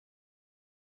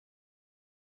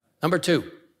Number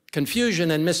two,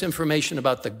 confusion and misinformation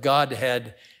about the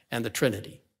Godhead and the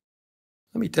Trinity.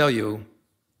 Let me tell you,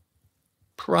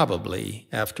 probably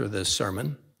after this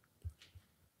sermon,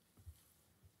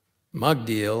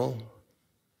 Magdiel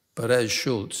Perez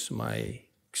Schultz, my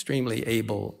extremely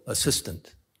able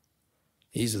assistant,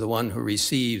 he's the one who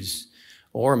receives,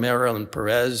 or Marilyn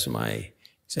Perez, my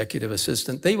executive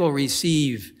assistant, they will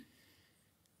receive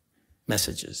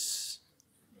messages.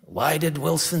 Why did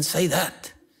Wilson say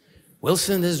that?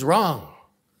 Wilson is wrong.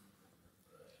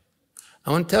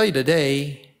 I want to tell you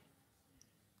today,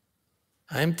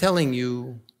 I'm telling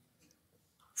you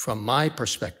from my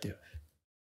perspective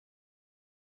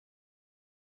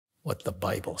what the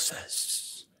Bible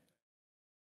says.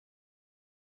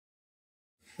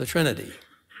 The Trinity.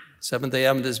 Seventh-day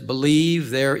Adventists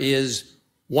believe there is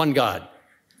one God,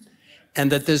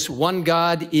 and that this one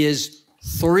God is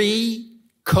three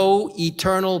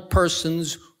co-eternal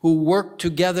persons who work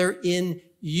together in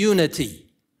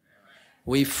unity.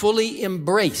 We fully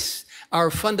embrace our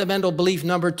fundamental belief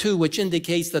number two, which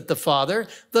indicates that the Father,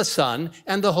 the Son,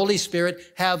 and the Holy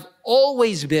Spirit have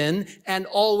always been and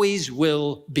always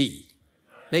will be.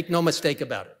 Make no mistake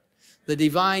about it. The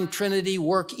divine Trinity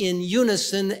work in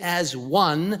unison as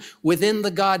one within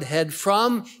the Godhead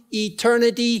from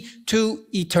eternity to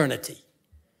eternity.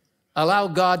 Allow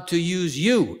God to use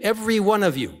you, every one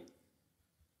of you,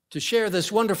 to share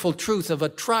this wonderful truth of a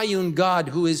triune God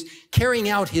who is carrying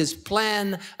out his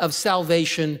plan of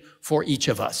salvation for each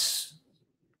of us.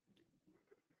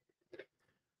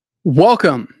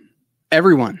 Welcome,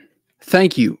 everyone.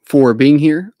 Thank you for being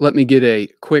here. Let me get a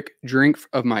quick drink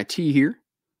of my tea here.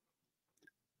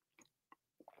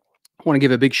 I want to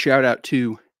give a big shout out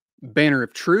to Banner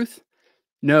of Truth.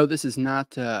 No, this is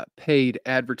not paid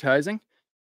advertising,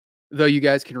 though you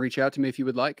guys can reach out to me if you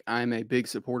would like. I'm a big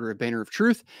supporter of Banner of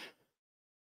Truth.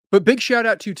 But big shout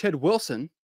out to Ted Wilson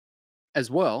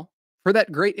as well for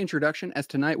that great introduction, as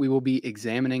tonight we will be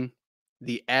examining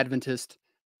the Adventist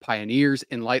pioneers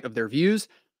in light of their views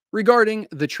regarding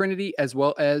the Trinity, as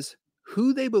well as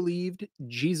who they believed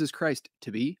Jesus Christ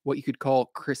to be, what you could call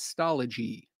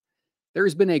Christology. There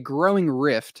has been a growing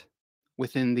rift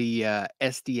within the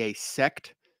SDA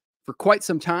sect for quite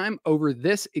some time over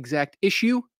this exact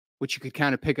issue, which you could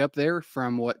kind of pick up there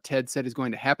from what Ted said is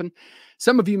going to happen.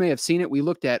 Some of you may have seen it. We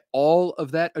looked at all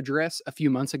of that address a few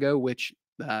months ago, which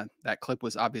that clip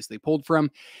was obviously pulled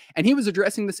from. And he was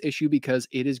addressing this issue because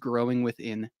it is growing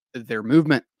within their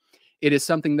movement. It is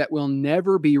something that will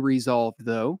never be resolved,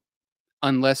 though,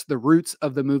 unless the roots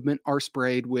of the movement are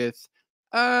sprayed with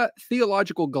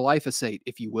theological glyphosate,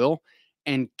 if you will,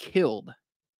 and killed.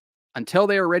 Until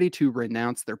they are ready to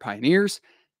renounce their pioneers,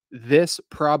 this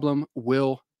problem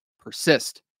will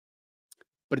persist.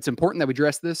 But it's important that we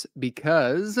address this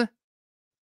because,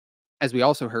 as we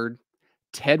also heard,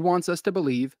 Ted wants us to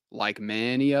believe, like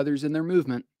many others in their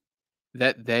movement,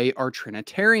 that they are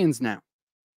Trinitarians now.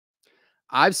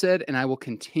 I've said, and I will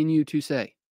continue to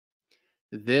say,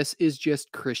 this is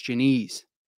just Christianese.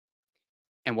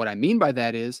 And what I mean by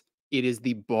that is, it is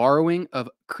the borrowing of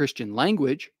Christian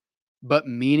language, but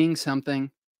meaning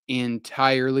something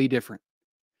entirely different.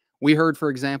 We heard, for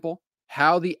example,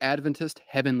 how the Adventist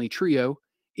heavenly trio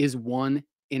is one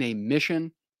in a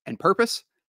mission and purpose,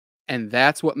 and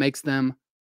that's what makes them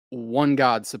one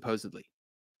God, supposedly.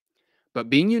 But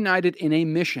being united in a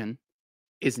mission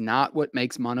is not what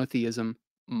makes monotheism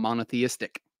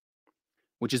monotheistic,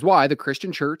 which is why the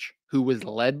Christian church, who was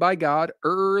led by God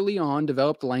early on,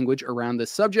 developed language around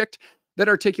this subject that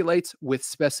articulates with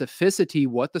specificity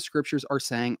what the scriptures are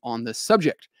saying on this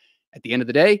subject. At the end of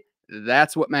the day,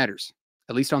 that's what matters,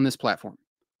 at least on this platform.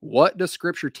 What does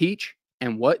scripture teach,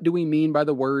 and what do we mean by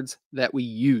the words that we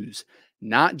use?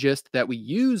 Not just that we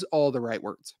use all the right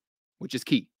words, which is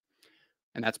key.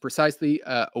 And that's precisely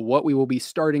what we will be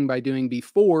starting by doing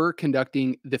before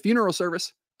conducting the funeral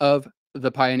service of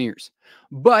the pioneers.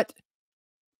 But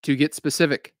to get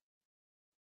specific,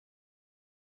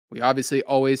 we obviously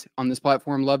always on this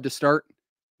platform love to start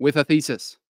with a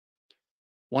thesis.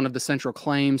 One of the central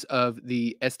claims of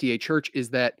the SDA Church is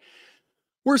that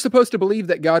we're supposed to believe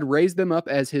that God raised them up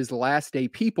as his last day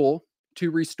people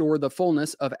to restore the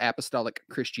fullness of apostolic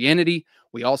Christianity.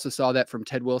 We also saw that from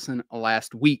Ted Wilson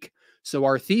last week. So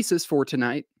our thesis for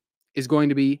tonight is going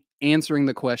to be answering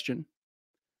the question,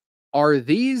 are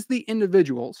these the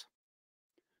individuals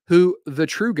who the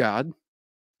true God,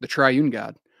 the triune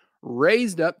God,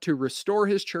 raised up to restore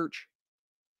his church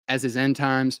as his end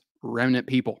times remnant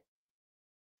people?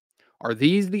 Are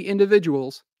these the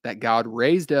individuals that God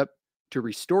raised up to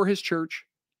restore his church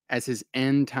as his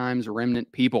end times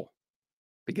remnant people?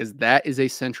 Because that is a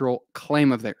central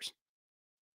claim of theirs.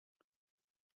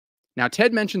 Now,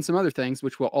 Ted mentioned some other things,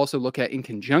 which we'll also look at in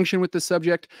conjunction with this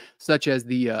subject, such as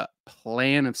the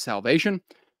plan of salvation.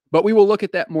 But we will look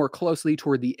at that more closely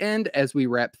toward the end as we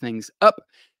wrap things up.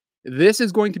 This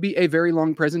is going to be a very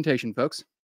long presentation, folks,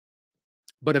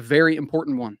 but a very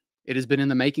important one. It has been in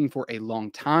the making for a long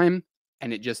time,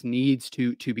 and it just needs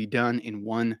to be done in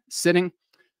one sitting.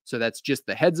 So that's just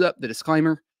the heads up, the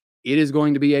disclaimer. It is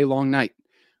going to be a long night.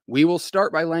 We will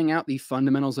start by laying out the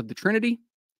fundamentals of the Trinity,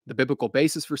 the biblical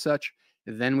basis for such.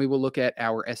 Then we will look at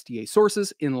our SDA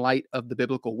sources in light of the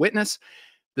biblical witness.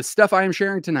 The stuff I am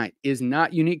sharing tonight is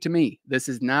not unique to me. This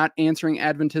is not answering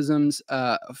Adventism's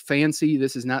fancy.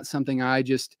 This is not something I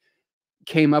just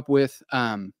came up with.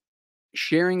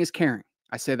 Sharing is caring.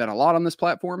 I say that a lot on this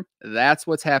platform. That's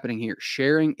what's happening here.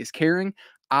 Sharing is caring.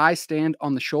 I stand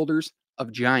on the shoulders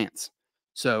of giants.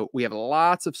 So we have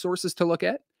lots of sources to look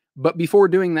at. But before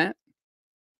doing that,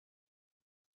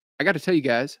 I got to tell you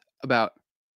guys about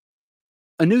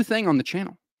a new thing on the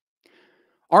channel.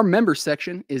 Our member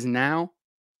section is now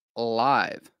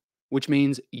live, which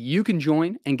means you can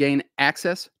join and gain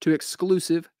access to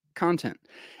exclusive content.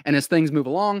 And as things move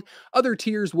along, other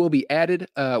tiers will be added,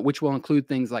 which will include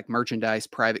things like merchandise,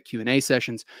 private Q&A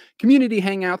sessions, community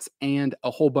hangouts, and a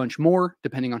whole bunch more,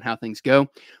 depending on how things go.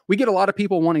 We get a lot of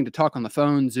people wanting to talk on the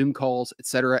phone, Zoom calls,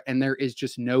 etc., and there is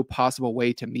just no possible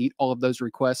way to meet all of those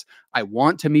requests. I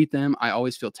want to meet them. I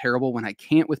always feel terrible when I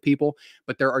can't with people,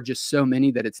 but there are just so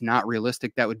many that it's not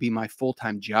realistic. That would be my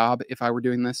full-time job if I were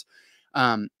doing this.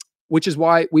 Which is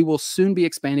why we will soon be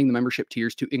expanding the membership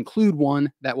tiers to include one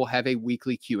that will have a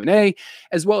weekly Q&A,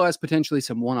 as well as potentially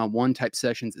some one-on-one type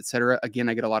sessions, etc. Again,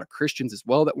 I get a lot of Christians as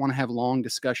well that want to have long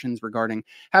discussions regarding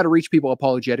how to reach people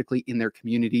apologetically in their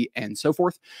community and so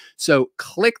forth. So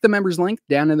click the members link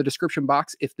down in the description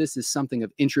box if this is something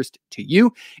of interest to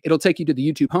you. It'll take you to the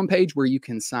YouTube homepage where you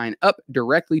can sign up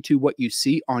directly to what you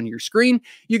see on your screen.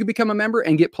 You can become a member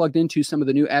and get plugged into some of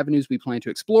the new avenues we plan to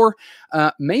explore,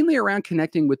 mainly around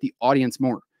connecting with the audience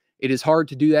more. It is hard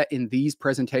to do that in these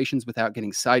presentations without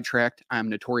getting sidetracked. I'm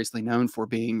notoriously known for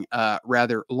being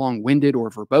rather long-winded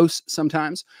or verbose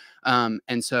sometimes.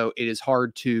 And so it is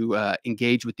hard to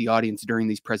engage with the audience during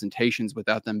these presentations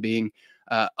without them being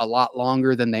a lot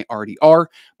longer than they already are.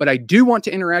 But I do want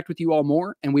to interact with you all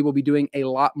more, and we will be doing a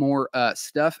lot more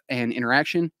stuff and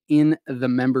interaction in the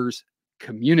members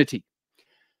community.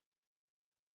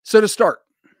 So to start,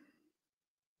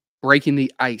 breaking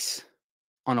the ice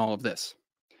on all of this.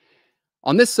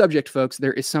 On this subject, folks,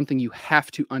 there is something you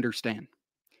have to understand,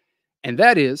 and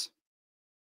that is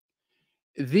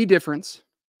the difference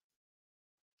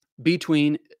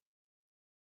between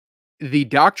the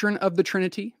doctrine of the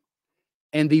Trinity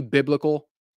and the biblical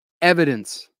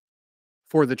evidence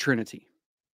for the Trinity.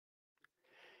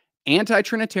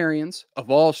 Anti-Trinitarians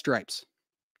of all stripes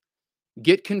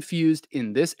get confused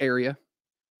in this area,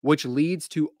 which leads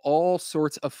to all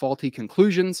sorts of faulty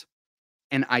conclusions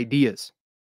and ideas.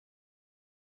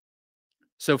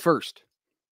 So first,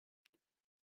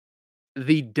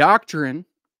 the doctrine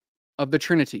of the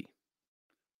Trinity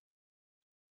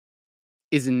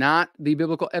is not the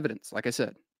biblical evidence, like I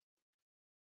said.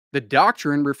 The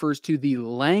doctrine refers to the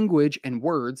language and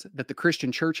words that the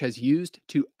Christian church has used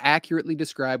to accurately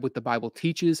describe what the Bible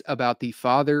teaches about the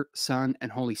Father, Son, and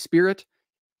Holy Spirit.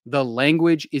 The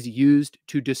language is used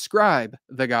to describe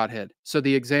the Godhead. So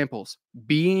the examples,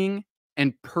 being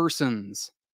and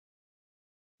persons.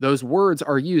 Those words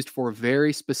are used for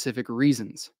very specific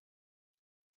reasons.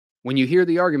 When you hear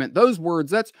the argument, those words,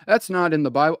 that's not in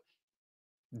the Bible.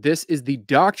 This is the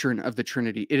doctrine of the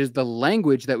Trinity. It is the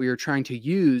language that we are trying to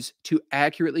use to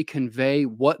accurately convey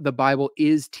what the Bible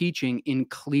is teaching in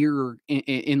clearer,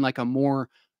 in like a more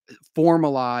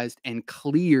formalized and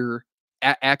clear,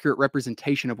 accurate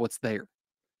representation of what's there.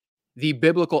 The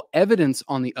biblical evidence,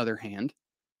 on the other hand,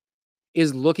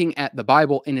 is looking at the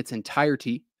Bible in its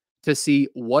entirety to see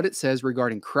what it says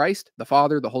regarding Christ, the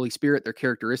Father, the Holy Spirit, their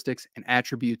characteristics and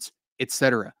attributes,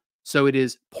 etc. So it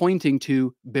is pointing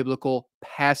to biblical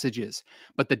passages.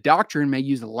 But the doctrine may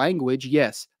use language.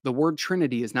 Yes, the word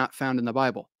Trinity is not found in the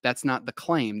Bible. That's not the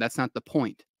claim. That's not the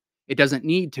point. It doesn't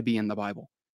need to be in the Bible.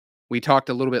 We talked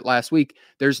a little bit last week.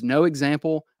 There's no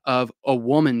example of a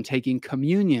woman taking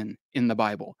communion in the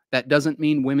Bible. That doesn't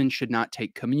mean women should not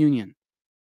take communion.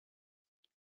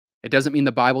 It doesn't mean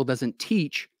the Bible doesn't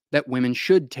teach that women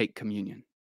should take communion.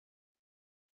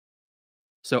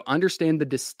 So understand the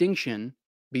distinction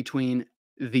between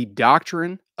the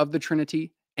doctrine of the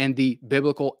Trinity and the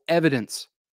biblical evidence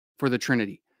for the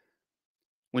Trinity.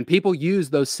 When people use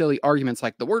those silly arguments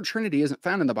like the word Trinity isn't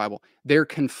found in the Bible, they're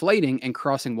conflating and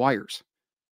crossing wires.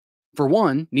 For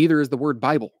one, neither is the word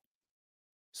Bible.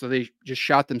 So they just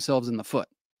shot themselves in the foot.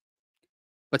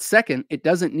 But second, it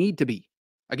doesn't need to be.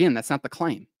 Again, that's not the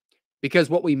claim. Because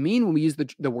what we mean when we use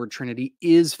the word Trinity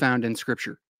is found in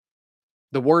Scripture.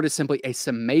 The word is simply a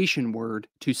summation word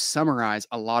to summarize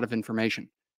a lot of information.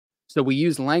 So we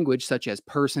use language such as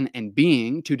person and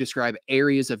being to describe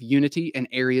areas of unity and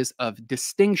areas of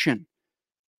distinction.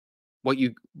 What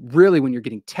you really, when you're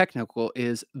getting technical,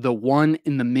 is the one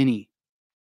in the many.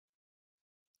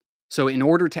 So in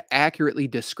order to accurately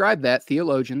describe that,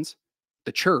 theologians,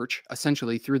 the church,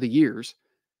 essentially through the years,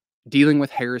 dealing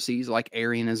with heresies like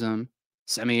Arianism,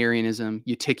 semi-Arianism,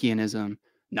 Eutychianism,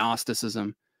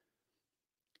 Gnosticism,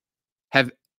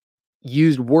 have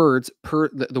used words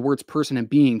the words person and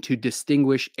being to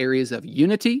distinguish areas of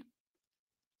unity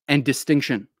and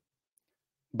distinction,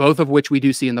 both of which we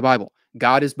do see in the Bible.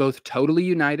 God is both totally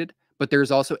united, but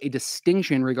there's also a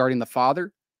distinction regarding the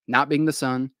Father not being the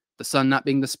Son not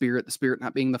being the Spirit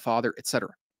not being the Father, etc.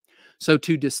 So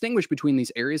to distinguish between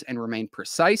these areas and remain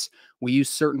precise, we use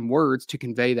certain words to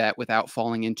convey that without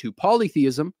falling into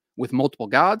polytheism with multiple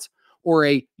gods, or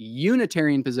a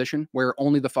Unitarian position where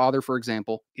only the Father, for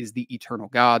example, is the eternal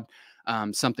God,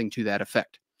 something to that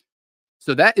effect.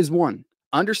 So that is one.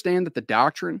 Understand that the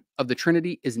doctrine of the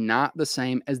Trinity is not the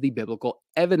same as the biblical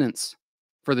evidence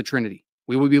for the Trinity.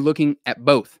 We will be looking at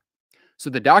both.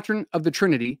 So the doctrine of the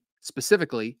Trinity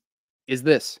specifically is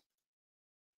this.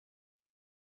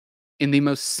 In the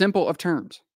most simple of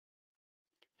terms,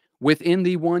 within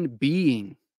the one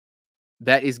being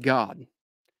that is God,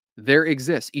 there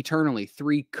exists eternally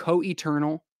three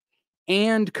co-eternal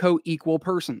and co-equal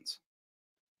persons,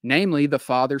 namely the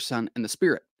Father, Son, and the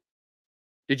Spirit.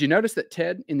 Did you notice that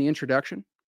Ted, in the introduction,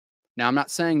 now I'm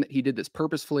not saying that he did this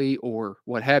purposefully or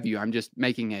what have you, I'm just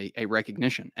making a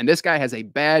recognition. And this guy has a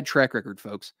bad track record,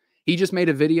 folks. He just made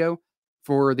a video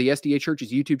for the SDA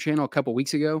Church's YouTube channel a couple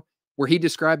weeks ago where he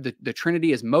described the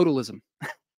Trinity as modalism.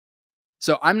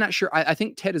 So I'm not sure. I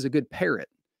think Ted is a good parrot,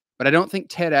 but I don't think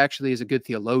Ted actually is a good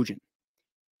theologian.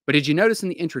 But did you notice in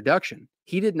the introduction,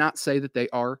 he did not say that they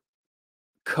are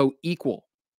co-equal.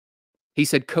 He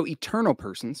said co-eternal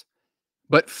persons,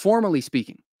 but formally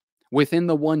speaking, within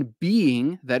the one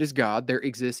being that is God, there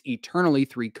exists eternally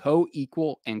three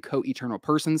co-equal and co-eternal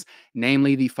persons,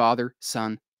 namely the Father,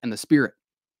 Son, and the Spirit.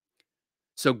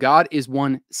 So God is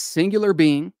one singular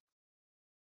being,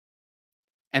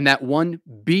 and that one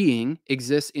being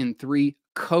exists in three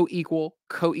co-equal,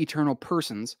 co-eternal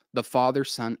persons, the Father,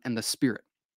 Son, and the Spirit.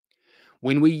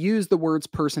 When we use the words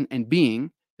person and being,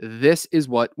 this is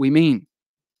what we mean.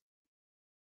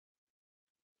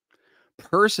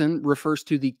 Person refers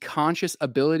to the conscious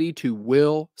ability to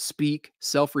will, speak,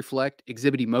 self-reflect,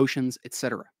 exhibit emotions,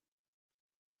 etc.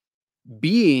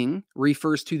 Being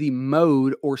refers to the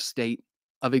mode or state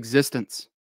of existence.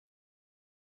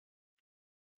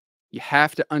 You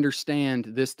have to understand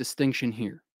this distinction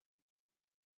here.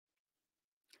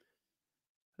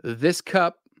 This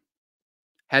cup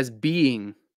has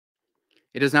being.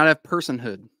 It does not have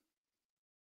personhood.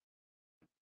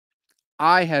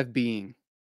 I have being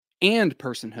and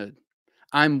personhood.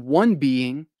 I'm one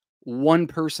being, one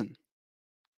person.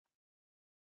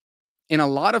 In a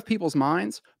lot of people's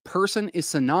minds, person is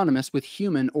synonymous with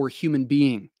human or human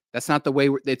being. That's not the way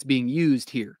it's being used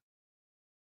here.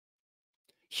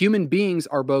 Human beings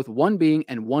are both one being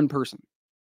and one person.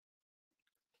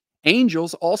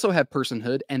 Angels also have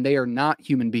personhood, and they are not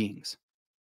human beings.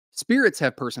 Spirits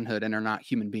have personhood and are not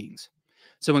human beings.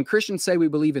 So when Christians say we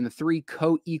believe in the three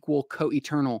co-equal,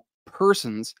 co-eternal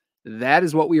persons, that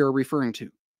is what we are referring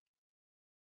to.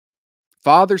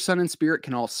 Father, Son, and Spirit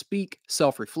can all speak,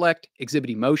 self-reflect, exhibit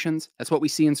emotions. That's what we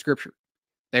see in Scripture.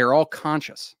 They are all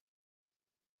conscious.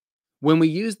 When we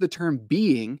use the term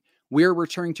being, we are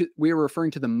referring to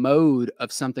the mode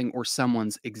of something or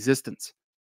someone's existence.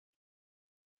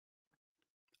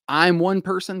 I'm one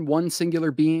person, one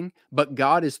singular being, but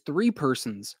God is three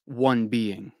persons, one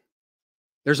being.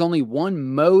 There's only one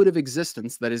mode of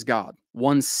existence that is God,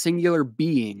 one singular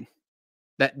being,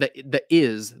 that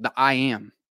is, the I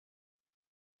am.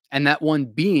 And that one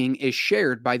being is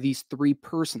shared by these three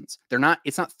persons.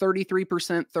 It's not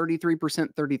 33%,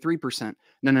 33%, 33%.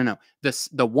 No.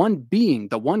 The one being,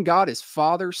 the one God is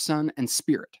Father, Son, and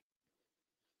Spirit.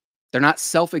 They're not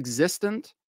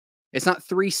self-existent. It's not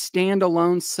three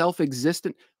standalone,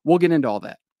 self-existent. We'll get into all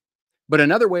that. But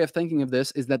another way of thinking of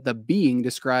this is that the being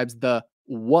describes the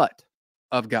what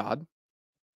of God,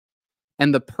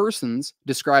 and the persons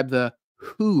describe the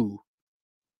who.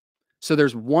 So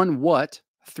there's one what,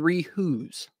 three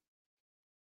whos.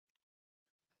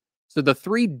 So the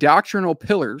three doctrinal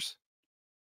pillars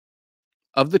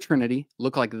of the Trinity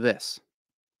look like this.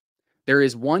 There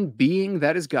is one being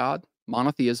that is God,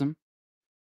 monotheism.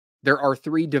 There are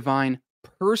three divine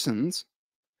persons,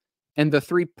 and the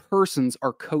three persons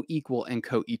are co-equal and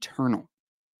co-eternal.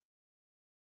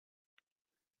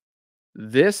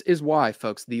 This is why,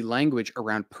 folks, the language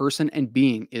around person and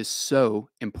being is so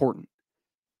important.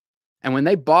 And when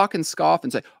they balk and scoff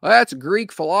and say, "Oh, that's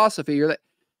Greek philosophy," or that,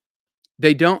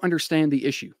 they don't understand the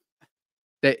issue.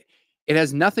 That it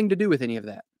has nothing to do with any of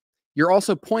that. You're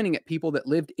also pointing at people that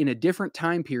lived in a different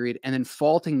time period and then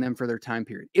faulting them for their time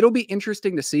period. It'll be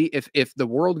interesting to see if the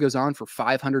world goes on for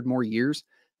 500 more years.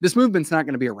 This movement's not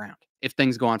going to be around if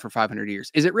things go on for 500 years.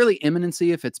 Is it really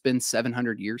imminency if it's been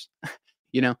 700 years?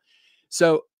 You know?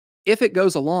 So if it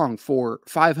goes along for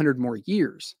 500 more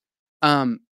years,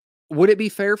 would it be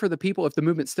fair for the people, if the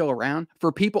movement's still around,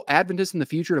 for people, Adventists in the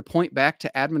future, to point back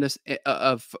to Adventists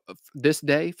of this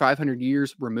day, 500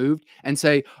 years removed, and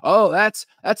say, "Oh, that's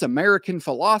American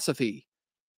philosophy"?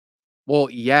 Well,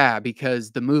 yeah,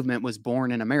 because the movement was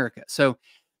born in America. So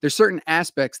there's certain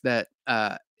aspects that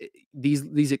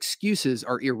these excuses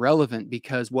are irrelevant,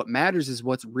 because what matters is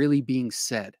what's really being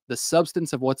said, the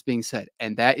substance of what's being said,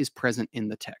 and that is present in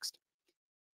the text.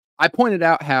 I pointed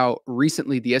out how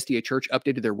recently the SDA Church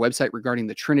updated their website regarding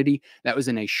the Trinity. That was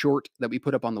in a short that we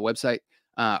put up on the website,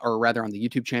 or rather on the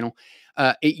YouTube channel.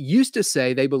 It used to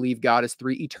say they believe God is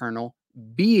three eternal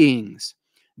beings.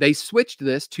 They switched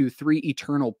this to three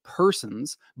eternal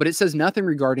persons, but it says nothing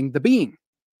regarding the being.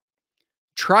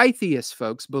 Tritheists,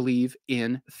 folks, believe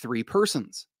in three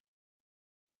persons.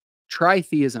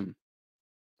 Tritheism,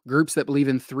 groups that believe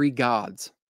in three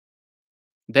gods,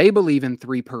 they believe in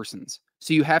three persons.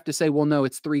 So you have to say, well, no,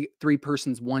 it's three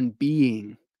persons, one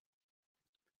being.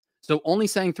 So only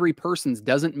saying three persons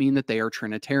doesn't mean that they are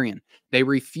Trinitarian. They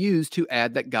refuse to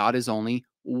add that God is only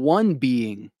one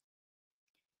being.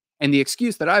 And the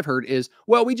excuse that I've heard is,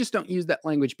 well, we just don't use that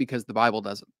language because the Bible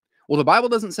doesn't. Well, the Bible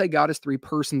doesn't say God is three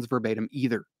persons verbatim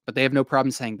either, but they have no problem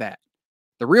saying that.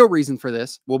 The real reason for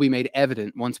this will be made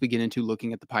evident once we get into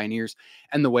looking at the pioneers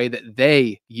and the way that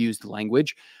they used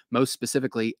language, most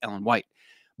specifically Ellen White.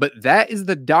 But that is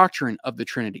the doctrine of the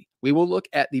Trinity. We will look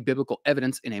at the biblical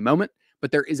evidence in a moment,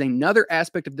 but there is another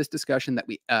aspect of this discussion that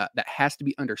that has to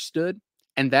be understood,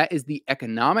 and that is the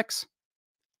economics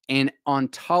and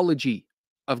ontology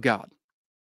of God.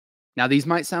 Now, these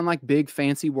might sound like big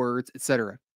fancy words,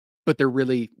 etc., but they're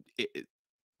really,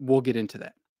 we'll get into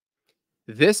that.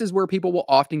 This is where people will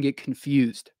often get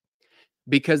confused,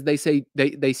 because they say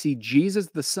they see Jesus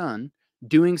the Son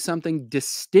doing something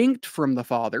distinct from the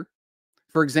Father,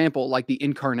 for example, like the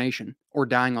incarnation or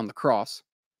dying on the cross,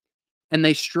 and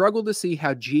they struggle to see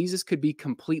how Jesus could be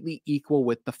completely equal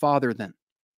with the Father then.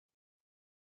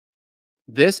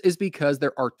 This is because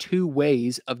there are two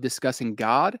ways of discussing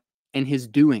God and his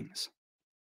doings.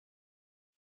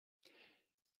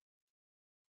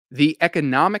 The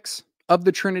economics of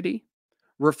the Trinity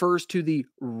refers to the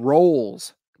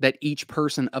roles that each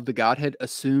person of the Godhead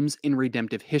assumes in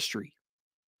redemptive history.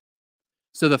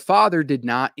 So the Father did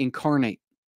not incarnate,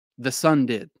 the Son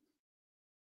did.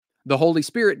 The Holy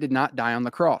Spirit did not die on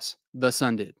the cross, the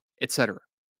Son did, etc.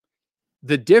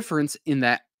 The difference in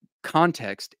that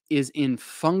context is in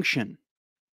function.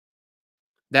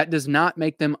 That does not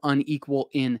make them unequal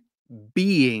in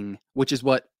being, which is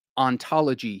what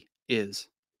ontology is.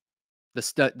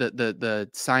 The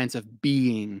science of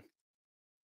being.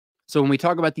 So when we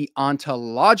talk about the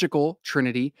ontological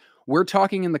Trinity, we're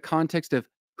talking in the context of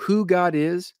who God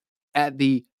is at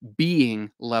the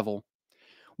being level.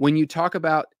 When you talk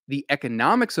about the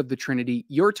economics of the Trinity,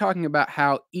 you're talking about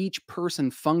how each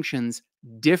person functions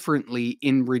differently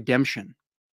in redemption.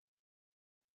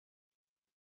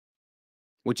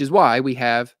 Which is why we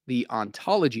have the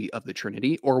ontology of the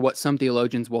Trinity, or what some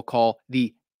theologians will call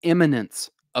the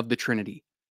immanence of the Trinity.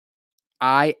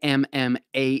 IMMANENCE.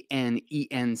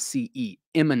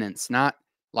 Immanence, not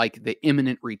like the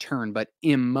imminent return, but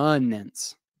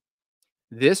immanence.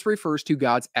 This refers to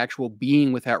God's actual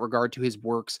being without regard to his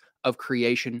works of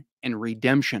creation and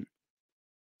redemption.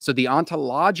 So the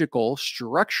ontological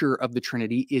structure of the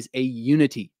Trinity is a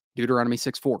unity. Deuteronomy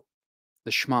 6:4,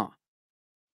 the Shema.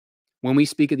 When we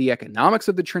speak of the economics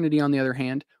of the Trinity, on the other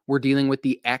hand, we're dealing with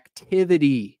the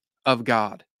activity of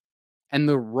God and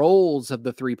the roles of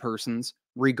the three persons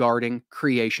regarding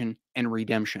creation and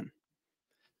redemption.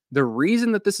 The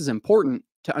reason that this is important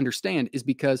to understand is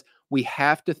because we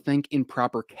have to think in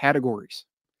proper categories.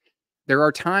 There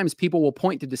are times people will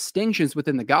point to distinctions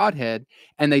within the Godhead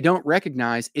and they don't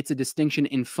recognize it's a distinction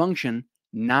in function,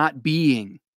 not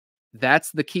being.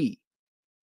 That's the key.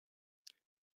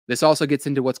 This also gets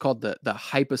into what's called the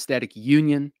hypostatic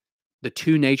union. the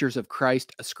two natures of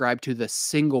Christ ascribed to the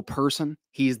single person.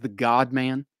 He is the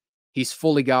God-man. He's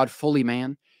fully God, fully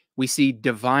man. We see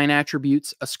divine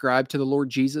attributes ascribed to the Lord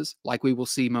Jesus, like we will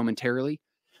see momentarily.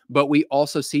 But we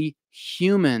also see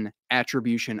human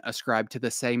attribution ascribed to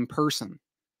the same person.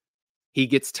 He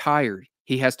gets tired.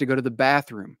 He has to go to the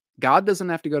bathroom. God doesn't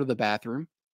have to go to the bathroom.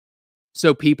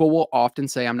 So people will often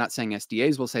say, I'm not saying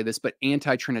SDAs will say this, but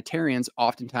anti-Trinitarians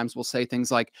oftentimes will say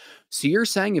things like, so you're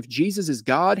saying if Jesus is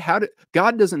God,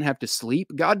 God doesn't have to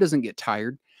sleep, God doesn't get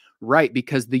tired. Right,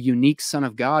 because the unique Son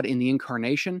of God in the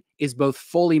incarnation is both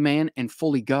fully man and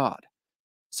fully God.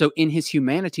 So in his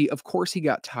humanity, of course he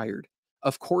got tired.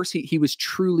 Of course he was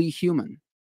truly human.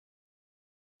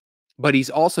 But he's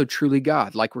also truly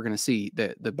God, like we're going to see.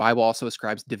 The Bible also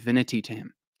ascribes divinity to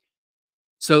him.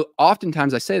 So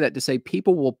oftentimes I say that to say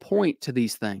people will point to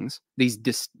these things, these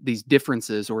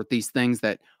differences, or these things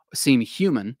that seem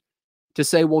human, to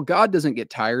say, well, God doesn't get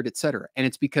tired, etc. And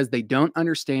it's because they don't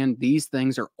understand these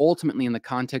things are ultimately in the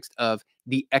context of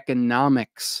the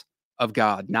economics of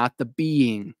God, not the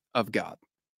being of God.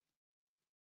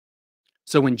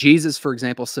 So when Jesus, for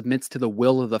example, submits to the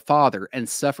will of the Father and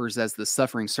suffers as the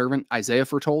suffering servant Isaiah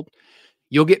foretold,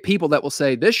 you'll get people that will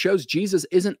say, this shows Jesus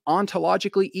isn't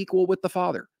ontologically equal with the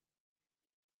Father.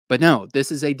 But no, this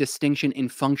is a distinction in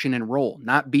function and role,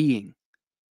 not being.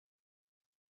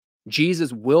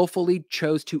 Jesus willfully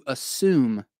chose to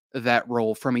assume that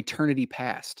role from eternity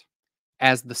past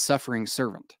as the suffering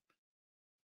servant.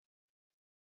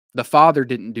 The Father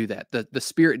didn't do that. The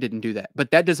Spirit didn't do that.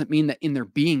 But that doesn't mean that in their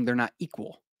being, they're not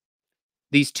equal.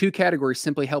 These two categories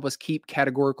simply help us keep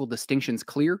categorical distinctions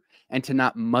clear and to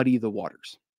not muddy the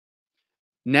waters.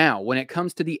 Now, when it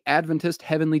comes to the Adventist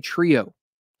heavenly trio,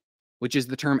 which is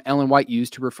the term Ellen White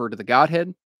used to refer to the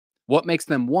Godhead, what makes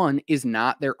them one is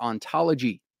not their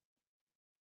ontology.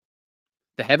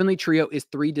 The heavenly trio is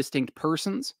three distinct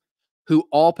persons who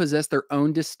all possess their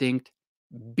own distinct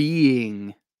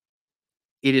being.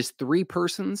 It is three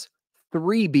persons,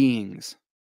 three beings,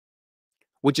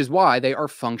 which is why they are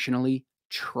functionally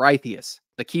tritheists.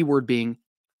 The key word being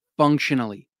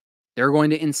functionally. They're going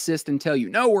to insist and tell you,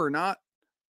 no, we're not.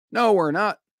 No, we're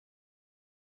not.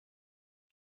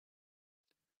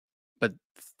 But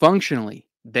functionally,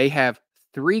 they have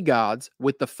three gods,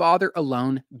 with the Father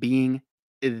alone being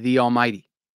the Almighty,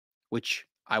 which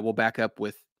I will back up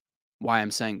with why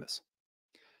I'm saying this.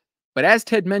 But as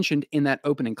Ted mentioned in that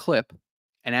opening clip,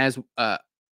 and as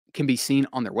can be seen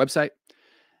on their website,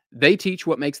 they teach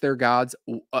what makes their gods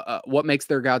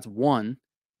one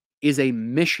is a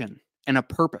mission and a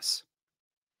purpose.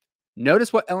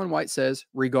 Notice what Ellen White says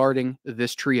regarding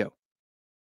this trio.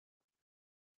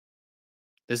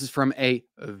 This is from a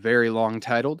very long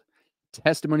titled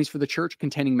Testimonies for the Church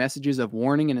containing messages of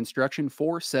warning and instruction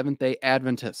for Seventh-day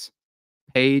Adventists,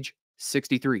 page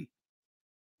 63.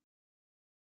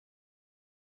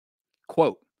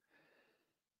 Quote,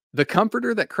 the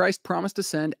Comforter that Christ promised to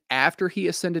send after he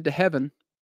ascended to heaven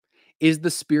is the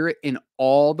Spirit in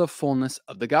all the fullness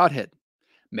of the Godhead,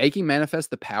 making manifest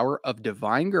the power of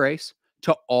divine grace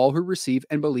to all who receive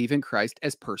and believe in Christ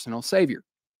as personal Savior.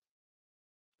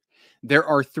 There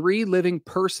are three living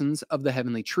persons of the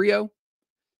heavenly trio.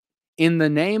 In the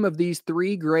name of these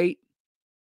three great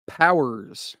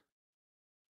powers,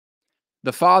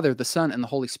 the Father, the Son, and the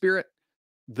Holy Spirit,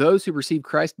 those who receive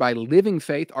Christ by living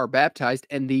faith are baptized,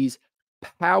 and these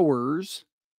powers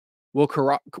will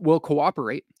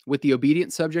cooperate with the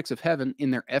obedient subjects of heaven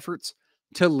in their efforts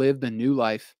to live the new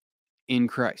life in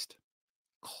Christ.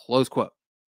 Close quote.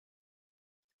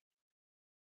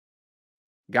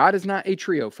 God is not a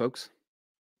trio, folks.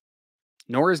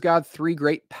 Nor is God three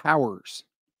great powers.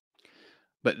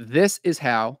 But this is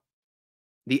how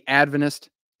the Adventist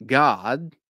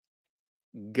God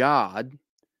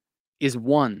is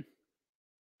one.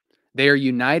 They are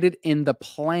united in the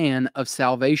plan of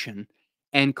salvation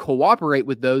and cooperate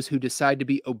with those who decide to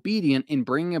be obedient in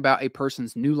bringing about a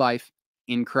person's new life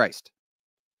in Christ.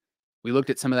 We looked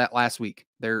at some of that last week,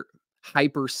 their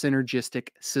hyper-synergistic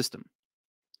system.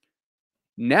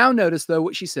 Now notice, though,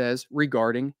 what she says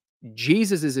regarding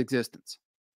Jesus' existence.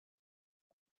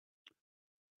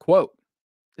 Quote,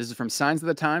 this is from Signs of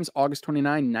the Times, August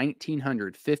 29,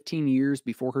 1900, 15 years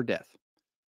before her death.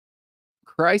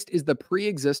 Christ is the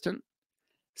pre-existent,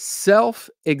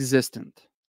 self-existent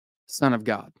Son of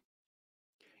God.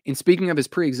 In speaking of his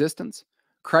pre-existence,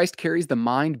 Christ carries the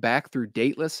mind back through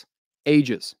dateless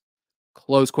ages.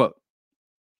 Close quote.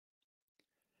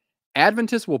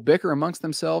 Adventists will bicker amongst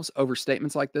themselves over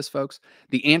statements like this, folks.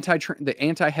 The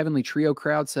anti-heavenly trio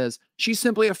crowd says, she's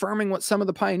simply affirming what some of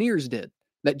the pioneers did,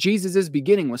 that Jesus'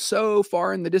 beginning was so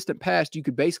far in the distant past, you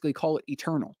could basically call it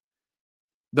eternal.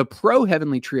 The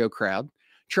pro-heavenly trio crowd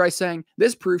tries saying,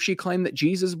 this proves she claimed that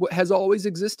Jesus has always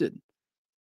existed.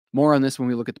 More on this when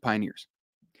we look at the pioneers.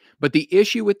 But the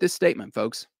issue with this statement,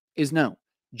 folks, is no,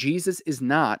 Jesus is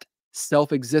not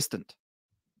self-existent.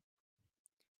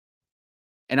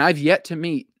 And I've yet to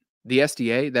meet the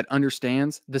SDA that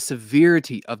understands the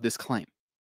severity of this claim.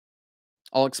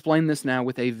 I'll explain this now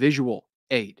with a visual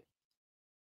aid.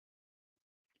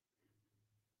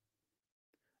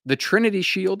 The Trinity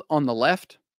shield on the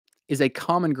left is a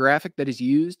common graphic that is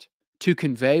used to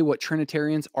convey what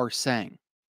Trinitarians are saying.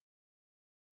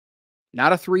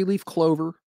 Not a three-leaf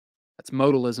clover, that's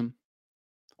modalism,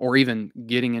 or even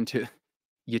getting into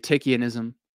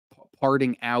Eutychianism,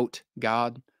 parting out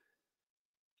God.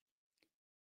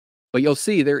 But you'll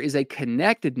see there is a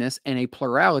connectedness and a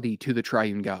plurality to the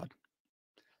triune God.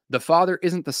 The Father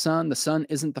isn't the Son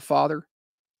isn't the Father,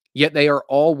 yet they are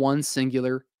all one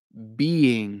singular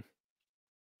being.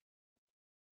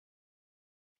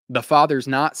 The Father's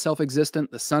not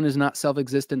self-existent, the Son is not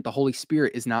self-existent, the Holy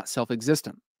Spirit is not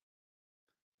self-existent.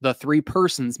 The three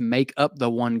persons make up the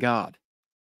one God.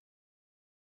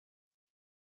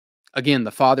 Again,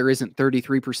 the Father isn't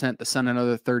 33%, the Son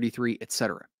another 33,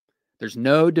 etc. There's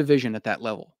no division at that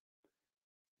level.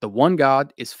 The one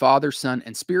God is Father, Son,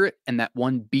 and Spirit, and that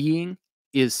one being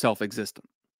is self-existent.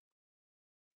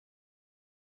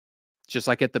 Just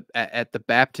like at the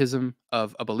baptism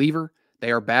of a believer,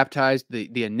 they are baptized,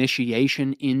 the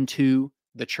initiation into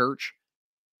the church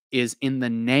is in the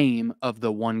name of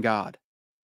the one God.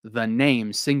 The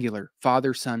name, singular,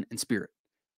 Father, Son, and Spirit.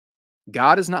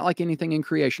 God is not like anything in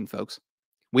creation, folks.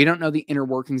 We don't know the inner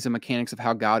workings and mechanics of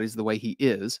how God is the way he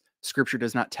is. Scripture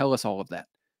does not tell us all of that.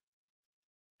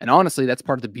 And honestly, that's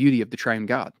part of the beauty of the triune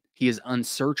God. He is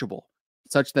unsearchable,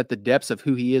 such that the depths of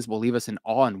who he is will leave us in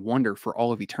awe and wonder for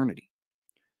all of eternity.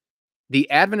 The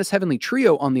Adventist heavenly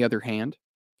trio, on the other hand,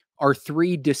 are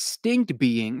three distinct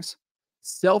beings,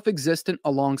 self-existent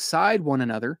alongside one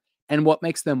another, and what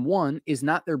makes them one is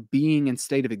not their being and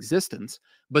state of existence,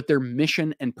 but their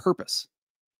mission and purpose,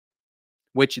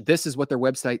 which this is what their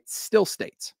website still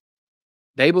states.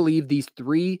 They believe these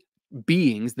three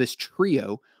beings, this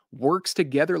trio, works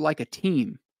together like a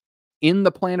team in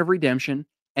the plan of redemption,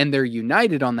 and they're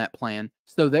united on that plan,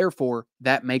 so therefore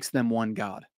that makes them one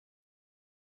God.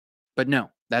 But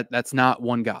no, that's not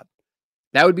one God.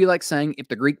 That would be like saying if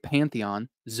the Greek pantheon,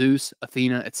 Zeus,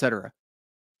 Athena, etc.,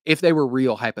 if they were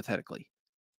real hypothetically,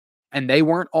 and they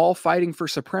weren't all fighting for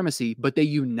supremacy, but they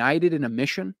united in a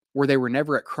mission where they were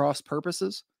never at cross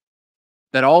purposes,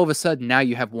 that all of a sudden now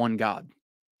you have one God,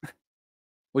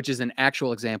 which is an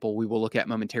actual example we will look at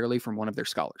momentarily from one of their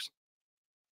scholars.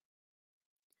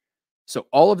 So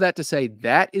all of that to say,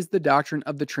 that is the doctrine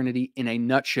of the Trinity in a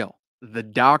nutshell. The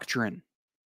doctrine,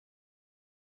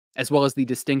 as well as the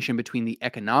distinction between the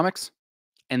economics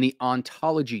and the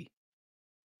ontology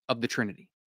of the Trinity.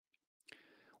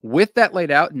 With that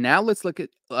laid out, now let's look at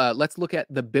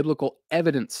the biblical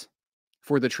evidence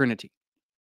for the Trinity.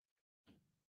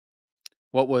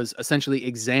 What was essentially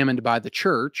examined by the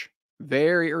church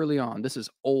very early on. This is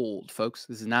old, folks.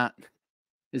 This is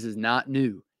not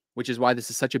new, which is why this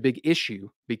is such a big issue,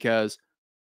 because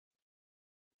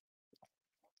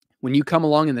when you come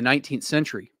along in the 19th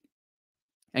century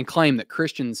and claim that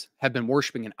Christians have been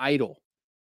worshiping an idol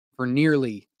for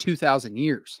nearly 2,000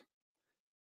 years,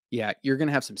 yeah, you're going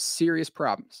to have some serious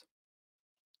problems.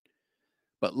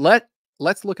 But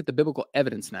let's look at the biblical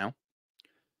evidence now.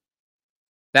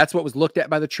 That's what was looked at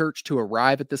by the church to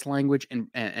arrive at this language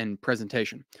and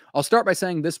presentation. I'll start by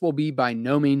saying this will be by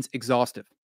no means exhaustive.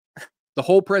 The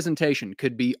whole presentation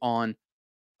could be on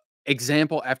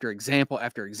example after example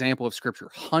after example of Scripture,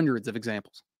 hundreds of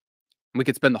examples. We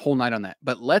could spend the whole night on that.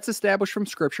 But let's establish from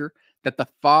Scripture that the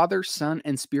Father, Son,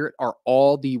 and Spirit are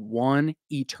all the one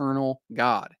eternal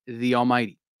God, the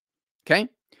Almighty. Okay?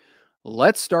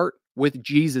 Let's start with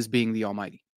Jesus being the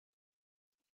Almighty.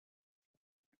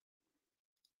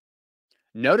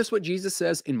 Notice what Jesus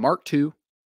says in Mark 2,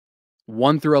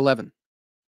 1 through 11.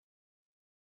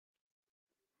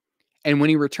 And when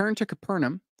he returned to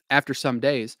Capernaum after some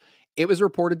days, it was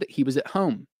reported that he was at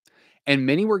home, and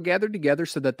many were gathered together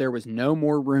so that there was no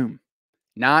more room,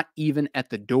 not even at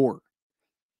the door.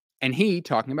 And he,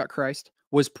 talking about Christ,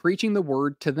 was preaching the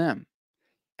word to them.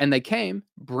 And they came,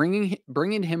 bringing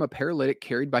to him a paralytic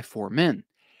carried by 4 men.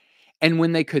 And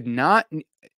when they could not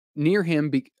near him,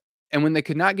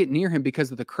 get near him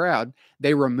because of the crowd,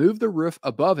 they removed the roof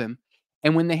above him.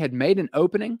 And when they had made an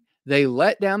opening, they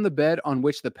let down the bed on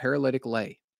which the paralytic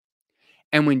lay.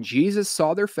 And when Jesus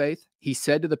saw their faith, he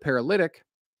said to the paralytic,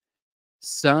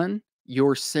 "Son,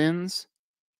 your sins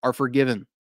are forgiven."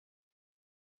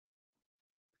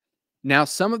 Now,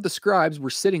 some of the scribes were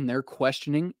sitting there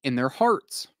questioning in their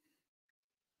hearts,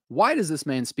 why does this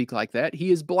man speak like that?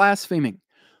 He is blaspheming.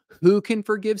 Who can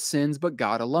forgive sins but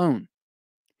God alone?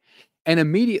 And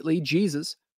immediately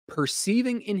Jesus,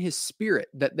 perceiving in his spirit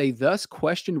that they thus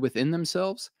questioned within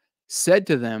themselves, said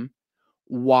to them,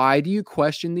 why do you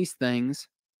question these things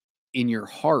in your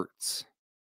hearts?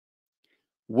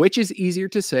 Which is easier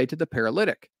to say to the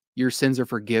paralytic, your sins are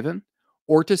forgiven,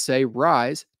 or to say,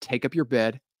 rise, take up your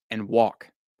bed, and walk?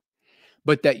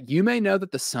 But that you may know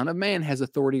that the Son of Man has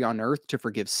authority on earth to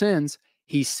forgive sins,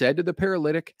 he said to the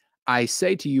paralytic, I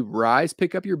say to you, rise,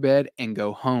 pick up your bed, and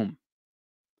go home.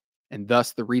 And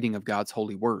thus the reading of God's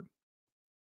holy word.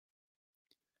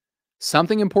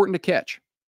 Something important to catch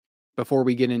before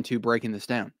we get into breaking this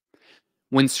down.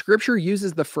 When Scripture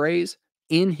uses the phrase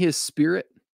in his spirit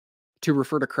to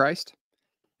refer to Christ,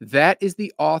 that is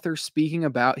the author speaking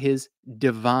about his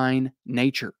divine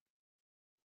nature.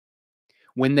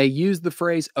 When they use the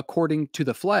phrase according to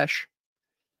the flesh,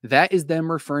 that is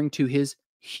them referring to his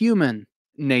human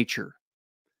nature,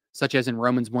 such as in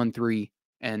Romans 1:3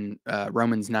 and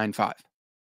Romans 9:5.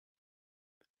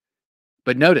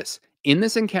 But notice, in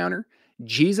this encounter,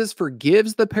 Jesus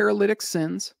forgives the paralytic's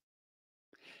sins.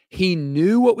 He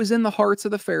knew what was in the hearts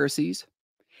of the Pharisees,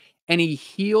 and he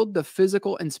healed the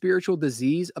physical and spiritual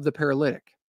disease of the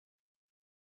paralytic.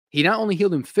 He not only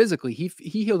healed him physically, he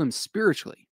healed him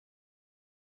spiritually.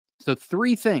 So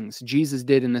 3 things Jesus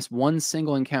did in this one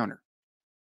single encounter.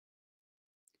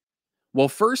 Well,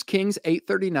 1 Kings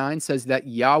 8:39 says that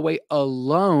Yahweh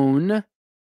alone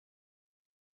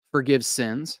forgives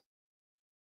sins.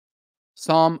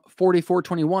 Psalm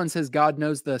 44:21 says God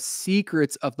knows the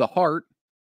secrets of the heart.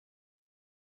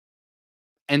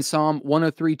 And Psalm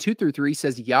 103:2-3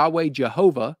 says Yahweh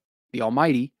Jehovah, the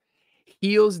Almighty,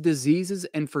 heals diseases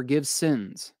and forgives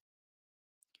sins.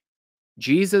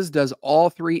 Jesus does all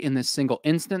 3 in this single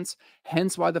instance,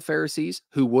 hence why the Pharisees,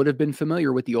 who would have been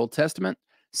familiar with the Old Testament,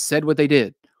 said what they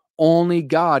did. Only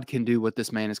God can do what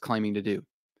this man is claiming to do.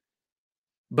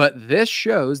 But this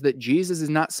shows that Jesus is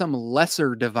not some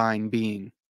lesser divine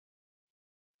being.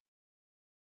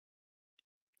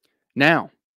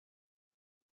 Now,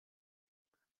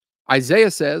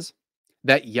 Isaiah says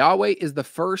that Yahweh is the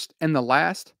first and the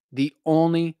last, the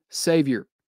only Savior.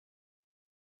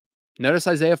 Notice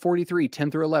Isaiah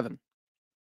 43:10-11.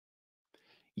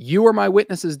 You are my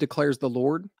witnesses, declares the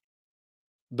Lord.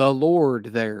 The Lord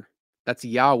there, that's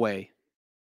Yahweh,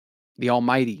 the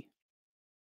Almighty.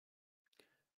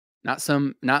 Not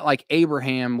like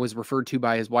Abraham was referred to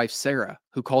by his wife Sarah,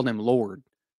 who called him Lord.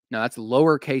 No, that's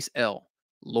lowercase l,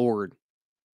 Lord.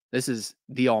 This is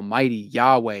the Almighty,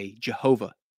 Yahweh,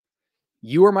 Jehovah.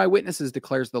 You are my witnesses,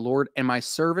 declares the Lord, and my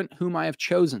servant whom I have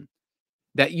chosen,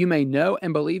 that you may know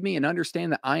and believe me and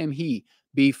understand that I am he.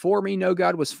 Before me no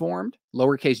God was formed,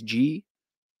 lowercase g,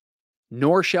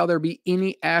 nor shall there be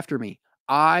any after me.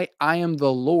 I am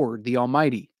the Lord, the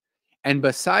Almighty. And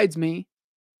besides me,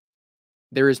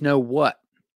 there is no what?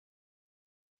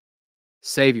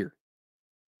 Savior.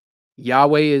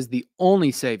 Yahweh is the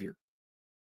only Savior.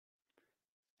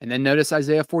 And then notice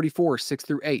Isaiah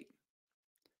 44:6-8.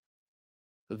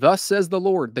 Thus says the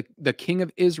Lord, the King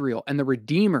of Israel and the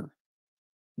Redeemer,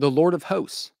 the Lord of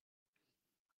hosts.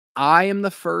 I am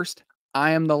the first,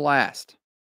 I am the last.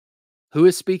 Who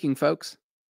is speaking, folks?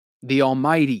 The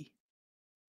Almighty.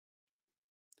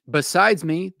 Besides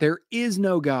me, there is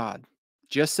no God.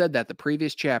 Just said that the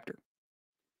previous chapter.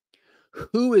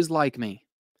 Who is like me?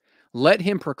 Let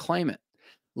him proclaim it.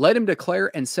 Let him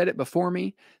declare and set it before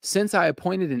me, since I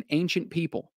appointed an ancient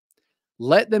people.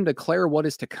 Let them declare what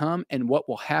is to come and what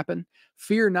will happen.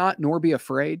 Fear not, nor be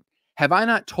afraid. Have I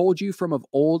not told you from of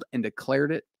old and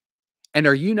declared it? And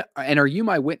are you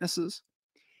my witnesses?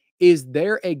 Is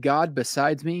there a God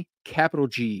besides me? Capital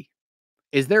G.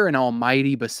 Is there an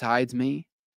Almighty besides me?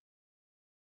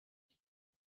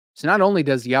 So not only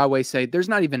does Yahweh say, there's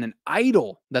not even an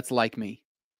idol that's like me.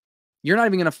 You're not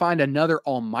even going to find another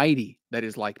Almighty that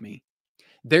is like me.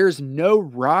 There's no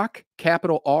rock,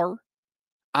 capital R,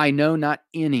 I know not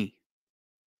any.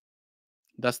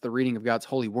 Thus the reading of God's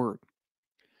holy word.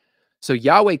 So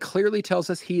Yahweh clearly tells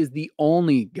us he is the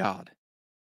only God.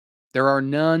 There are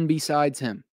none besides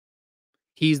him.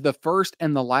 He's the first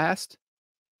and the last,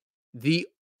 the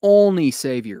only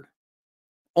Savior.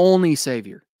 Only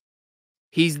Savior.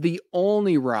 He's the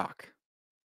only rock,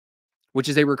 which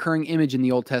is a recurring image in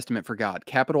the Old Testament for God.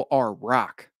 Capital R,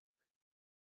 rock.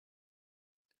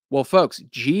 Well, folks,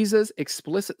 Jesus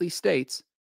explicitly states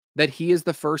that he is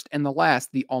the first and the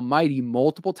last, the Almighty,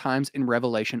 multiple times in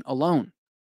Revelation alone.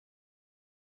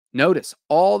 Notice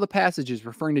all the passages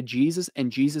referring to Jesus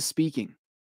and Jesus speaking.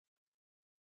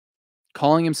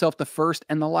 calling himself the first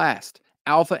and the last,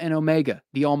 Alpha and Omega,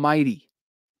 the Almighty.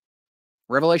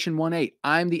 Revelation 1:8,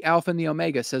 I'm the Alpha and the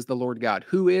Omega, says the Lord God,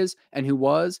 who is and who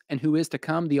was and who is to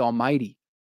come, the Almighty.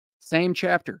 Same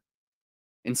chapter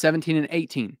in 17 and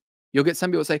 18. You'll get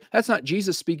some people say, that's not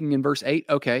Jesus speaking in verse 8.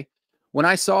 Okay. When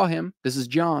I saw him, this is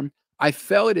John, I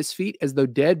fell at his feet as though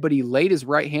dead, but he laid his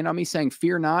right hand on me, saying,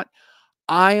 fear not.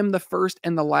 I am the first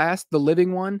and the last, the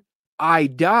living one. I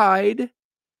died,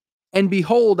 and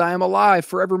behold, I am alive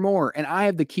forevermore, and I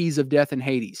have the keys of death and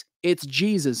Hades. It's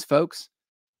Jesus, folks.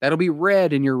 That'll be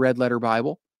read in your red letter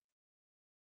Bible.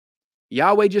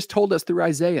 Yahweh just told us through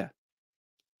Isaiah,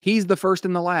 he's the first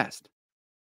and the last.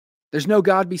 There's no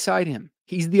God beside him.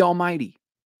 He's the Almighty.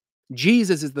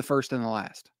 Jesus is the first and the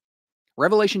last.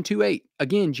 Revelation 2:8,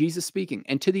 again, Jesus speaking.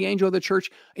 And to the angel of the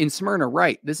church in Smyrna,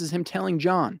 right, this is him telling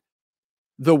John,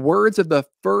 the words of the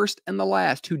first and the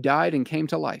last who died and came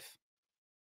to life.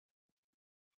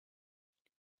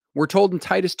 We're told in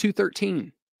Titus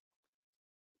 2:13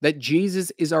 that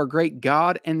Jesus is our great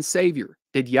God and Savior.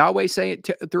 Did Yahweh say it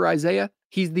through Isaiah?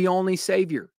 He's the only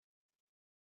Savior.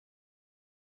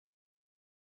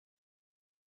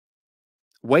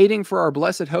 Waiting for our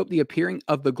blessed hope, the appearing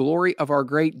of the glory of our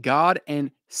great God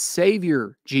and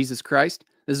Savior, Jesus Christ.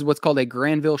 This is what's called a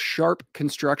Granville Sharp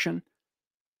construction.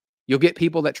 You'll get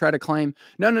people that try to claim,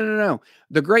 no.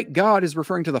 The great God is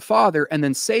referring to the Father, and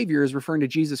then Savior is referring to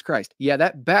Jesus Christ. Yeah,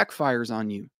 that backfires on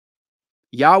you.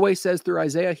 Yahweh says through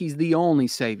Isaiah, he's the only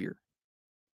Savior.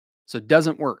 So it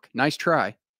doesn't work. Nice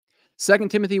try.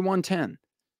 2 Timothy 1:10.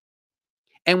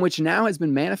 And which now has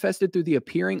been manifested through the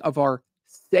appearing of our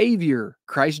Savior,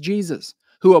 Christ Jesus,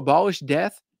 who abolished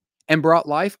death and brought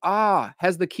life,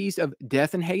 has the keys of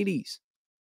death and Hades,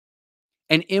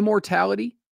 and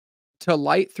immortality to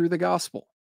light through the gospel.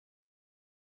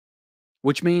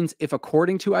 Which means if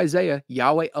according to Isaiah,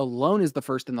 Yahweh alone is the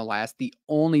first and the last, the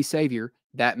only Savior,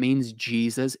 that means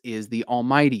Jesus is the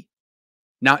Almighty.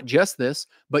 Not just this,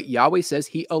 but Yahweh says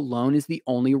he alone is the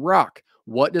only rock.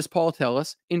 What does Paul tell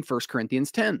us in 1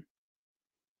 Corinthians 10?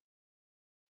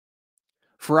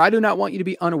 For I do not want you to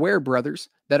be unaware, brothers,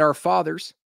 that our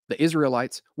fathers, the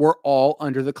Israelites, were all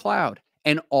under the cloud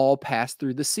and all passed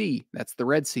through the sea, that's the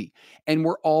Red Sea, and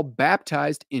were all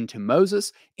baptized into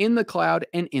Moses in the cloud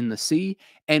and in the sea,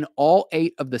 and all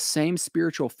ate of the same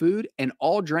spiritual food and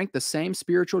all drank the same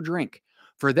spiritual drink.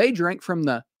 For they drank from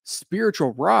the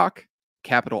spiritual rock,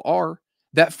 capital R,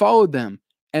 that followed them,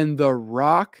 and the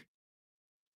rock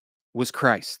was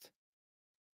Christ.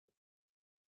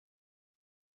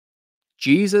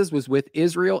 Jesus was with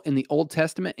Israel in the Old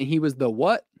Testament, and he was the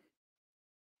what?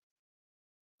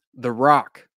 The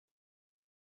rock.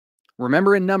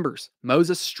 Remember in Numbers,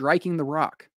 Moses striking the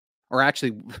rock, or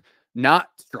actually not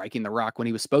striking the rock when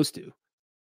he was supposed to.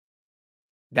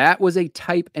 That was a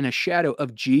type and a shadow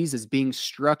of Jesus being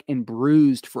struck and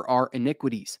bruised for our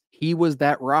iniquities. He was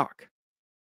that rock.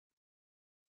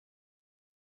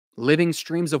 Living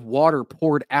streams of water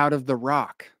poured out of the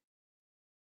rock.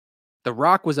 The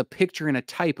rock was a picture and a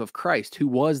type of Christ who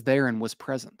was there and was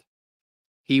present.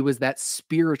 He was that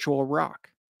spiritual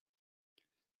rock.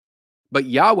 But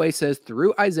Yahweh says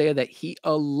through Isaiah that he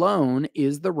alone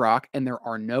is the rock and there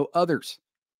are no others.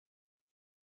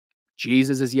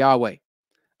 Jesus is Yahweh.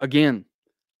 Again,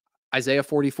 Isaiah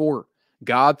 44,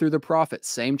 God through the prophet,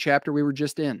 same chapter we were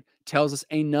just in, tells us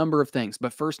a number of things.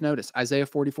 But first notice Isaiah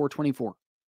 44:24.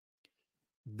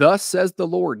 Thus says the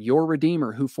Lord, your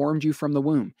Redeemer, who formed you from the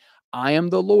womb. I am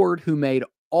the Lord who made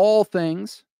all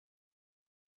things,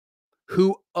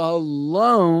 who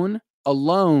alone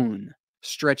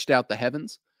stretched out the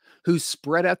heavens, who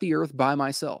spread out the earth by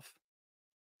myself.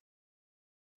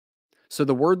 So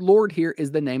the word Lord here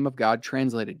is the name of God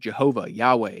translated, Jehovah,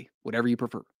 Yahweh, whatever you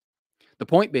prefer. The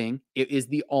point being, it is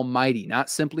the Almighty, not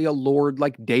simply a Lord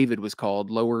like David was called,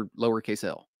 lowercase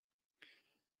l.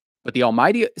 But the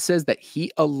Almighty says that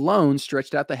he alone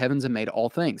stretched out the heavens and made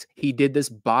all things. He did this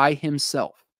by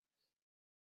himself.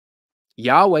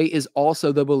 Yahweh is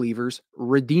also the believer's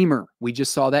Redeemer. We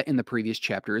just saw that in the previous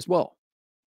chapter as well.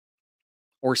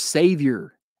 Or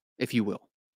Savior, if you will.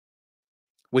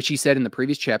 Which he said in the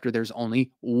previous chapter, there's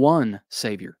only one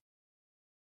Savior.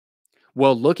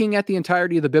 Well, looking at the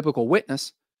entirety of the biblical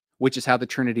witness, which is how the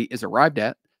Trinity is arrived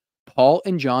at, Paul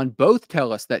and John both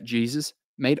tell us that Jesus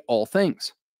made all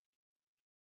things.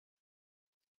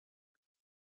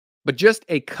 But just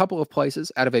a couple of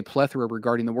places out of a plethora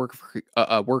regarding the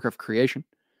work of creation.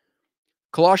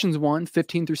 Colossians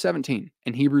 1:15-17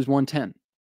 and Hebrews 1:10.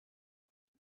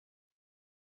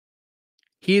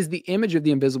 He is the image of the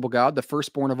invisible God, the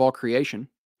firstborn of all creation.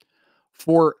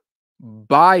 For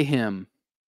by him,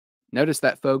 notice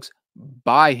that, folks,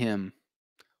 by him,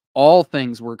 All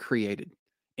things were created,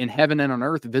 in heaven and on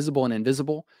earth, visible and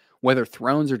invisible, whether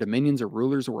thrones or dominions or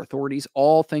rulers or authorities.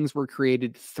 All things were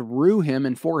created through him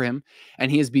and for him,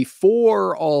 and he is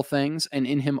before all things, and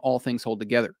in him all things hold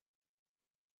together.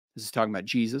 This is talking about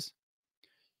Jesus.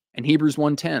 And Hebrews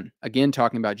 1:10, again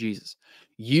talking about Jesus.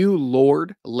 You,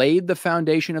 Lord, laid the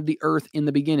foundation of the earth in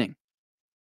the beginning.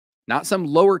 Not some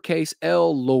lowercase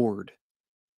l Lord.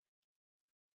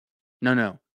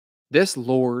 No. This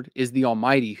Lord is the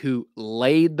Almighty who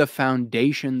laid the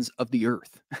foundations of the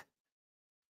earth.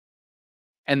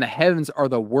 And the heavens are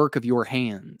the work of your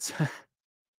hands.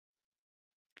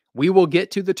 We will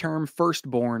get to the term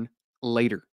firstborn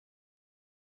later.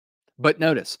 But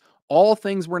notice, all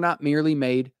things were not merely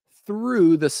made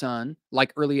through the Son,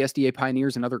 like early SDA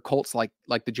pioneers and other cults like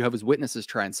the Jehovah's Witnesses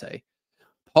try and say.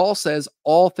 Paul says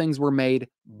all things were made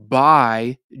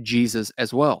by Jesus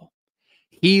as well.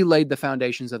 He laid the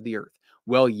foundations of the earth.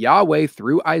 Well, Yahweh,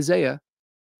 through Isaiah,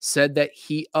 said that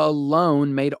he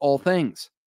alone made all things,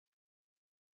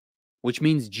 which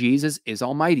means Jesus is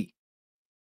almighty.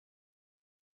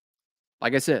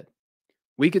 Like I said,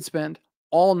 we could spend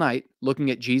all night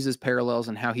looking at Jesus' parallels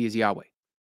and how he is Yahweh,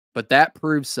 but that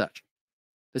proves such.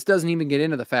 This doesn't even get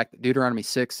into the fact that Deuteronomy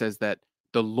 6 says that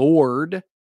the Lord,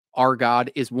 our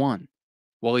God, is one.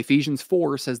 Well, Ephesians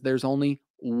 4 says there's only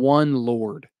one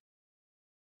Lord,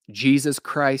 Jesus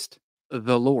Christ,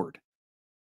 the Lord.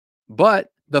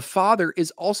 But the Father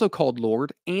is also called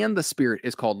Lord, and the Spirit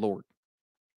is called Lord,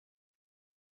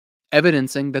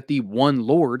 evidencing that the one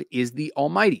Lord is the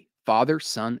Almighty, Father,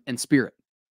 Son, and Spirit.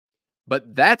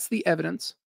 But that's the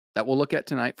evidence that we'll look at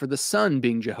tonight for the Son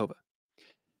being Jehovah.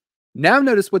 Now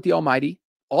notice what the Almighty,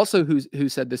 also who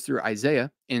said this through Isaiah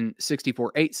in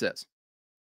 64:8 says.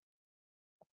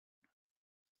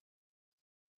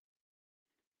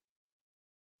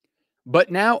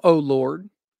 But now, O Lord,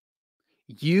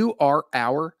 you are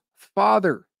our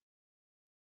Father.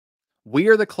 We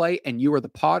are the clay and you are the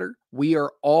potter. We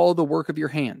are all the work of your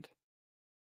hand.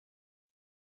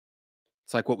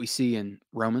 It's like what we see in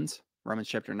Romans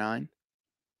chapter 9.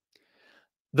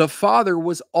 The Father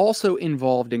was also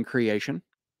involved in creation,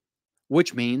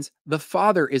 which means the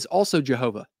Father is also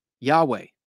Jehovah, Yahweh.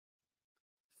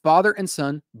 Father and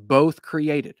Son both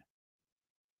created.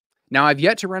 Now, I've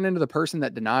yet to run into the person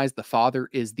that denies the Father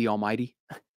is the Almighty.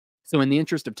 So in the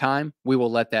interest of time, we will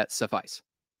let that suffice.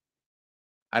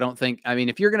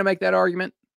 If you're going to make that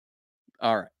argument,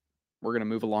 all right, we're going to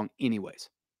move along anyways.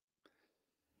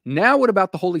 Now, what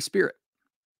about the Holy Spirit?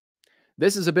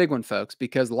 This is a big one, folks,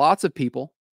 because lots of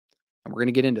people, and we're going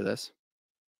to get into this,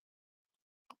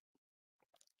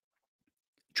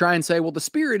 try and say, well, the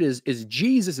Spirit is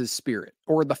Jesus' Spirit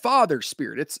or the Father's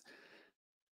Spirit. It's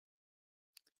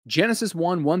Genesis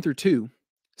 1:1-2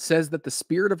 says that the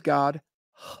Spirit of God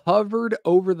hovered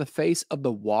over the face of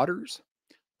the waters,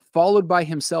 followed by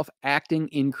himself acting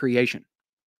in creation.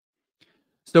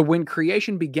 So when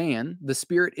creation began, the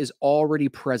Spirit is already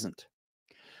present.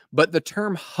 But the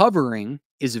term hovering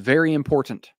is very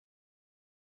important.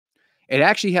 It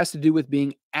actually has to do with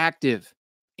being active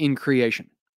in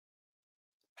creation.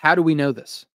 How do we know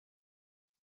this?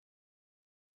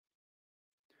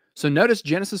 So notice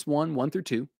Genesis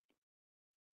 1:1-2.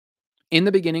 In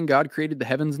the beginning, God created the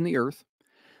heavens and the earth.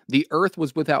 The earth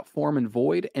was without form and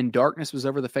void, and darkness was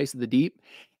over the face of the deep.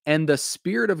 And the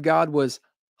Spirit of God was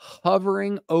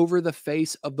hovering over the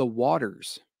face of the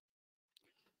waters.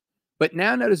 But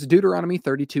now notice Deuteronomy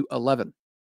 32:11,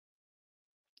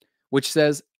 which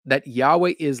says that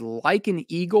Yahweh is like an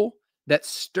eagle that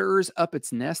stirs up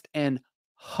its nest and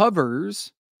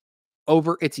hovers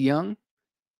over its young,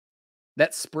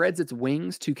 that spreads its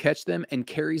wings to catch them and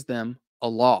carries them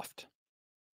aloft.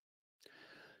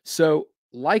 So,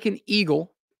 like an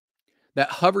eagle that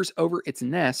hovers over its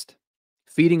nest,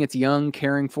 feeding its young,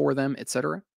 caring for them,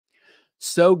 etc.,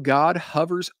 so God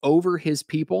hovers over his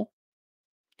people.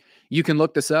 You can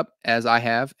look this up, as I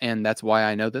have, and that's why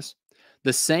I know this.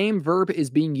 The same verb is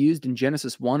being used in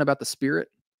Genesis 1 about the Spirit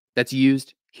that's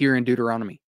used here in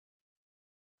Deuteronomy,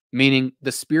 meaning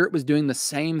the Spirit was doing the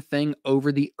same thing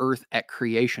over the earth at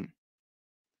creation,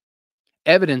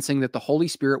 evidencing that the Holy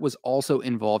Spirit was also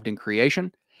involved in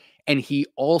creation, and he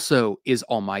also is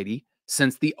almighty,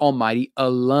 since the Almighty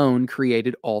alone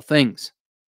created all things.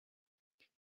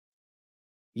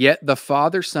 Yet the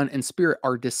Father, Son, and Spirit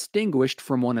are distinguished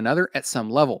from one another at some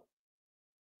level.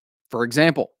 For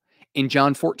example, in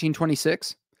John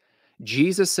 14:26,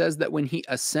 Jesus says that when he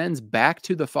ascends back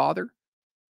to the Father,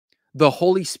 the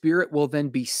Holy Spirit will then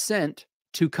be sent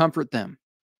to comfort them.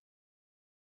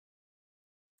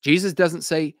 Jesus doesn't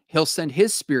say he'll send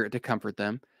his Spirit to comfort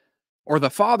them. or the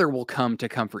Father will come to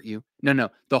comfort you. No, no.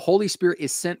 The Holy Spirit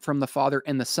is sent from the Father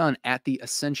and the Son at the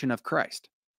ascension of Christ.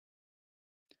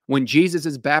 When Jesus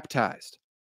is baptized,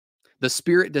 the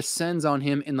Spirit descends on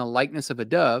him in the likeness of a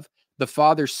dove, the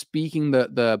Father speaking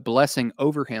the blessing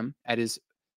over him at his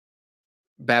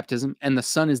baptism, and the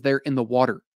Son is there in the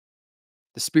water.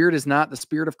 The Spirit is not the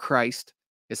Spirit of Christ.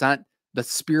 It's not the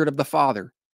Spirit of the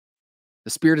Father. The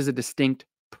Spirit is a distinct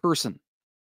person.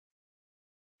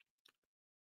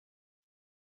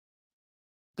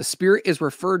 The Spirit is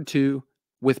referred to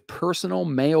with personal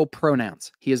male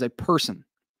pronouns. He is a person.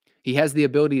 He has the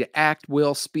ability to act,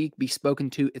 will, speak, be spoken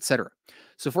to, etc.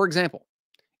 So, for example,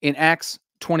 in Acts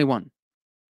 21,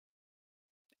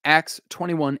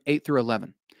 8 through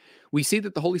 11, we see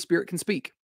that the Holy Spirit can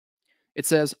speak. It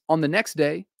says, "On the next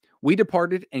day, we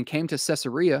departed and came to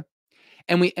Caesarea,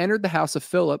 and we entered the house of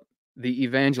Philip, the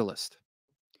evangelist,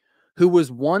 who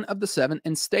was one of the 7,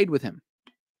 and stayed with him.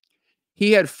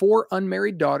 He had 4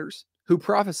 unmarried daughters who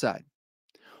prophesied.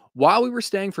 While we were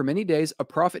staying for many days, a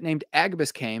prophet named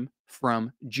Agabus came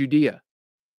from Judea.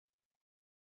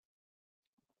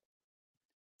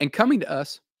 And coming to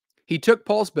us, he took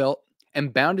Paul's belt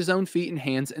and bound his own feet and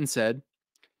hands and said,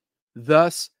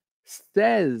 'Thus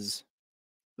says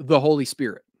the Holy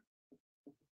Spirit,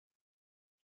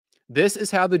 this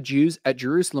is how the Jews at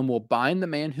Jerusalem will bind the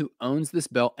man who owns this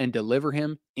belt and deliver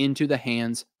him into the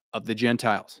hands of the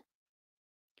Gentiles.'"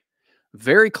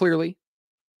 Very clearly,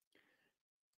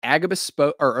 Agabus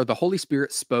spoke, or the Holy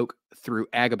Spirit spoke through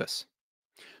Agabus.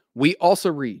 We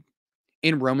also read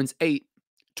in Romans 8,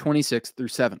 26 through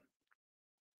 7.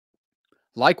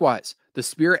 "Likewise, the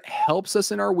Spirit helps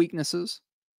us in our weaknesses,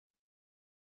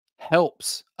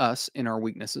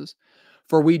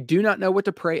 for we do not know what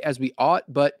to pray as we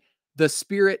ought, but the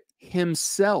Spirit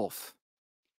himself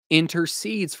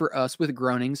intercedes for us with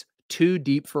groanings too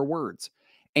deep for words.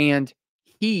 And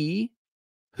he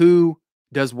who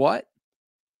does what?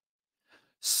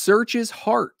 Searches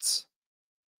hearts."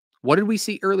 What did we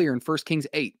see earlier in 1 Kings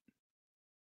 8?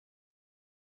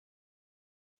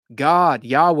 God,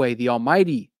 Yahweh, the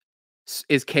Almighty,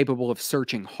 is capable of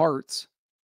searching hearts.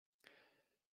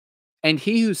 "And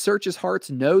he who searches hearts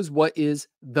knows what is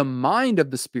the mind of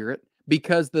the Spirit,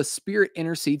 because the Spirit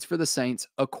intercedes for the saints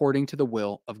according to the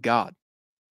will of God."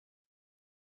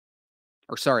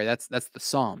 Or sorry, that's the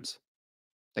Psalms.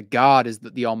 That God is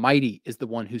the Almighty is the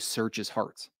one who searches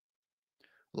hearts.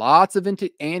 Lots of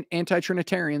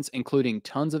anti-Trinitarians, including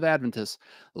tons of Adventists,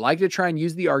 like to try and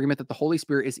use the argument that the Holy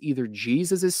Spirit is either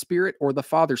Jesus' Spirit or the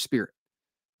Father's Spirit.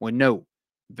 When no,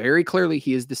 very clearly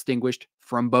he is distinguished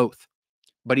from both.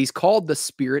 But he's called the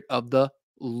Spirit of the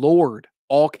Lord,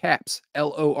 all caps,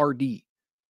 Lord,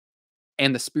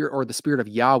 and the Spirit of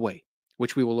Yahweh,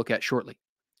 which we will look at shortly.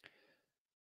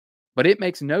 But it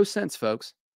makes no sense,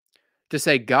 folks, to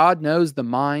say God knows the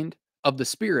mind of the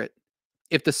Spirit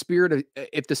if the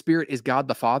Spirit is God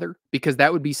the Father, because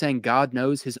that would be saying God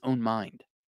knows his own mind.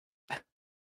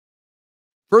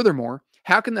 Furthermore,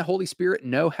 how can the Holy Spirit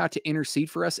know how to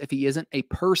intercede for us if he isn't a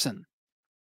person?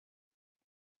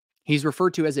 He's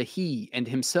referred to as a he and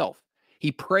himself.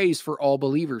 He prays for all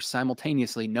believers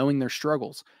simultaneously, knowing their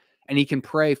struggles, and he can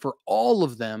pray for all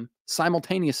of them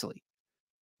simultaneously.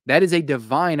 That is a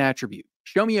divine attribute.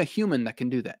 Show me a human that can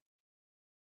do that,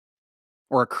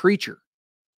 or a creature.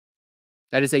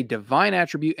 That is a divine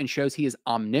attribute and shows he is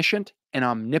omniscient and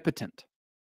omnipotent.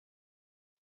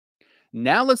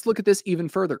 Now let's look at this even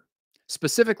further,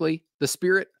 specifically the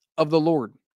Spirit of the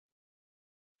Lord.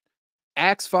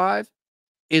 Acts 5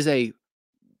 is a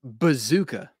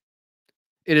bazooka.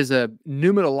 It is a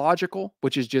pneumatological,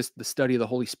 which is just the study of the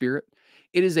Holy Spirit.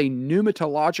 It is a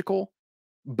pneumatological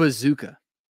bazooka.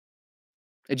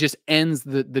 It just ends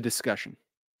the discussion.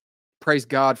 Praise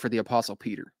God for the Apostle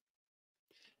Peter.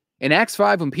 In Acts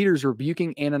 5, when Peter's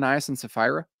rebuking Ananias and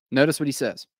Sapphira, notice what he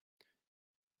says.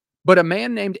 "But a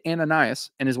man named Ananias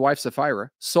and his wife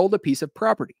Sapphira sold a piece of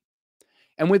property.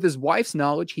 And with his wife's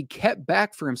knowledge, he kept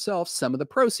back for himself some of the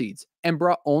proceeds and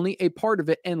brought only a part of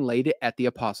it and laid it at the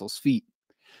apostles' feet.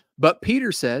 But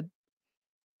Peter said,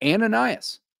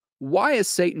 'Ananias, why has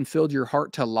Satan filled your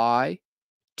heart to lie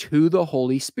to the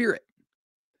Holy Spirit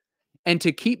and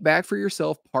to keep back for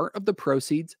yourself part of the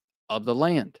proceeds of the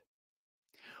land?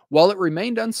 While it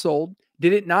remained unsold,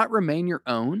 did it not remain your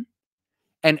own?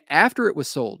 And after it was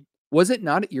sold, was it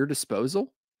not at your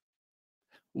disposal?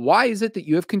 Why is it that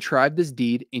you have contrived this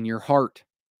deed in your heart?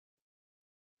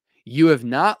 You have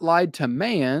not lied to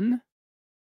man,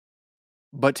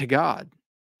 but to God.'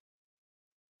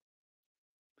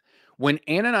 When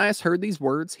Ananias heard these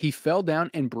words, he fell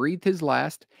down and breathed his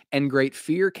last, and great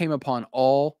fear came upon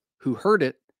all who heard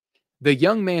it. The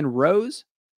young men rose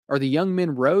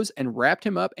and wrapped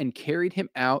him up and carried him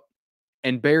out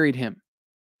and buried him.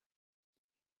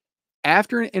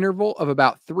 After an interval of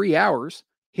about 3 hours,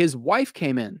 his wife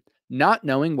came in, not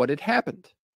knowing what had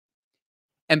happened.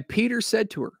 And Peter said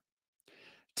to her,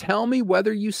 "Tell me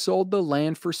whether you sold the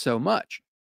land for so much."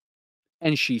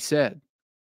 And she said,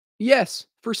 "Yes,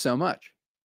 for so much."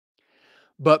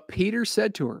 But Peter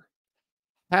said to her,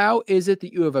 "How is it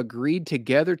that you have agreed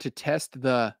together to test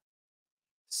the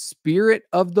Spirit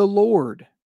of the Lord?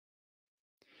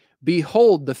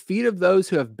 Behold, the feet of those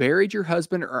who have buried your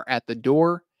husband are at the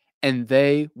door, and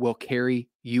they will carry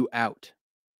you out."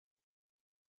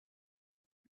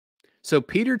 So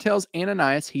Peter tells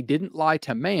Ananias he didn't lie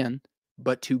to man,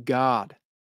 but to God.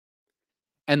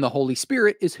 And the Holy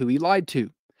Spirit is who he lied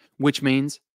to, which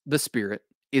means the Spirit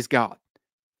is God.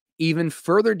 Even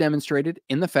further demonstrated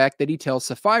in the fact that he tells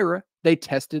Sapphira they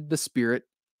tested the Spirit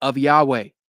of Yahweh,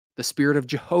 the Spirit of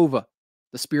Jehovah,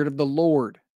 the Spirit of the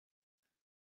Lord.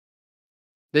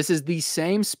 This is the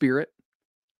same Spirit,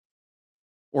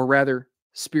 or rather,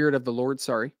 Spirit of the Lord,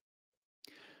 sorry.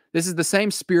 This is the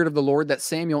same Spirit of the Lord that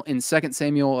Samuel in 2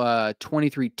 Samuel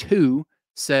 23:2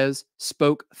 says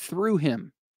spoke through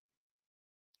him.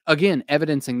 Again,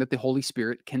 evidencing that the Holy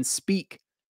Spirit can speak.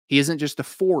 He isn't just a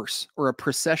force or a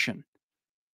procession.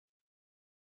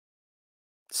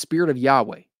 Spirit of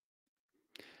Yahweh.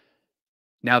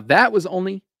 Now, that was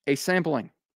only a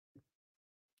sampling.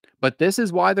 But this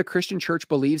is why the Christian church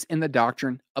believes in the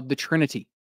doctrine of the Trinity.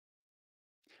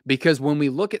 Because when we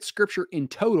look at Scripture in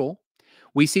total,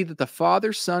 we see that the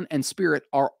Father, Son, and Spirit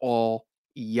are all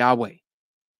Yahweh.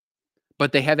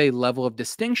 But they have a level of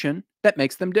distinction that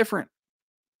makes them different.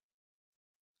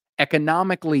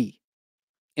 Economically,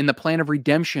 in the plan of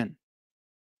redemption,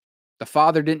 the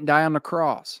Father didn't die on the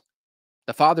cross.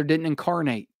 The Father didn't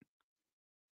incarnate.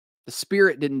 The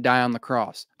Spirit didn't die on the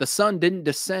cross. The Son didn't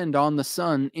descend on the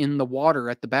Son in the water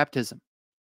at the baptism.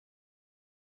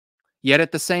 Yet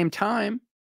at the same time,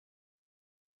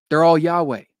 they're all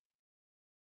Yahweh.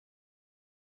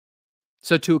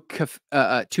 So to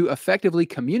effectively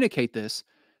communicate this,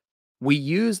 we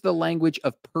use the language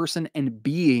of person and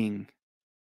being.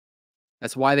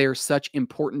 That's why they are such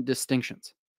important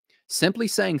distinctions. Simply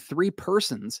saying 3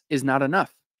 persons is not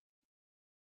enough.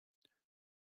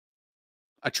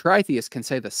 A tritheist can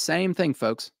say the same thing,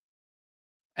 folks,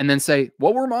 and then say,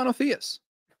 well, we're monotheists,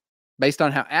 based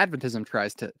on how Adventism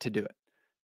tries to do it.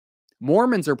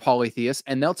 Mormons are polytheists,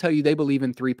 and they'll tell you they believe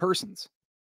in 3 persons.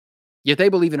 Yet they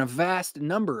believe in a vast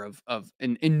number of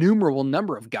an innumerable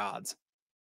number of gods.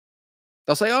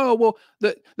 They'll say, oh, well,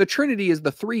 the Trinity is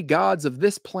the 3 gods of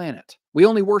this planet. We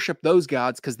only worship those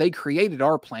gods because they created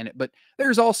our planet, but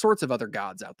there's all sorts of other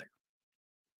gods out there.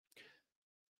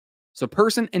 So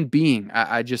person and being,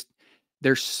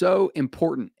 they're so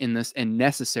important in this and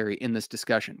necessary in this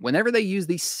discussion. Whenever they use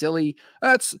these silly,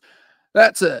 that's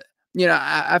a,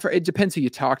 it depends who you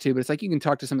talk to, but it's like you can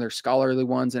talk to some of their scholarly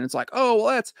ones, and it's like, oh,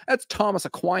 well, that's Thomas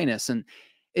Aquinas, and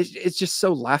it's just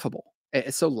so laughable.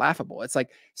 It's so laughable. It's like,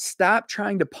 stop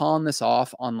trying to pawn this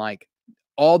off on like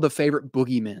all the favorite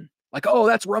boogeymen. Like, oh,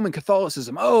 that's Roman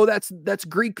Catholicism. Oh, that's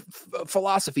Greek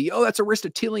philosophy. Oh, that's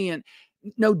Aristotelian.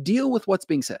 No, deal with what's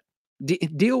being said.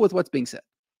 Deal with what's being said.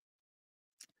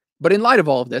 But in light of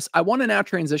all of this, I want to now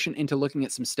transition into looking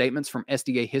at some statements from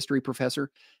SDA history professor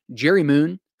Jerry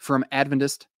Moon from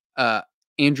Adventist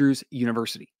Andrews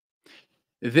University.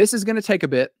 This is going to take a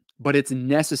bit, but it's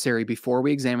necessary before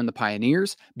we examine the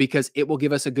pioneers, because it will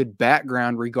give us a good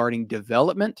background regarding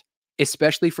development,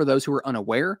 especially for those who are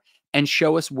unaware, and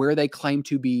show us where they claim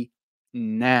to be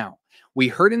now. We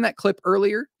heard in that clip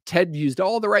earlier, Ted used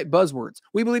all the right buzzwords.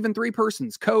 We believe in 3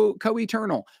 persons,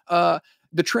 co-eternal,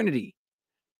 the Trinity.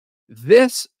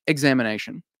 This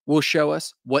examination will show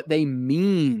us what they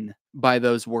mean by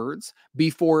those words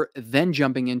before then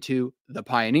jumping into the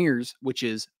pioneers, which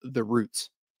is the roots.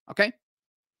 Okay?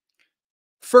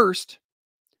 First,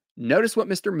 notice what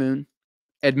Mr. Moon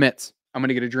admits. I'm going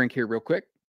to get a drink here real quick.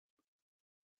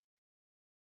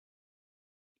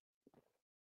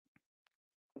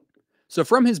 So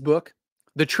from his book,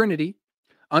 The Trinity,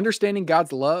 Understanding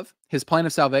God's Love, His Plan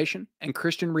of Salvation, and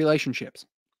Christian Relationships.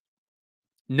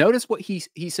 Notice what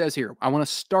he says here. I want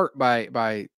to start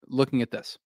by looking at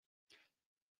this.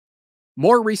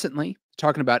 More recently,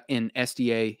 talking about in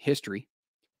SDA history,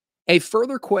 a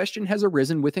further question has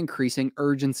arisen with increasing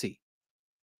urgency.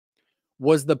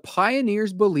 Was the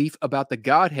pioneers' belief about the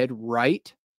Godhead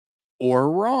right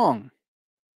or wrong?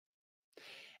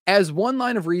 As one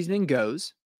line of reasoning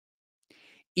goes,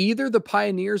 either the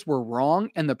pioneers were wrong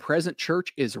and the present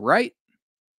church is right,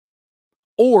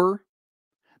 or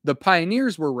the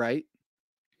pioneers were right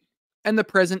and the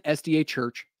present SDA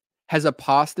Church has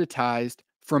apostatized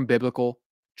from biblical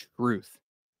truth.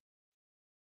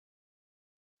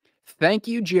 Thank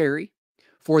you, Jerry,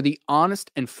 for the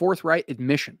honest and forthright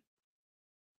admission,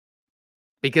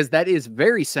 because that is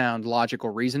very sound logical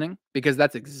reasoning, because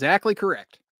that's exactly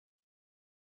correct.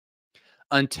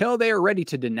 Until they are ready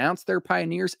to denounce their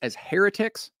pioneers as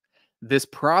heretics, this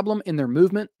problem in their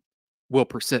movement will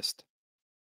persist.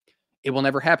 It will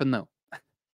never happen, though,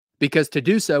 because to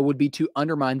do so would be to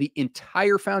undermine the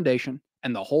entire foundation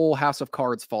and the whole house of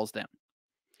cards falls down.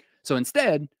 So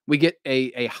instead, we get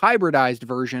a hybridized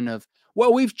version of,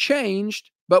 well, we've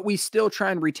changed, but we still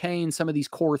try and retain some of these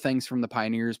core things from the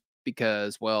pioneers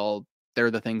because, well,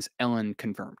 they're the things Ellen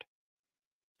confirmed.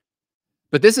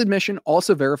 But this admission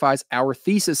also verifies our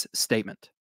thesis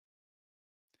statement.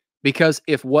 Because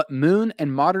if what Moon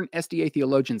and modern SDA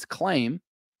theologians claim,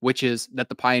 which is that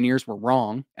the pioneers were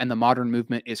wrong and the modern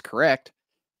movement is correct,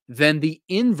 then the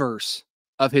inverse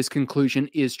of his conclusion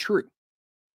is true.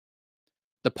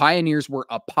 The pioneers were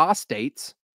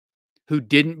apostates who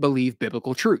didn't believe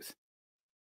biblical truth,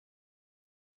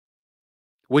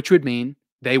 which would mean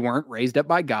they weren't raised up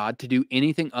by God to do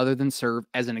anything other than serve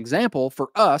as an example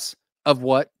for us of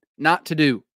what not to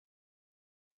do.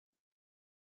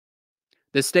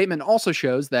 This statement also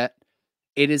shows that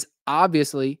it is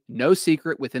obviously no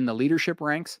secret within the leadership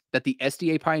ranks that the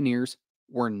SDA pioneers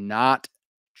were not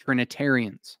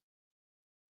Trinitarians.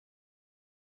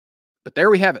 But there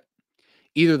we have it.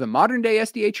 Either the modern day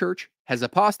SDA Church has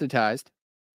apostatized,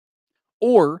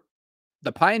 or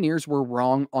the pioneers were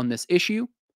wrong on this issue,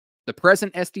 the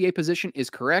present SDA position is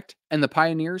correct, and the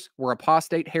pioneers were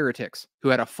apostate heretics who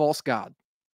had a false god.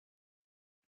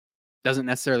 Doesn't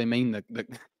necessarily mean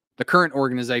the current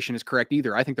organization is correct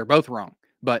either. I think they're both wrong,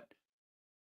 but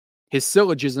his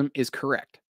syllogism is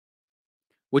correct,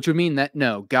 which would mean that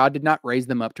no, God did not raise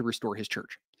them up to restore his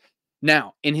church.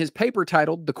 Now, in his paper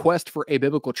titled The Quest for a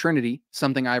Biblical Trinity,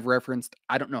 something I've referenced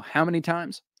I don't know how many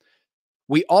times,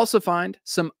 we also find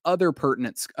some other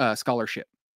pertinent scholarship.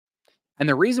 And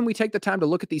the reason we take the time to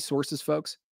look at these sources,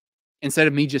 folks, instead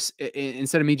of me just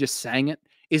saying it,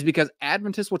 is because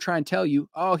Adventists will try and tell you,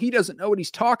 oh, he doesn't know what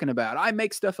he's talking about. I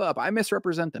make stuff up. I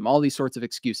misrepresent them. All these sorts of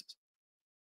excuses.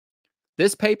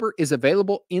 This paper is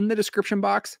available in the description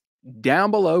box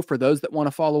down below for those that want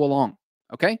to follow along.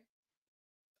 Okay?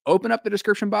 Open up the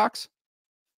description box.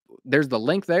 There's the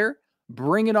link there.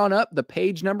 Bring it on up. The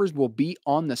page numbers will be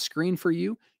on the screen for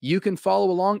you. You can follow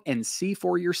along and see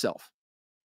for yourself.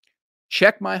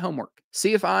 Check my homework.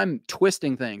 See if I'm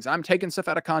twisting things. I'm taking stuff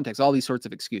out of context. All these sorts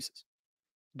of excuses.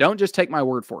 Don't just take my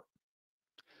word for it.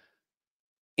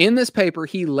 In this paper,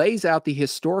 he lays out the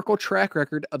historical track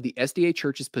record of the SDA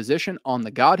Church's position on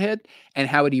the Godhead and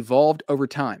how it evolved over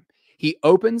time. He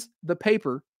opens the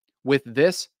paper with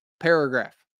this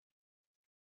paragraph.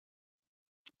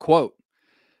 Quote,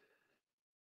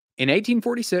 in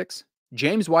 1846,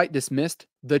 James White dismissed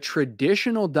the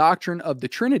traditional doctrine of the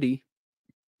Trinity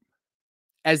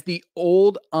as the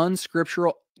old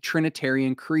unscriptural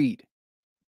Trinitarian creed.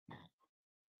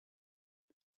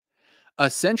 A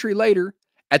century later,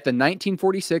 at the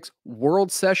 1946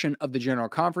 World Session of the General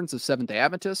Conference of Seventh-day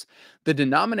Adventists, the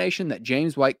denomination that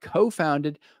James White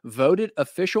co-founded voted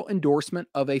official endorsement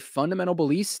of a fundamental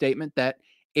belief statement that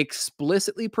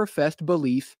explicitly professed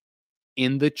belief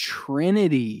in the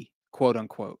Trinity, quote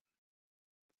unquote.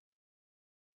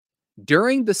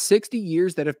 During the 60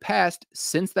 years that have passed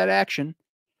since that action,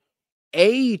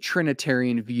 a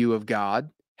Trinitarian view of God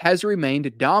has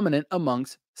remained dominant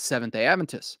amongst Seventh-day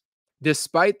Adventists,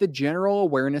 despite the general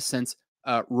awareness since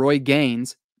Roy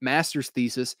Gaines' master's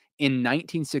thesis in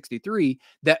 1963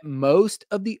 that most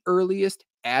of the earliest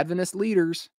Adventist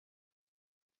leaders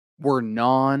were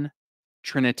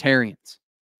non-Trinitarians.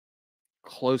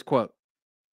 Close quote.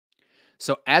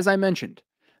 So as I mentioned,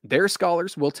 their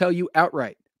scholars will tell you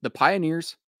outright the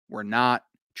pioneers were not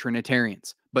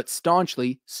Trinitarians, but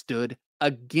staunchly stood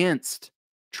against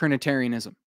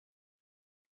Trinitarianism.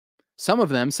 Some of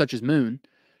them, such as Moon,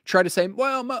 try to say,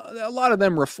 well, a lot of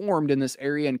them reformed in this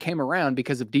area and came around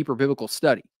because of deeper biblical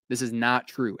study. This is not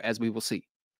true, as we will see.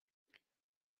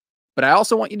 But I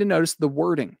also want you to notice the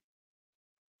wording.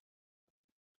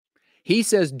 He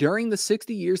says, during the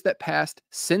 60 years that passed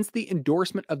since the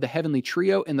endorsement of the heavenly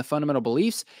trio in the fundamental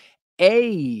beliefs,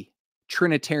 a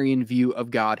Trinitarian view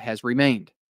of God has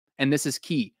remained. And this is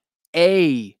key.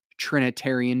 A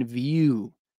Trinitarian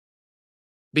view.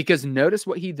 Because notice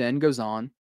what he then goes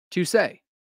on to say.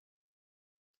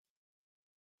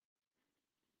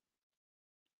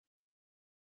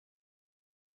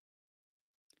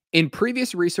 In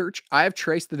previous research, I have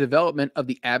traced the development of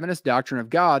the Adventist doctrine of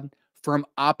God from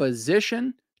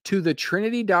opposition to the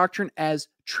Trinity doctrine as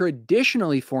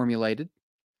traditionally formulated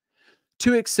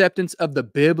to acceptance of the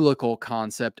biblical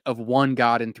concept of one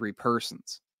God in three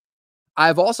persons.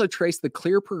 I've also traced the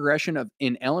clear progression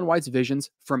in Ellen White's visions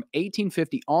from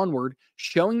 1850 onward,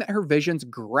 showing that her visions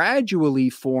gradually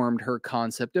formed her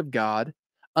concept of God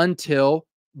until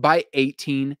by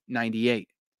 1898.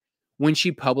 When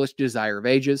she published Desire of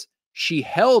Ages, she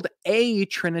held a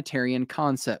Trinitarian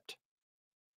concept.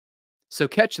 So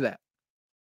catch that.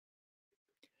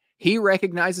 He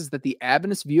recognizes that the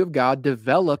Adventist view of God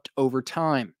developed over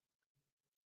time.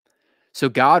 So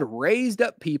God raised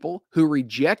up people who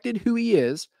rejected who he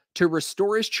is to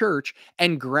restore his church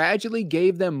and gradually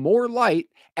gave them more light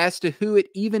as to who it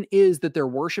even is that they're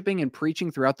worshiping and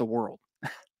preaching throughout the world.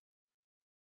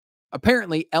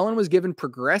 Apparently, Ellen was given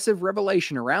progressive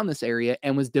revelation around this area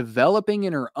and was developing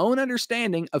in her own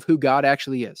understanding of who God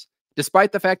actually is.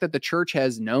 Despite the fact that the church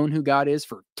has known who God is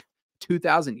for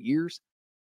 2,000 years.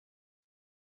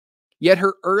 Yet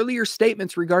her earlier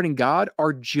statements regarding God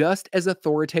are just as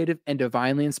authoritative and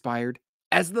divinely inspired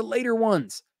as the later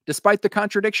ones, despite the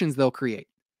contradictions they'll create.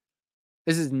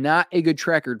 This is not a good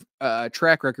track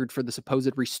record for the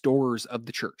supposed restorers of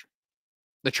the church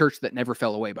that never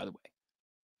fell away, by the way.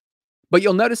 But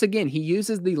you'll notice again, he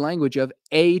uses the language of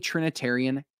a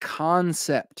Trinitarian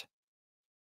concept.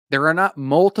 There are not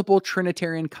multiple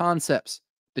Trinitarian concepts.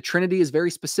 The Trinity is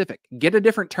very specific. Get a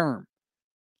different term,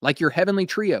 like your heavenly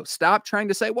trio. Stop trying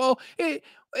to say, well,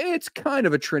 it's kind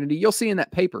of a Trinity. You'll see in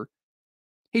that paper.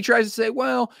 He tries to say,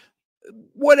 well,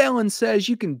 what Ellen says,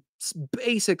 you can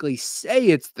basically say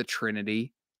it's the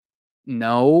Trinity.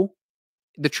 No.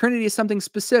 The Trinity is something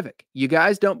specific. You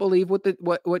guys don't believe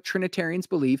what Trinitarians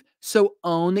believe, so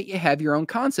own that you have your own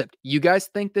concept. You guys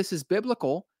think this is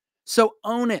biblical, so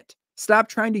own it. Stop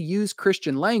trying to use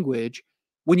Christian language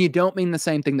when you don't mean the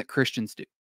same thing that Christians do.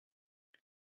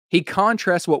 He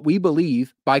contrasts what we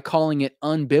believe by calling it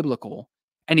unbiblical,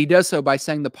 and he does so by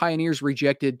saying the pioneers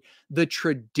rejected the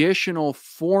traditional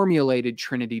formulated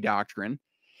Trinity doctrine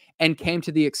and came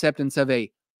to the acceptance of a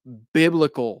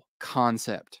biblical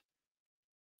concept.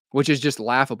 Which is just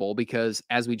laughable because,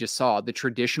 as we just saw, the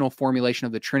traditional formulation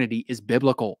of the Trinity is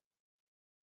biblical.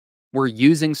 We're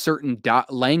using certain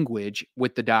language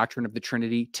with the doctrine of the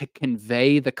Trinity to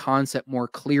convey the concept more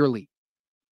clearly.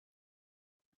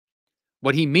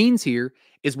 What he means here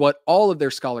is what all of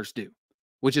their scholars do,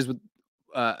 which is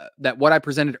that what I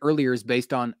presented earlier is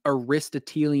based on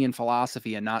Aristotelian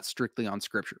philosophy and not strictly on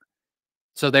Scripture.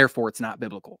 So therefore, it's not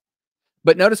biblical.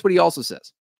 But notice what he also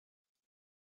says.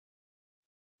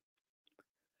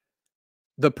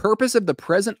 The purpose of the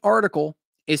present article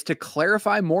is to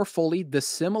clarify more fully the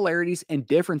similarities and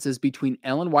differences between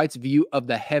Ellen White's view of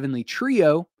the heavenly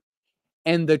trio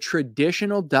and the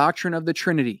traditional doctrine of the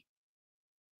Trinity,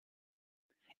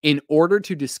 in order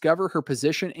to discover her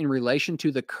position in relation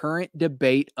to the current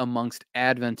debate amongst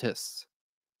Adventists.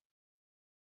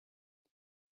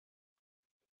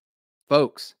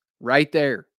 Folks, right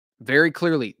there, very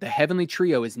clearly, the heavenly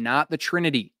trio is not the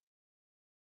Trinity.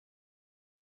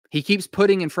 He keeps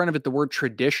putting in front of it the word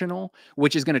traditional,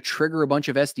 which is going to trigger a bunch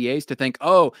of SDAs to think,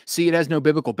 oh, see, it has no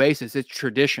biblical basis. It's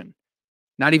tradition.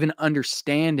 Not even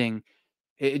understanding.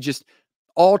 It just,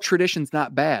 all tradition's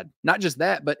not bad. Not just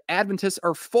that, but Adventists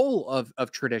are full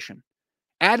of tradition.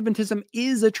 Adventism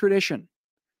is a tradition.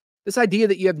 This idea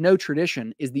that you have no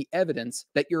tradition is the evidence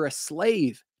that you're a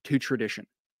slave to tradition.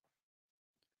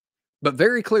 But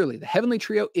very clearly, the heavenly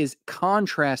trio is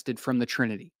contrasted from the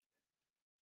Trinity.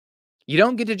 You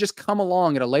don't get to just come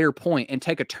along at a later point and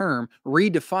take a term,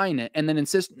 redefine it, and then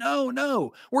insist,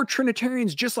 no, we're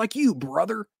Trinitarians just like you,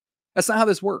 brother. That's not how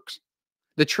this works.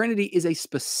 The Trinity is a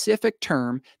specific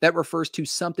term that refers to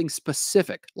something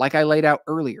specific, like I laid out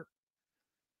earlier.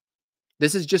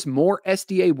 This is just more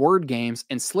SDA word games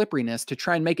and slipperiness to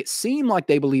try and make it seem like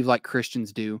they believe like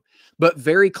Christians do, but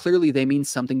very clearly they mean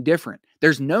something different.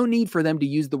 There's no need for them to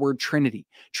use the word Trinity.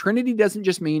 Trinity doesn't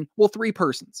just mean, well, three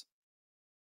persons.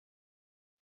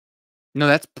 No,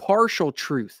 that's partial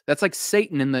truth. That's like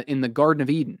Satan in the Garden of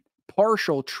Eden.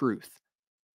 Partial truth.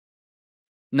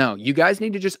 No, you guys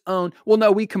need to just own, well, no,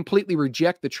 we completely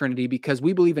reject the Trinity because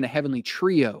we believe in a heavenly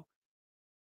trio.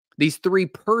 These three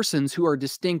persons who are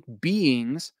distinct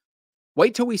beings.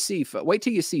 Wait till you see,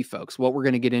 folks, what we're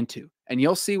going to get into. And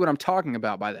you'll see what I'm talking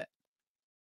about by that.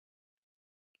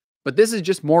 But this is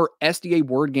just more SDA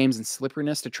word games and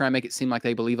slipperiness to try and make it seem like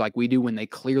they believe like we do when they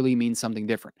clearly mean something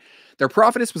different. Their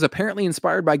prophetess was apparently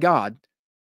inspired by God,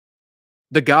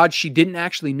 the God she didn't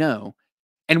actually know,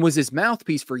 and was his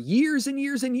mouthpiece for years and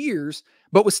years and years,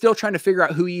 but was still trying to figure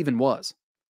out who he even was.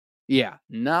 Yeah,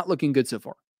 not looking good so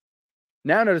far.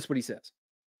 Now notice what he says.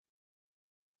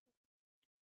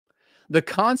 The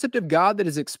concept of God that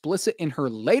is explicit in her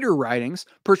later writings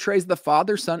portrays the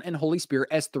Father, Son, and Holy Spirit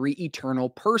as three eternal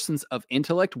persons of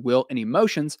intellect, will, and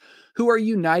emotions who are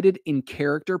united in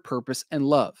character, purpose, and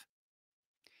love.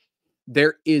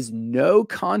 There is no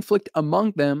conflict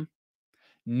among them,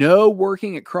 no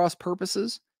working at cross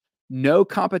purposes, no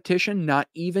competition, not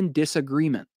even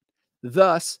disagreement.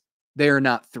 Thus, they are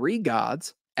not three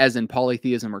gods, as in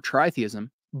polytheism or tritheism,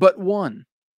 but one.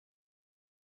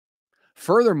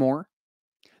 Furthermore,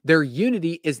 their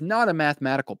unity is not a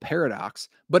mathematical paradox,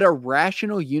 but a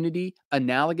rational unity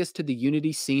analogous to the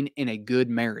unity seen in a good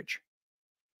marriage,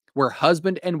 where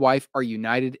husband and wife are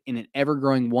united in an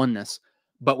ever-growing oneness,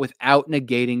 but without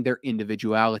negating their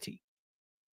individuality.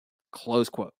 Close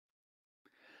quote.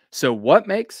 So what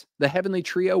makes the heavenly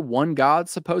trio one God,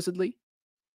 supposedly?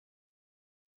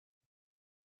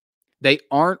 They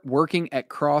aren't working at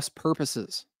cross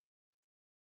purposes.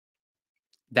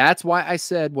 That's why I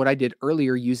said what I did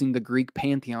earlier using the Greek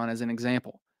pantheon as an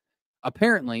example.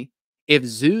 Apparently, if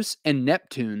Zeus and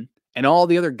Neptune and all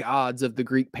the other gods of the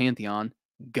Greek pantheon,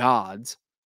 gods,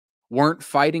 weren't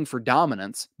fighting for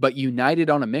dominance, but united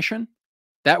on a mission,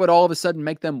 that would all of a sudden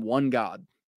make them one God.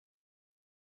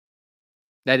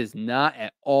 That is not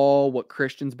at all what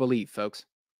Christians believe, folks.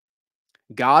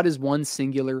 God is one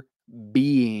singular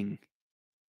being.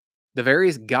 The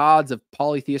various gods of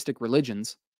polytheistic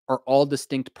religions are all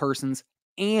distinct persons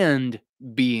and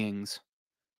beings.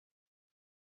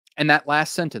 And that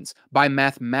last sentence, by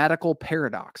mathematical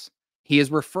paradox, he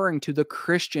is referring to the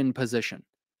Christian position,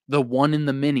 the one in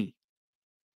the many.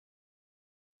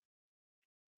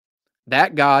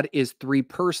 That God is three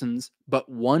persons, but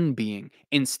one being.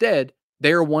 Instead,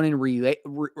 they are one in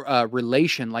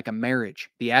relation like a marriage,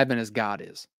 the Adventist God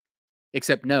is.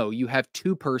 Except no, you have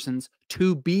two persons,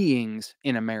 two beings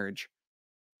in a marriage.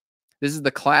 This is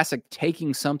the classic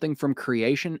taking something from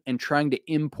creation and trying to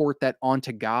import that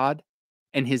onto God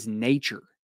and his nature.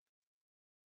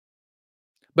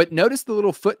 But notice the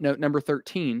little footnote number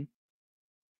 13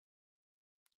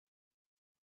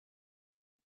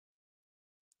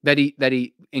 that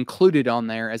he included on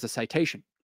there as a citation.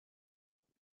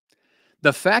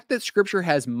 The fact that Scripture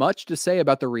has much to say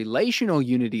about the relational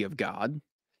unity of God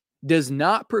does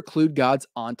not preclude God's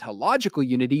ontological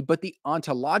unity, but the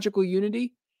ontological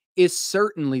unity is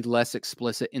certainly less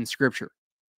explicit in Scripture.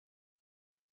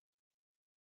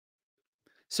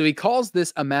 So he calls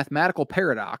this a mathematical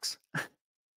paradox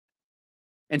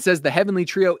and says the heavenly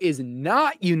trio is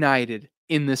not united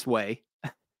in this way,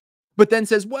 but then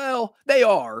says, well, they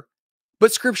are,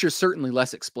 but Scripture is certainly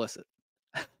less explicit.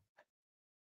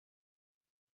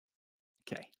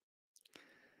 Okay.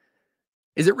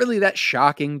 Is it really that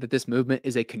shocking that this movement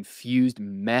is a confused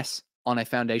mess on a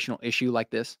foundational issue like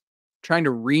this? Trying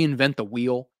to reinvent the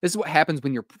wheel? This is what happens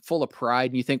when you're full of pride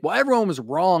and you think, well, everyone was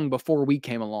wrong before we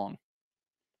came along.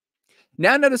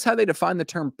 Now notice how they define the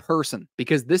term person,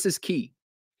 because this is key.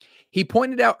 He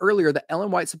pointed out earlier that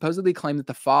Ellen White supposedly claimed that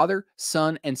the Father,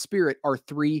 Son, and Spirit are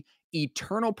three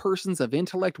eternal persons of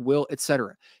intellect, will,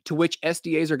 etc., to which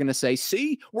SDAs are going to say,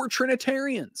 see, we're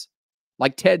Trinitarians,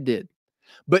 like Ted did.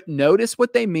 But notice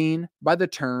what they mean by the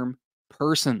term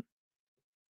person.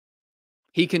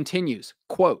 He continues,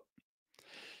 quote,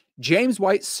 James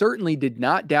White certainly did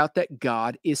not doubt that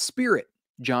God is spirit,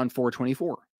 John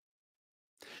 4:24.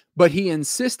 But he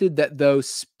insisted that though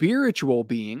spiritual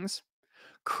beings,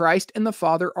 Christ and the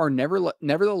Father are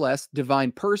nevertheless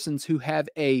divine persons who have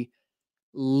a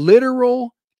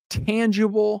literal,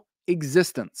 tangible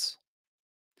existence.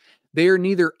 They are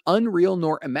neither unreal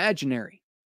nor imaginary.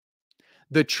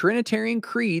 The Trinitarian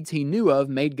creeds he knew of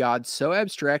made God so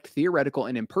abstract, theoretical,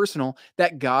 and impersonal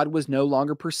that God was no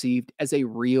longer perceived as a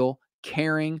real,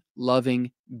 caring,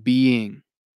 loving being.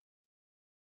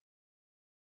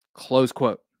 Close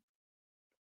quote.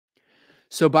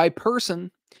 So by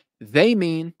person, they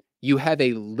mean you have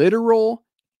a literal,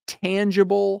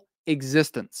 tangible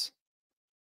existence.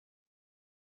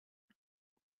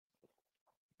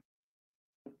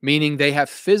 Meaning they have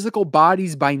physical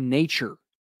bodies by nature.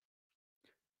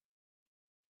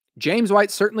 James White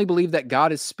certainly believed that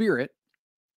God is spirit,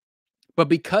 but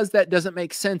because that doesn't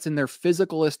make sense in their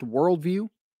physicalist worldview,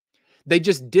 they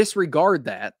just disregard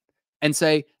that and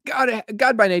say,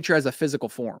 God by nature has a physical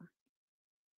form.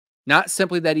 Not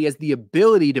simply that he has the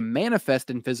ability to manifest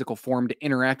in physical form to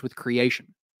interact with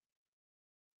creation,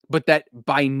 but that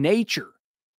by nature,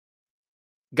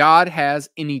 God has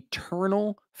an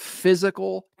eternal,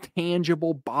 physical,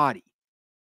 tangible body.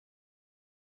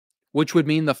 Which would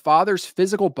mean the Father's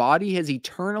physical body has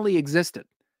eternally existed,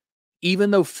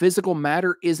 even though physical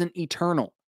matter isn't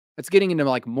eternal. It's getting into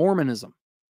like Mormonism.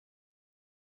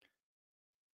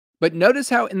 But notice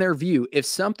how in their view, if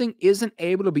something isn't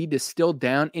able to be distilled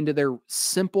down into their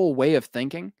simple way of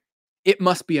thinking, it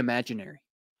must be imaginary.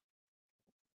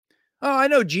 Oh, I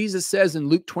know Jesus says in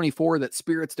Luke 24 that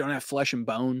spirits don't have flesh and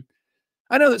bone.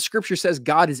 I know that scripture says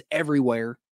God is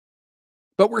everywhere.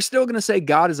 But we're still going to say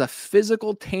God is a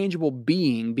physical, tangible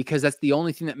being because that's the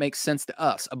only thing that makes sense to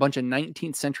us, a bunch of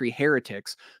 19th century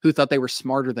heretics who thought they were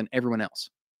smarter than everyone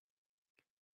else.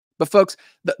 But folks,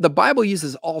 the Bible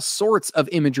uses all sorts of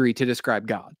imagery to describe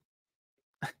God.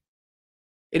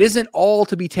 It isn't all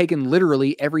to be taken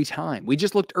literally every time. We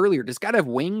just looked earlier. Does God have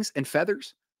wings and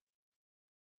feathers?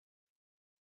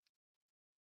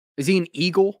 Is he an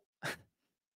eagle?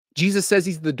 Jesus says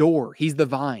he's the door. He's the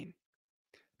vine.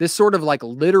 This sort of like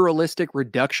literalistic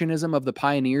reductionism of the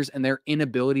pioneers and their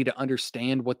inability to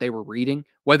understand what they were reading,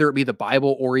 whether it be the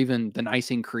Bible or even the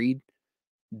Nicene Creed,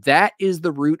 that is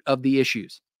the root of the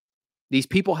issues. These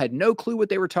people had no clue what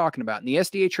they were talking about. And the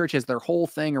SDA Church has their whole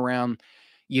thing around,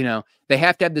 they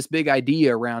have to have this big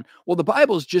idea around, well, the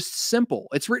Bible is just simple.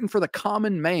 It's written for the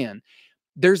common man.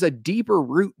 There's a deeper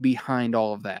root behind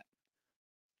all of that.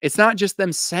 It's not just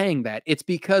them saying that. It's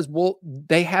because,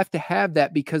 they have to have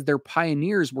that because their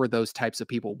pioneers were those types of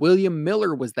people. William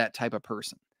Miller was that type of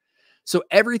person. So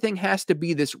everything has to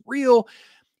be this real.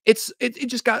 It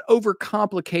just got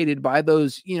overcomplicated by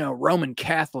those, Roman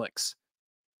Catholics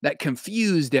that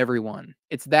confused everyone.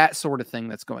 It's that sort of thing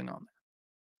that's going on there.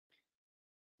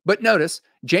 But notice,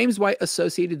 James White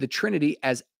associated the Trinity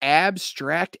as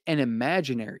abstract and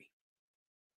imaginary.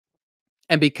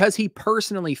 And because he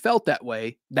personally felt that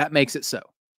way, that makes it so.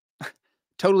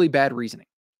 Totally bad reasoning.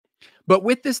 But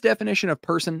with this definition of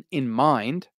person in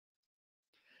mind,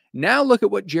 now look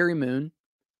at what Jerry Moon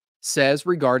says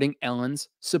regarding Ellen's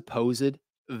supposed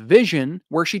vision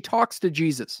where she talks to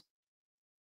Jesus.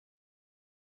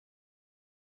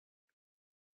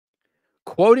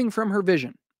 Quoting from her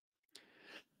vision,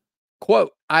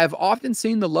 quote, "I have often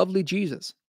seen the lovely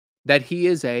Jesus, that he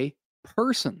is a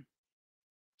person.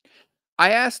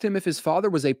 I asked him if his father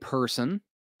was a person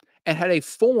and had a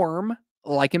form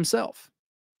like himself.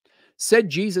 Said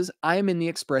Jesus, I am in the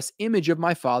express image of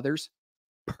my father's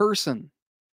person."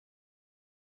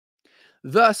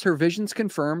 Thus, her visions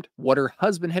confirmed what her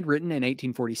husband had written in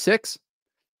 1846,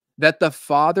 that the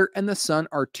Father and the Son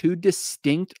are two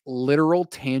distinct, literal,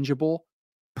 tangible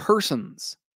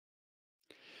persons.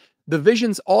 The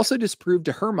visions also disproved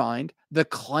to her mind the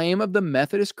claim of the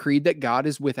Methodist Creed that God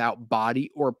is without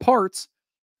body or parts.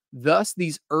 Thus,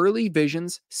 these early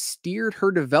visions steered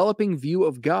her developing view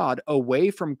of God away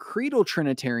from creedal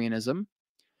Trinitarianism,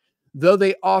 though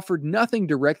they offered nothing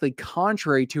directly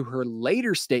contrary to her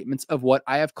later statements of what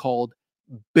I have called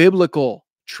biblical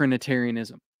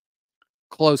Trinitarianism.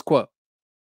 Close quote.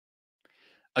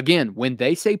 Again, when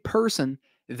they say person,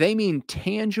 they mean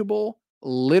tangible,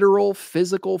 literal,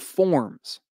 physical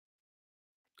forms.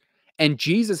 And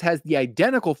Jesus has the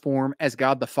identical form as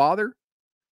God the Father.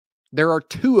 There are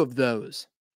two of those.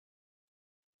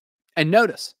 And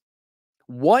notice,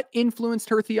 what influenced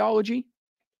her theology?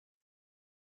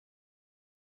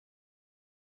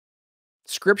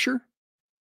 Scripture?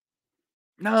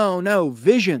 No,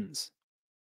 visions.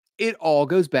 It all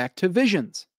goes back to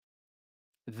visions.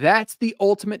 That's the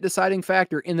ultimate deciding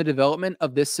factor in the development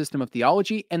of this system of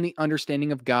theology and the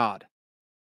understanding of God.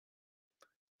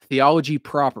 Theology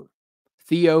proper.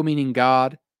 Theo meaning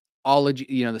God,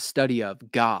 ology, the study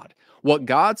of God. What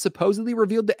God supposedly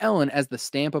revealed to Ellen as the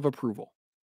stamp of approval.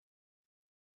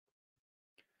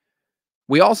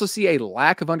 We also see a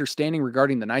lack of understanding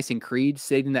regarding the Nicene Creed,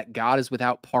 stating that God is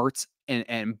without parts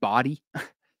and body.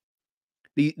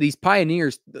 These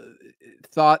pioneers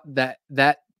thought that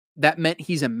meant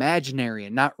he's imaginary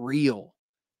and not real.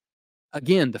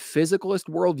 Again, the physicalist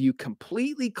worldview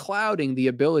completely clouding the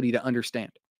ability to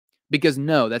understand. Because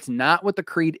no, that's not what the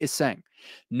creed is saying.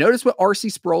 Notice what R.C.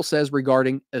 Sproul says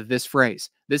regarding this phrase.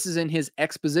 This is in his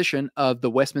exposition of the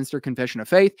Westminster Confession of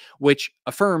Faith, which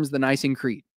affirms the Nicene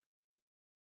Creed.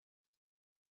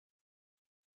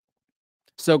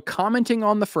 So commenting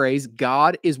on the phrase,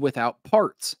 God is without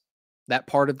parts, that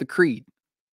part of the creed,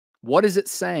 what is it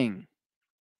saying?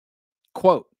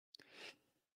 Quote,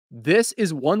 "This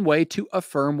is one way to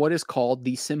affirm what is called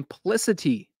the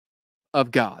simplicity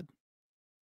of God.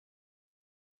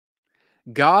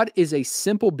 God is a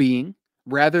simple being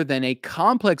rather than a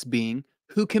complex being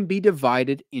who can be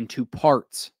divided into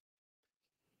parts.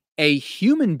 A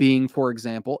human being, for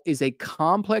example, is a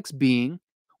complex being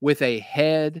with a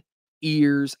head,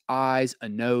 ears, eyes, a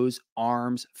nose,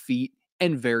 arms, feet,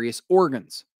 and various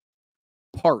organs,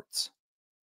 parts.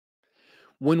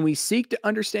 When we seek to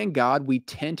understand God, we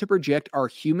tend to project our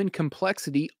human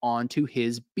complexity onto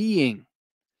his being.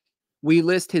 We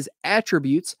list his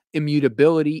attributes,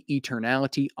 immutability,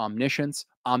 eternality, omniscience,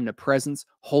 omnipresence,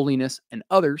 holiness, and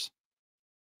others.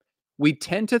 We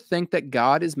tend to think that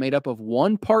God is made up of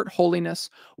one part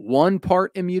holiness, one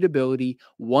part immutability,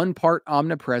 one part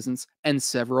omnipresence, and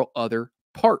several other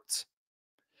parts.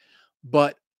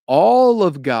 But all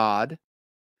of God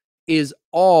is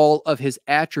all of his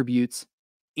attributes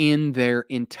in their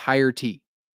entirety.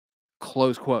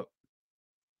 Close quote.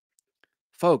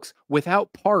 Folks,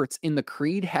 without parts in the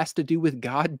creed has to do with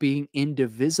God being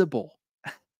indivisible.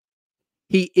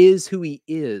 He is who he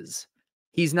is.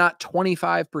 He's not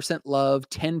 25% love,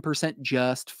 10%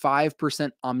 just,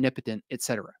 5% omnipotent,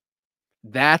 etc.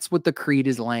 That's what the creed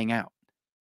is laying out.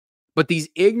 But these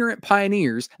ignorant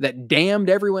pioneers that damned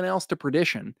everyone else to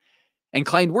perdition and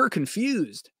claimed we're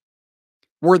confused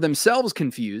were themselves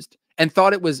confused and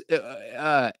thought it was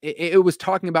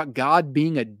talking about God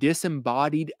being a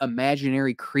disembodied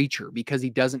imaginary creature because he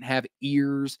doesn't have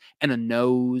ears and a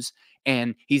nose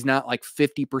and he's not like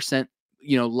 50%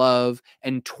 love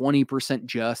and 20%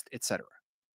 just, etc.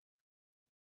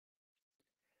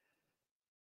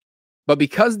 But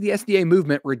because the SDA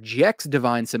movement rejects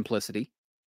divine simplicity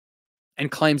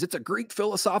and claims it's a Greek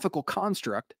philosophical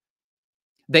construct,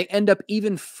 they end up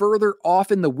even further off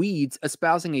in the weeds,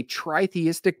 espousing a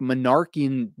tritheistic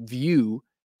monarchian view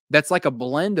that's like a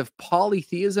blend of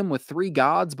polytheism with three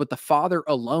gods, but the Father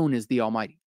alone is the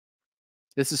Almighty.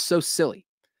 This is so silly.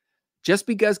 Just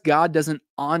because God doesn't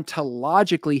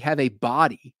ontologically have a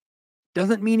body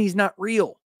doesn't mean he's not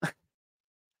real.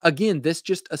 Again, this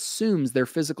just assumes their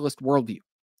physicalist worldview.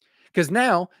 Because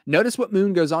now, notice what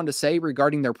Moon goes on to say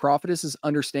regarding their prophetess's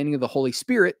understanding of the Holy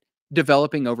Spirit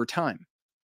developing over time.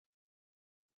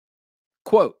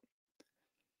 Quote,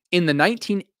 in the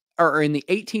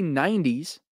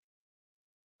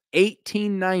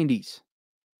 1890s,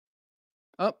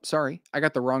 oh, sorry, I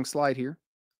got the wrong slide here.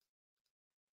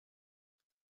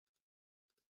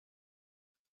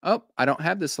 Oh, I don't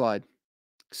have this slide.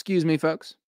 Excuse me,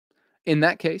 folks. In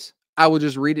that case, I will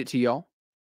just read it to y'all.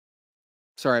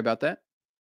 Sorry about that.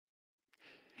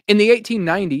 In the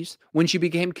 1890s, when she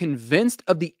became convinced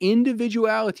of the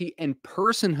individuality and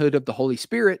personhood of the Holy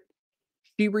Spirit,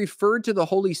 she referred to the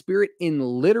Holy Spirit in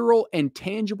literal and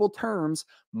tangible terms,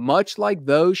 much like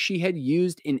those she had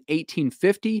used in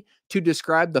 1850 to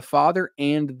describe the Father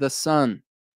and the Son.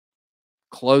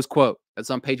 Close quote. That's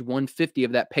on page 150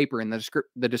 of that paper in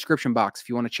the description box if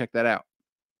you want to check that out.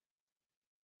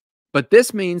 But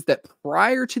this means that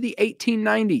prior to the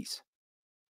 1890s,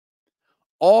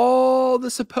 all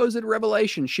the supposed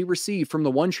revelation she received from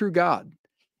the one true God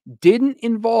didn't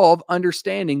involve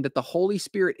understanding that the Holy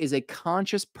Spirit is a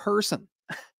conscious person.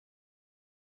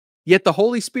 Yet the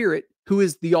Holy Spirit, who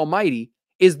is the Almighty,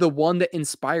 is the one that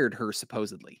inspired her,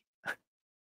 supposedly.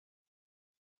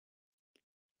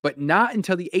 But not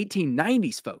until the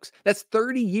 1890s, folks. That's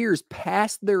 30 years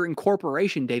past their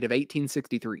incorporation date of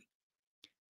 1863.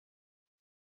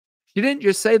 She didn't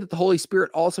just say that the Holy Spirit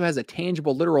also has a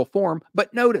tangible, literal form,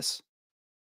 but notice,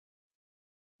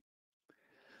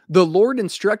 the Lord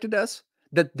instructed us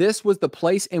that this was the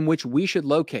place in which we should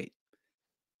locate.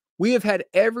 We have had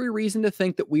every reason to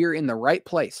think that we are in the right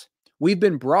place. We've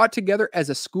been brought together as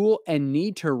a school and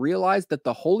need to realize that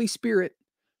the Holy Spirit,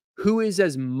 who is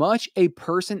as much a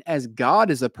person as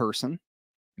God is a person,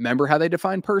 remember how they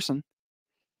define person,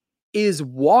 is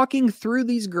walking through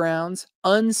these grounds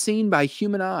unseen by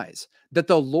human eyes, that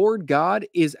the Lord God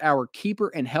is our keeper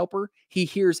and helper. He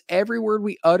hears every word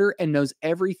we utter and knows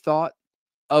every thought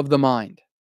of the mind.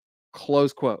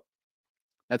 Close quote.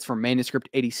 That's from Manuscript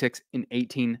 86 in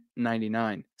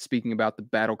 1899, speaking about the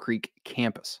Battle Creek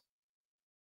campus.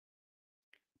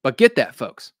 But get that,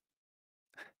 folks.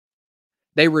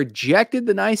 They rejected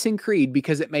the Nicene Creed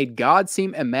because it made God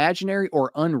seem imaginary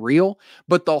or unreal,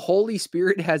 but the Holy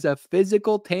Spirit has a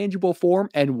physical, tangible form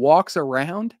and walks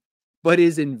around, but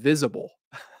is invisible.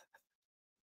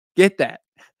 Get that?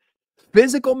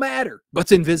 Physical matter,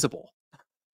 but's invisible.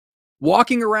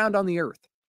 Walking around on the earth.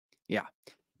 Yeah.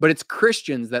 But it's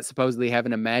Christians that supposedly have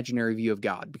an imaginary view of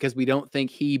God because we don't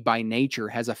think he, by nature,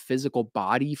 has a physical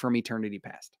body from eternity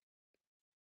past.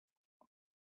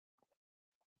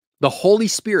 The Holy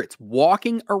Spirit's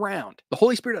walking around. The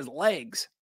Holy Spirit has legs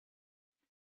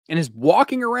and is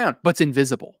walking around, but's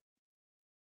invisible.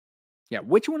 Yeah,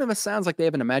 which one of us sounds like they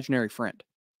have an imaginary friend?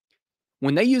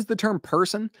 When they use the term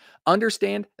person,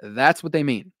 understand that's what they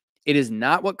mean. It is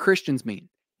not what Christians mean.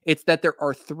 It's that there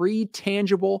are three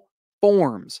tangible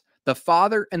forms, the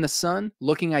Father and the Son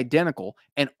looking identical,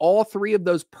 and all three of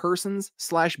those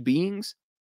persons/beings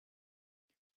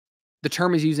the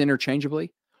term is used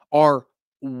interchangeably, are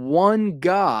one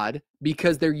God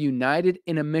because they're united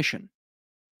in a mission,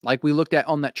 like we looked at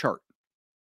on that chart.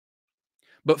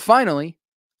 But finally,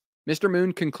 Mr.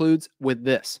 Moon concludes with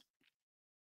this.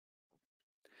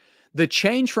 The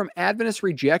change from Adventist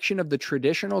rejection of the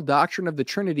traditional doctrine of the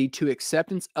Trinity to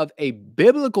acceptance of a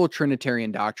biblical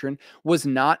Trinitarian doctrine was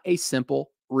not a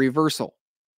simple reversal.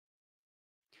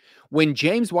 When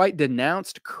James White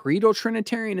denounced creedal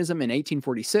Trinitarianism in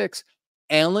 1846,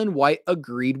 Ellen White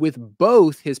agreed with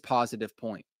both his positive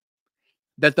point,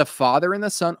 that the Father and the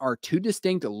Son are two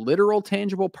distinct literal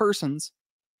tangible persons,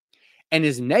 and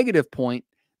his negative point,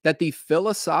 that the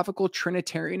philosophical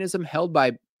Trinitarianism held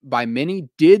by many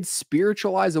did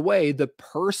spiritualize away the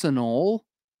personal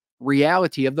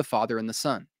reality of the Father and the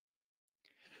Son.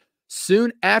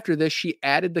 Soon after this, she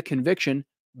added the conviction,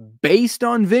 based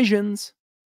on visions,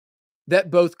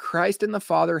 that both Christ and the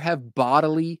Father have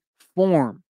bodily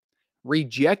form,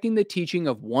 rejecting the teaching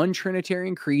of one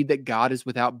Trinitarian creed that God is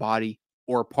without body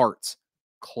or parts.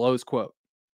 Close quote.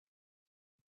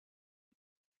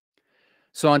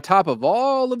 So on top of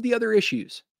all of the other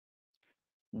issues,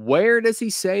 where does he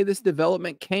say this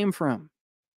development came from?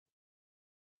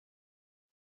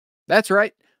 That's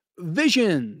right,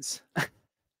 visions.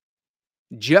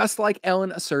 Just like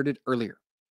Ellen asserted earlier,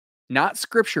 not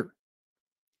scripture.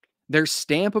 Their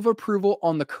stamp of approval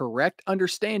on the correct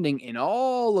understanding in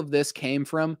all of this came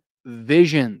from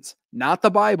visions, not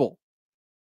the Bible.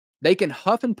 They can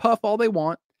huff and puff all they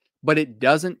want, but it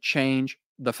doesn't change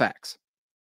the facts.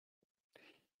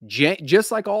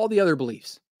 Just like all the other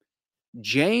beliefs,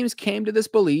 James came to this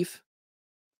belief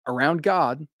around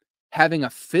God having a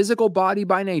physical body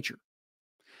by nature.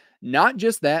 Not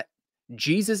just that,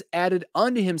 Jesus added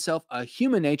unto himself a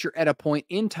human nature at a point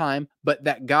in time, but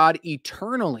that God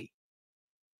eternally.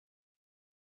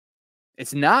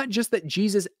 It's not just that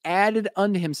Jesus added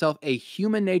unto himself a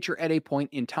human nature at a point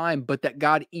in time, but that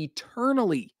God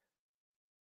eternally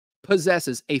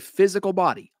possesses a physical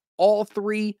body. All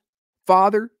three,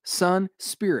 Father, Son,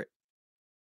 Spirit.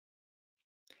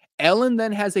 Ellen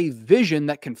then has a vision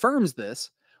that confirms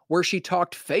this, where she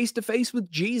talked face to face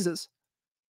with Jesus.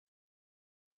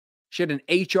 She had an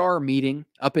HR meeting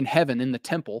up in heaven in the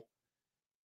temple.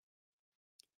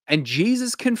 And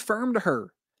Jesus confirmed to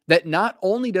her that not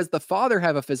only does the Father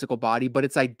have a physical body, but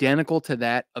it's identical to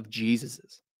that of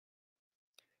Jesus's.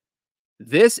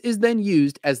 This is then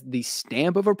used as the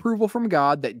stamp of approval from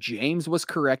God that James was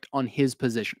correct on his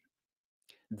position.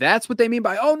 That's what they mean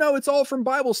by, oh no, it's all from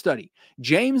Bible study.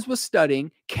 James was studying,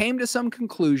 came to some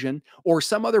conclusion, or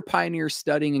some other pioneer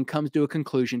studying and comes to a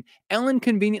conclusion. Ellen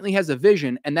conveniently has a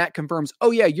vision, and that confirms,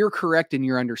 oh yeah, you're correct in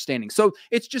your understanding. So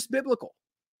it's just biblical.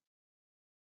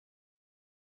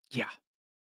 Yeah.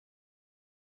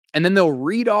 And then they'll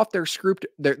read off their script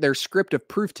of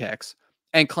proof text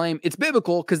and claim it's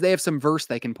biblical because they have some verse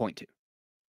they can point to.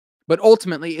 But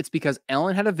ultimately, it's because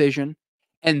Ellen had a vision,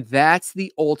 and that's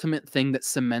the ultimate thing that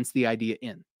cements the idea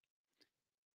in.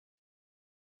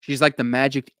 She's like the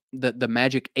magic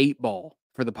 8-ball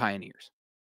for the pioneers.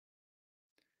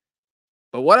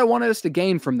 But what I wanted us to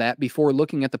gain from that before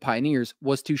looking at the pioneers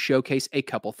was to showcase a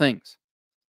couple things.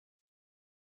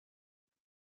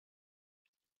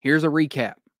 Here's a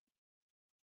recap.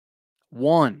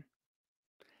 1.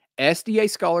 SDA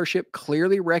scholarship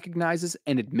clearly recognizes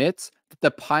and admits that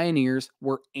the pioneers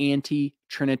were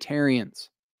anti-Trinitarians.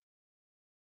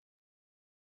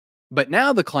 But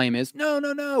now the claim is,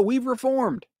 no, we've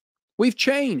reformed. We've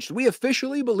changed. We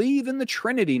officially believe in the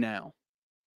Trinity now.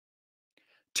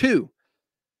 2.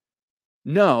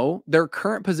 No, their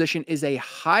current position is a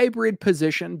hybrid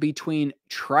position between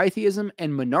tritheism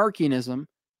and monarchianism,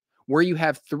 where you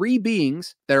have three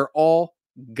beings that are all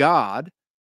God,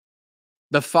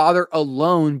 the Father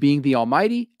alone being the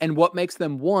Almighty, and what makes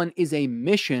them one is a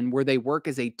mission where they work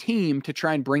as a team to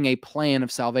try and bring a plan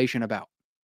of salvation about.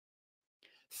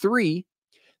 3,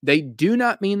 they do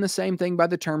not mean the same thing by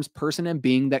the terms person and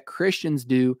being that Christians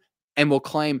do, and will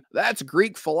claim that's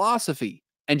Greek philosophy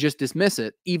and just dismiss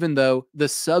it, even though the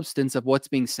substance of what's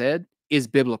being said is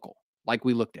biblical, like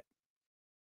we looked at.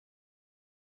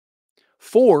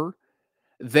 4,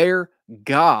 their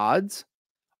gods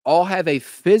all have a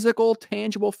physical,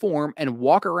 tangible form and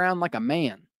walk around like a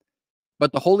man,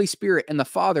 but the Holy Spirit and the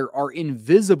Father are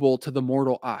invisible to the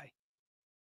mortal eye.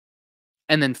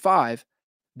 And then 5,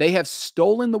 they have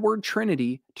stolen the word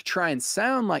Trinity to try and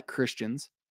sound like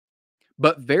Christians,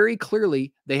 but very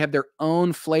clearly they have their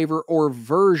own flavor or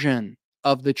version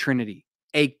of the Trinity,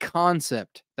 a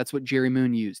concept. That's what Jerry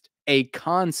Moon used, a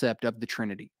concept of the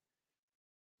Trinity.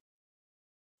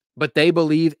 But they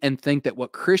believe and think that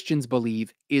what Christians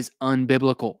believe is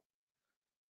unbiblical.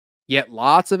 Yet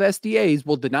lots of SDAs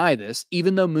will deny this,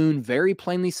 even though Moon very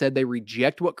plainly said they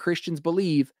reject what Christians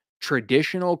believe,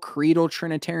 traditional creedal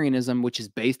Trinitarianism, which is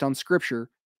based on Scripture,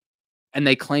 and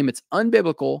they claim it's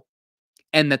unbiblical,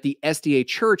 and that the SDA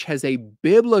Church has a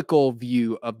biblical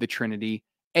view of the Trinity,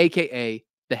 aka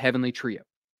the heavenly trio.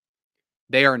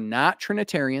 They are not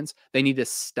Trinitarians. They need to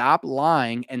stop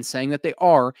lying and saying that they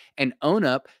are, and own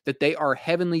up that they are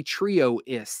heavenly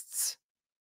trioists.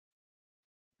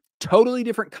 Totally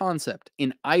different concept,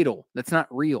 an idol that's not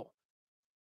real.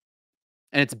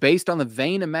 And it's based on the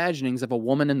vain imaginings of a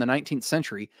woman in the 19th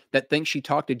century that thinks she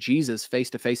talked to Jesus face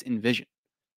to face in vision.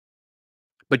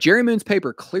 But Jerry Moon's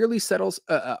paper clearly settles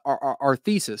our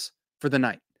thesis for the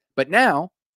night. But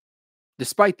now,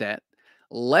 despite that,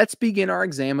 let's begin our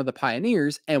exam of the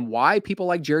pioneers and why people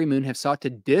like Jerry Moon have sought to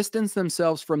distance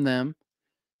themselves from them,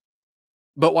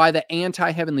 but why the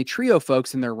anti-heavenly trio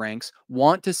folks in their ranks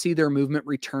want to see their movement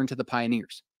return to the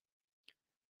pioneers.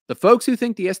 The folks who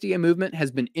think the SDA movement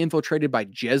has been infiltrated by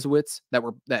Jesuits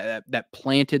that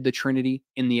planted the Trinity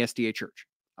in the SDA Church.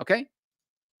 Okay?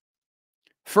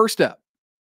 First up,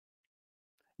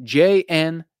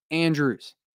 J.N.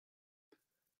 Andrews,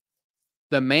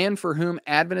 the man for whom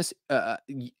Adventist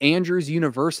Andrews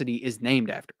University is named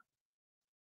after,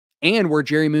 and where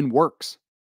Jerry Moon works.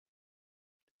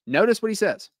 Notice what he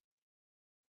says.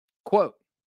 Quote,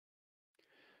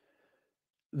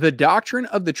 "The doctrine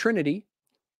of the Trinity,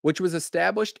 which was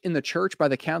established in the church by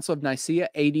the Council of Nicaea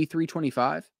AD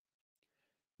 325,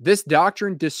 this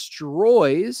doctrine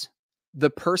destroys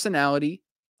the personality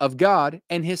of God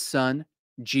and his Son,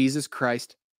 Jesus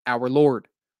Christ, our Lord."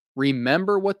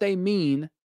 Remember what they mean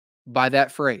by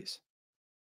that phrase.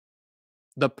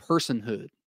 The personhood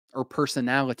or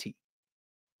personality.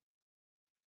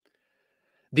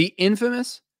 The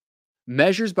infamous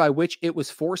measures by which it was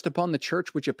forced upon the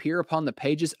church, which appear upon the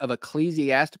pages of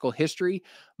ecclesiastical history,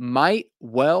 might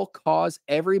well cause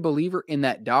every believer in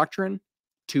that doctrine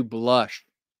to blush.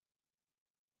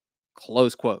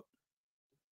 Close quote.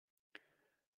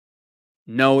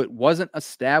 No, it wasn't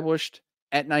established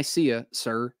at Nicaea,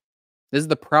 sir. This is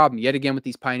the problem, yet again, with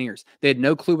these pioneers. They had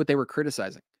no clue what they were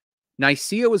criticizing.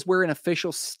 Nicaea was where an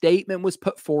official statement was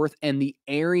put forth, and the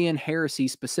Arian heresy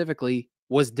specifically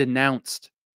was denounced.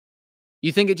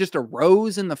 You think it just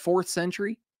arose in the 4th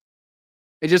century?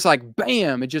 It just like,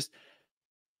 bam, it just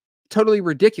totally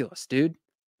ridiculous, dude.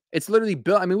 It's literally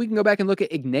built. I mean, we can go back and look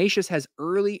at Ignatius has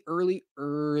early.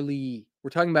 We're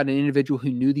talking about an individual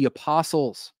who knew the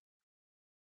apostles.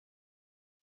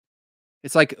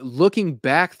 It's like looking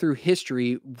back through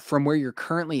history from where you're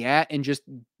currently at and just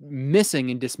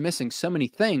missing and dismissing so many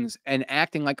things and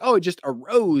acting like, oh, it just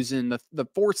arose in the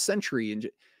 4th century. And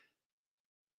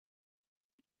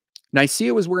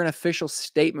Nicaea was where an official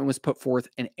statement was put forth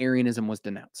and Arianism was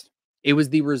denounced. It was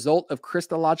the result of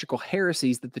Christological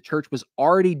heresies that the church was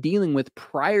already dealing with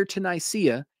prior to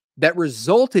Nicaea that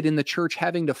resulted in the church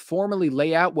having to formally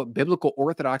lay out what biblical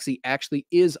orthodoxy actually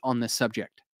is on this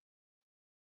subject.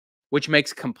 Which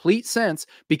makes complete sense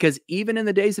because even in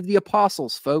the days of the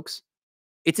apostles, folks,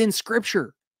 it's in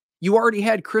Scripture. You already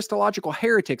had Christological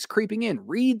heretics creeping in.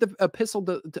 Read the epistle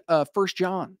to 1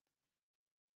 John.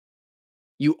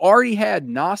 You already had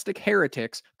Gnostic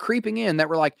heretics creeping in that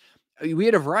were like, we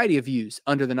had a variety of views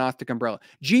under the Gnostic umbrella.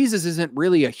 Jesus isn't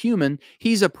really a human.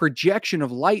 He's a projection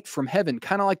of light from heaven,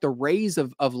 kind of like the rays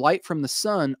of light from the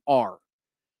sun are.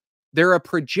 They're a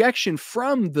projection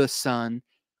from the sun,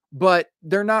 but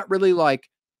they're not really like,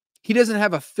 he doesn't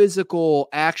have a physical,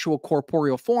 actual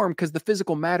corporeal form because the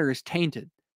physical matter is tainted.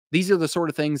 These are the sort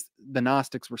of things the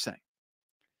Gnostics were saying.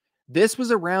 This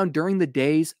was around during the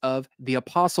days of the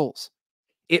apostles.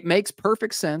 It makes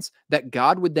perfect sense that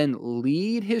God would then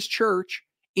lead his church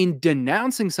in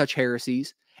denouncing such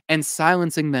heresies and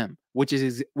silencing them, which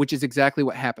is exactly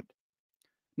what happened.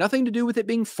 Nothing to do with it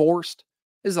being forced.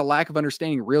 This is a lack of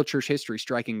understanding real church history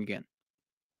striking again.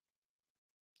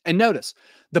 And notice,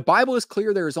 the Bible is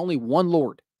clear there is only one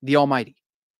Lord, the Almighty.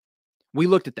 We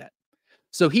looked at that.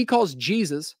 So he calls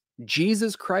Jesus,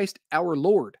 Jesus Christ our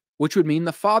Lord, which would mean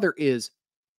the Father is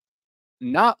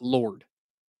not Lord,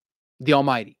 the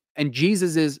Almighty. And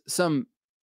Jesus is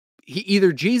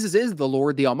either Jesus is the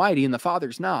Lord, the Almighty, and the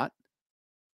Father's not,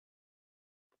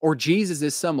 or Jesus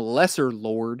is some lesser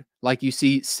Lord, like you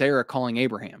see Sarah calling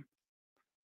Abraham.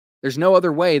 There's no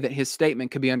other way that his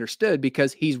statement could be understood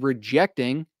because he's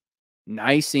rejecting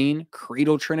Nicene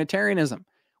creedal Trinitarianism,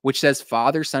 which says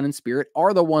Father, Son, and Spirit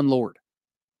are the one Lord.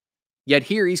 Yet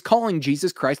here he's calling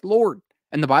Jesus Christ Lord,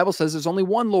 and the Bible says there's only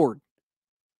one Lord.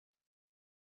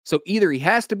 So either he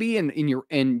has to be in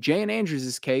J.N.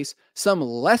 Andrews' case, some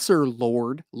lesser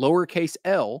Lord, lowercase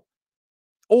l,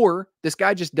 or this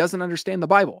guy just doesn't understand the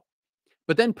Bible.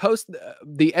 But then post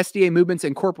the SDA movement's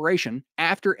incorporation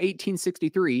after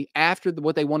 1863, after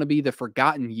what they want to be the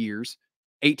forgotten years,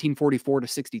 1844 to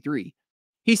 63,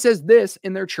 he says this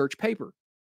in their church paper.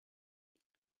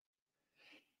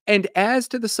 And as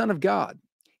to the Son of God,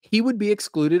 he would be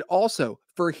excluded also,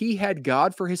 for he had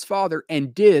God for his Father,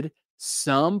 and did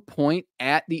some point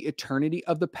at the eternity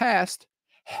of the past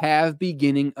have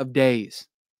beginning of days.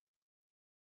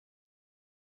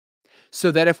 So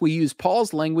that if we use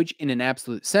Paul's language in an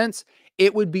absolute sense,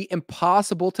 it would be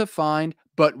impossible to find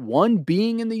but one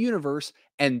being in the universe,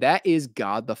 and that is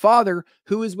God the Father,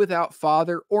 who is without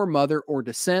father or mother or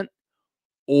descent,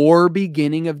 or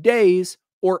beginning of days,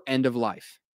 or end of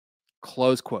life.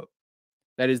 Close quote.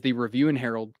 That is the Review and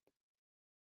Herald,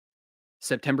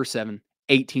 September 7,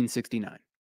 1869.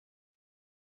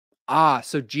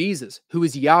 So Jesus, who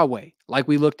is Yahweh, like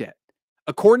we looked at,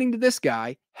 according to this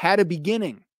guy, had a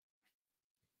beginning.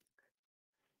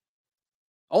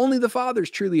 Only the Father is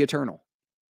truly eternal.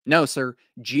 No, sir.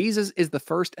 Jesus is the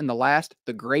first and the last,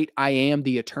 the great I am,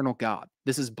 the eternal God.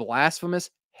 This is blasphemous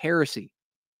heresy.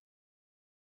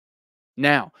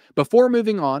 Now, before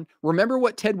moving on, remember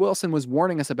what Ted Wilson was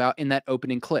warning us about in that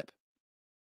opening clip.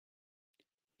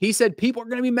 He said people are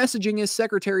going to be messaging his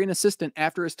secretary and assistant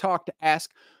after his talk to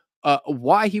ask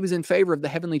why he was in favor of the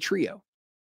heavenly trio.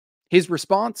 His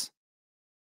response?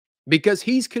 Because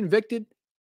he's convicted.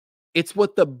 It's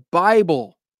what the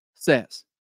Bible says.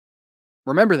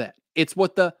 Remember that. It's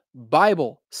what the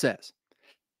Bible says.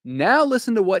 Now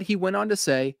listen to what he went on to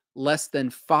say less than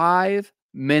 5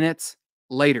 minutes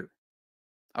later.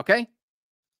 Okay?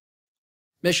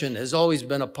 Mission has always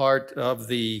been a part of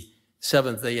the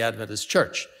Seventh-day Adventist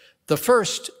Church. The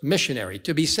first missionary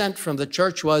to be sent from the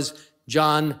church was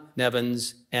John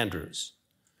Nevins Andrews,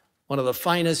 one of the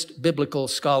finest biblical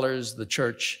scholars the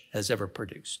church has ever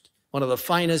produced. One of the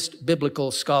finest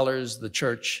biblical scholars the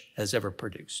church has ever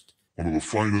produced. One of the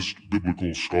finest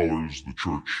biblical scholars the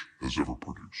church has ever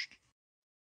produced.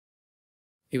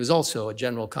 He was also a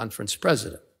General Conference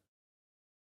president.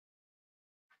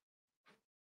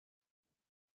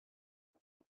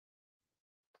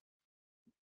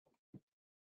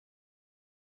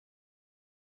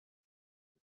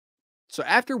 So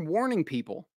after warning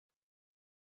people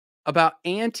about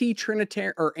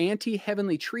anti-Trinitarian or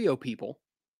anti-heavenly trio people,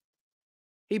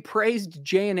 he praised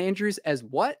J.N. Andrews as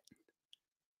what?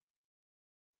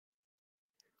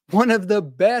 One of the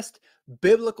best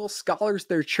biblical scholars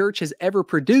their church has ever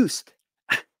produced.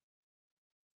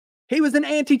 He was an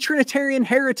anti-Trinitarian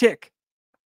heretic.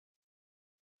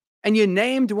 And you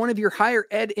named one of your higher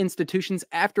ed institutions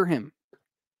after him.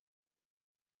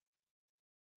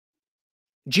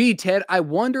 Gee, Ted, I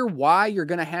wonder why you're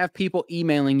going to have people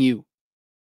emailing you.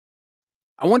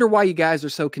 I wonder why you guys are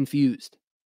so confused.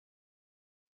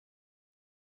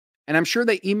 And I'm sure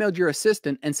they emailed your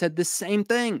assistant and said the same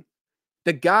thing.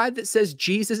 The guy that says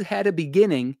Jesus had a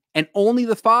beginning and only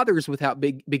the Father is without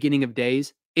beginning of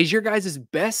days is your guys'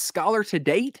 best scholar to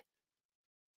date?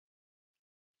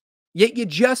 Yet you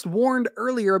just warned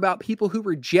earlier about people who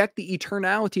reject the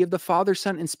eternality of the Father,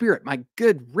 Son, and Spirit. My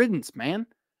good riddance, man.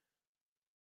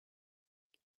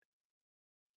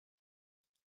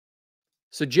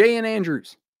 So J.N.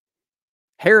 Andrews,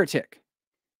 heretic.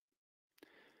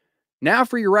 Now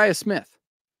for Uriah Smith.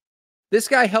 This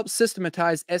guy helped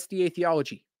systematize SDA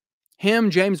theology. Him,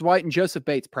 James White, and Joseph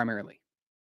Bates primarily.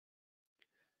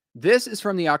 This is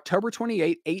from the October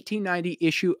 28, 1890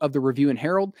 issue of the Review and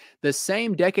Herald. The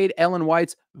same decade Ellen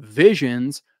White's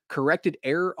Visions corrected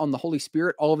error on the Holy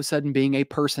Spirit all of a sudden being a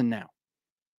person now.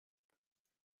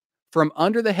 From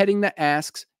under the heading that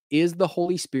asks, is the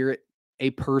Holy Spirit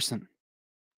a person?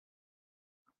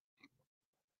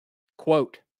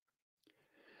 Quote,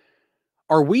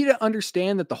 are we to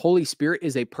understand that the Holy Spirit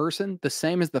is a person, the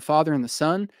same as the Father and the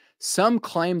Son? Some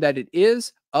claim that it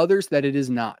is, others that it is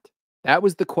not. That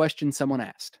was the question someone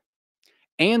asked.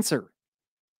 Answer.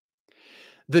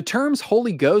 The terms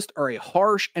Holy Ghost are a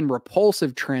harsh and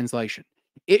repulsive translation.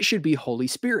 It should be Holy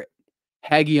Spirit,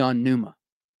 Hagion Pneuma,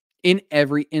 in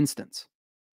every instance.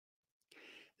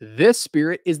 This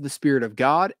Spirit is the Spirit of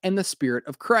God and the Spirit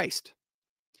of Christ.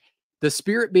 The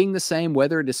Spirit being the same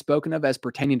whether it is spoken of as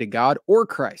pertaining to God or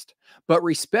Christ. But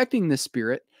respecting the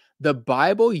Spirit, the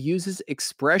Bible uses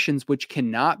expressions which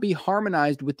cannot be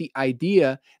harmonized with the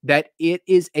idea that it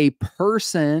is a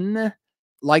person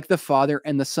like the Father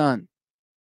and the Son.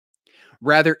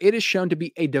 Rather, it is shown to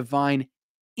be a divine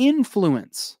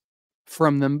influence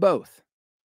from them both.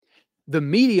 The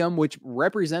medium which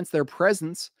represents their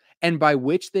presence and by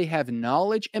which they have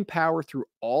knowledge and power through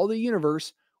all the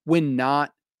universe when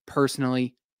not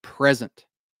personally present.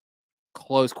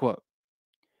 Close quote.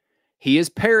 He is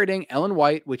parroting Ellen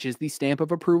White, which is the stamp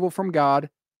of approval from God,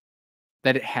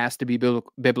 that it has to be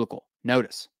biblical.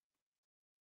 Notice.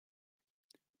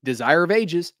 Desire of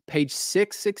Ages, page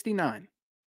 669.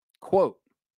 Quote,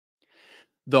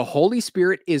 the Holy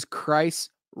Spirit is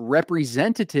Christ's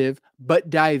representative, but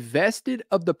divested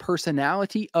of the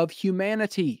personality of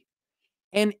humanity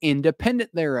and independent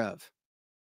thereof.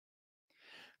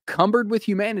 Cumbered with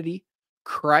humanity,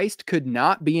 Christ could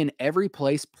not be in every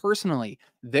place personally.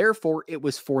 Therefore, it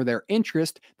was for their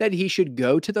interest that he should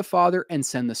go to the Father and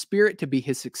send the Spirit to be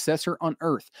his successor on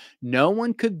earth. No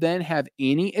one could then have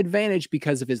any advantage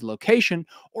because of his location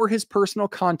or his personal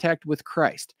contact with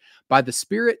Christ. By the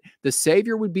Spirit, the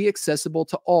Savior would be accessible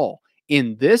to all.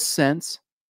 In this sense,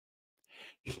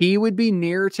 he would be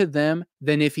nearer to them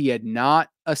than if he had not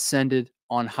ascended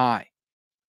on high.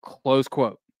 Close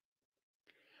quote.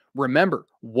 Remember,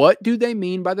 what do they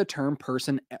mean by the term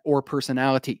person or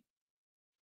personality?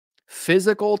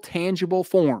 Physical, tangible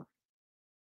form.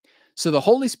 So the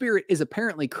Holy Spirit is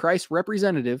apparently Christ's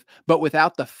representative, but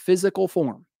without the physical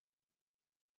form.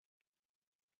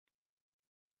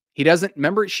 He doesn't,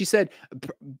 remember, she said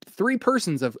three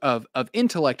persons of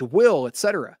intellect, will,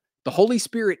 etc. The Holy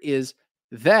Spirit is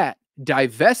that,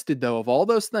 divested, though, of all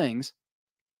those things,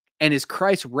 and is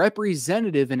Christ's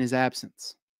representative in his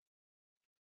absence.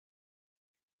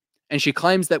 And she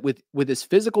claims that with his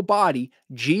physical body,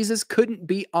 Jesus couldn't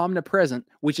be omnipresent,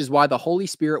 which is why the Holy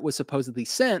Spirit was supposedly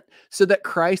sent, so that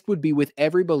Christ would be with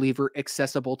every believer,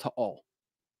 accessible to all.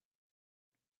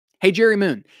 Hey, Jerry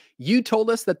Moon, you told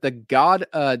us that the God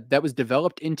that was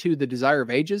developed into the Desire of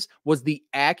Ages was the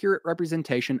accurate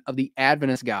representation of the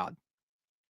Adventist God.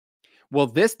 Well,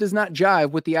 this does not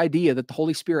jive with the idea that the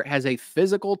Holy Spirit has a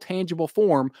physical, tangible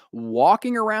form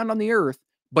walking around on the earth,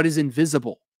 but is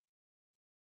invisible.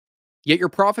 Yet your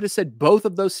prophet has said both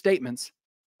of those statements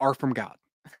are from God.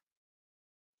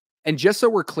 And just so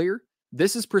we're clear,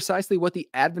 this is precisely what the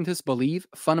Adventists believe,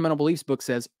 Fundamental Beliefs book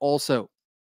says also.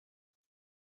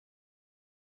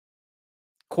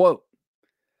 Quote,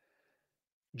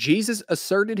 Jesus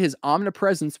asserted his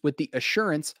omnipresence with the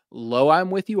assurance, lo, I'm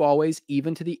with you always,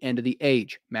 even to the end of the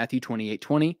age. Matthew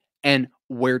 28:20. And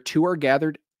where two or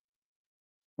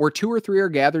three are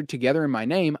gathered together in my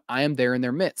name, I am there in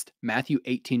their midst. Matthew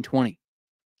 18:20.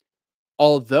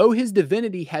 Although his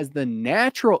divinity has the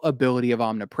natural ability of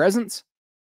omnipresence,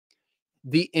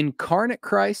 the incarnate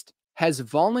Christ has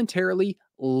voluntarily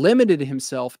limited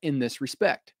himself in this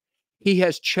respect. He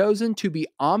has chosen to be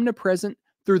omnipresent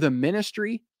through the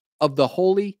ministry of the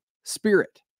Holy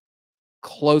Spirit.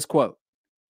 Close quote.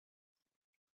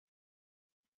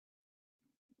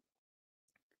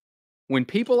 When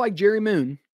people like Jerry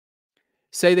Moon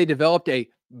say they developed a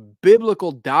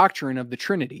biblical doctrine of the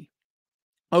Trinity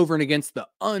over and against the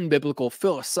unbiblical,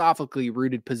 philosophically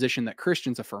rooted position that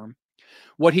Christians affirm,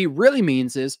 what he really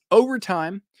means is, over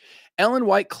time, Ellen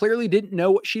White clearly didn't know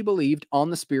what she believed on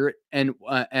the Spirit, and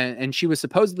she was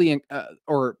supposedly,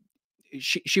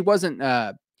 she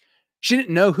wasn't, she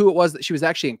didn't know who it was that she was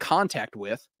actually in contact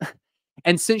with.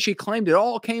 And since she claimed it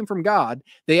all came from God,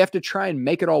 they have to try and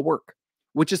make it all work,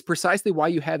 which is precisely why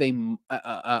you have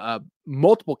a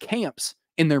multiple camps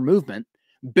in their movement,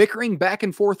 bickering back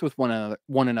and forth with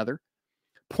one another,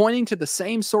 pointing to the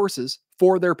same sources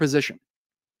for their position.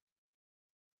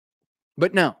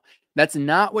 But no, that's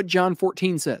not what John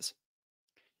 14 says.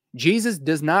 Jesus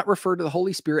does not refer to the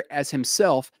Holy Spirit as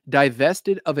himself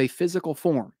divested of a physical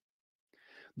form.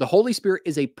 The Holy Spirit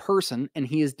is a person, and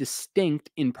he is distinct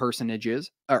in personage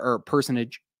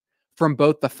from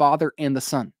both the Father and the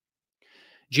Son.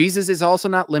 Jesus is also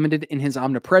not limited in his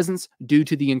omnipresence due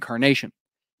to the incarnation.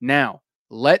 Now,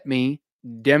 let me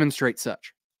demonstrate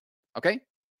such. Okay?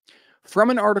 From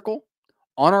an article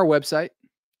on our website,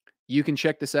 you can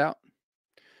check this out.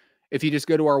 If you just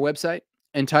go to our website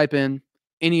and type in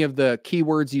any of the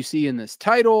keywords you see in this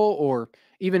title or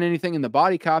even anything in the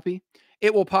body copy,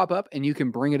 it will pop up and you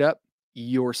can bring it up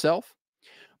yourself.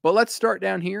 But let's start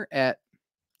down here at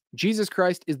Jesus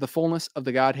Christ is the fullness of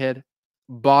the Godhead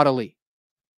bodily.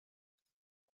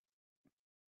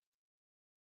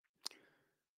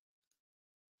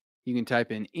 You can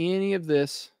type in any of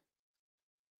this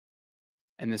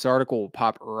and this article will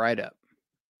pop right up.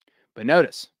 But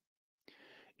notice,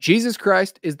 Jesus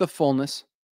Christ is the fullness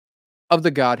of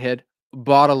the Godhead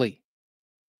bodily.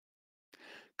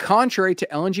 Contrary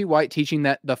to Ellen G. White teaching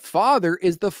that the Father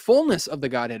is the fullness of the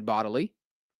Godhead bodily,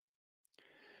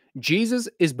 Jesus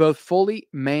is both fully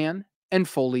man and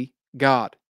fully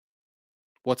God,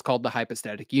 what's called the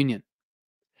hypostatic union.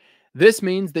 This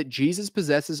means that Jesus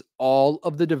possesses all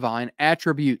of the divine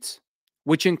attributes,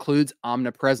 which includes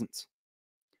omnipresence.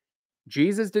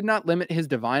 Jesus did not limit his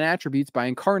divine attributes by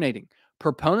incarnating.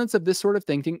 Proponents of this sort of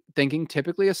thinking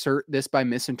typically assert this by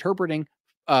misinterpreting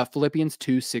Philippians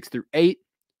 2:6-8,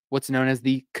 what's known as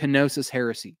the kenosis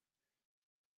heresy.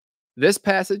 This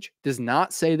passage does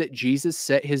not say that Jesus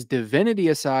set his divinity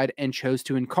aside and chose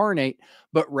to incarnate,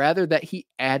 but rather that he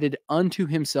added unto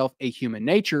himself a human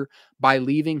nature by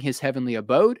leaving his heavenly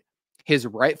abode, his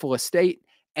rightful estate,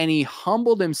 and he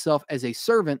humbled himself as a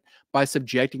servant by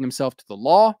subjecting himself to the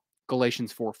law,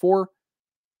 Galatians 4:4,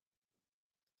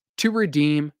 to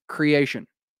redeem creation.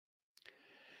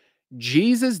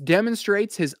 Jesus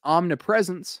demonstrates his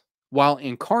omnipresence while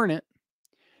incarnate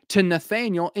to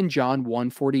Nathanael in John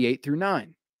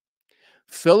 1:48-9.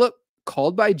 Philip,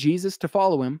 called by Jesus to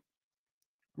follow him,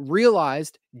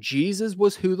 realized Jesus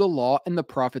was who the law and the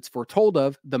prophets foretold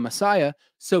of, the Messiah,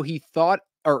 so he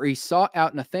sought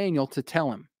out Nathanael to tell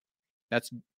him.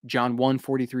 That's John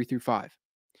 1:43-5.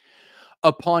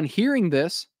 Upon hearing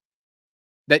this,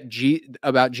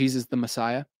 about Jesus the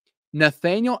Messiah,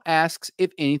 Nathanael asks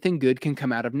if anything good can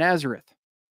come out of Nazareth,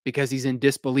 because he's in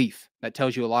disbelief. That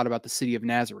tells you a lot about the city of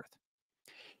Nazareth.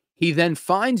 He then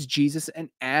finds Jesus and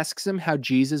asks him how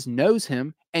Jesus knows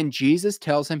him, and Jesus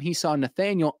tells him he saw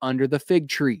Nathanael under the fig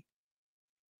tree.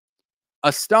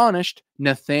 Astonished,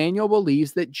 Nathanael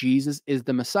believes that Jesus is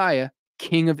the Messiah,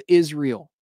 King of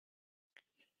Israel.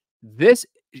 This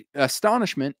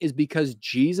astonishment is because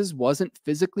Jesus wasn't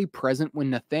physically present when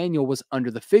Nathanael was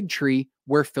under the fig tree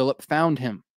where Philip found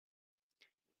him.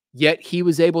 Yet he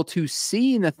was able to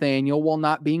see Nathanael while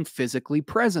not being physically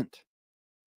present.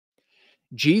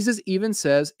 Jesus even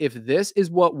says if this is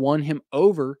what won him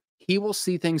over, he will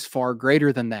see things far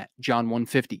greater than that, John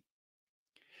 1:50.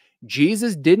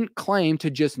 Jesus didn't claim to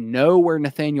just know where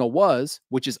Nathanael was,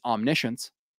 which is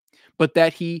omniscience, but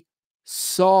that he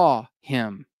saw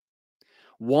him.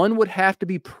 One would have to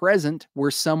be present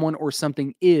where someone or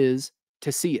something is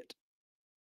to see it.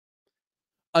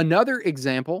 Another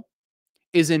example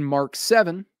is in Mark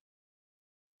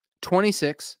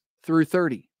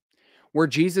 7:26-30, where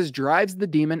Jesus drives the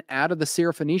demon out of the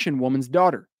Syrophoenician woman's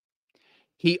daughter.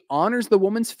 He honors the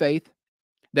woman's faith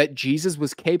that Jesus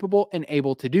was capable and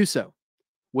able to do so.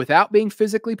 Without being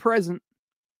physically present,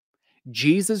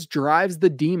 Jesus drives the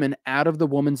demon out of the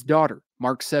woman's daughter,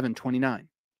 Mark 7:29.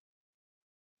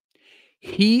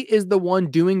 He is the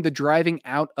one doing the driving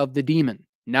out of the demon,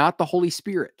 not the Holy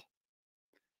Spirit.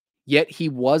 Yet he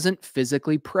wasn't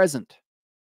physically present.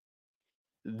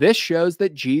 This shows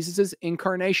that Jesus'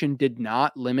 incarnation did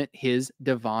not limit his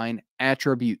divine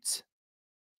attributes.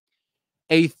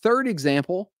 A third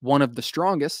example, one of the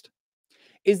strongest,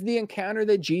 is the encounter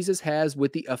that Jesus has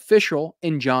with the official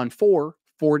in John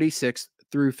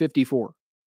 4:46-54.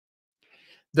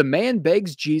 The man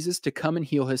begs Jesus to come and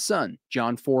heal his son,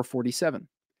 John 4:47.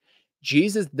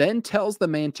 Jesus then tells the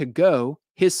man to go,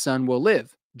 his son will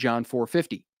live, John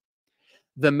 4:50.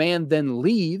 The man then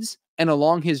leaves, and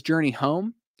along his journey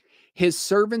home, his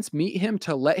servants meet him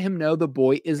to let him know the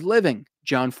boy is living,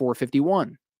 John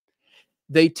 4:51.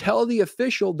 They tell the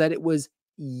official that it was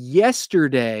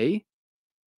yesterday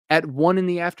at 1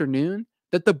 p.m.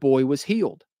 that the boy was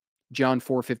healed, John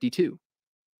 4:52.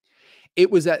 It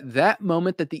was at that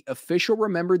moment that the official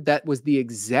remembered that was the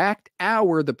exact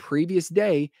hour the previous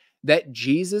day that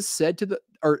Jesus said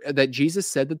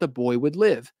that the boy would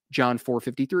live, John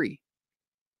 4:53.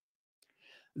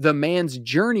 The man's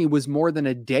journey was more than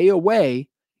a day away,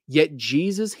 yet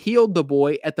Jesus healed the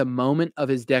boy at the moment of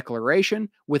his declaration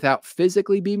without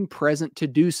physically being present to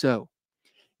do so,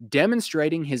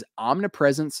 demonstrating his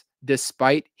omnipresence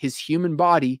despite his human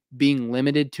body being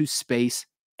limited to space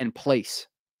and place.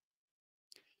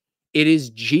 It is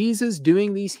Jesus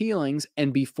doing these healings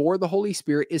and before the Holy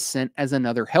Spirit is sent as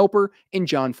another helper in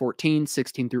John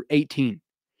 14:16-18.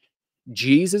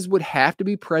 Jesus would have to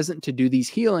be present to do these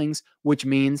healings, which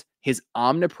means his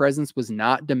omnipresence was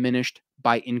not diminished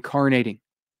by incarnating.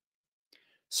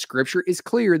 Scripture is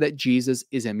clear that Jesus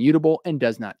is immutable and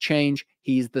does not change.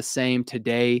 He's the same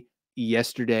today,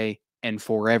 yesterday, and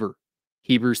forever.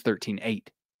 Hebrews 13:8.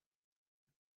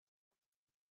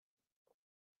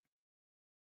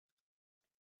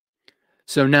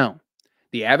 So no,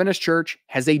 the Adventist Church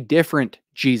has a different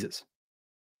Jesus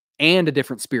and a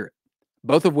different Spirit,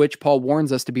 both of which Paul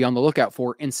warns us to be on the lookout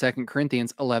for in 2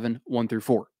 Corinthians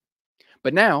 11:1-4.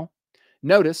 But now,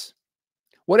 notice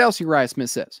what else Uriah Smith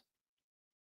says.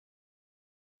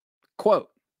 Quote,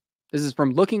 this is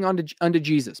from Looking unto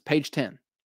Jesus, page 10.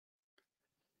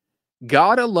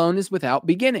 God alone is without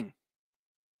beginning.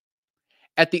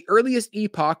 At the earliest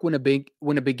epoch when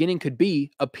a beginning could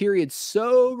be, a period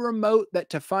so remote that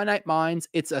to finite minds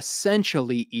it's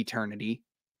essentially eternity,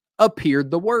 appeared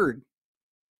the Word,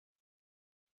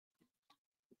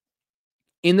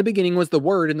 In the beginning was the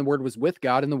Word, and the Word was with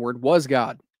God, and the Word was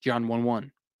God. John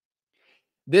 1:1.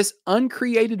 This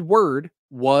uncreated Word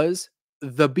was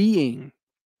the being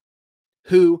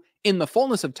who, in the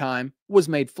fullness of time, was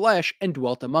made flesh and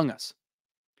dwelt among us.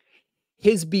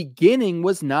 His beginning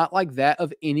was not like that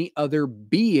of any other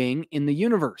being in the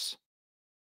universe.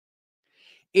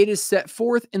 It is set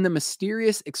forth in the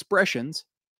mysterious expressions,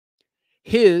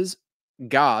 his,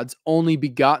 God's only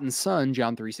begotten Son,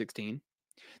 John 3:16,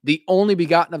 the only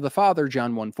begotten of the Father,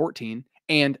 John 1:14,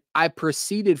 and I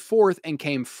proceeded forth and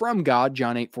came from God,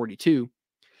 John 8:42.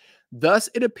 Thus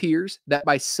it appears that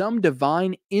by some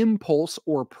divine impulse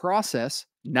or process,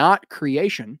 not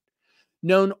creation,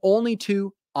 known only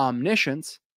to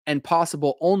omniscience and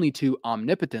possible only to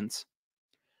omnipotence,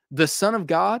 the Son of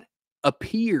God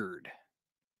appeared.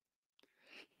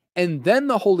 And then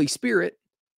the Holy Spirit,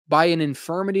 by an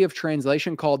infirmity of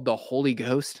translation called the Holy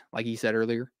Ghost, like he said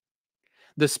earlier,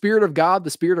 the Spirit of God, the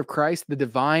Spirit of Christ, the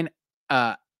divine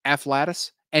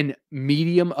afflatus and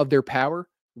medium of their power,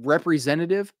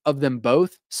 representative of them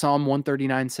both, Psalm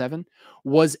 139:7,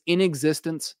 was in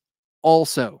existence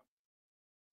also.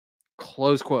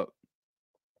 Close quote.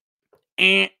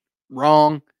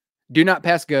 Wrong. Do not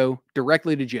pass go.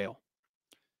 Directly to jail.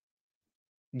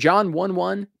 John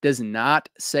 1:1 does not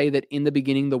say that in the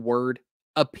beginning the Word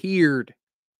appeared.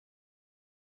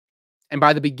 And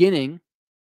by the beginning,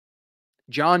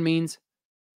 John means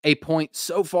a point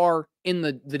so far in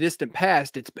the distant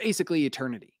past, it's basically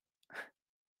eternity.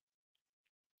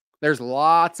 There's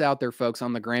lots out there, folks,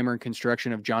 on the grammar and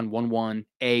construction of John 1:1,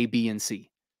 A, B, and C.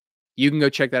 You can go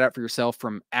check that out for yourself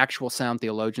from actual sound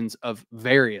theologians of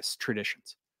various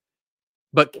traditions.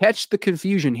 But catch the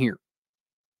confusion here.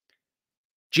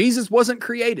 Jesus wasn't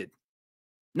created.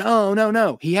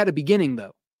 No. He had a beginning,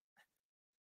 though.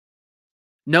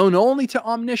 Known only to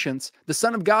omniscience, the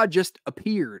Son of God just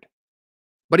appeared.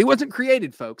 But he wasn't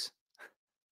created, folks.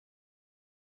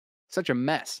 Such a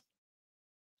mess.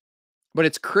 But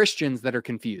it's Christians that are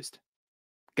confused.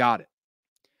 Got it.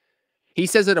 He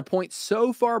says at a point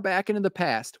so far back into the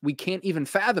past, we can't even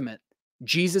fathom it,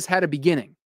 Jesus had a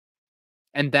beginning.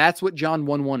 And that's what John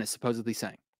 1:1 is supposedly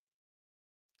saying.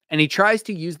 And he tries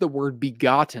to use the word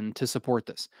begotten to support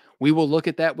this. We will look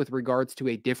at that with regards to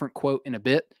a different quote in a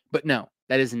bit, but no,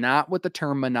 that is not what the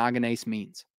term monogenes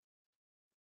means.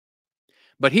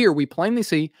 But here we plainly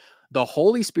see the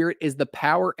Holy Spirit is the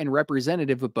power and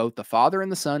representative of both the Father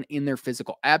and the Son in their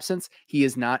physical absence. He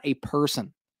is not a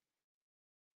person.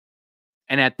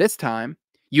 And at this time,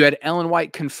 you had Ellen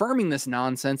White confirming this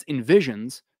nonsense in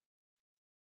visions,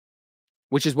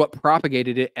 which is what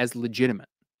propagated it as legitimate.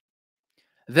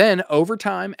 Then, over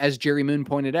time, as Jerry Moon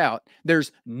pointed out,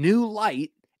 there's new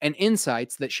light and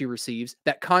insights that she receives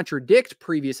that contradict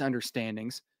previous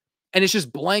understandings, and it's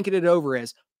just blanketed over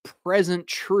as present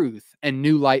truth and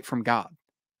new light from God.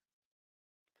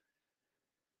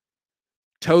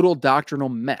 Total doctrinal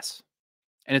mess.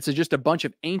 And it's just a bunch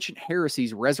of ancient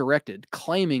heresies resurrected,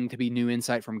 claiming to be new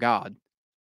insight from God,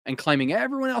 and claiming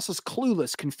everyone else is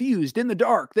clueless, confused, in the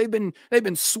dark. They've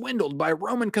been swindled by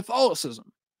Roman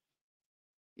Catholicism.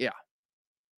 Yeah.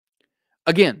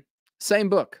 Again, same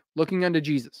book, Looking Unto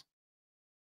Jesus.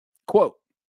 Quote,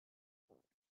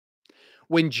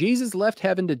 when Jesus left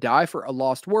heaven to die for a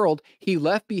lost world, he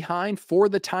left behind for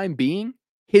the time being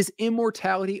his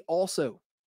immortality also.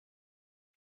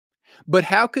 But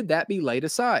how could that be laid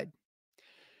aside?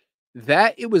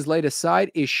 That it was laid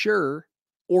aside is sure,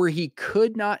 or he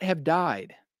could not have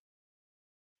died.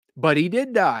 But he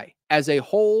did die as a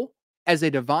whole, as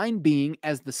a divine being,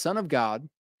 as the Son of God,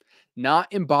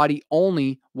 not in body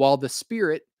only, while the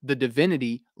Spirit, the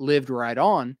divinity, lived right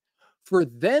on. For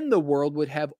then the world would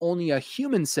have only a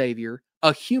human Savior,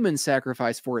 a human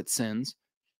sacrifice for its sins.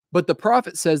 But the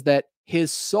prophet says that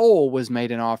his soul was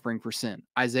made an offering for sin.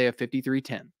 Isaiah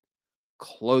 53:10.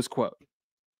 Close quote.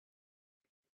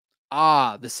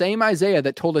 The same Isaiah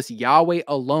that told us Yahweh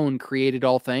alone created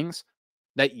all things,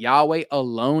 that Yahweh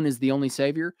alone is the only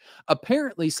Savior,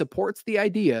 apparently supports the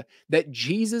idea that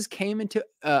Jesus came into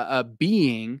a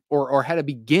being, or had a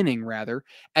beginning, rather,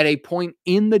 at a point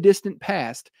in the distant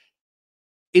past,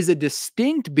 is a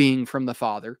distinct being from the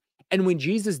Father, and when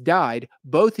Jesus died,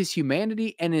 both his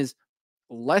humanity and his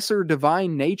lesser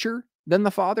divine nature than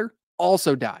the Father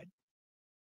also died.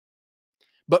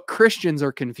 But Christians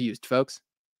are confused, folks.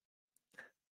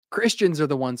 Christians are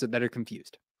the ones that are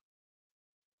confused.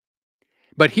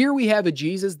 But here we have a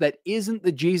Jesus that isn't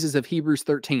the Jesus of Hebrews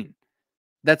 13.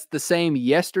 That's the same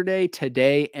yesterday,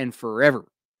 today, and forever.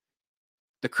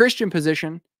 The Christian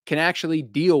position can actually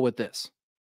deal with this.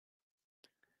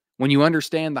 When you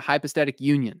understand the hypostatic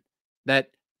union,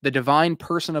 that The divine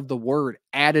person of the Word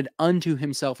added unto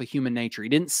himself a human nature. He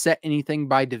didn't set anything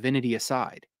by divinity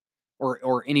aside,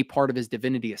 or any part of his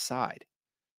divinity aside,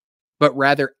 but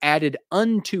rather added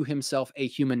unto himself a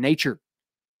human nature,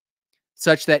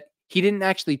 such that he didn't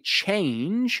actually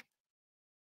change.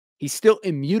 He's still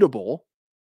immutable.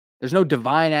 There's no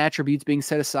divine attributes being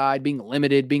set aside, being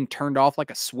limited, being turned off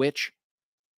like a switch.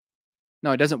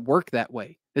 No, it doesn't work that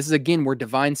way. This is, again, where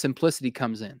divine simplicity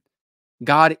comes in.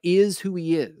 God is who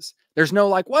he is. There's no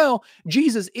like, well,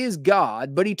 Jesus is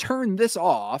God, but he turned this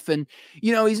off, and,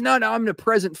 he's not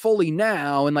omnipresent fully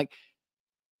now. And like,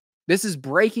 this is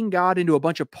breaking God into a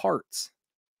bunch of parts.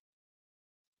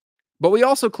 But we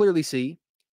also clearly see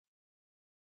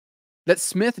that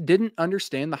Smith didn't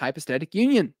understand the hypostatic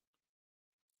union,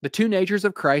 the two natures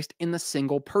of Christ in the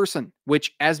single person,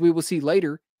 which, as we will see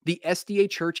later, the SDA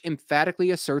Church emphatically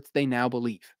asserts they now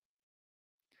believe.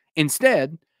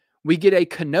 Instead, we get a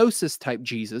kenosis type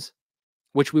Jesus,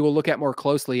 which we will look at more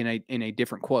closely in a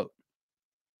different quote.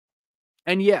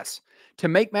 And yes, to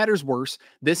make matters worse,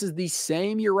 this is the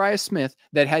same Uriah Smith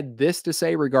that had this to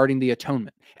say regarding the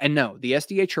atonement. And no, the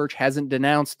SDA Church hasn't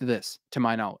denounced this, to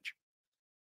my knowledge.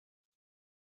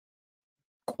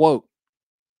 Quote,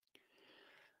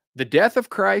 "The death of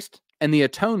Christ and the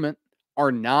atonement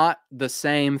are not the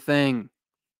same thing.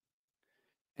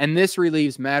 And this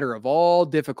relieves matter of all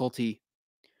difficulty.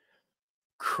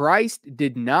 Christ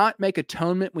did not make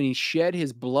atonement when he shed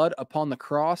his blood upon the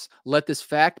cross. Let this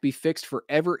fact be fixed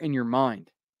forever in your mind."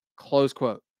 Close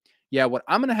quote. Yeah, what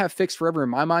I'm going to have fixed forever in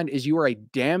my mind is you are a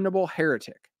damnable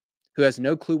heretic who has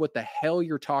no clue what the hell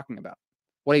you're talking about.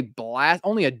 What a blast.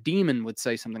 Only a demon would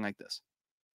say something like this.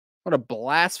 What a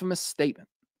blasphemous statement.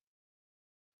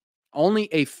 Only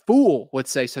a fool would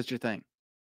say such a thing.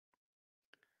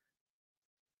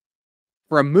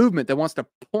 For a movement that wants to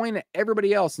point at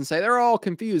everybody else and say they're all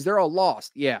confused, they're all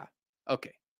lost. Yeah,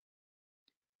 okay.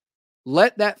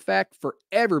 Let that fact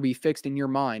forever be fixed in your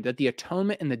mind, that the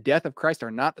atonement and the death of Christ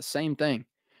are not the same thing.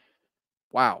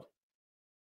 Wow.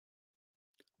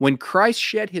 When Christ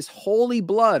shed his holy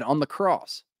blood on the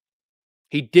cross,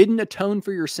 he didn't atone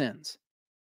for your sins.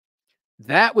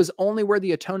 That was only where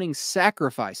the atoning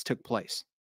sacrifice took place.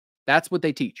 That's what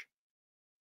they teach.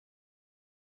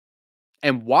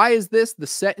 And why is this the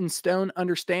set in stone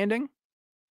understanding?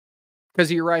 Because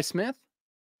of Uriah Smith?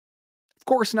 Of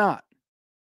course not.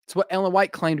 It's what Ellen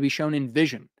White claimed to be shown in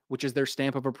vision, which is their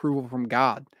stamp of approval from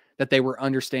God, that they were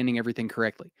understanding everything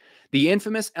correctly. The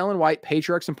infamous Ellen White,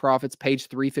 Patriarchs and Prophets, page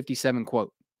 357,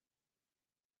 quote,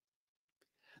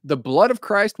 "The blood of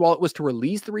Christ, while it was to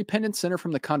release the repentant sinner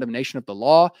from the condemnation of the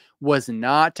law, was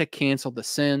not to cancel the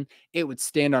sin. It would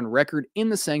stand on record in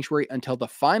the sanctuary until the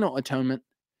final atonement.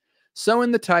 So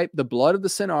in the type, the blood of the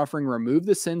sin offering removed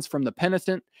the sins from the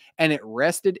penitent, and it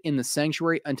rested in the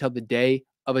sanctuary until the day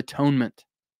of atonement."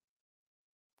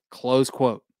 Close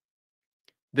quote.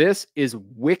 This is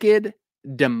wicked,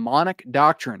 demonic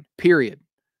doctrine, period.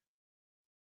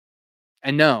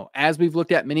 And no, as we've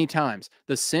looked at many times,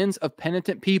 the sins of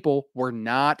penitent people were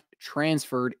not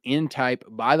transferred in type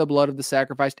by the blood of the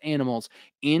sacrificed animals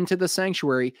into the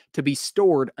sanctuary to be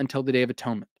stored until the Day of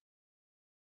Atonement,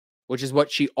 which is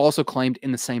what she also claimed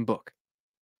in the same book.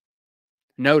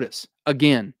 Notice,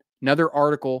 again, another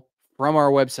article from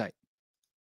our website.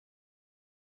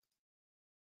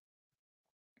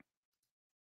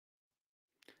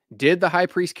 Did the high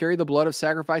priest carry the blood of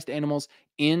sacrificed animals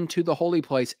into the holy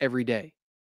place every day?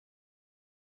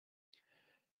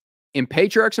 In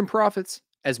Patriarchs and Prophets,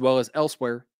 as well as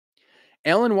elsewhere,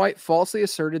 Ellen White falsely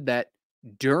asserted that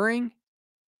during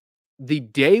the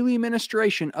daily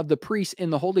ministration of the priests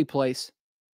in the holy place,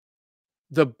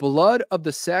 the blood of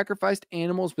the sacrificed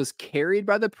animals was carried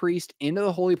by the priest into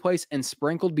the holy place and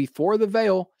sprinkled before the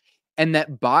veil, and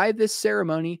that by this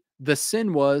ceremony, the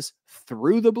sin was,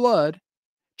 through the blood,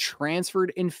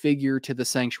 transferred in figure to the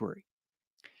sanctuary.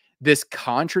 This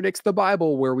contradicts the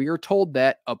Bible, where we are told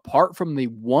that apart from the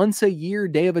once a year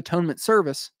Day of Atonement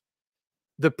service,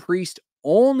 the priest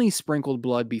only sprinkled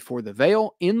blood before the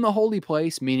veil in the holy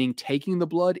place, meaning taking the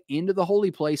blood into the holy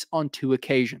place on 2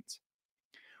 occasions.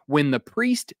 When the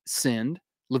priest sinned,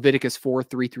 Leviticus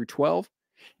 4:3 through 12,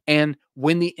 and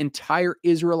when the entire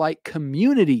Israelite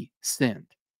community sinned,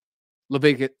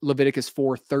 Leviticus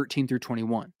 4:13 through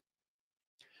 21.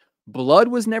 Blood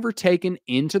was never taken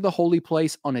into the holy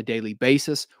place on a daily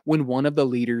basis when one of the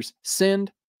leaders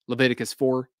sinned, Leviticus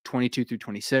 4:22 through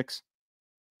 26,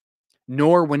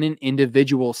 nor when an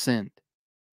individual sinned.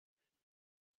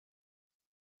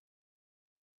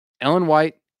 Ellen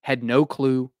White had no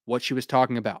clue what she was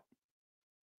talking about.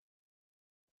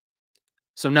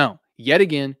 So no, yet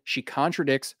again, she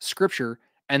contradicts Scripture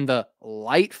and the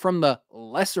light from the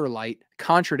lesser light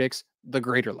contradicts the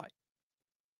greater light.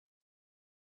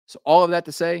 So all of that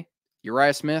to say,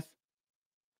 Uriah Smith,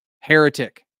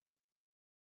 heretic.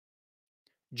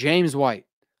 James White,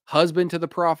 husband to the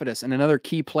prophetess and another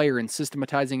key player in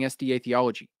systematizing SDA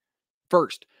theology.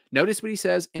 First, notice what he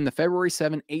says in the February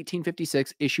 7,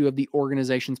 1856 issue of the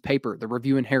organization's paper, the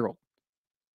Review and Herald.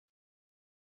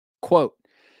 Quote,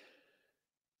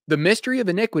 "The mystery of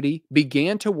iniquity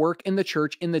began to work in the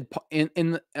church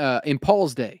in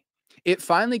Paul's day. It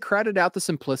finally crowded out the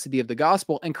simplicity of the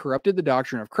gospel and corrupted the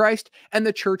doctrine of Christ, and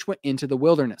the church went into the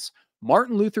wilderness.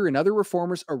 Martin Luther and other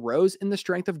reformers arose in the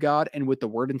strength of God and with the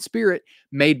word and spirit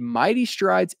made mighty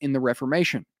strides in the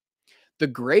Reformation. The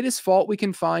greatest fault we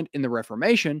can find in the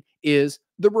Reformation is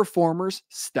the reformers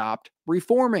stopped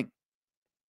reforming.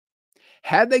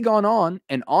 Had they gone on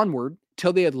and onward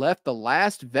till they had left the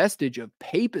last vestige of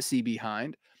papacy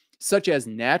behind, such as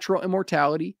natural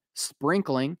immortality,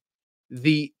 sprinkling,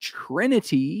 the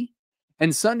Trinity,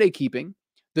 and Sunday keeping,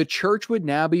 the church would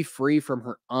now be free from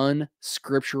her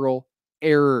unscriptural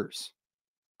errors."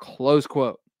 Close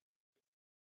quote.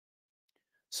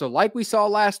 So like we saw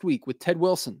last week with Ted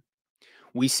Wilson,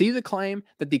 we see the claim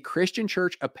that the Christian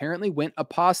church apparently went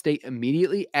apostate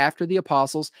immediately after the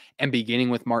apostles, and beginning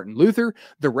with Martin Luther,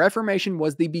 the Reformation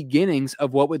was the beginnings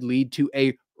of what would lead to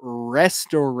a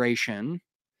restoration,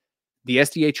 the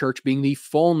SDA church being the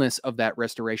fullness of that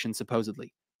restoration,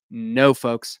 supposedly. No,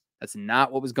 folks, that's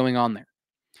not what was going on there.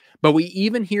 But we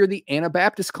even hear the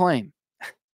Anabaptist claim.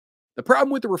 The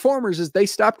problem with the reformers is they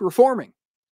stopped reforming.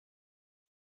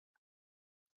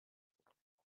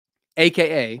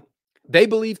 AKA, they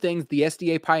believe things the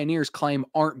SDA pioneers claim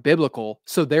aren't biblical,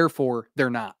 so therefore they're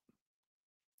not.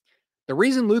 The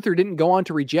reason Luther didn't go on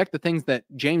to reject the things that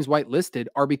James White listed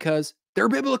are because they're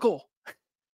biblical.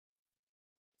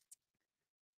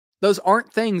 Those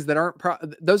aren't things that aren't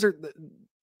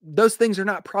those things are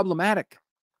not problematic.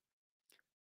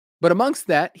 But amongst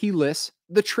that, he lists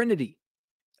the Trinity,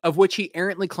 of which he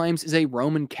errantly claims is a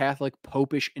Roman Catholic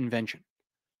popish invention.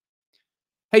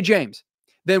 Hey, James,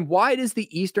 then why does the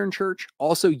Eastern Church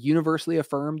also universally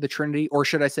affirm the Trinity, or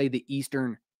should I say the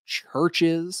Eastern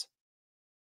churches?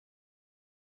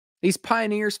 These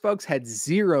pioneers, folks, had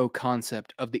zero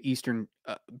concept of the Eastern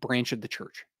branch of the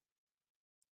church.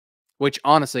 Which,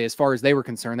 honestly, as far as they were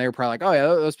concerned, they were probably like, oh yeah,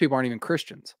 those people aren't even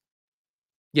Christians.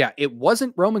 Yeah, it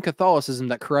wasn't Roman Catholicism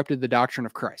that corrupted the doctrine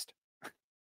of Christ.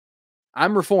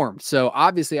 I'm Reformed, so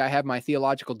obviously I have my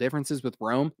theological differences with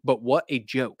Rome, but what a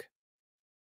joke.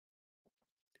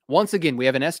 Once again, we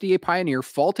have an SDA pioneer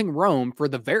faulting Rome for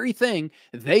the very thing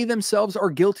they themselves are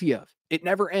guilty of. It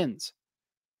never ends.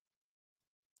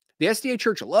 The SDA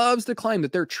Church loves to claim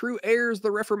that they're true heirs of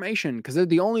the Reformation because they're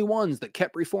the only ones that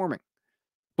kept reforming.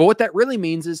 But what that really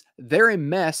means is they're a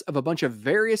mess of a bunch of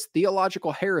various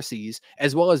theological heresies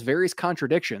as well as various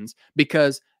contradictions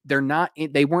because they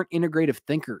weren't integrative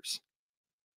thinkers.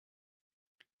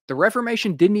 The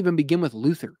Reformation didn't even begin with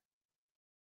Luther.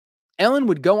 Ellen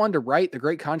would go on to write the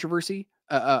Great Controversy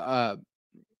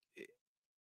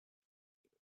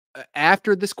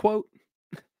after this quote,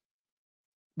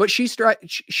 but she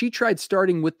tried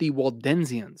starting with the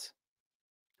Waldensians.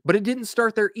 But it didn't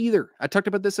start there either. I talked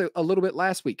about this a little bit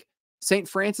last week. St.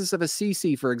 Francis of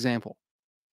Assisi, for example.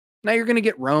 Now you're going to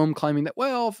get Rome claiming that,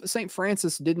 well, St.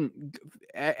 Francis didn't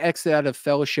exit out of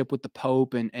fellowship with the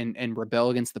Pope and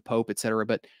rebel against the Pope, etc.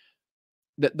 But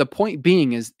the point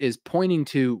being is pointing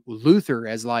to Luther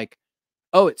as like,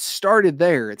 oh, it started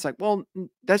there. It's like, well,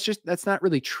 that's not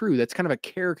really true. That's kind of a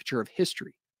caricature of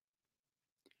history.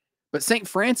 But St.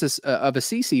 Francis of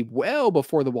Assisi, well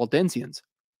before the Waldensians,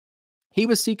 he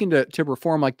was seeking to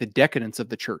reform like the decadence of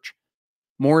the church,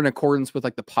 more in accordance with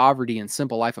like the poverty and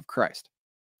simple life of Christ.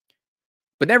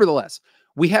 But nevertheless,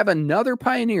 we have another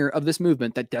pioneer of this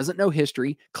movement that doesn't know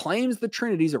history, claims the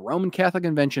Trinity is a Roman Catholic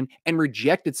invention, and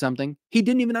rejected something he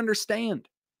didn't even understand.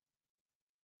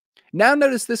 Now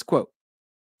notice this quote.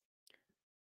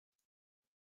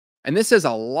 And this says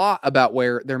a lot about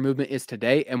where their movement is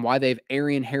today and why they have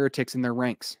Arian heretics in their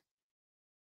ranks.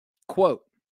 Quote,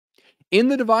 "In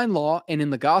the divine law and in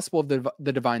the gospel of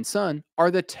the divine Son are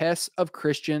the tests of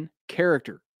Christian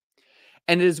character.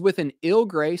 And it is with an ill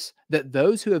grace that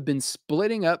those who have been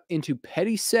splitting up into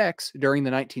petty sects during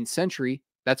the 19th century,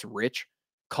 that's rich,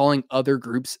 calling other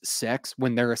groups sects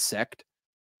when they're a sect.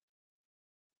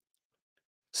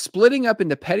 Splitting up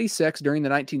into petty sects during the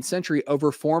 19th century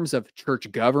over forms of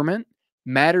church government,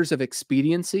 matters of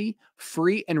expediency,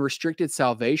 free and restricted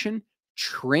salvation,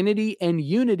 Trinity and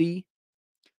unity,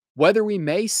 whether we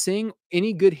may sing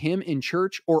any good hymn in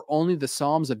church or only the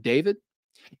Psalms of David,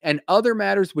 and other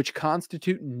matters which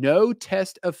constitute no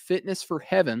test of fitness for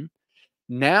heaven,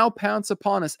 now pounce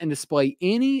upon us and display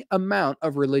any amount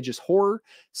of religious horror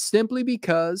simply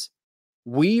because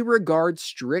we regard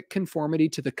strict conformity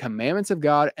to the commandments of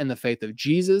God and the faith of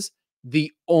Jesus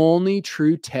the only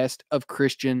true test of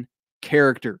Christian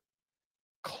character.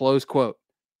 Close quote.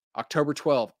 October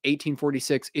 12,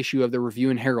 1846 issue of the Review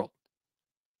and Herald.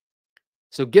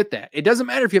 So get that. It doesn't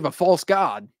matter if you have a false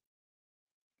god.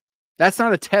 That's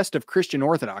not a test of Christian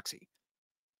orthodoxy.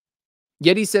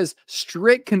 Yet he says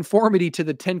strict conformity to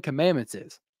the 10 Commandments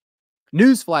is.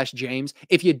 Newsflash, James,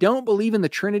 if you don't believe in the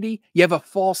Trinity, you have a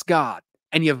false god,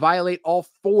 and you violate all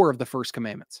 4 of the first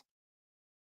commandments.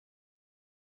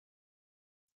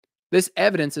 This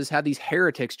evidences how these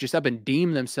heretics just up and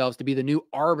deem themselves to be the new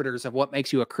arbiters of what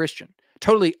makes you a Christian,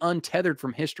 totally untethered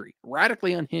from history,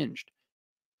 radically unhinged.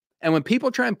 And when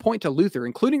people try and point to Luther,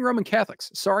 including Roman Catholics,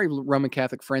 sorry, Roman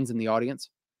Catholic friends in the audience,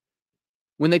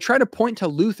 when they try to point to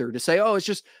Luther to say, oh, it's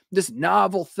just this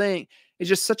novel thing, it's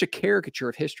just such a caricature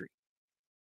of history.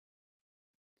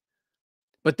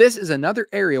 But this is another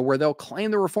area where they'll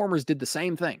claim the Reformers did the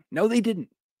same thing. No, they didn't.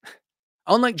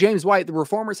 Unlike James White, the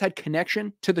Reformers had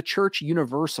connection to the church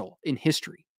universal in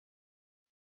history.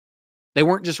 They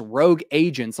weren't just rogue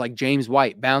agents like James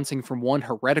White bouncing from one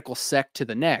heretical sect to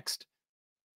the next,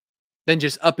 then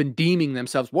just up and deeming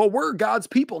themselves, well, we're God's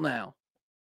people now.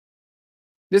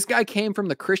 This guy came from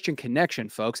the Christian Connection,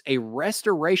 folks, a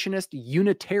restorationist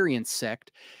Unitarian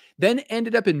sect, then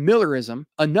ended up in Millerism,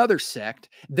 another sect,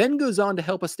 then goes on to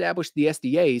help establish the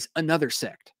SDAs, another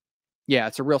sect. Yeah,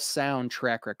 it's a real sound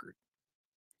track record.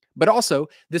 But also,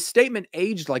 this statement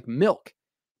aged like milk,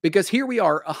 because here we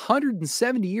are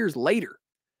 170 years later,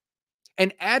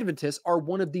 and Adventists are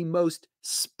one of the most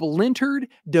splintered,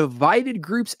 divided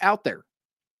groups out there.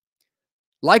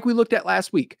 Like we looked at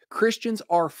last week, Christians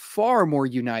are far more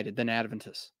united than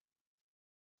Adventists.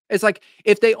 It's like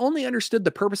if they only understood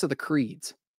the purpose of the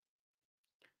creeds.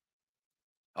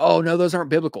 Oh, no, those aren't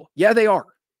biblical. Yeah, they are.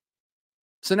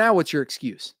 So now what's your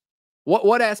excuse?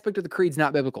 What aspect of the creed's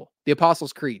not biblical? The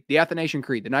Apostles' Creed, the Athanasian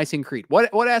Creed, the Nicene Creed.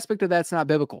 What aspect of that's not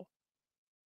biblical?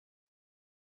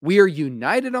 We are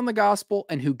united on the gospel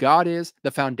and who God is,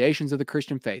 the foundations of the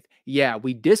Christian faith. Yeah,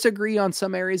 we disagree on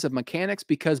some areas of mechanics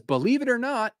because, believe it or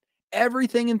not,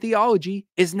 everything in theology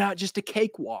is not just a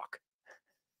cakewalk.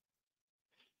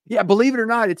 Yeah, believe it or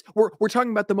not, we're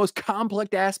talking about the most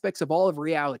complex aspects of all of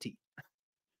reality.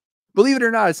 Believe it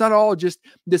or not, it's not all just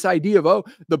this idea of, oh,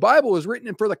 the Bible is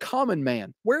written for the common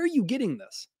man. Where are you getting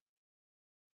this?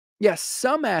 Yes,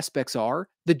 some aspects are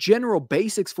the general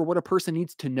basics for what a person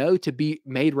needs to know to be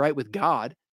made right with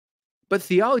God. But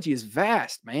theology is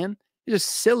vast, man. It's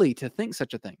just silly to think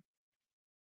such a thing.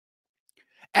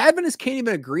 Adventists can't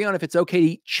even agree on if it's okay to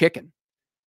eat chicken,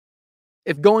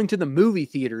 if going to the movie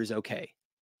theater is okay,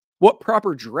 what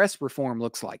proper dress reform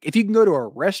looks like, if you can go to a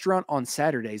restaurant on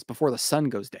Saturdays before the sun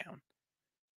goes down,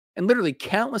 and literally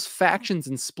countless factions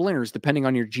and splinters depending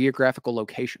on your geographical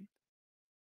location.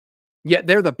 Yet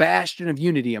they're the bastion of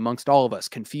unity amongst all of us,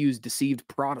 confused, deceived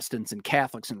Protestants and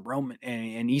Catholics and Roman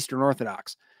and Eastern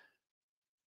Orthodox.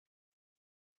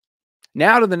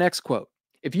 Now to the next quote.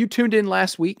 If you tuned in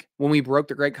last week when we broke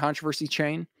the Great Controversy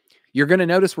chain, you're going to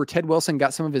notice where Ted Wilson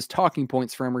got some of his talking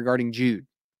points from regarding Jude.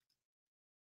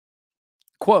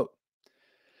 Quote,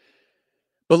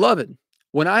 "Beloved,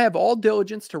 when I have all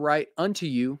diligence to write unto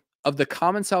you of the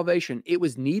common salvation, it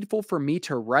was needful for me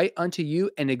to write unto you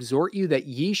and exhort you that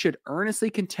ye should earnestly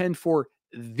contend for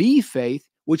the faith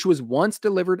which was once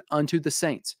delivered unto the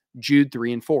saints." Jude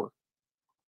 3 and 4.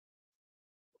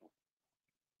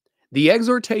 The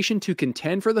exhortation to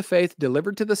contend for the faith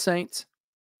delivered to the saints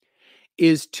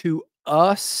is to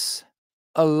us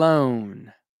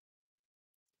alone.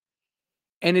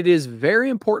 And it is very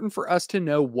important for us to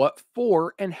know what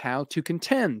for and how to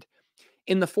contend.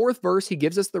 In the 4th verse, he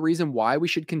gives us the reason why we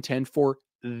should contend for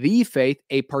the faith,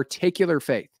 a particular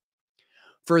faith.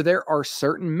 For there are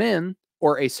certain men,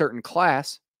 or a certain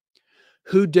class,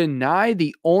 who deny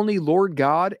the only Lord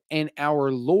God and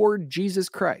our Lord Jesus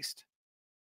Christ.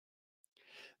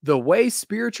 The way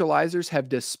spiritualizers have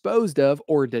disposed of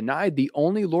or denied the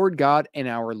only Lord God and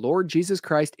our Lord Jesus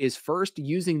Christ is first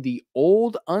using the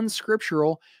old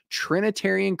unscriptural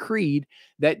Trinitarian creed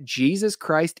that Jesus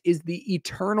Christ is the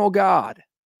eternal God,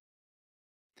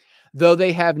 though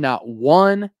they have not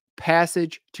one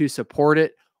passage to support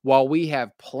it, while we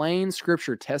have plain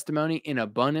scripture testimony in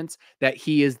abundance that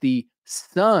he is the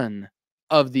Son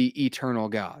of the eternal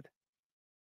God.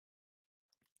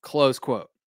 Close quote.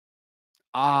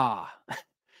 So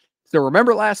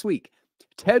remember last week,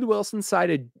 Ted Wilson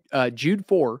cited Jude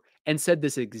 4 and said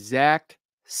this exact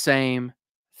same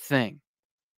thing.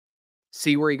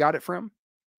 See where he got it from?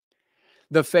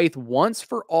 The faith once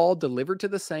for all delivered to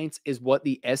the saints is what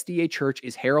the SDA Church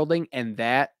is heralding, and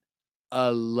that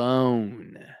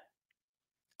alone.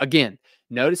 Again,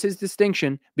 notice his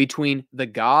distinction between the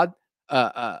God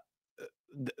the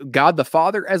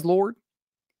Father as Lord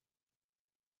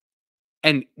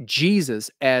and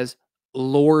Jesus as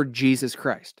Lord Jesus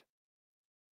Christ.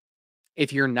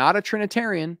 If you're not a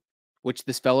Trinitarian, which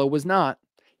this fellow was not,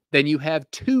 then you have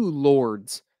two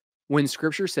Lords when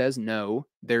Scripture says, no,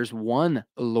 there's one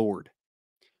Lord,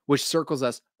 which circles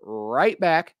us right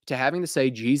back to having to say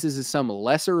Jesus is some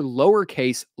lesser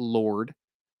lowercase Lord,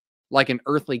 like an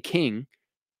earthly king,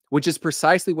 which is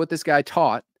precisely what this guy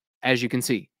taught, as you can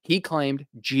see. He claimed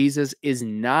Jesus is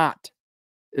not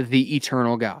the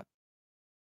eternal God.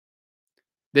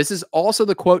 This is also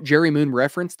the quote Jerry Moon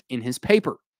referenced in his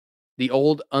paper. The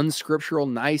old unscriptural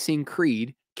Nicene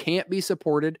Creed can't be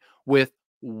supported with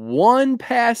one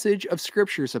passage of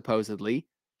Scripture, supposedly,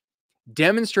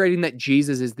 demonstrating that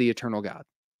Jesus is the eternal God.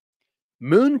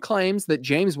 Moon claims that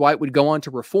James White would go on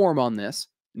to reform on this.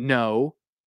 No,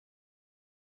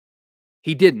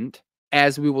 he didn't,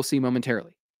 as we will see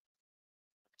momentarily.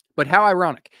 But how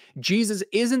ironic. Jesus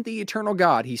isn't the eternal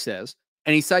God, he says,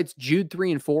 and he cites Jude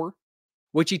 3 and 4,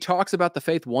 which he talks about the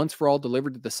faith once for all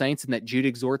delivered to the saints and that Jude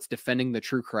exhorts defending the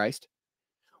true Christ.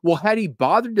 Well, had he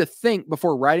bothered to think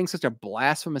before writing such a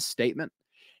blasphemous statement,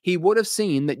 he would have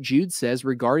seen that Jude says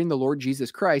regarding the Lord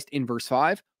Jesus Christ in verse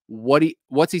 5,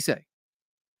 what's he say?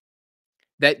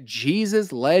 That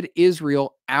Jesus led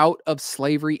Israel out of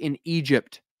slavery in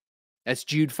Egypt. That's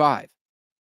Jude 5.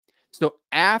 So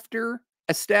after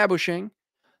establishing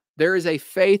there is a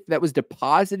faith that was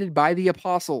deposited by the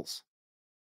apostles,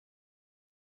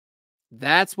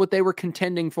 that's what they were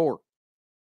contending for.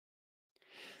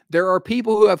 There are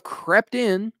people who have crept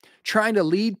in trying to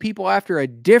lead people after a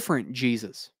different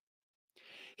Jesus.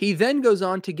 He then goes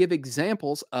on to give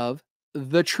examples of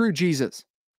the true Jesus.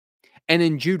 And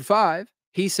in Jude 5,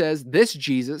 he says, this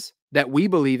Jesus that we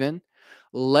believe in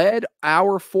led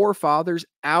our forefathers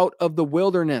out of the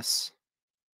wilderness.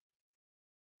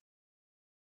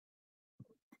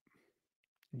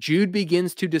 Jude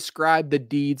begins to describe the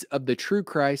deeds of the true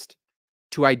Christ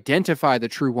to identify the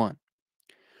true one.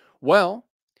 Well,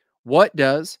 what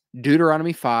does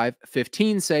Deuteronomy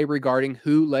 5:15 say regarding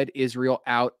who led Israel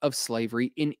out of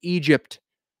slavery in Egypt?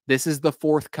 This is the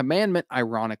fourth commandment,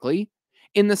 ironically,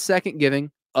 in the second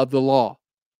giving of the law.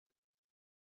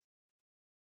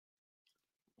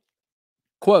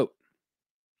 Quote,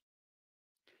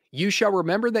 you shall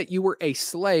remember that you were a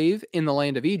slave in the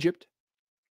land of Egypt,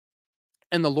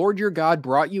 and the Lord your God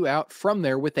brought you out from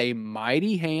there with a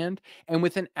mighty hand and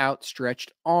with an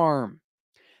outstretched arm.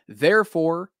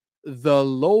 Therefore, the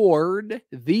Lord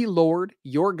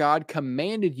your God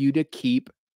commanded you to keep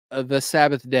the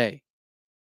Sabbath day.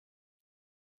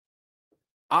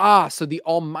 So the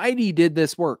Almighty did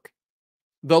this work.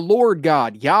 The Lord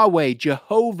God, Yahweh,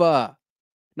 Jehovah,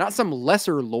 not some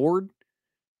lesser Lord,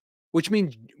 which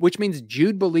means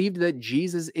Jude believed that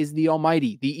Jesus is the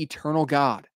Almighty, the eternal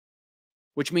God,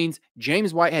 which means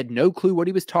James White had no clue what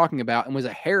he was talking about and was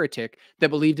a heretic that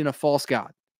believed in a false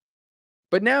God.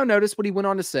 But now notice what he went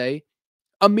on to say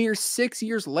a mere 6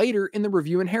 years later in the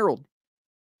Review and Herald.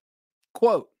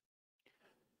 Quote,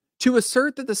 to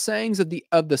assert that the sayings of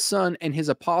the Son and his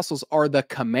apostles are the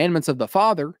commandments of the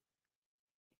Father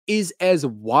is as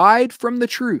wide from the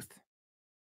truth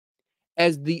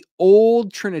as the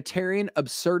old Trinitarian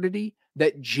absurdity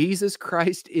that Jesus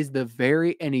Christ is the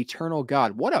very and eternal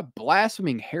God. What a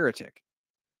blaspheming heretic.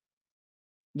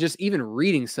 Just even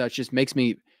reading such just makes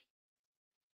me...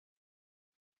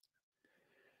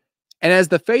 And as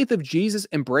the faith of Jesus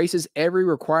embraces every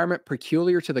requirement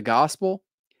peculiar to the gospel,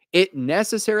 it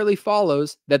necessarily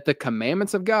follows that the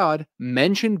commandments of God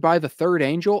mentioned by the third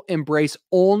angel embrace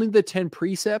only the 10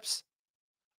 precepts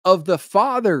of the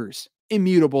Father's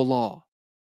immutable law,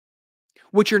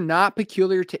 which are not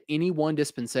peculiar to any one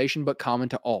dispensation but common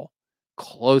to all.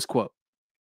 Close quote.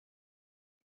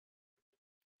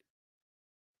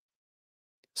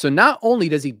 So not only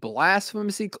does he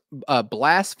blasphemously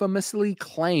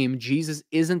claim Jesus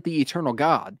isn't the eternal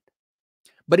God,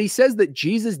 but he says that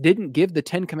Jesus didn't give the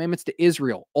 10 commandments to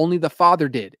Israel. Only the Father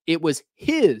did. It was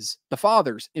the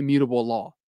Father's immutable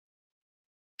law.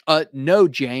 No,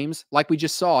 James, like we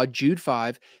just saw, Jude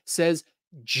 5 says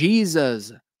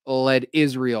Jesus led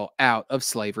Israel out of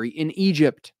slavery in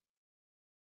Egypt.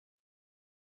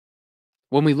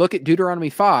 When we look at Deuteronomy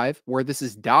 5, where this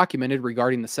is documented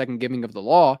regarding the second giving of the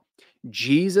law,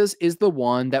 Jesus is the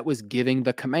one that was giving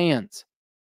the commands.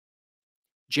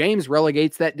 James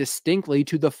relegates that distinctly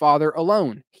to the Father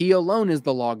alone. He alone is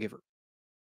the lawgiver.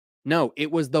 No, it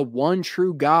was the one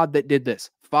true God that did this,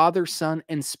 Father, Son,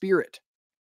 and Spirit.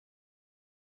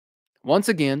 Once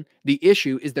again, the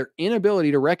issue is their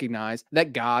inability to recognize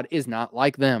that God is not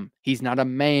like them. He's not a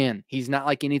man. He's not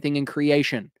like anything in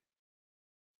creation.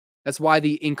 That's why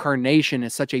the incarnation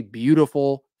is such a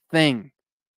beautiful thing.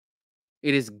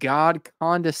 It is God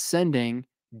condescending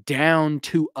down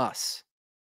to us.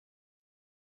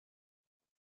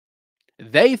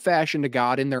 They fashioned a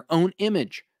God in their own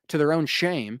image, to their own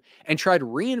shame, and tried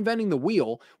reinventing the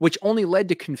wheel, which only led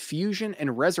to confusion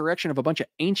and resurrection of a bunch of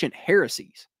ancient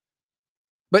heresies.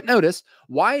 But notice,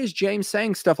 why is James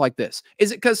saying stuff like this?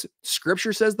 Is it because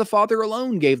Scripture says the Father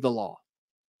alone gave the law?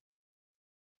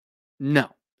 No.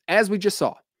 As we just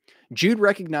saw, Jude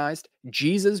recognized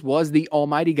Jesus was the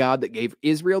Almighty God that gave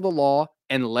Israel the law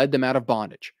and led them out of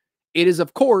bondage. It is,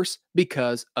 of course,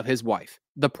 because of his wife,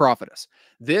 the prophetess.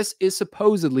 This is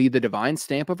supposedly the divine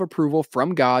stamp of approval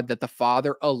from God that the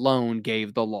Father alone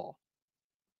gave the law.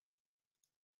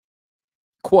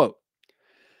 Quote,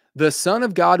 "The Son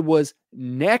of God was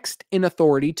next in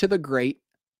authority to the great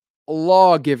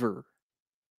lawgiver.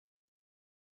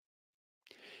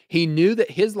 He knew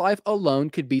that his life alone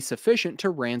could be sufficient to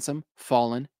ransom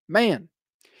fallen man.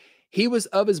 He was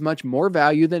of as much more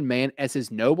value than man as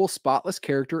his noble, spotless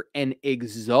character and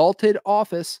exalted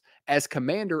office as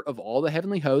commander of all the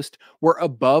heavenly host were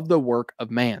above the work of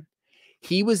man.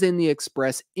 He was in the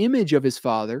express image of his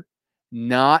Father,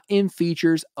 not in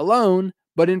features alone,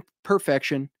 but in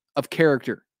perfection of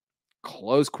character."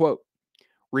 Close quote.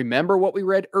 Remember what we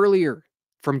read earlier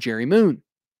from Jerry Moon.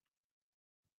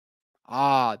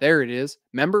 Ah, there it is.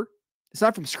 Remember? It's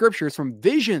not from Scripture, it's from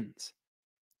visions.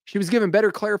 She was given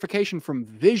better clarification from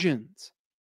visions.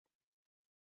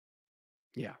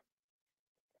 Yeah.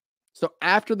 So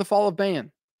after the fall of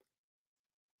man,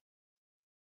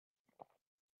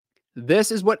 this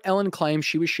is what Ellen claims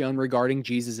she was shown regarding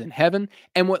Jesus in heaven,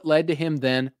 and what led to him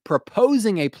then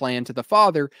proposing a plan to the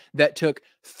Father that took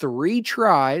 3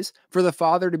 tries for the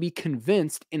Father to be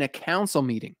convinced in a council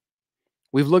meeting.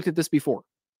 We've looked at this before.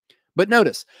 But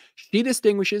notice, she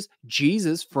distinguishes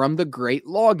Jesus from the great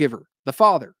lawgiver, the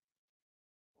Father.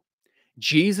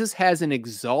 Jesus has an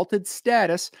exalted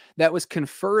status that was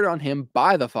conferred on him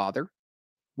by the Father.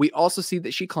 We also see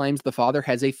that she claims the Father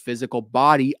has a physical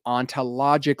body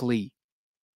ontologically.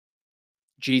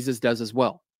 Jesus does as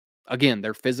well. Again,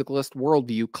 their physicalist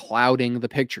worldview clouding the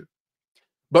picture.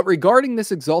 But regarding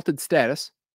this exalted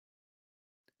status,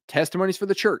 Testimonies for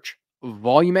the Church,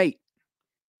 Volume 8,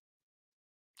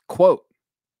 quote,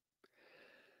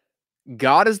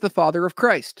 "God is the Father of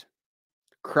Christ.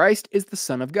 Christ is the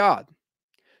Son of God.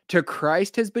 To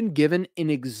Christ has been given an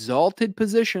exalted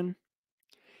position.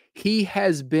 He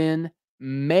has been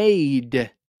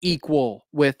made equal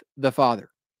with the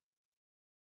Father."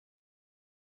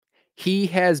 He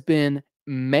has been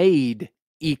made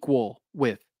equal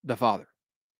with the Father.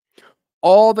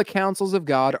 All the counsels of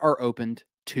God are opened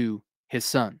to his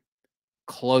Son.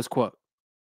 Close quote.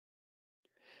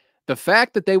 The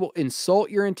fact that they will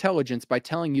insult your intelligence by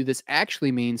telling you this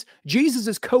actually means Jesus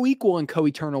is co-equal and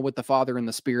co-eternal with the Father and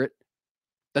the Spirit,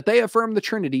 that they affirm the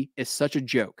Trinity, is such a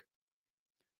joke.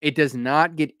 It does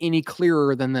not get any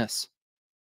clearer than this.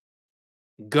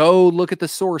 Go look at the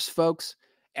source, folks.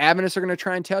 Adventists are going to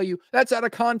try and tell you that's out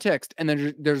of context, and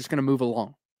then they're just going to move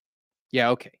along.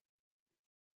 Yeah, okay.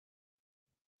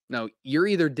 No, you're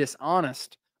either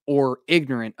dishonest or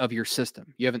ignorant of your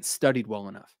system. You haven't studied well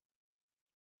enough.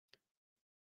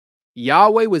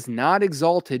 Yahweh was not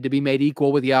exalted to be made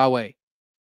equal with Yahweh.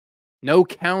 No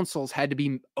councils had to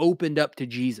be opened up to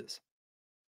Jesus.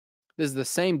 This is the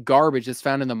same garbage that's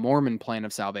found in the Mormon plan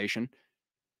of salvation,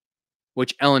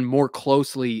 which Ellen more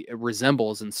closely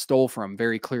resembles and stole from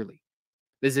very clearly.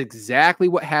 This is exactly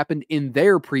what happened in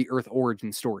their pre-earth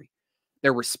origin story.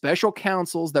 There were special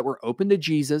councils that were open to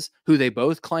Jesus, who they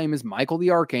both claim is Michael the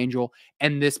Archangel,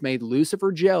 and this made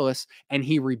Lucifer jealous, and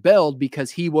he rebelled because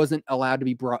he wasn't allowed to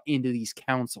be brought into these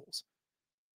councils.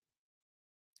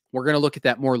 We're going to look at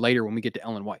that more later when we get to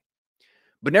Ellen White.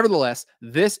 But nevertheless,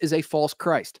 this is a false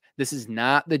Christ. This is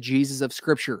not the Jesus of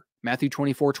Scripture. Matthew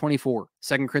 24:24,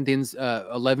 2 Corinthians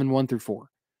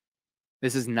 11:1-4.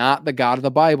 This is not the God of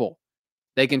the Bible.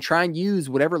 They can try and use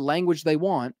whatever language they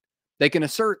want. They can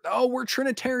assert, oh, we're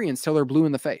Trinitarians till they're blue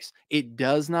in the face. It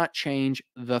does not change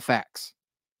the facts.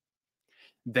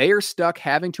 They are stuck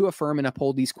having to affirm and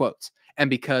uphold these quotes. And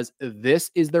because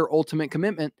this is their ultimate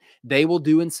commitment, they will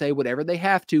do and say whatever they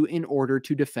have to in order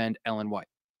to defend Ellen White.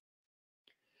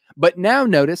 But now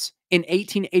notice, in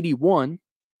 1881,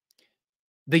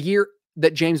 the year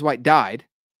that James White died,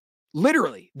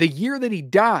 Literally, the year that he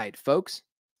died, folks.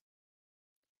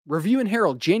 Review and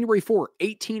Herald, January 4,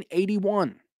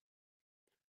 1881.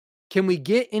 Can we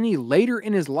get any later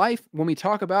in his life when we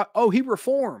talk about, oh, he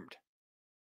reformed?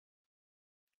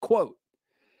 Quote,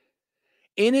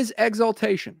 in his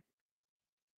exaltation,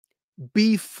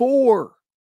 before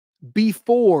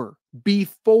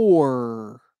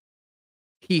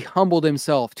he humbled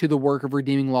himself to the work of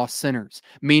redeeming lost sinners.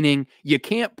 Meaning, you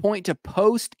can't point to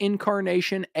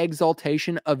post-incarnation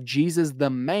exaltation of Jesus the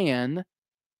man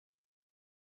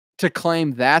to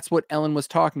claim that's what Ellen was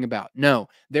talking about. No,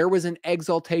 there was an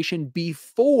exaltation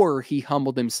before he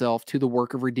humbled himself to the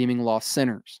work of redeeming lost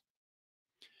sinners.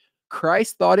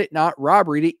 Christ thought it not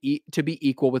robbery to be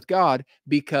equal with God,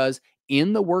 because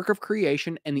in the work of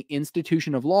creation and the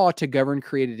institution of law to govern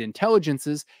created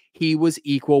intelligences, he was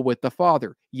equal with the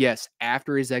Father. Yes,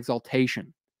 after his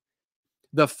exaltation.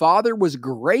 The Father was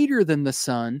greater than the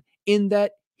Son in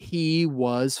that he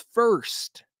was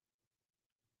first.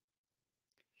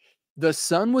 The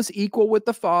Son was equal with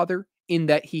the Father in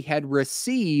that he had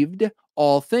received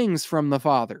all things from the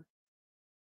Father.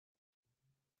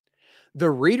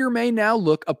 The reader may now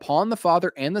look upon the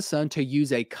Father and the Son to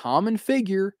use a common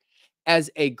figure as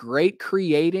a great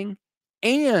creating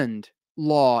and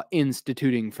law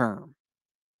instituting firm.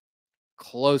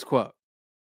 Close quote.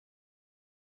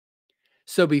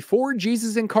 So before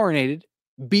Jesus incarnated,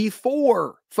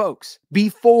 before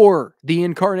the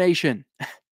incarnation,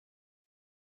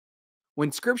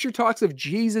 when Scripture talks of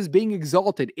Jesus being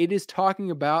exalted, it is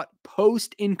talking about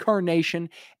post-incarnation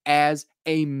as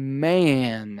a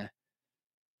man.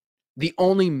 The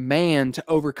only man to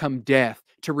overcome death,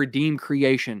 to redeem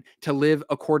creation, to live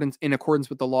in accordance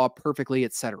with the law perfectly,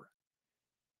 etc.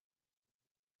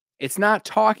 It's not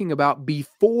talking about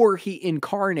before he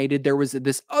incarnated, there was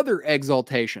this other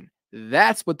exaltation.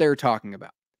 That's what they're talking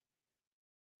about.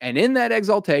 And in that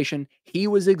exaltation, he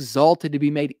was exalted to be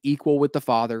made equal with the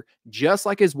Father, just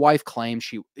like his wife claimed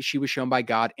she was shown by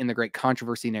God in the great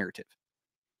controversy narrative.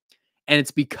 And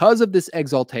it's because of this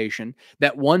exaltation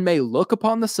that one may look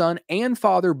upon the Son and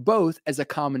Father both as a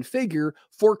common figure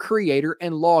for creator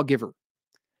and lawgiver.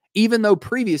 Even though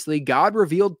previously God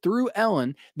revealed through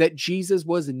Ellen that Jesus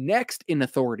was next in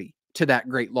authority to that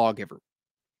great lawgiver.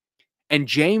 And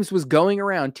James was going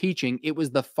around teaching it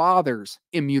was the Father's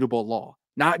immutable law,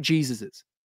 not Jesus's.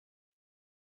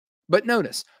 But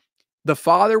notice, the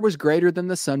Father was greater than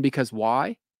the Son because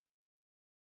why?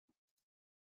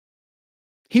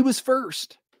 He was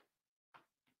first.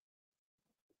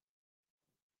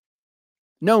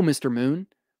 No, Mr. Moon,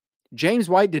 James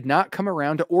White did not come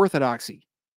around to orthodoxy.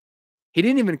 He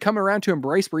didn't even come around to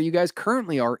embrace where you guys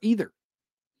currently are either.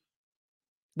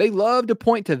 They love to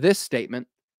point to this statement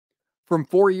from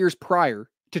 4 years prior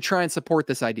to try and support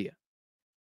this idea.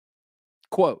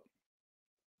 Quote,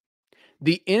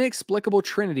 the inexplicable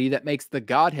Trinity that makes the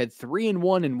Godhead 3 in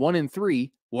 1 and 1 in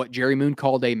 3, what Jerry Moon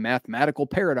called a mathematical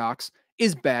paradox,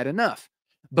 is bad enough.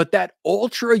 But that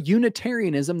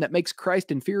ultra-Unitarianism that makes Christ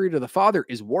inferior to the Father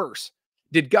is worse.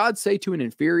 Did God say to an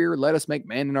inferior, let us make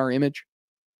man in our image?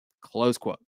 Close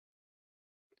quote.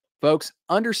 Folks,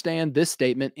 understand this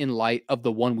statement in light of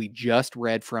the one we just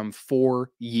read from 4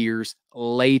 years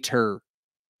later.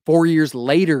 4 years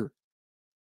later.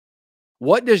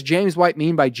 What does James White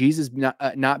mean by Jesus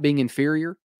not being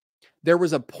inferior? There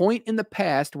was a point in the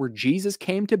past where Jesus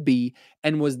came to be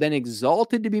and was then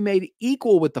exalted to be made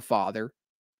equal with the Father.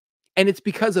 And it's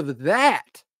because of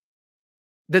that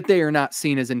they are not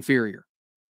seen as inferior.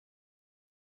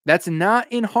 That's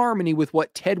not in harmony with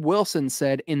what Ted Wilson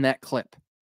said in that clip.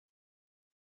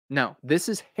 No, this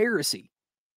is heresy.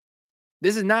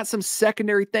 This is not some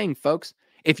secondary thing, folks.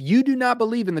 If you do not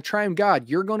believe in the triune God,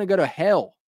 you're going to go to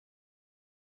hell.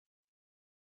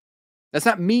 That's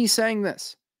not me saying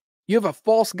this. You have a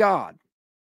false God.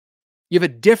 You have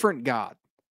a different God.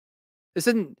 This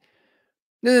isn't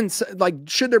like,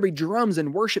 should there be drums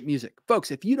and worship music?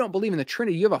 Folks, if you don't believe in the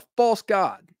Trinity, you have a false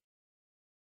God.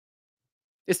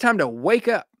 It's time to wake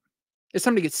up. It's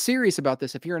time to get serious about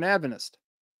this if you're an Adventist.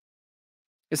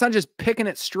 It's not just picking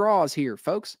at straws here,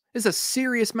 folks. It's a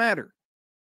serious matter.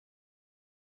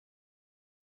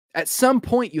 At some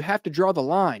point, you have to draw the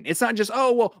line. It's not just,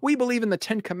 oh, well, we believe in the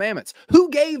 10 Commandments. Who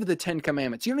gave the 10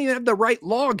 Commandments? You don't even have the right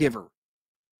lawgiver.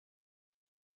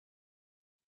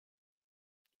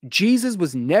 Jesus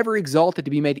was never exalted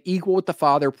to be made equal with the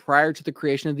Father prior to the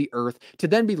creation of the earth, to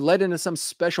then be led into some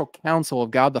special counsel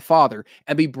of God the Father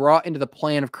and be brought into the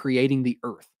plan of creating the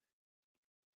earth.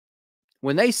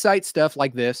 When they cite stuff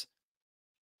like this,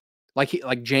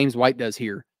 like James White does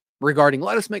here, regarding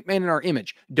let us make man in our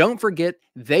image. Don't forget,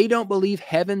 they don't believe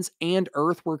heavens and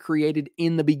earth were created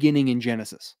in the beginning in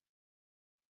Genesis.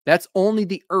 That's only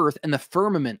the earth and the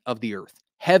firmament of the earth.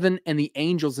 Heaven and the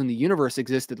angels in the universe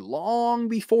existed long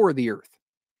before the earth.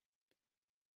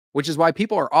 Which is why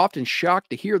people are often shocked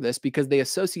to hear this, because they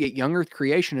associate young earth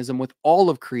creationism with all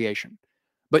of creation.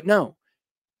 But no,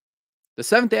 the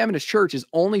Seventh-day Adventist Church is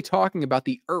only talking about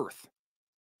the earth.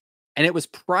 And it was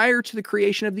prior to the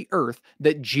creation of the earth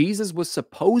that Jesus was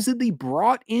supposedly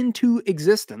brought into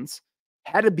existence,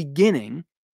 had a beginning,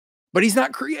 but he's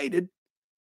not created.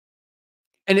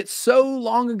 And it's so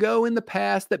long ago in the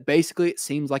past that basically it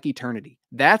seems like eternity.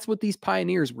 That's what these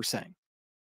pioneers were saying.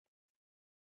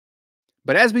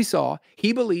 But as we saw,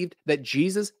 he believed that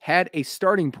Jesus had a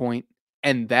starting point,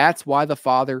 and that's why the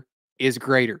Father is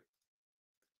greater.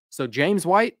 So James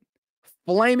White,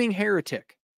 flaming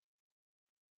heretic.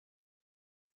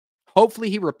 Hopefully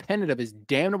he repented of his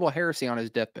damnable heresy on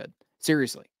his deathbed.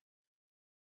 Seriously.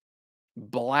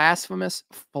 Blasphemous,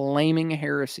 flaming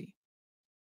heresy.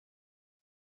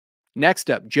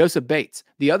 Next up, Joseph Bates,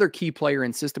 the other key player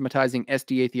in systematizing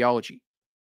SDA theology.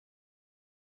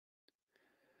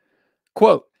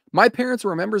 Quote, my parents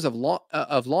were members of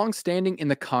long standing in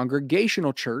the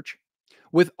Congregational Church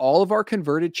with all of our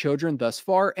converted children thus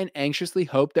far, and anxiously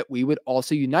hoped that we would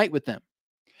also unite with them.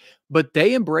 But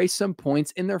they embraced some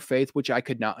points in their faith which I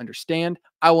could not understand.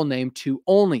 I will name two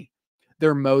only: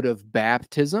 their mode of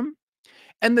baptism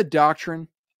and the doctrine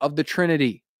of the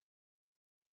Trinity.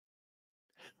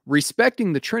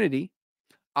 Respecting the Trinity,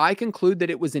 I conclude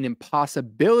that it was an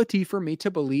impossibility for me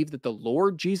to believe that the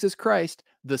Lord Jesus Christ,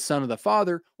 the Son of the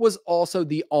Father, was also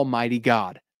the Almighty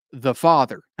God, the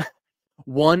Father,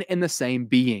 one and the same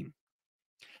being.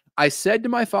 I said to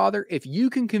my Father, if you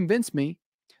can convince me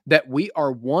that we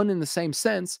are one in the same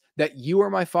sense, that you are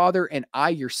my Father and I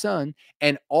your Son,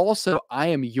 and also I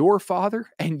am your Father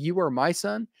and you are my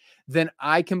Son, then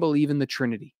I can believe in the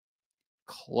Trinity.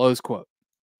 Close quote.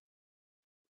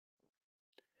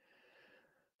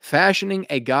 Fashioning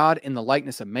a God in the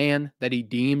likeness of man that he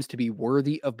deems to be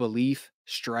worthy of belief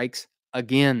strikes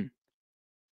again.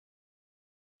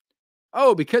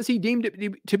 Oh, because he deemed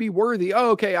it to be worthy.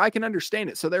 Oh, okay, I can understand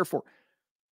it. So therefore,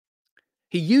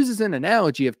 he uses an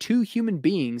analogy of two human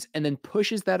beings and then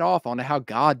pushes that off onto how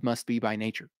God must be by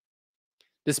nature.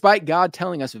 Despite God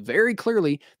telling us very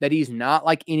clearly that he's not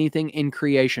like anything in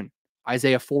creation.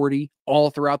 Isaiah 40, all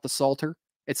throughout the Psalter,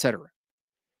 etc.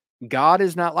 God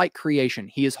is not like creation.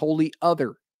 He is wholly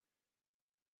other.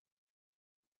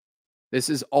 This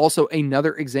is also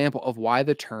another example of why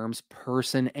the terms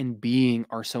person and being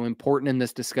are so important in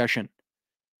this discussion.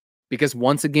 Because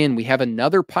once again, we have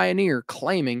another pioneer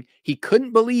claiming he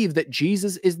couldn't believe that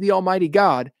Jesus is the Almighty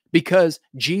God because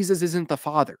Jesus isn't the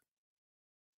Father.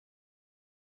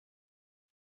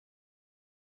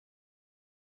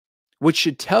 Which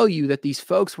should tell you that these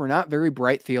folks were not very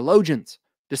bright theologians,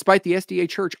 despite the SDA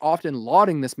Church often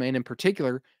lauding this man in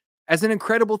particular as an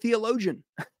incredible theologian.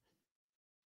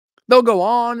 They'll go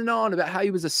on and on about how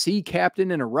he was a sea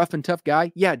captain and a rough and tough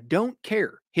guy. Yeah, don't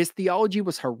care. His theology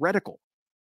was heretical.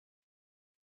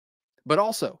 But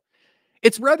also,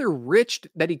 it's rather rich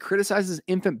that he criticizes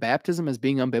infant baptism as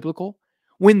being unbiblical,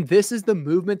 when this is the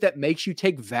movement that makes you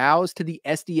take vows to the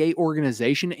SDA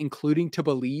organization, including to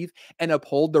believe and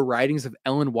uphold the writings of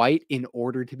Ellen White in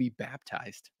order to be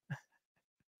baptized.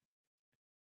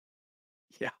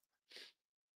 Yeah.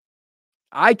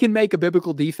 I can make a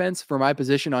biblical defense for my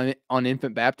position on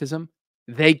infant baptism.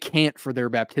 They can't for their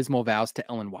baptismal vows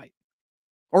to Ellen White,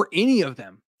 or any of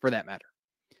them for that matter.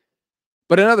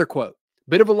 But another quote,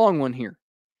 bit of a long one here.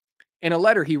 In a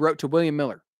letter he wrote to William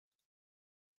Miller,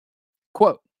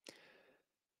 quote,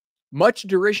 much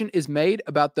derision is made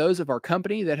about those of our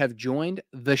company that have joined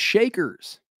the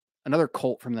Shakers, another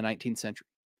cult from the 19th century.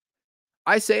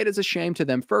 I say it is a shame to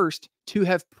them first to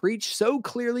have preached so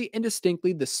clearly and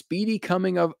distinctly the speedy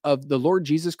coming of the Lord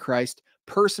Jesus Christ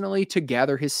personally to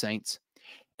gather his saints,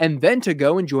 and then to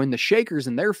go and join the Shakers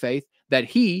in their faith that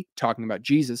he, talking about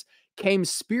Jesus, came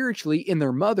spiritually in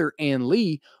their mother, Ann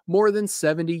Lee, more than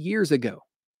 70 years ago.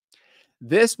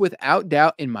 This, without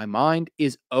doubt in my mind,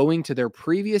 is owing to their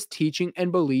previous teaching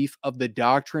and belief of the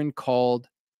doctrine called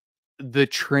the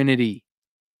Trinity.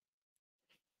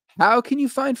 How can you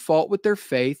find fault with their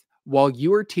faith while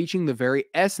you are teaching the very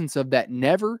essence of that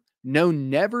never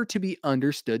to be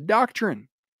understood doctrine?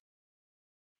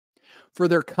 For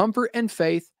their comfort and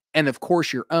faith, and of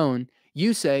course your own,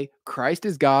 you say Christ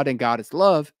is God and God is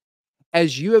love.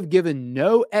 As you have given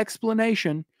no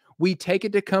explanation, we take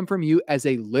it to come from you as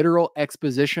a literal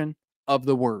exposition of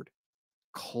the word.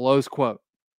 Close quote.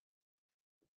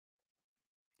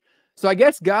 So I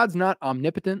guess God's not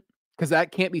omnipotent because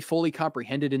that can't be fully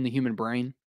comprehended in the human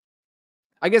brain.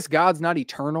 I guess God's not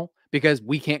eternal because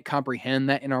we can't comprehend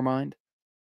that in our mind.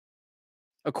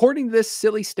 According to this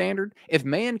silly standard, if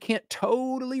man can't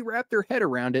totally wrap their head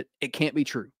around it, it can't be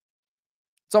true.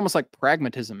 It's almost like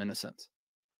pragmatism in a sense.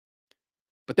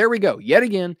 But there we go. Yet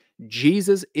again,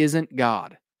 Jesus isn't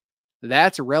God.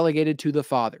 That's relegated to the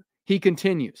Father. He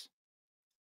continues.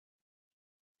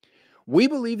 We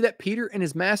believe that Peter and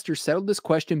his master settled this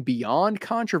question beyond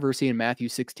controversy in Matthew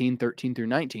 16, 13 through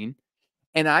 19.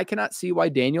 And I cannot see why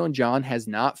Daniel and John has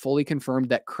not fully confirmed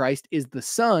that Christ is the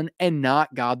Son and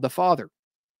not God the Father.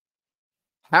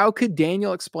 How could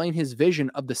Daniel explain his vision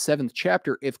of the 7th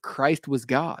chapter if Christ was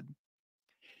God?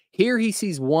 Here he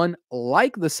sees one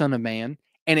like the Son of Man,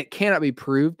 and it cannot be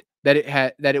proved that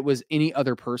it was any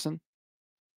other person.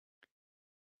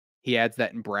 He adds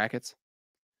that in brackets.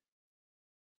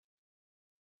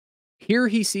 Here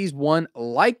he sees one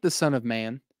like the Son of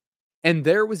Man, and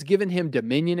there was given him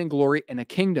dominion and glory and a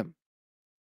kingdom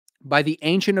by the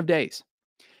Ancient of Days.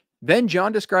 Then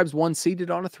John describes one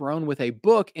seated on a throne with a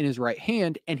book in his right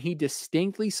hand, and he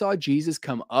distinctly saw Jesus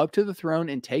come up to the throne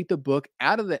and take the book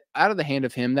out of the hand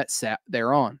of him that sat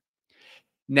thereon.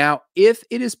 Now, if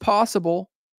it is possible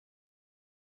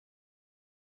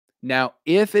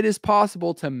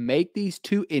to make these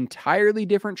two entirely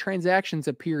different transactions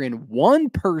appear in one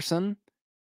person,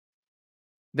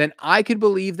 then I could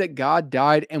believe that God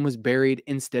died and was buried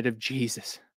instead of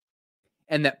Jesus,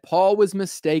 and that Paul was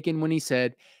mistaken when he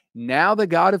said, "Now the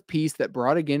God of peace that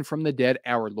brought again from the dead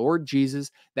our Lord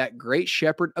Jesus, that great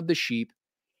shepherd of the sheep,"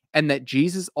 and that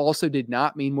Jesus also did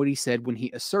not mean what he said when he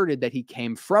asserted that he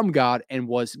came from God and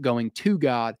was going to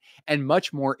God, and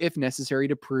much more if necessary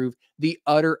to prove the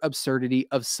utter absurdity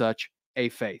of such a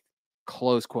faith.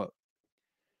 Close quote.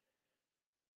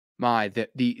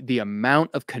 The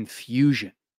amount of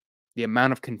confusion. The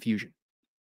amount of confusion.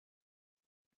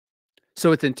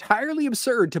 So it's entirely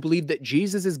absurd to believe that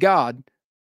Jesus is God.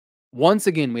 Once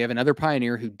again, we have another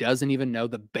pioneer who doesn't even know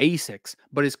the basics,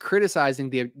 but is criticizing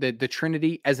the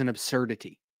Trinity as an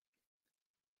absurdity.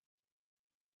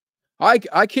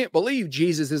 I can't believe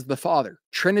Jesus is the Father.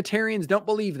 Trinitarians don't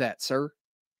believe that, sir.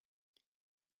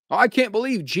 I can't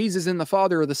believe Jesus and the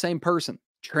Father are the same person.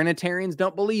 Trinitarians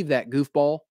don't believe that,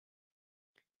 goofball.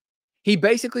 He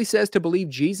basically says to believe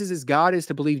Jesus is God is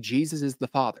to believe Jesus is the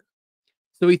Father.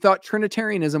 So he thought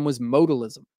Trinitarianism was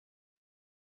modalism.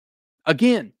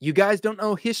 Again, you guys don't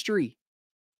know history.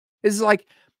 It's like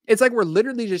we're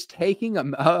literally just taking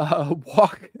a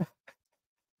walk.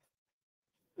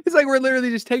 It's like we're literally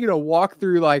just taking a walk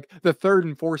through like the 3rd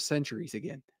and 4th centuries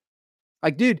again.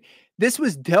 Like, dude, this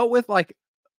was dealt with like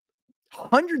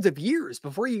hundreds of years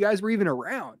before you guys were even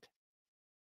around.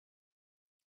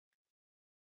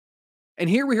 And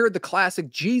here we heard the classic,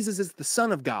 Jesus is the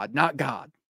Son of God, not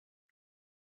God.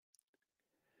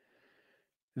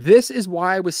 This is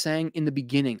why I was saying in the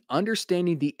beginning,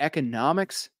 understanding the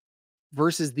economics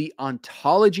versus the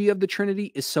ontology of the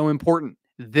Trinity is so important.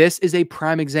 This is a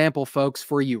prime example, folks,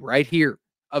 for you right here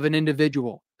of an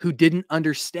individual who didn't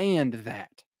understand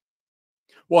that.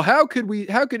 Well, how could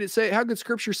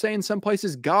Scripture say in some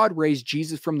places God raised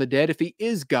Jesus from the dead if he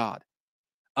is God?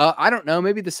 I don't know,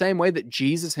 maybe the same way that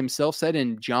Jesus himself said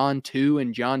in John 2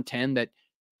 and John 10 that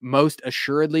most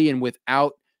assuredly and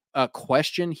without a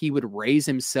question he would raise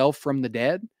himself from the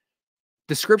dead.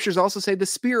 The scriptures also say the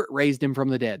Spirit raised him from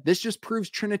the dead. This just proves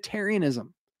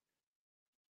Trinitarianism.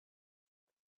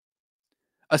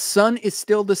 A son is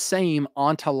still the same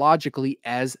ontologically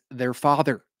as their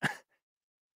father.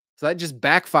 So that just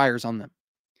backfires on them.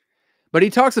 But he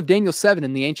talks of Daniel 7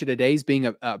 in the Ancient of Days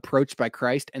being approached by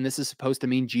Christ, and this is supposed to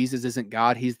mean Jesus isn't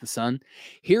God, he's the Son.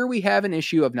 Here we have an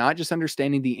issue of not just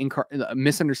understanding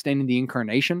misunderstanding the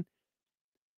incarnation,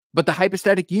 but the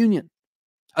hypostatic union.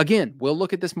 Again, we'll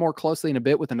look at this more closely in a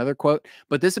bit with another quote,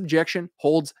 but this objection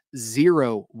holds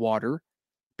zero water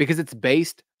because it's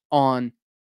based on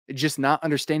just not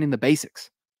understanding the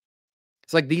basics.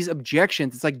 It's like these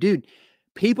objections, it's like, dude,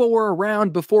 people were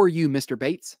around before you, Mr.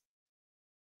 Bates.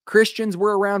 Christians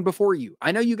were around before you.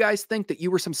 I know you guys think that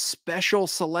you were some special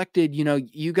selected,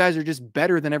 you guys are just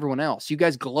better than everyone else. You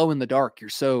guys glow in the dark. You're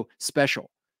so special.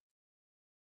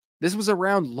 This was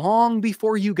around long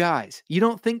before you guys. You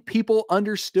don't think people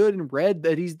understood and read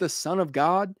that he's the Son of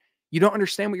God? You don't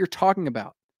understand what you're talking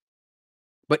about.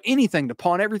 But anything to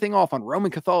pawn everything off on Roman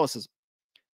Catholicism.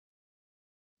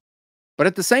 But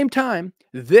at the same time,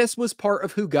 this was part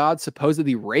of who God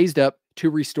supposedly raised up to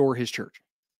restore his church.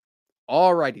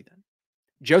 Alrighty then.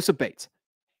 Joseph Bates,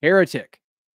 heretic.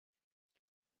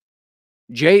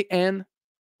 J.N.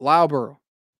 Loughborough,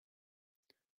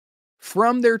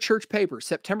 from their church paper,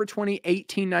 September 20,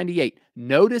 1898.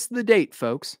 Notice the date,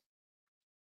 folks.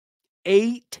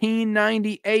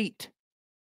 1898.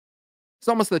 It's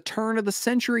almost the turn of the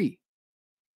century.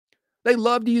 They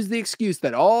love to use the excuse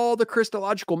that all the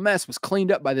Christological mess was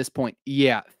cleaned up by this point.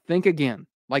 Yeah, think again,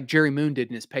 like Jerry Moon did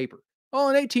in his paper. Oh,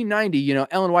 in 1890,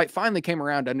 Ellen White finally came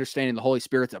around to understanding the Holy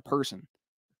Spirit's a person.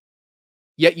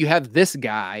 Yet you have this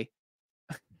guy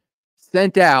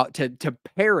sent out to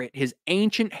parrot his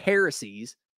ancient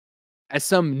heresies as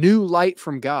some new light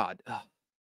from God. Ugh.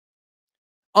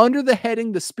 Under the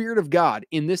heading, The Spirit of God,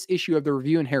 in this issue of the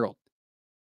Review and Herald.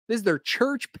 This is their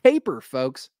church paper,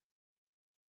 folks.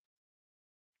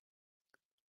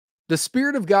 The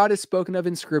Spirit of God is spoken of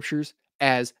in scriptures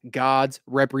as God's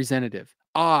representative.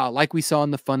 Like we saw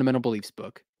in the Fundamental Beliefs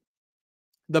book.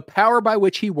 The power by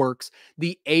which he works,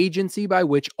 the agency by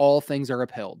which all things are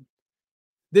upheld.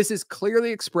 This is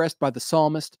clearly expressed by the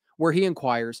psalmist, where he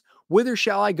inquires, "Whither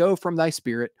shall I go from thy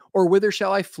spirit? Or whither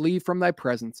shall I flee from thy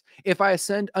presence? If I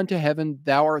ascend unto heaven,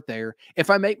 thou art there. If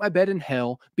I make my bed in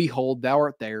hell, behold, thou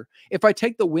art there. If I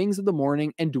take the wings of the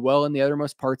morning and dwell in the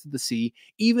uttermost parts of the sea,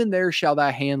 even there shall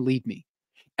thy hand lead me,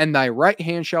 and thy right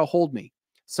hand shall hold me."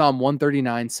 Psalm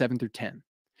 139, 7 through 10.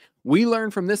 We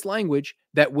learn from this language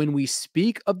that when we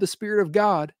speak of the Spirit of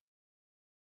God,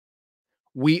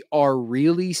 we are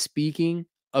really speaking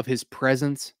of his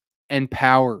presence and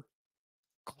power.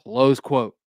 Close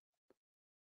quote.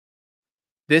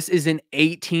 This is in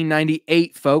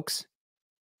 1898, folks.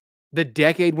 The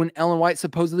decade when Ellen White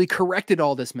supposedly corrected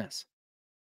all this mess.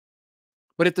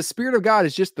 But if the Spirit of God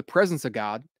is just the presence of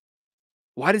God,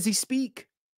 why does he speak?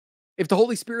 If the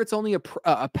Holy Spirit's only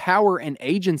a power and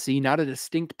agency, not a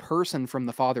distinct person from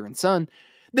the Father and Son,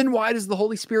 then why does the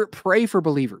Holy Spirit pray for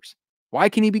believers? Why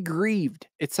can he be grieved,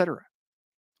 etc.?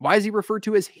 Why is he referred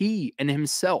to as he and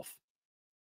himself?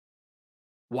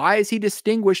 Why is he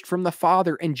distinguished from the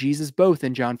Father and Jesus both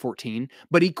in John 14,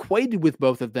 but equated with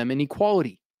both of them in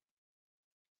equality?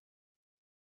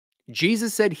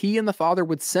 Jesus said he and the Father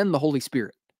would send the Holy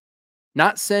Spirit,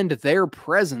 not send their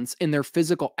presence in their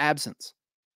physical absence.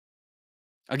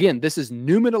 Again, this is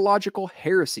pneumatological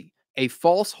heresy, a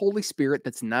false Holy Spirit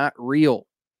that's not real.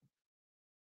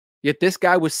 Yet this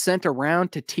guy was sent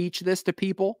around to teach this to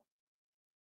people.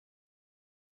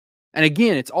 And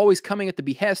again, it's always coming at the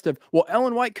behest of, well,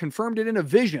 Ellen White confirmed it in a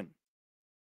vision.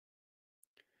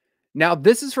 Now,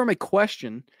 this is from a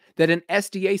question that an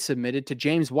SDA submitted to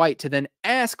James White to then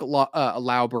ask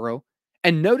Loughborough,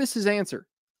 and notice his answer.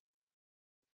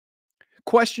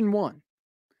 Question 1.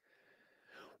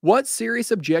 What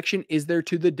serious objection is there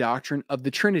to the doctrine of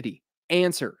the Trinity?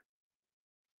 Answer.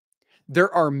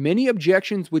 There are many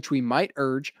objections which we might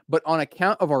urge, but on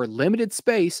account of our limited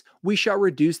space, we shall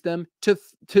reduce them to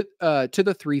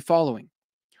the three following.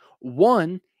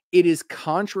 1, it is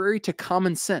contrary to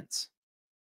common sense.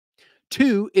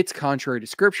 2, it's contrary to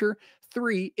Scripture.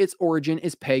 3, its origin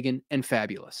is pagan and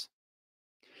fabulous.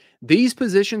 These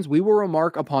positions we will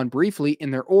remark upon briefly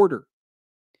in their order.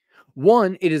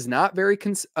 1, it is not very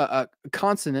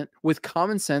consonant with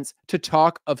common sense to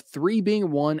talk of 3 being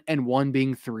 1 and 1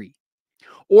 being 3.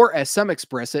 Or as some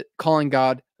express it, calling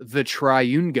God the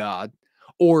triune God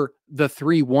or the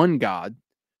 3-1 God.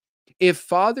 If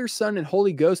Father, Son, and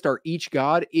Holy Ghost are each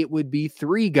God, it would be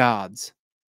 3 gods.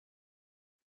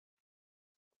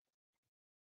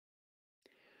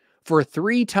 For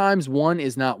 3 times 1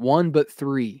 is not 1, but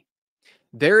 3.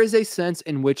 There is a sense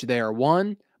in which they are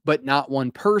one, but not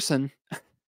one person,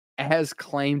 as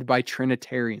claimed by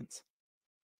Trinitarians.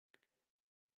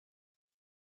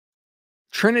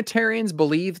 Trinitarians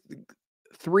believe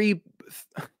we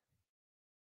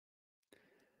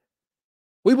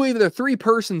believe there are 3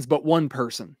 persons, but 1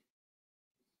 person.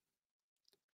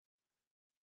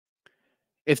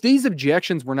 If these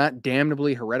objections were not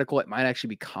damnably heretical, it might actually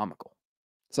be comical.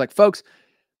 It's like, folks,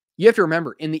 you have to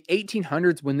remember, in the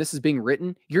 1800s, when this is being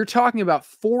written, you're talking about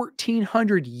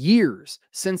 1,400 years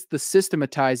since the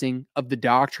systematizing of the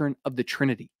doctrine of the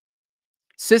Trinity.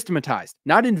 Systematized,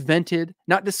 not invented,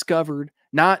 not discovered,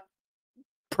 not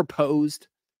proposed,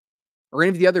 or any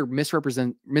of the other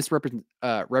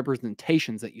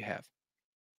misrepresentations that you have.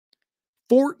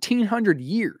 1,400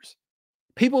 years.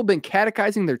 People have been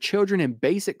catechizing their children in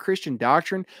basic Christian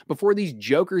doctrine before these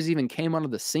jokers even came onto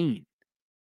the scene.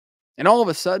 And all of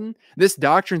a sudden, this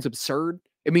doctrine's absurd.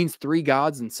 It means 3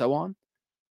 gods and so on.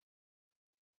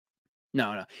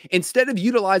 No. Instead of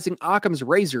utilizing Occam's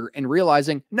razor and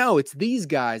realizing, no, it's these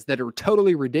guys that are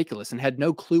totally ridiculous and had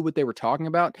no clue what they were talking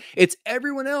about. It's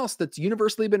everyone else that's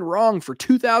universally been wrong for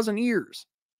 2,000 years.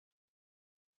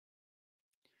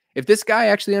 If this guy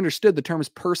actually understood the terms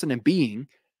person and being,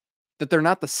 that they're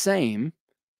not the same,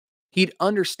 he'd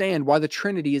understand why the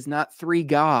Trinity is not three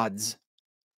gods.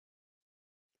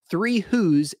 Three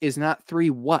whos is not three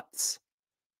whats.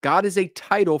 God is a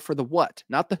title for the what,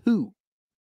 not the who.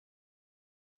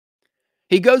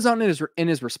 He goes on in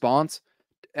his response.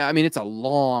 I mean, it's a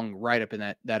long write-up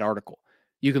in that article.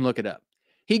 You can look it up.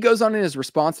 He goes on in his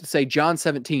response to say John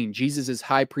 17, Jesus'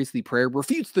 high priestly prayer,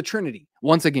 refutes the Trinity.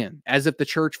 Once again, as if the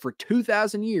church for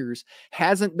 2,000 years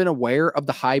hasn't been aware of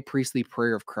the high priestly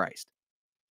prayer of Christ.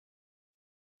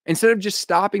 Instead of just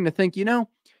stopping to think,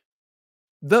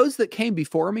 those that came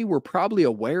before me were probably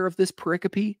aware of this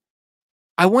pericope.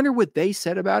 I wonder what they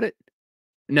said about it.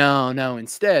 No,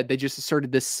 instead, they just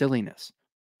asserted this silliness.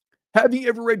 Have you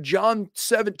ever read John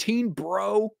 17,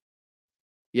 bro?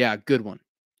 Yeah, good one.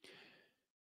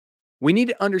 We need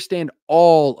to understand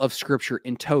all of Scripture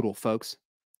in total, folks,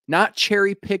 not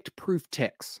cherry-picked proof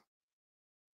texts.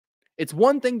 It's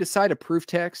one thing to cite a proof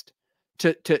text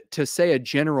to say a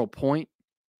general point,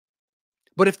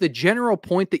 but if the general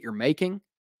point that you're making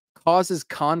causes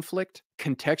conflict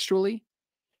contextually,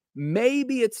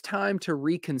 maybe it's time to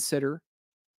reconsider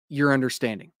your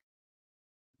understanding.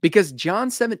 Because John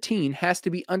 17 has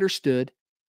to be understood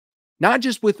not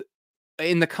just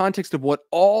in the context of what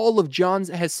all of John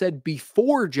has said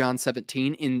before John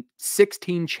 17 in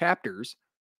 16 chapters,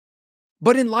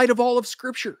 but in light of all of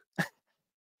Scripture.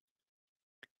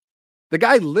 The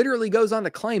guy literally goes on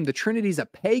to claim the Trinity is a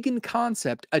pagan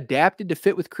concept adapted to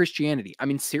fit with Christianity. I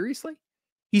mean, seriously?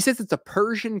 He says it's a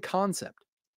Persian concept.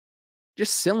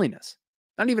 Just silliness.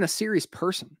 Not even a serious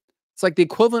person. It's like the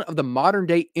equivalent of the modern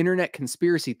day internet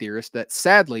conspiracy theorist that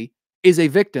sadly is a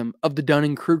victim of the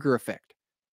Dunning-Kruger effect.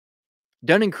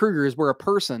 Dunning-Kruger is where a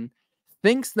person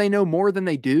thinks they know more than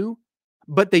they do,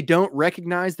 but they don't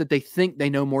recognize that they think they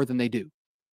know more than they do.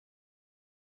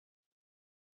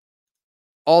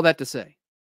 All that to say,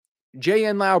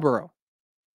 J.N. Loughborough,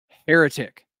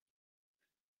 heretic.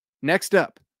 Next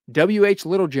up, W.H.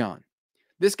 Littlejohn.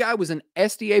 This guy was an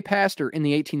SDA pastor in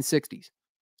the 1860s.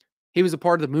 He was a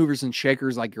part of the movers and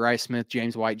shakers like Uriah Smith,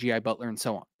 James White, G.I. Butler, and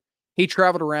so on. He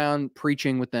traveled around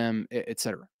preaching with them,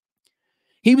 etc.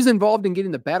 He was involved in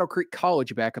getting the Battle Creek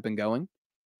College back up and going.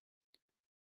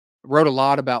 Wrote a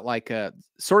lot about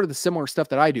sort of the similar stuff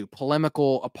that I do,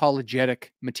 polemical,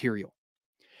 apologetic material.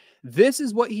 This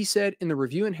is what he said in the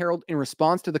Review and Herald in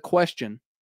response to the question,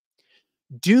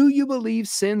 do you believe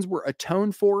sins were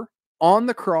atoned for on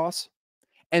the cross?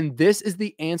 And this is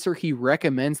the answer he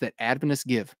recommends that Adventists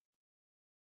give.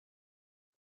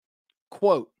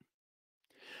 Quote,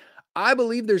 I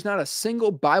believe there's not a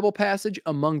single Bible passage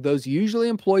among those usually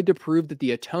employed to prove that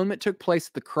the atonement took place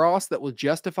at the cross that will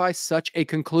justify such a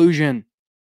conclusion.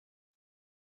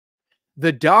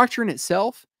 The doctrine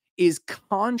itself is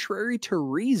contrary to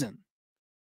reason.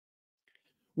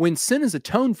 When sin is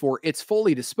atoned for, it's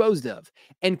fully disposed of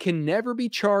and can never be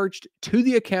charged to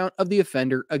the account of the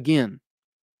offender again.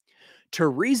 To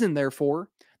reason, therefore,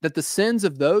 that the sins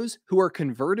of those who are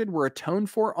converted were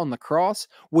atoned for on the cross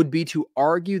would be to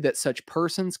argue that such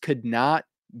persons could not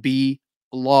be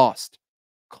lost.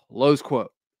 Close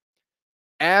quote.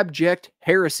 Abject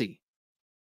heresy.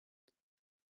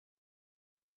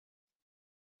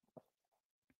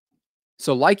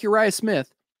 So like Uriah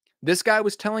Smith, this guy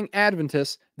was telling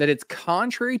Adventists that it's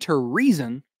contrary to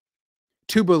reason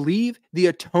to believe the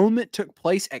atonement took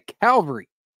place at Calvary.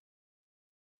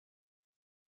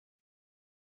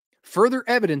 Further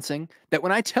evidencing that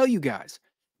when I tell you guys,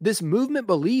 this movement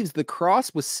believes the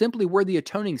cross was simply where the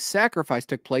atoning sacrifice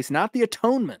took place, not the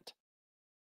atonement.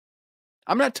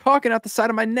 I'm not talking out the side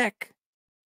of my neck.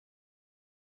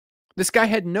 This guy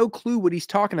had no clue what he's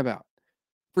talking about.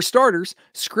 For starters,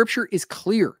 Scripture is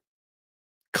clear.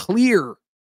 Clear.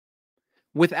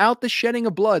 Without the shedding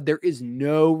of blood, there is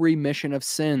no remission of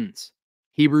sins.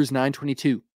 Hebrews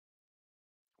 9:22,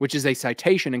 which is a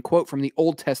citation and quote from the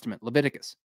Old Testament,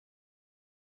 Leviticus.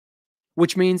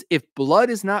 Which means if blood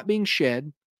is not being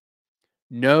shed,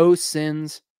 no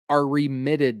sins are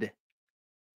remitted.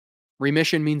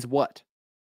 Remission means what?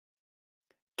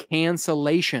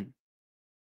 Cancellation.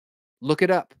 Look it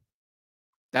up.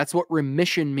 That's what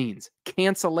remission means.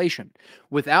 Cancellation.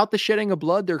 Without the shedding of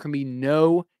blood, there can be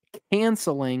no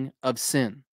canceling of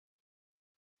sin.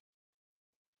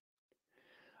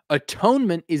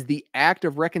 Atonement is the act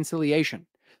of reconciliation,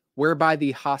 whereby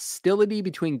the hostility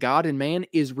between God and man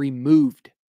is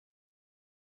removed.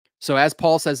 So as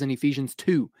Paul says in Ephesians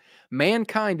 2,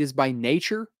 mankind is by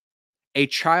nature a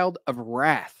child of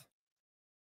wrath.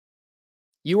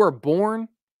 You are born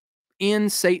in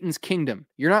Satan's kingdom.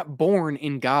 You're not born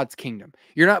in God's kingdom.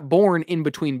 You're not born in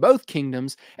between both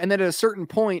kingdoms, and then at a certain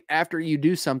point after you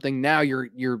do something, now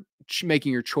you're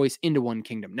making your choice into one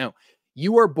kingdom. No,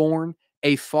 you are born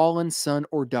a fallen son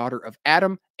or daughter of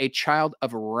Adam, a child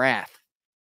of wrath.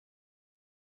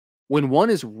 When one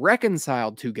is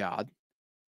reconciled to God,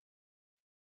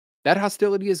 that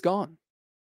hostility is gone.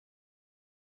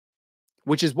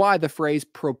 Which is why the phrase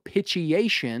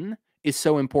propitiation is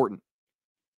so important.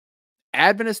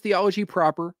 Adventist theology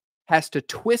proper has to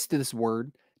twist this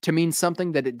word to mean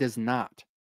something that it does not.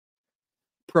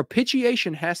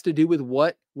 Propitiation has to do with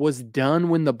what was done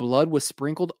when the blood was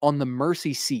sprinkled on the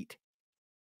mercy seat.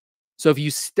 So if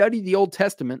you study the Old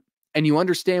Testament and you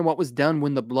understand what was done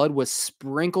when the blood was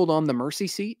sprinkled on the mercy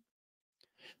seat,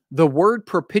 the word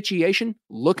propitiation,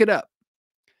 look it up.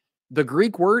 The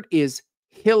Greek word is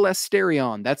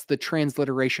hilasterion. That's the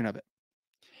transliteration of it.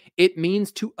 It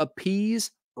means to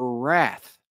appease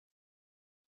wrath.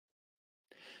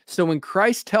 So when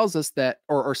Christ tells us that,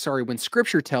 when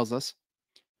Scripture tells us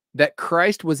that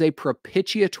Christ was a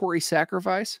propitiatory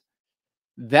sacrifice,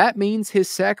 that means his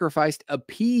sacrifice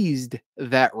appeased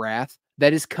that wrath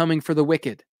that is coming for the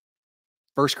wicked.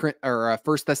 1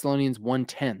 Thessalonians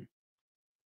 1:10.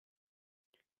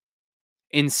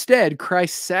 Instead,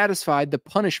 Christ satisfied the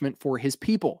punishment for his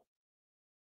people.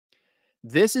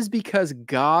 This is because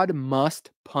God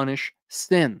must punish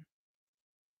sin.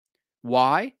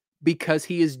 Why? Because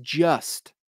he is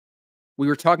just. We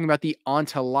were talking about the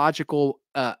ontological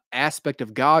aspect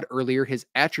of God earlier, his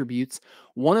attributes.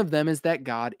 One of them is that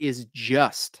God is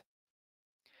just.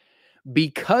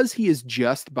 Because he is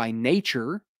just by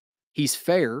nature, he's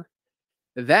fair,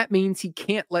 that means he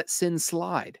can't let sin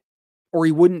slide, or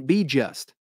he wouldn't be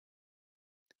just.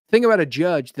 Think about a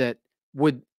judge that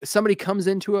somebody comes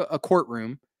into a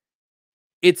courtroom,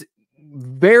 it's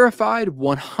verified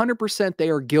 100% they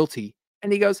are guilty,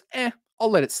 and he goes, I'll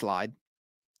let it slide.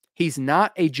 He's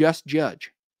not a just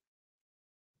judge.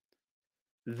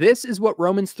 This is what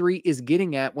Romans 3 is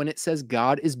getting at when it says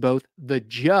God is both the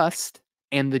just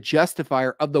and the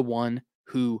justifier of the one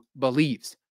who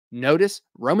believes. Notice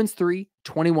Romans 3,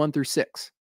 21 through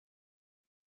 6.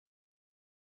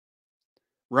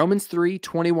 Romans 3,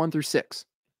 21 through 6.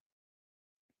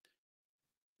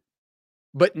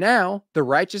 But now the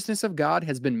righteousness of God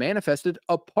has been manifested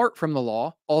apart from the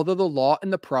law, although the law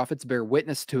and the prophets bear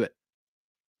witness to it.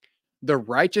 The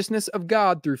righteousness of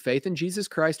God through faith in Jesus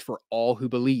Christ for all who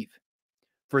believe.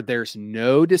 For there's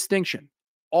no distinction.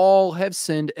 All have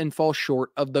sinned and fall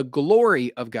short of the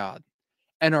glory of God,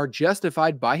 and are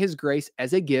justified by his grace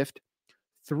as a gift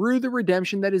through the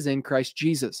redemption that is in Christ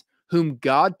Jesus, whom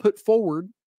God put forward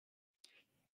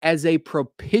as a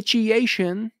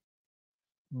propitiation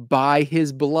by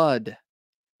his blood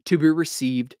to be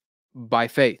received by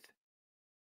faith.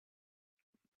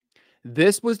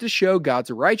 This was to show God's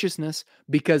righteousness,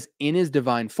 because in his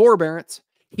divine forbearance,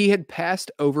 he had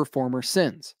passed over former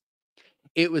sins.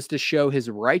 It was to show his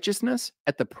righteousness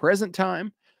at the present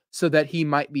time, so that he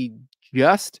might be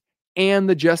just and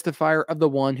the justifier of the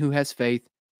one who has faith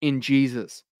in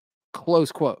Jesus.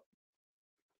 Close quote.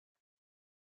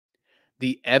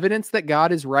 The evidence that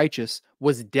God is righteous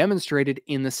was demonstrated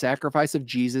in the sacrifice of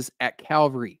Jesus at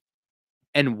Calvary.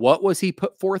 And what was he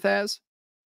put forth as?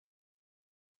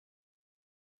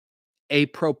 A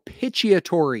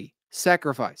propitiatory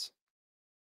sacrifice.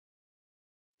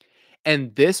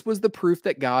 And this was the proof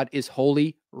that God is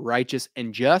holy, righteous,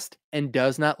 and just, and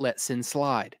does not let sin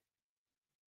slide.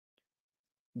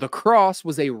 The cross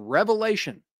was a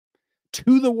revelation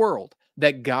to the world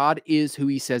that God is who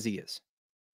he says he is.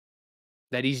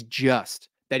 That he's just,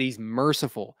 that he's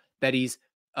merciful, that he's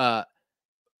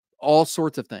all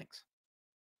sorts of things.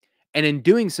 And in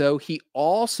doing so, he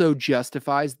also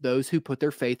justifies those who put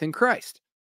their faith in Christ,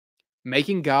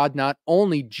 making God not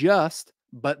only just,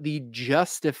 but the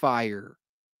justifier.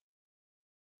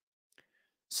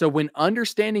 So when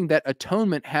understanding that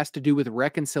atonement has to do with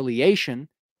reconciliation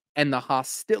and the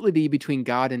hostility between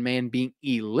God and man being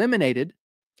eliminated,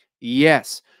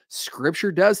 yes,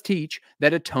 Scripture does teach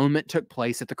that atonement took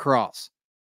place at the cross.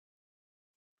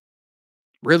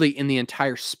 Really, in the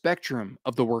entire spectrum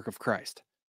of the work of Christ.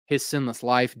 His sinless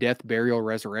life, death, burial,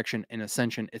 resurrection, and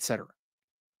ascension, etc.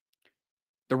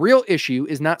 The real issue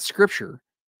is not Scripture.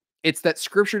 It's that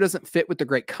Scripture doesn't fit with the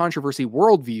great controversy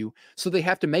worldview, so they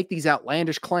have to make these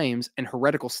outlandish claims and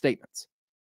heretical statements.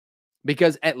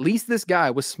 Because at least this guy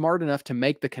was smart enough to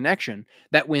make the connection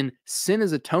that when sin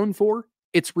is atoned for,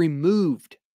 it's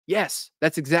removed. Yes,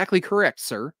 that's exactly correct,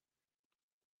 sir.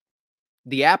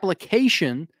 The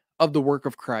application of the work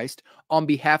of Christ on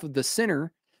behalf of the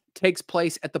sinner takes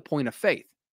place at the point of faith.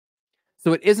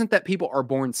 So it isn't that people are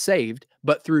born saved,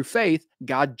 but through faith,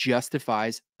 God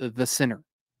justifies the sinner.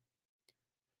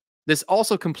 This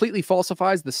also completely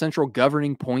falsifies the central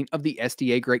governing point of the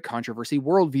SDA Great Controversy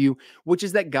worldview, which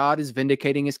is that God is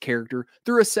vindicating his character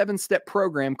through a 7-step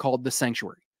program called the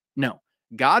sanctuary. No,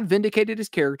 God vindicated his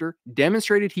character,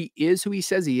 demonstrated he is who he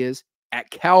says he is at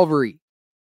Calvary.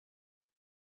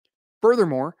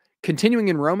 Furthermore, continuing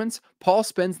in Romans, Paul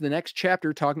spends the next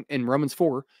chapter talking in Romans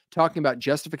 4, talking about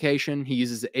justification. He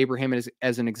uses Abraham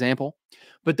as an example.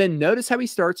 But then notice how he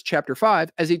starts chapter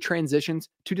 5 as he transitions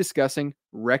to discussing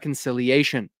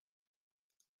reconciliation.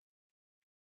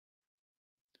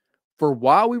 For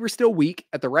while we were still weak,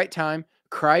 at the right time,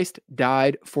 Christ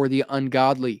died for the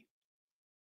ungodly.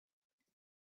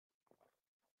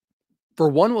 For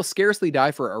one will scarcely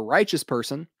die for a righteous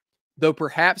person, though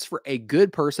perhaps for a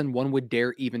good person one would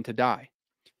dare even to die.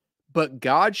 But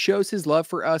God shows his love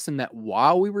for us in that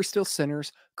while we were still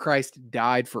sinners, Christ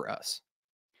died for us.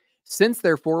 Since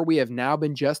therefore we have now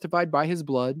been justified by his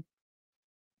blood,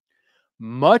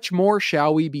 much more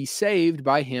shall we be saved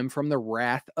by him from the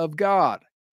wrath of God.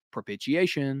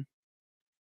 Propitiation.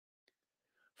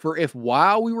 For if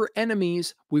while we were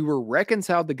enemies, we were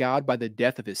reconciled to God by the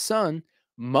death of his Son,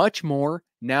 much more,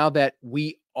 now that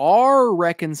we are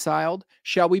reconciled,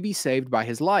 shall we be saved by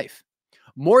his life.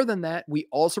 More than that, we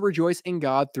also rejoice in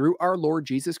God through our Lord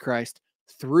Jesus Christ,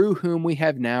 through whom we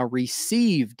have now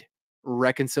received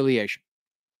reconciliation.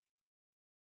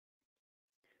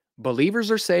 Believers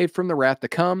are saved from the wrath to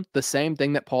come, the same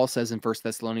thing that Paul says in 1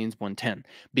 Thessalonians 1:10,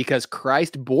 because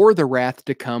Christ bore the wrath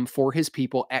to come for his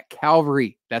people at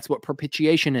Calvary. That's what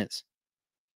propitiation is.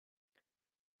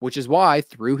 Which is why,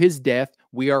 through his death,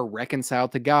 we are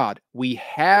reconciled to God. We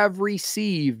have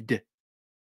received.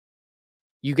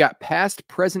 You got past,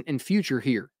 present, and future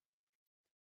here.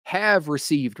 Have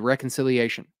received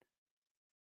reconciliation.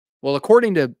 Well,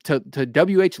 according to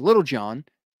W.H. Littlejohn,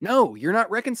 no, you're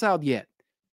not reconciled yet.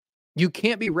 You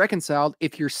can't be reconciled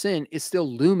if your sin is still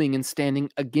looming and standing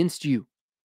against you.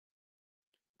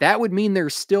 That would mean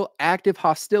there's still active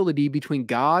hostility between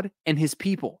God and his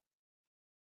people.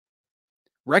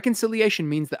 Reconciliation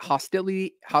means that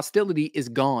hostility is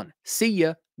gone. See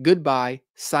ya, goodbye,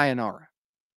 sayonara.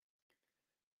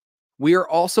 We are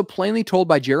also plainly told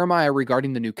by Jeremiah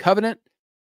regarding the new covenant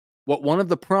what one of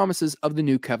the promises of the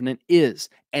new covenant is,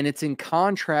 and it's in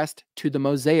contrast to the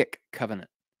Mosaic covenant.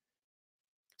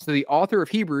 So the author of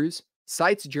Hebrews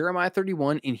cites Jeremiah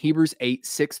 31 in Hebrews 8,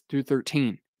 6 through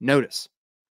 13. Notice,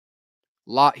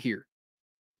 lot here.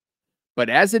 But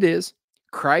as it is,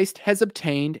 Christ has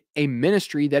obtained a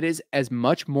ministry that is as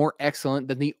much more excellent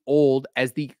than the old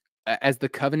as the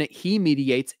covenant he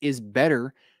mediates is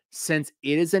better, since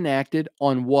it is enacted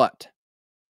on what?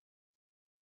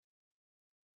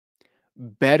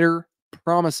 Better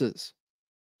promises.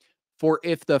 For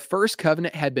if the first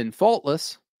covenant had been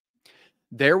faultless,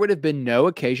 there would have been no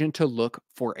occasion to look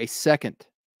for a second.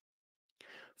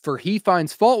 For he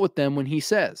finds fault with them when he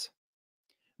says,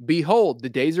 "Behold, the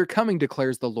days are coming,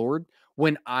 declares the Lord,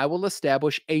 when I will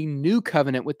establish a new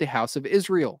covenant with the house of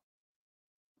Israel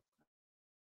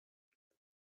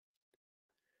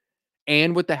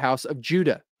and with the house of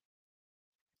Judah.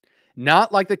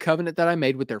 Not like the covenant that I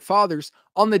made with their fathers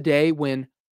on the day when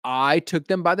I took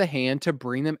them by the hand to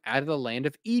bring them out of the land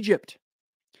of Egypt.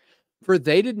 For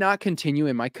they did not continue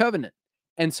in my covenant,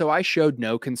 and so I showed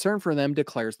no concern for them,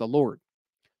 declares the Lord.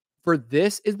 For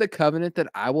this is the covenant that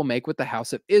I will make with the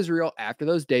house of Israel after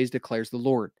those days, declares the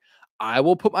Lord. I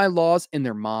will put my laws in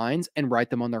their minds and write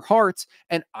them on their hearts,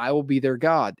 and I will be their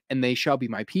God, and they shall be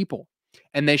my people.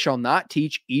 And they shall not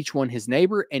teach each one his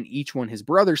neighbor and each one his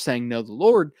brother, saying, Know the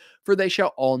Lord, for they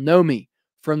shall all know me,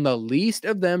 from the least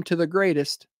of them to the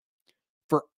greatest.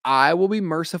 For I will be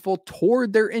merciful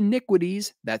toward their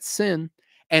iniquities," that's sin,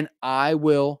 "and I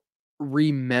will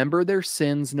remember their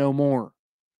sins no more."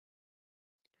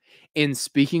 In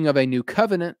speaking of a new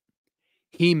covenant,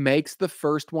 he makes the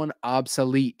first one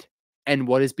obsolete, and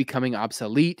what is becoming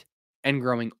obsolete and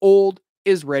growing old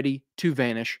is ready to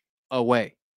vanish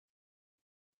away.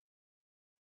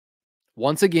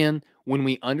 Once again, when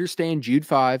we understand Jude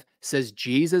 5 says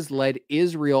Jesus led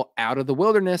Israel out of the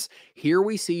wilderness, here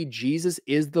we see Jesus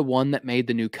is the one that made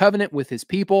the new covenant with his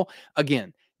people.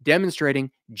 Again,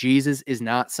 demonstrating Jesus is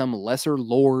not some lesser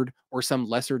Lord or some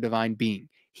lesser divine being.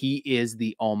 He is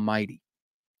the Almighty.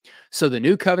 So the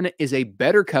new covenant is a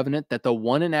better covenant that the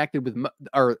one enacted with,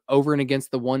 or over and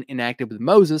against the one enacted with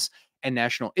Moses and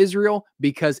national Israel,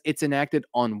 because it's enacted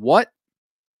on what?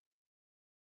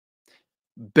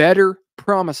 Better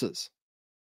promises.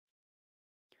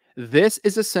 This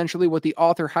is essentially what the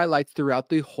author highlights throughout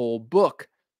the whole book.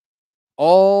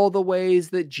 All the ways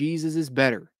that Jesus is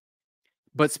better.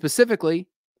 But specifically,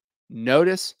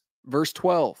 notice verse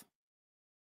 12.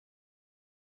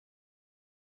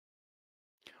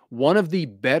 One of the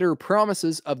better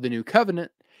promises of the new covenant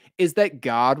is that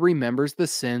God remembers the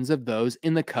sins of those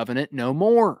in the covenant no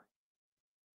more.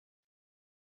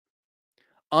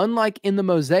 Unlike in the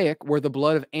Mosaic, where the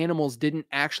blood of animals didn't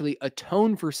actually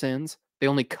atone for sins, they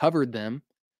only covered them,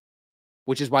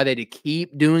 which is why they had to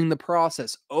keep doing the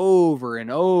process over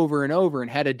and over and over and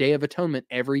had a day of atonement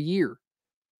every year.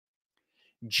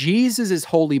 Jesus'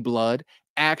 holy blood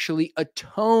actually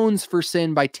atones for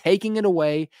sin by taking it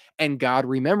away, and God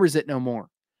remembers it no more.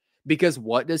 Because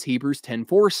what does Hebrews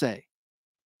 10:4 say?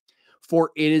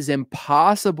 For it is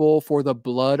impossible for the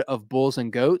blood of bulls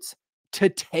and goats to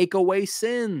take away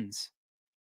sins.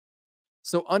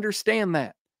 So understand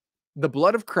that. The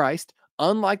blood of Christ,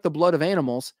 unlike the blood of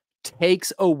animals,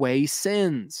 takes away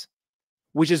sins,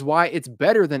 which is why it's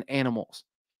better than animals.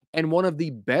 And one of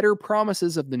the better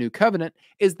promises of the new covenant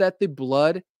is that the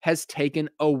blood has taken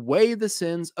away the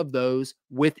sins of those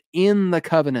within the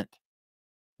covenant,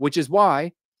 which is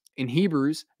why in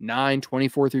Hebrews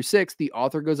 9:24-6, the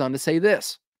author goes on to say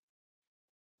this.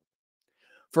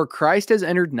 For Christ has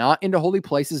entered not into holy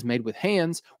places made with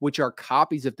hands, which are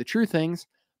copies of the true things,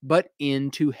 but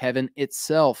into heaven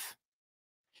itself,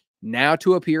 now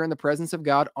to appear in the presence of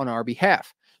God on our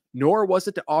behalf. Nor was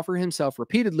it to offer himself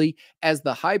repeatedly, as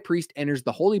the high priest enters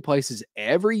the holy places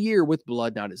every year with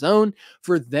blood not his own,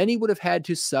 for then he would have had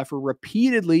to suffer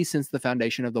repeatedly since the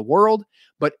foundation of the world.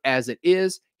 But as it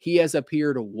is, he has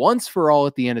appeared once for all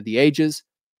at the end of the ages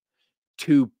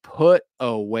to put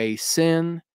away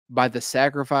sin by the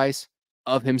sacrifice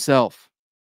of himself.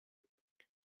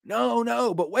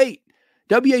 No, but wait.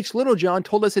 W.H. Littlejohn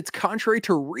told us it's contrary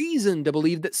to reason to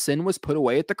believe that sin was put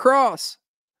away at the cross.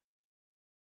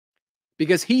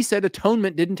 Because he said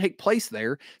atonement didn't take place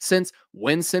there, since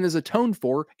when sin is atoned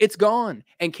for, it's gone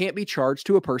and can't be charged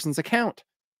to a person's account.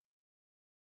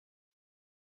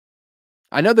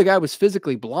 I know the guy was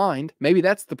physically blind. Maybe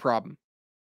that's the problem.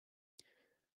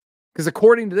 Because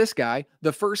according to this guy,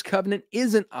 the first covenant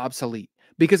isn't obsolete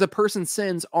because a person's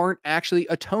sins aren't actually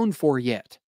atoned for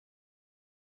yet.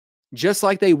 Just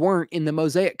like they weren't in the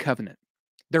Mosaic covenant.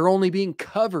 They're only being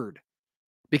covered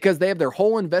because they have their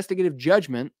whole investigative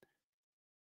judgment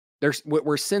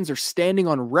where sins are standing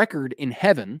on record in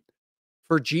heaven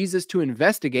for Jesus to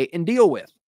investigate and deal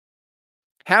with.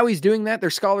 How he's doing that,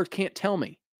 their scholars can't tell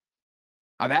me.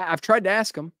 I've tried to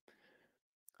ask them.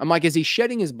 I'm like, is he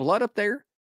shedding his blood up there?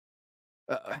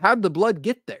 How did the blood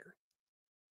get there?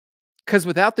 Because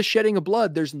without the shedding of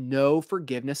blood, there's no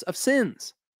forgiveness of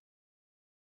sins.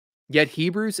 Yet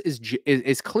Hebrews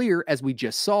is clear, as we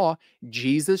just saw,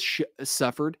 Jesus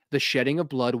suffered the shedding of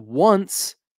blood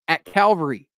once at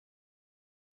Calvary.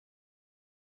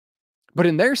 But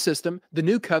in their system, the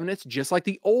new covenant's just like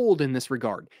the old in this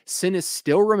regard. Sin is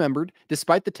still remembered,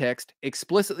 despite the text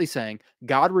explicitly saying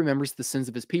God remembers the sins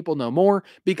of his people no more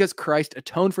because Christ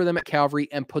atoned for them at Calvary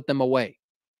and put them away.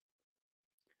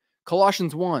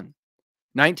 Colossians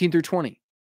 1:19-20.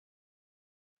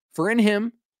 For in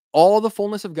him all the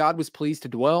fullness of God was pleased to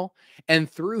dwell,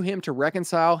 and through him to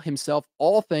reconcile himself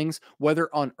all things,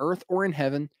 whether on earth or in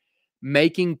heaven,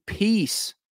 making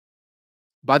peace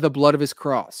by the blood of his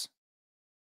cross.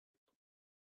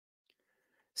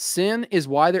 Sin is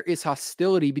why there is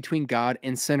hostility between God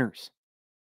and sinners.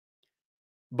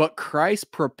 But Christ's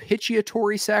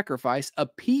propitiatory sacrifice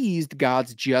appeased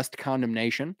God's just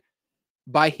condemnation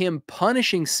by him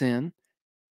punishing sin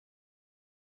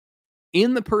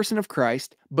in the person of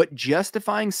Christ, but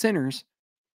justifying sinners.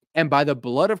 And by the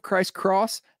blood of Christ's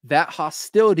cross, that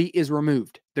hostility is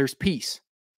removed. There's peace.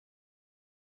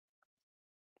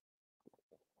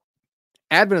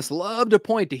 Adventists love to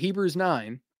point to Hebrews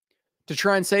 9 to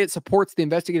try and say it supports the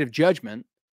investigative judgment,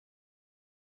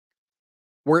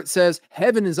 where it says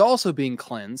heaven is also being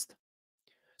cleansed.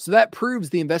 So that proves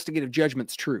the investigative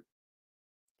judgment's true.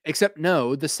 Except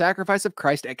no, the sacrifice of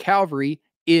Christ at Calvary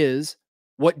is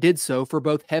what did so for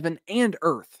both heaven and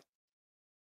earth.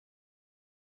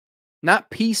 Not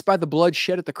peace by the blood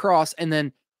shed at the cross and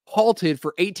then halted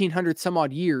for 1800 some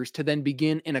odd years to then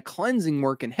begin in a cleansing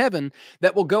work in heaven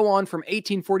that will go on from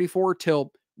 1844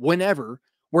 till whenever,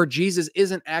 where Jesus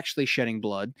isn't actually shedding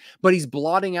blood, but he's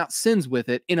blotting out sins with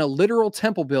it in a literal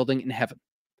temple building in heaven.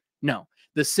 No,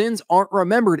 the sins aren't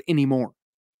remembered anymore.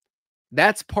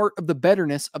 That's part of the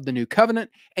betterness of the new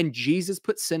covenant, and Jesus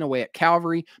put sin away at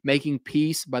Calvary, making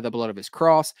peace by the blood of his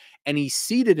cross, and he's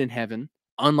seated in heaven,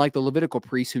 unlike the Levitical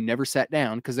priests who never sat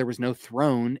down because there was no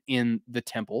throne in the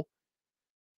temple.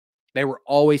 They were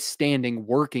always standing,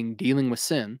 working, dealing with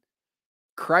sin.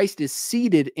 Christ is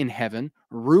seated in heaven,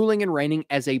 ruling and reigning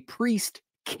as a priest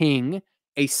king,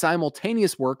 a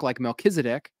simultaneous work like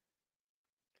Melchizedek.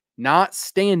 not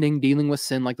standing dealing with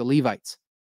sin like the Levites.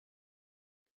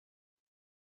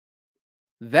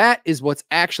 That is what's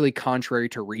actually contrary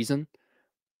to reason.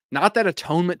 Not that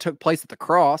atonement took place at the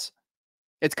cross.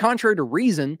 It's contrary to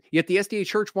reason, yet the SDA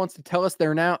Church wants to tell us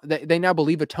they now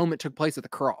believe atonement took place at the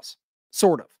cross.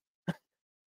 Sort of.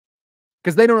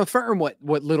 Because they don't affirm what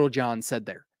Little John said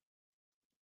there.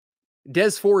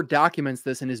 Des Ford documents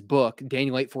this in his book,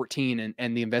 Daniel 8:14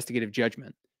 and the Investigative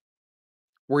Judgment,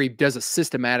 where he does a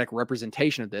systematic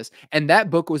representation of this. And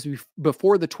that book was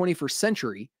before the 21st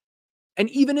century. And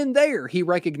even in there, he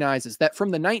recognizes that from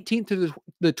the 19th to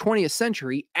the 20th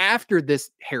century, after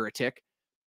this heretic,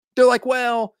 they're like,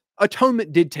 well,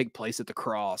 atonement did take place at the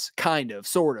cross, kind of,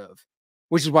 sort of.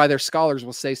 Which is why their scholars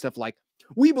will say stuff like,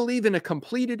 we believe in a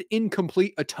completed,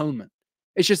 incomplete atonement.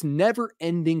 It's just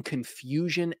never-ending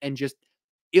confusion and just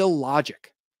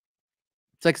illogic.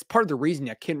 It's like it's part of the reason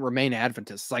I can't remain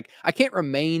Adventist. It's like I can't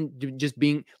remain just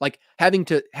being like having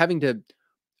to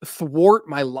thwart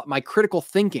my critical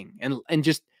thinking and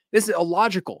just this is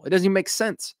illogical. It doesn't even make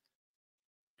sense.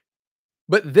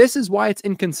 But this is why it's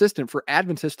inconsistent for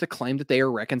Adventists to claim that they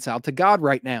are reconciled to God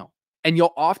right now. And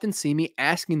you'll often see me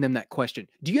asking them that question.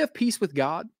 Do you have peace with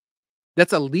God?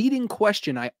 That's a leading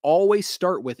question I always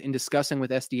start with in discussing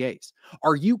with SDAs.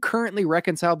 Are you currently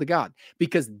reconciled to God?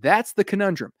 Because that's the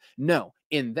conundrum. No,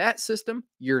 in that system,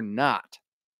 you're not.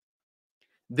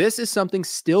 This is something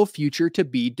still future to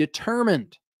be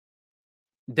determined.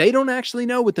 They don't actually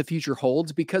know what the future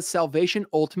holds because salvation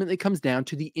ultimately comes down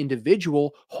to the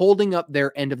individual holding up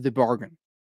their end of the bargain.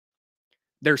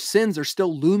 Their sins are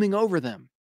still looming over them.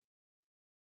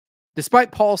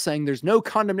 Despite Paul saying there's no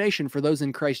condemnation for those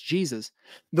in Christ Jesus,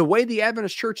 the way the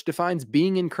Adventist Church defines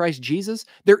being in Christ Jesus,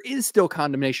 there is still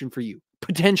condemnation for you,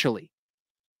 potentially.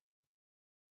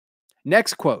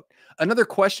 Next quote, another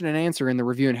question and answer in the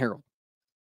Review and Herald.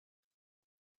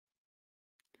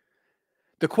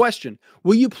 The question,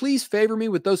 will you please favor me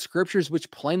with those scriptures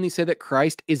which plainly say that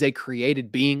Christ is a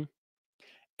created being?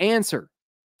 Answer,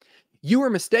 you are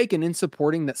mistaken in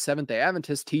supporting that Seventh-day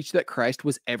Adventists teach that Christ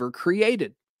was ever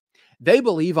created. They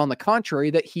believe, on the contrary,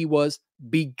 that he was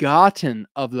begotten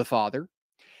of the Father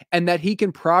and that he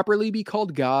can properly be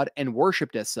called God and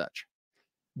worshipped as such.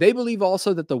 They believe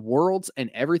also that the worlds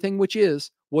and everything which is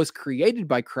was created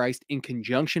by Christ in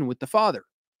conjunction with the Father.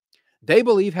 They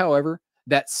believe, however,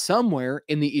 that somewhere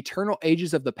in the eternal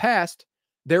ages of the past,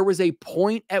 there was a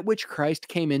point at which Christ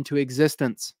came into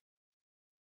existence.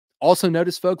 Also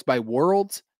notice, folks, by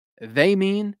worlds, they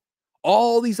mean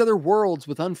all these other worlds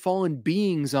with unfallen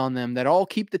beings on them that all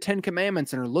keep the 10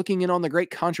 Commandments and are looking in on the great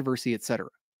controversy, etc.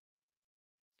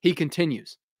 He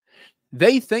continues,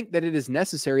 they think that it is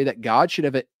necessary that God should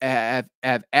have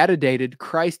antedated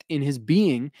Christ in his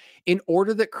being in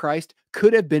order that Christ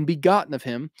could have been begotten of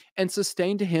him and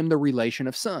sustained to him the relation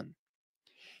of son.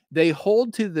 They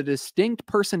hold to the distinct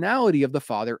personality of the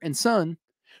Father and Son,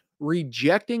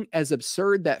 rejecting as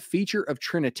absurd that feature of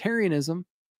Trinitarianism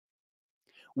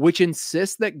which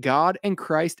insists that God and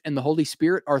Christ and the Holy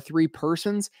Spirit are three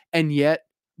persons and yet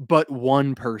but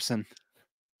one person.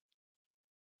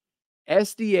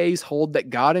 SDAs hold that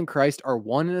God and Christ are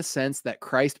one in a sense that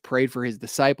Christ prayed for his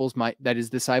disciples might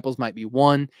be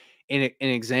one. In an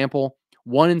example,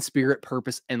 one in spirit,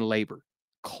 purpose, and labor.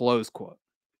 Close quote.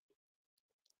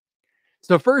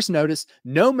 So first notice,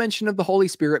 no mention of the Holy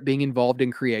Spirit being involved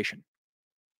in creation.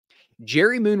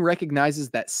 Jerry Moon recognizes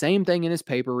that same thing in his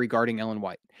paper regarding Ellen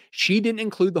White. She didn't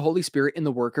include the Holy Spirit in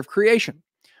the work of creation,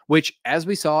 which, as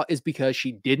we saw, is because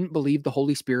she didn't believe the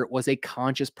Holy Spirit was a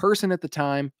conscious person at the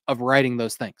time of writing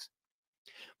those things.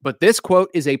 But this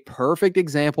quote is a perfect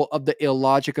example of the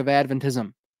illogic of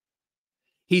Adventism.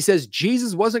 He says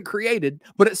Jesus wasn't created,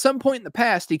 but at some point in the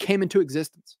past, he came into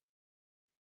existence.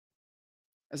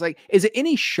 It's like, is it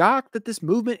any shock that this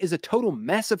movement is a total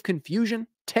mess of confusion,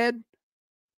 Ted?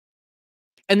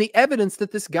 And the evidence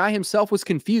that this guy himself was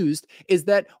confused is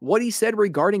that what he said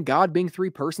regarding God being three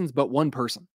persons but one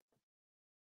person.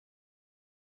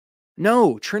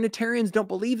 No, Trinitarians don't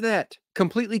believe that.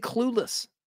 Completely clueless.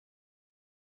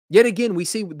 Yet again, we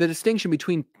see the distinction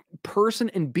between person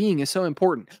and being is so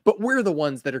important, but we're the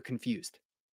ones that are confused.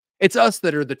 It's us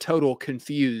that are the total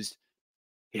confused.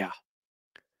 Yeah.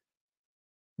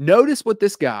 Notice what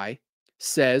this guy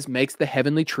says makes the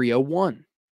heavenly trio one.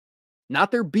 Not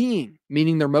their being,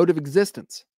 meaning their mode of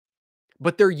existence,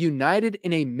 but they're united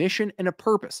in a mission and a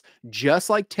purpose, just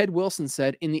like Ted Wilson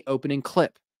said in the opening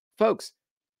clip. Folks,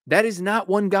 that is not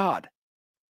one God.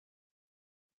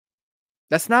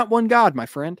 That's not one God, my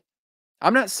friend.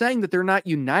 I'm not saying that they're not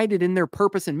united in their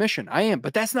purpose and mission. I am,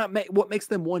 but that's not what makes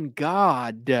them one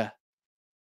God.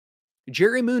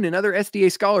 Jerry Moon and other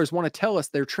SDA scholars want to tell us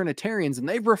they're Trinitarians and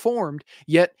they've reformed,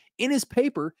 yet in his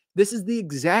paper, this is the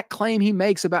exact claim he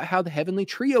makes about how the heavenly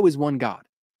trio is one God.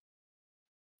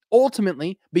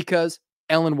 Ultimately, because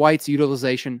Ellen White's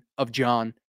utilization of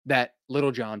John, that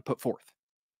little John put forth.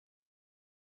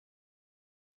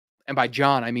 And by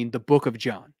John, I mean the book of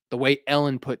John. The way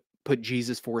Ellen put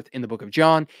Jesus forth in the book of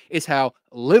John is how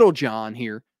little John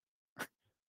here,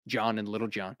 John and little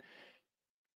John,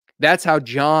 that's how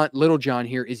little John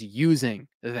here is using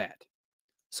that.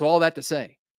 So all that to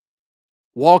say,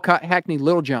 Walcott, Hackney,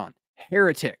 Little John,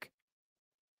 heretic.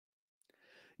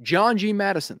 John G.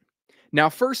 Madison. Now,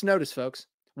 first notice, folks,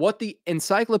 what the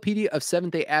Encyclopedia of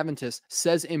Seventh-day Adventists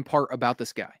says in part about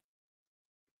this guy.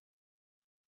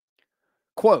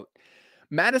 Quote,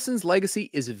 Madison's legacy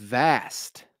is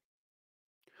vast.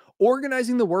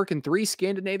 Organizing the work in 3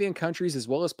 Scandinavian countries, as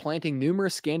well as planting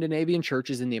numerous Scandinavian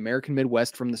churches in the American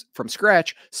Midwest from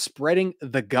scratch, spreading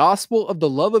the gospel of the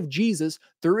love of Jesus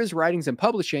through his writings and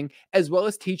publishing, as well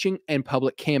as teaching and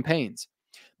public campaigns.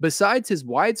 Besides his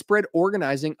widespread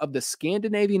organizing of the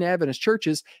Scandinavian Adventist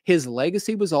churches, his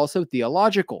legacy was also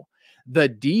theological. The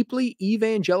deeply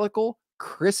evangelical,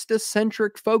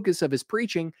 Christocentric focus of his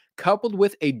preaching, coupled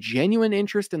with a genuine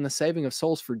interest in the saving of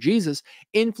souls for Jesus,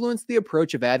 influenced the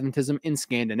approach of Adventism in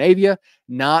Scandinavia,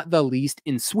 not the least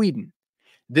in Sweden.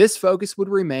 This focus would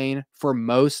remain for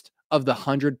most of the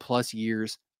 100+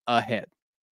 years ahead.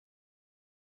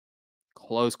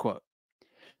 Close quote.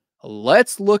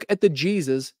 Let's look at the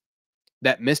Jesus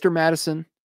that Mr. Madison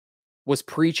was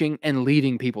preaching and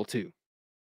leading people to.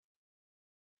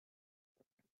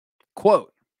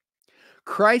 Quote,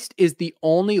 Christ is the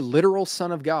only literal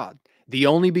Son of God, the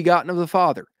only begotten of the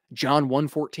Father, John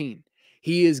 1:14.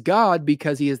 He is God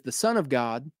because he is the Son of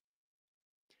God,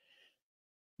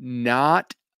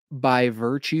 not by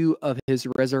virtue of his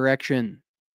resurrection.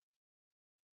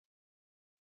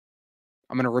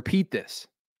 I'm going to repeat this.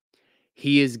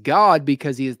 He is God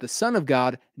because he is the Son of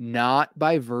God, not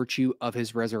by virtue of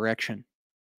his resurrection.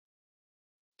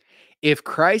 If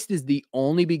Christ is the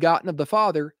only begotten of the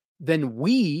Father, then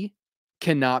we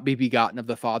cannot be begotten of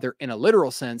the Father in a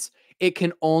literal sense. It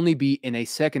can only be in a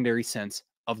secondary sense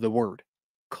of the word.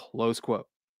 Close quote.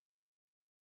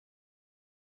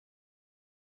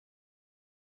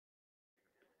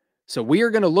 So we are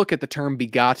going to look at the term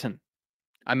begotten.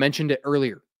 I mentioned it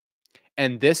earlier,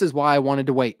 and this is why I wanted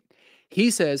to wait. He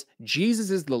says Jesus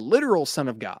is the literal Son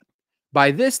of God.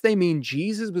 By this, they mean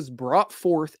Jesus was brought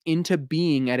forth into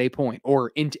being at a point,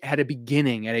 or had a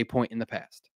beginning at a point in the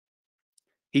past.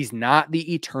 He's not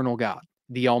the eternal God,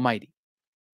 the Almighty.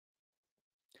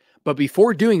 But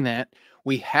before doing that,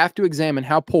 we have to examine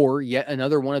how poor yet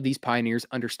another one of these pioneers'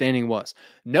 understanding was.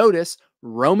 Notice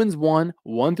Romans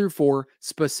 1:1-4,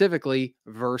 specifically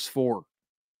verse 4.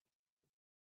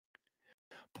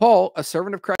 Paul, a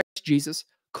servant of Christ Jesus,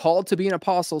 called to be an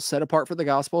apostle, set apart for the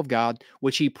gospel of God,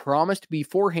 which he promised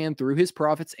beforehand through his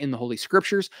prophets in the Holy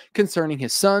Scriptures concerning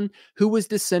his Son, who was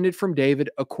descended from David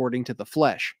according to the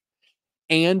flesh,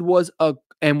 and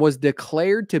was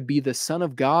declared to be the Son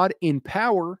of God in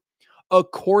power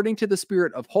according to the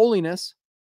Spirit of holiness.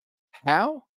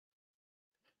 How?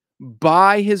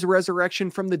 By his resurrection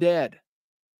from the dead.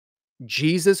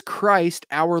 Jesus Christ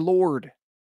our Lord.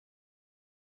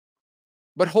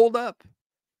 But hold up.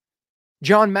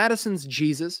 John Madison's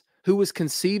Jesus, who was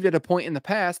conceived at a point in the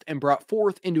past and brought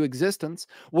forth into existence,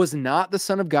 was not the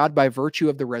Son of God by virtue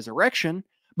of the resurrection,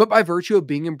 but by virtue of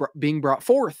being brought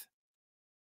forth.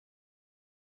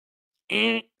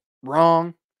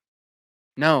 Wrong.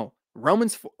 No.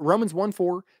 Romans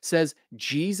 1:4 says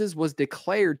Jesus was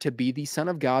declared to be the Son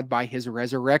of God by his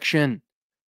resurrection,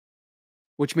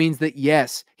 which means that,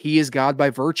 yes, he is God by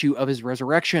virtue of his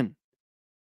resurrection.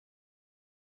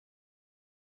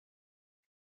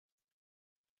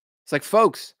 It's like,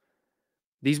 folks,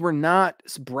 these were not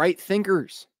bright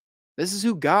thinkers. This is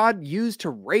who God used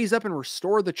to raise up and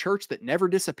restore the church that never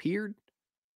disappeared.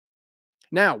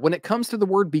 Now, when it comes to the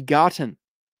word begotten,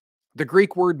 the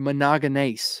Greek word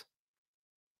monogenes,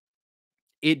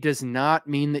 it does not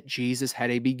mean that Jesus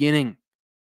had a beginning,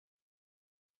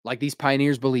 like these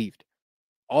pioneers believed.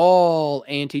 All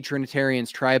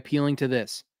anti-Trinitarians try appealing to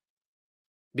this.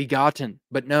 Begotten,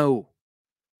 but no.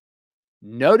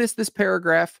 Notice this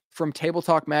paragraph from Table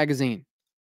Talk magazine.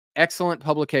 Excellent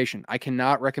publication. I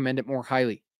cannot recommend it more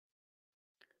highly.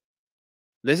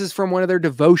 This is from one of their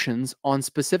devotions on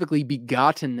specifically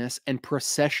begottenness and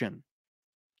procession.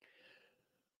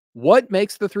 What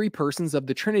makes the 3 persons of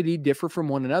the Trinity differ from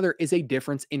one another is a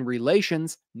difference in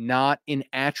relations, not in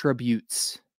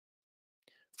attributes.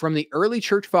 From the early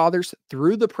church fathers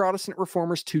through the Protestant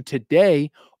reformers to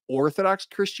today, Orthodox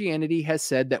Christianity has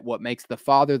said that what makes the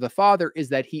Father is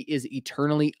that he is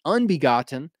eternally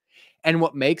unbegotten, and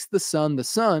what makes the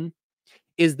Son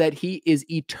is that he is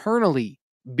eternally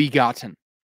begotten.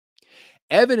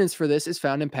 Evidence for this is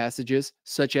found in passages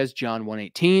such as John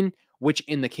 1:18, which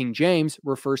in the King James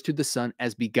refers to the Son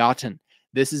as begotten.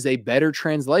 This is a better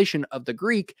translation of the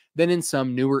Greek than in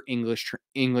some newer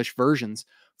English versions,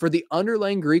 for the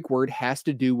underlying Greek word has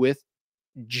to do with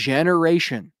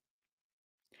generation.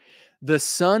 The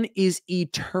Son is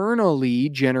eternally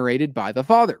generated by the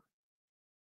Father.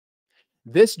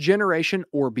 This generation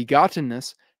or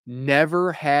begottenness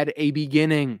never had a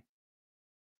beginning.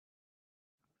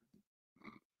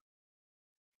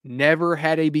 Never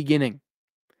had a beginning.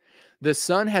 The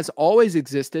Son has always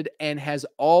existed and has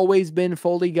always been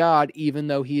fully God, even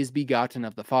though he is begotten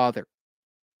of the Father.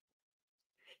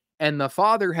 And the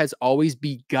Father has always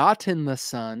begotten the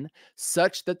Son,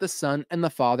 such that the Son and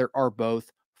the Father are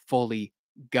both fully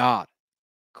God.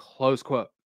 Close quote.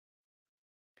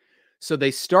 So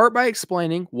they start by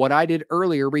explaining what I did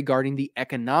earlier regarding the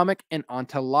economic and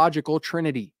ontological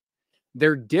Trinity.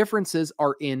 Their differences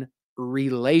are in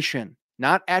relation,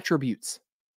 not attributes.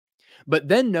 But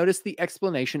then notice the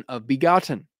explanation of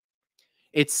begotten.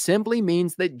 It simply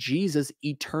means that Jesus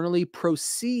eternally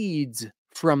proceeds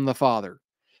from the Father,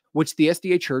 which the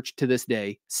SDA Church to this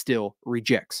day still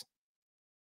rejects.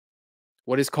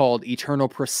 What is called eternal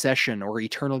procession or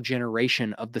eternal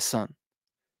generation of the Son.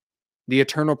 The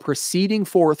eternal proceeding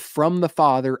forth from the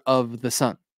Father of the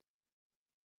Son.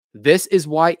 This is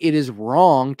why it is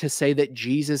wrong to say that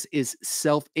Jesus is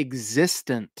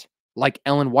self-existent, like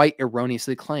Ellen White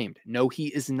erroneously claimed. No, he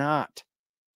is not.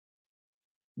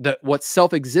 What's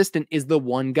self-existent is the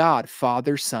one God,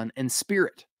 Father, Son, and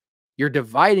Spirit. You're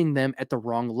dividing them at the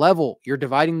wrong level. You're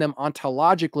dividing them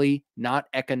ontologically, not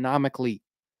economically.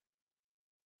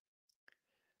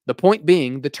 The point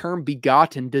being, the term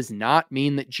begotten does not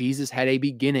mean that Jesus had a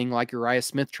beginning like Uriah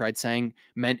Smith tried saying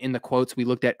meant in the quotes we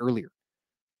looked at earlier.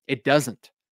 It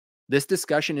doesn't. This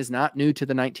discussion is not new to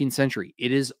the 19th century.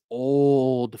 It is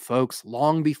old, folks,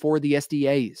 long before the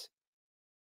SDAs.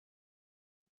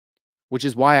 Which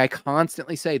is why I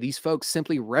constantly say these folks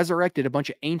simply resurrected a bunch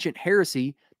of ancient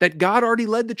heresy that God already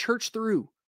led the church through,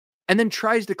 and then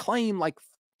tries to claim like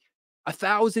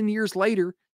 1,000 years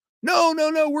later, no,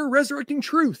 we're resurrecting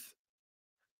truth.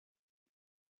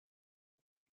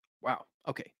 Wow,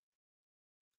 okay.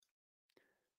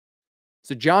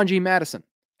 So John G. Madison,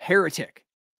 heretic.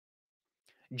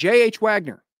 J.H.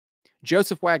 Wagner,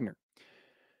 Joseph Wagner.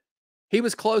 He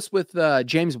was close with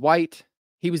James White.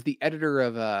 He was the editor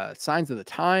of Signs of the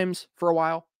Times for a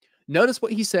while. Notice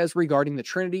what he says regarding the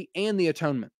Trinity and the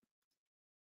atonement.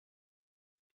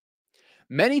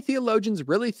 Many theologians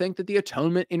really think that the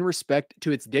atonement in respect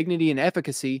to its dignity and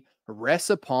efficacy rests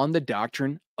upon the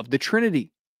doctrine of the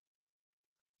Trinity.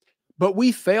 But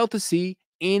we fail to see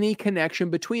any connection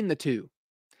between the two.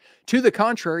 To the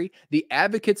contrary, the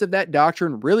advocates of that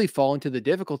doctrine really fall into the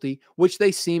difficulty which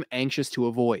they seem anxious to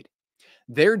avoid.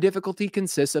 Their difficulty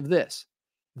consists of this.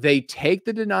 They take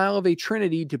the denial of a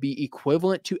Trinity to be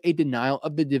equivalent to a denial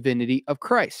of the divinity of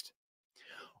Christ.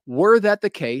 Were that the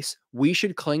case, we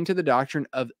should cling to the doctrine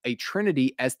of a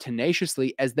Trinity as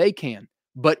tenaciously as they can,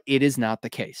 but it is not the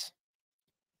case.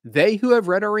 They who have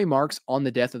read our remarks on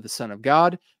the death of the Son of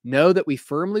God know that we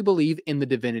firmly believe in the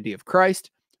divinity of Christ,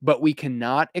 but we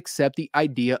cannot accept the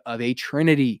idea of a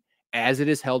Trinity as it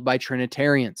is held by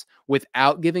Trinitarians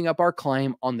without giving up our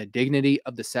claim on the dignity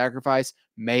of the sacrifice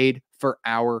made for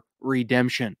our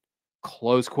redemption.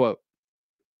 Close quote.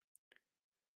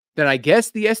 Then I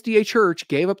guess the SDA Church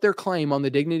gave up their claim on the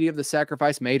dignity of the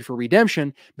sacrifice made for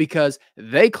redemption because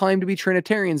they claim to be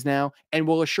Trinitarians now and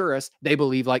will assure us they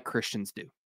believe like Christians do.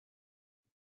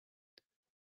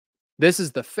 This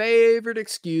is the favorite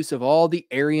excuse of all the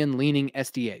Arian-leaning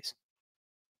SDAs.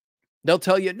 They'll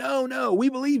tell you, no, we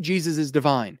believe Jesus is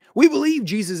divine. We believe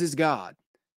Jesus is God.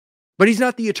 But he's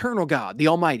not the eternal God, the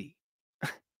Almighty.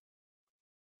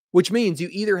 Which means you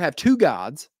either have two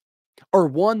gods or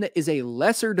one that is a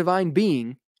lesser divine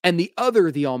being and the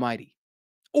other the Almighty,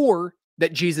 or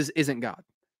that Jesus isn't God.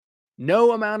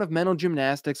 No amount of mental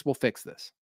gymnastics will fix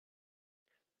this.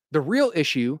 The real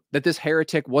issue that this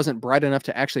heretic wasn't bright enough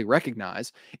to actually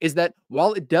recognize is that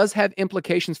while it does have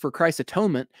implications for Christ's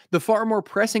atonement, the far more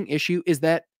pressing issue is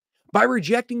that by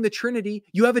rejecting the Trinity,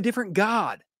 you have a different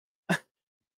God.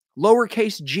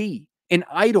 Lowercase g, an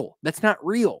idol that's not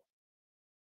real.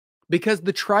 Because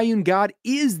the triune God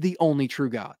is the only true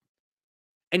God.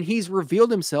 And he's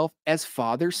revealed himself as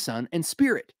Father, Son, and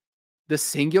Spirit. The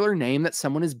singular name that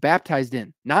someone is baptized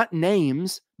in. Not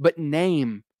names, but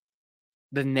name.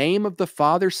 the name of the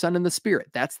Father, Son, and the Spirit.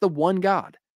 That's the one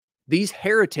God. These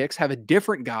heretics have a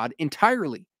different God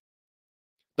entirely.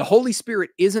 The Holy Spirit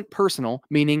isn't personal,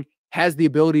 meaning has the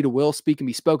ability to will, speak, and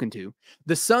be spoken to.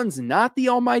 The Son's not the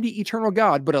almighty eternal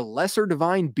God, but a lesser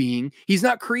divine being. He's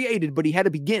not created, but he had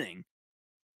a beginning.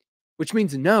 Which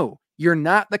means, no, you're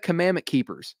not the commandment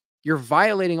keepers. You're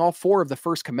violating all 4 of the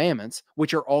first commandments,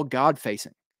 which are all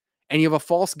God-facing. And you have a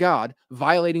false God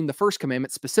violating the first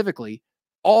commandment specifically.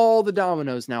 All the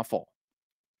dominoes now fall.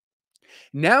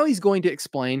 Now he's going to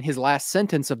explain his last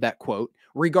sentence of that quote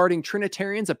regarding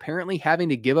Trinitarians apparently having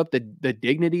to give up the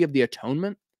dignity of the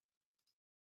atonement.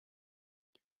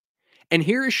 And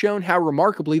here is shown how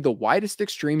remarkably the widest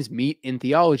extremes meet in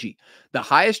theology. The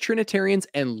highest Trinitarians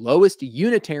and lowest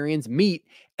Unitarians meet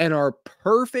and are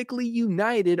perfectly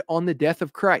united on the death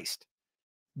of Christ.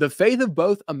 The faith of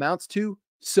both amounts to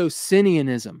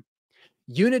Socinianism.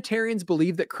 Unitarians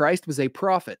believe that Christ was a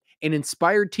prophet, an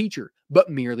inspired teacher, but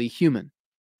merely human.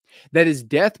 That his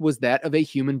death was that of a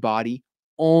human body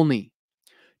only.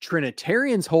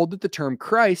 Trinitarians hold that the term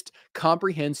Christ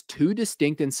comprehends 2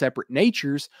 distinct and separate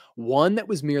natures, one that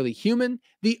was merely human,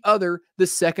 the other the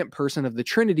second person of the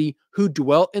Trinity who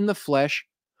dwelt in the flesh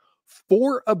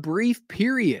for a brief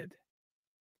period,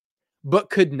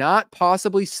 but could not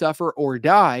possibly suffer or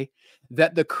die,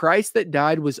 that the Christ that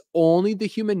died was only the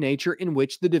human nature in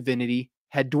which the divinity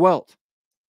had dwelt.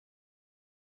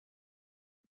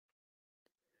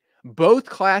 Both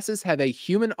classes have a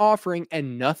human offering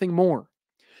and nothing more.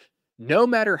 No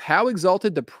matter how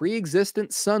exalted the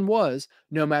pre-existent Son was,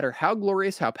 no matter how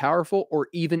glorious, how powerful, or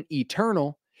even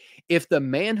eternal, if the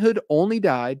manhood only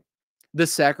died, the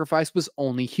sacrifice was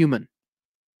only human.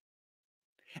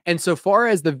 And so far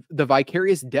as the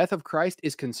vicarious death of Christ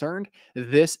is concerned,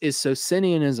 this is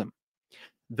Socinianism.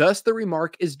 Thus, the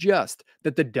remark is just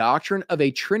that the doctrine of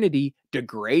a Trinity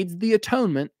degrades the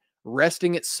atonement,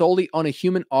 resting it solely on a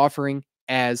human offering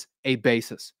as a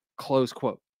basis. Close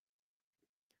quote.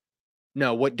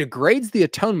 No, what degrades the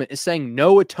atonement is saying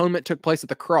no atonement took place at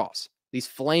the cross. These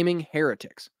flaming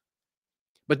heretics.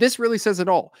 But this really says it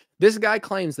all. This guy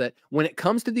claims that when it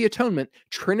comes to the atonement,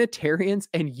 Trinitarians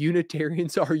and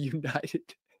Unitarians are united.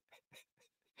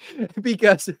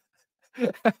 Because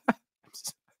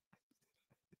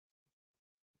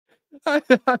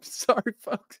I'm sorry,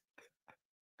 folks.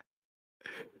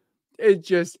 It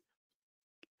just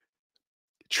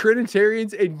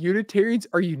Trinitarians and Unitarians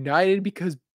are united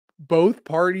because both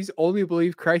parties only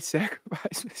believe Christ's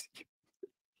sacrifice was.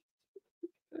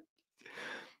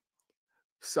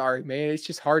 Sorry, man. It's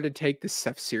just hard to take this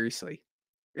stuff seriously.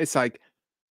 It's like,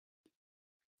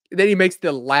 then he makes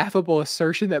the laughable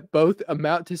assertion that both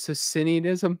amount to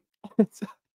Socinianism.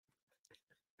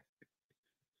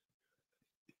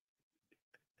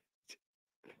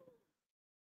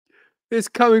 It's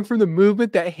coming from the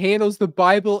movement that handles the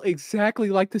Bible exactly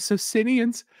like the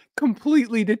Socinians,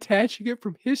 completely detaching it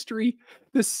from history.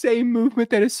 The same movement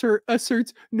that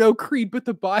asserts no creed but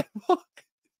the Bible.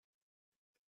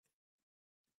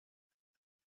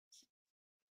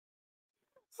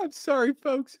 I'm sorry,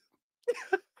 folks.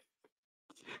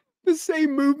 The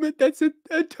same movement that's a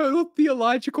total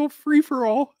theological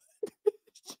free-for-all.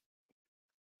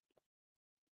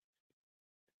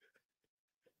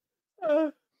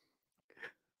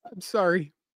 I'm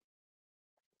sorry.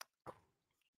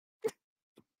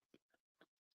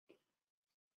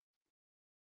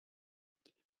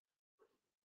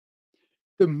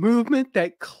 The movement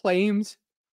that claims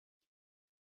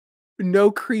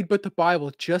no creed but the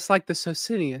Bible, just like the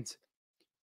Socinians,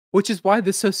 which is why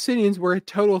the Socinians were a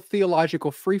total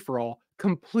theological free-for-all,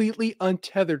 completely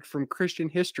untethered from Christian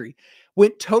history,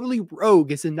 went totally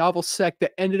rogue as a novel sect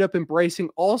that ended up embracing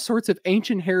all sorts of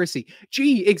ancient heresy.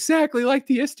 Gee, exactly like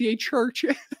the SDA Church.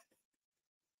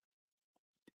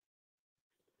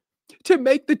 To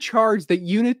make the charge that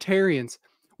Unitarians,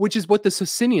 which is what the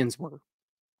Socinians were,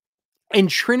 and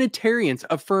Trinitarians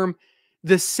affirm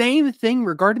the same thing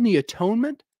regarding the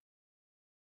atonement.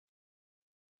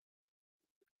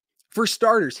 For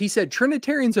starters, he said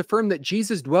Trinitarians affirm that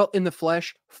Jesus dwelt in the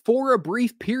flesh for a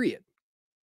brief period.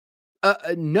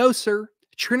 No, sir.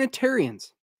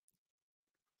 Trinitarians,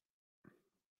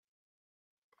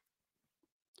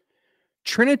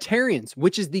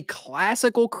 which is the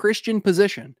classical Christian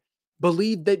position,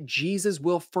 believe that Jesus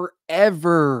will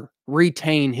forever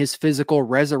retain his physical,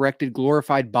 resurrected,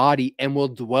 glorified body and will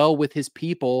dwell with his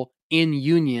people in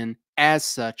union as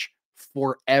such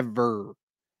forever.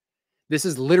 This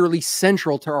is literally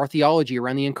central to our theology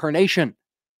around the incarnation.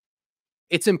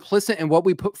 It's implicit in what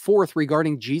we put forth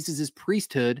regarding Jesus'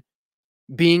 priesthood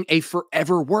being a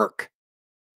forever work.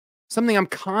 something I'm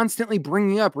constantly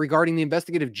bringing up regarding the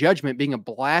investigative judgment being a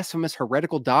blasphemous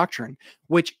heretical doctrine,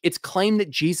 which it's claimed that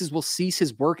Jesus will cease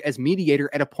his work as mediator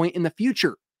at a point in the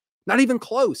future. Not even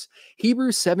close.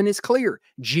 Hebrews 7 is clear.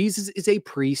 Jesus is a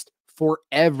priest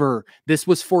forever. This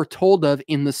was foretold of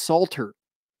in the Psalter.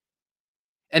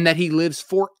 And that he lives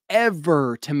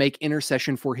forever to make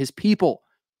intercession for his people.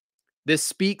 This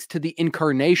speaks to the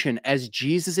incarnation, as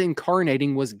Jesus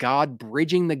incarnating was God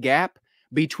bridging the gap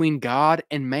between God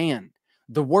and man.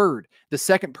 The Word, the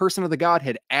second person of the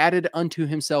Godhead, added unto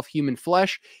himself human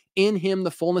flesh. In him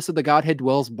the fullness of the Godhead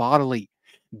dwells bodily.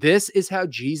 This is how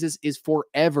Jesus is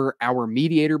forever our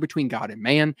mediator between God and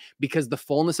man, because the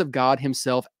fullness of God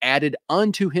himself added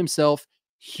unto himself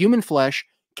human flesh,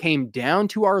 came down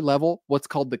to our level, what's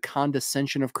called the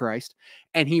condescension of Christ,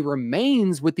 and he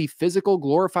remains with the physical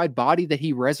glorified body that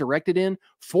he resurrected in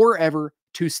forever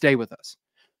to stay with us.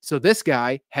 So this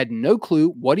guy had no clue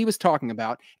what he was talking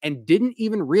about and didn't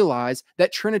even realize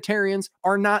that Trinitarians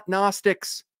are not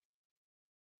Gnostics.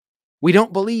 We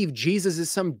don't believe Jesus is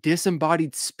some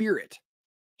disembodied spirit.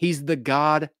 He's the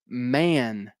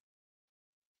God-man.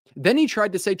 Then he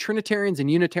tried to say Trinitarians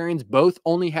and Unitarians both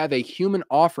only have a human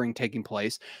offering taking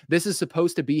place. This is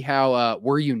supposed to be how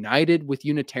we're united with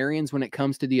Unitarians when it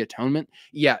comes to the atonement.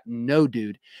 Yeah, no,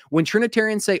 dude. When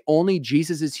Trinitarians say only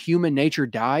Jesus' human nature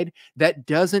died, that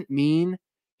doesn't mean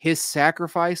his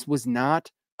sacrifice was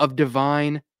not of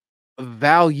divine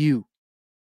value.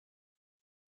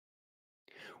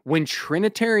 When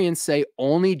Trinitarians say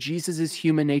only Jesus'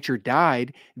 human nature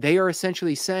died, they are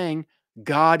essentially saying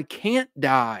God can't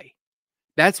die.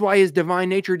 That's why his divine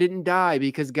nature didn't die,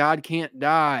 because God can't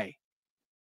die.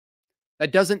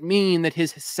 That doesn't mean that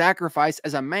his sacrifice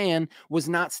as a man was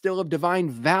not still of divine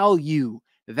value.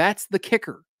 That's the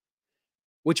kicker,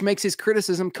 which makes his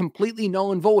criticism completely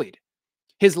null and void.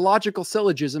 His logical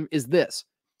syllogism is this: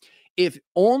 if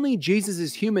only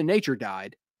Jesus' human nature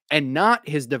died and not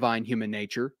his divine human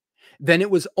nature, then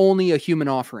it was only a human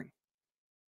offering.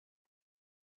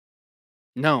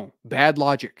 No, bad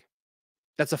logic.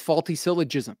 That's a faulty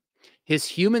syllogism. His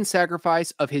human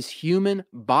sacrifice of his human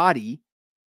body,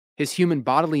 his human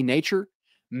bodily nature,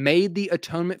 made the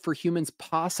atonement for humans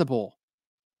possible,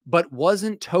 but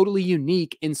wasn't totally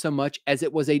unique in so much as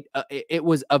it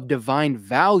was of divine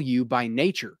value by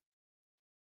nature,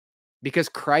 because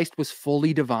Christ was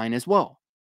fully divine as well.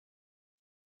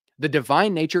 The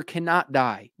divine nature cannot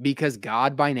die because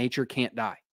God by nature can't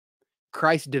die.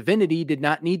 Christ's divinity did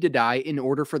not need to die in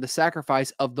order for the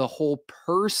sacrifice of the whole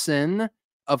person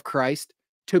of Christ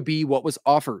to be what was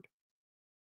offered.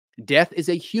 Death is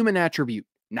a human attribute,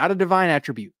 not a divine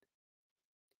attribute.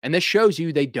 And this shows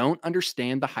you they don't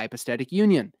understand the hypostatic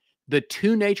union. The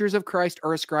two natures of Christ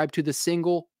are ascribed to the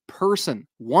single person,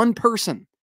 one person.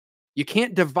 You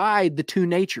can't divide the two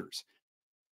natures.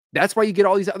 That's why you get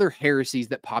all these other heresies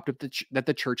that popped up that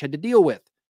the church had to deal with.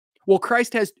 Well,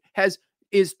 Christ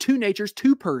is two natures,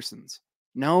 two persons.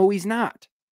 No, he's not.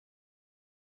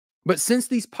 But since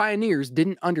these pioneers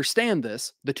didn't understand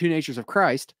this, the two natures of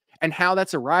Christ, and how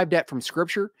that's arrived at from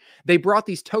Scripture, they brought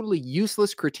these totally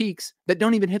useless critiques that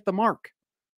don't even hit the mark.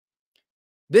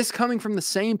 This coming from the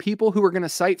same people who are going to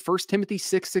cite 1 Timothy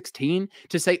 6:16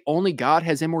 to say only God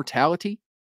has immortality.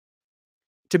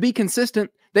 To be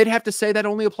consistent, they'd have to say that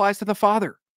only applies to the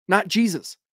Father, not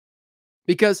Jesus.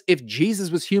 Because if Jesus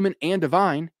was human and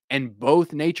divine, and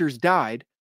both natures died,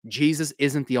 Jesus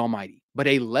isn't the Almighty, but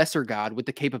a lesser God with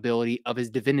the capability of his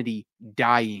divinity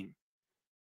dying.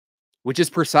 Which is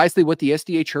precisely what the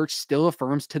SDA Church still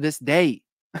affirms to this day.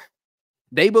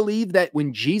 They believe that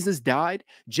when Jesus died,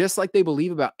 just like they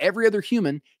believe about every other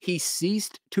human, he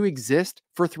ceased to exist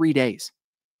for 3 days.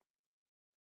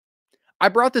 I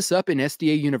brought this up in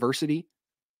SDA University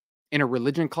in a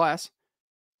religion class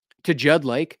to Judd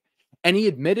Lake, and he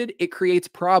admitted it creates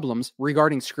problems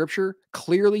regarding Scripture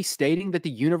clearly stating that the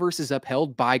universe is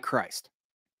upheld by Christ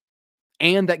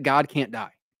and that God can't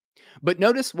die. But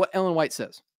notice what Ellen White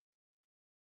says.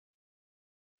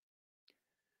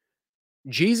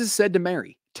 Jesus said to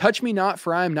Mary, "Touch me not,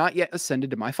 for I am not yet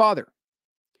ascended to my Father."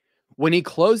 When he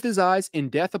closed his eyes in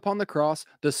death upon the cross,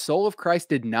 the soul of Christ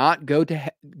did not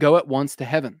go at once to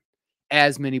heaven,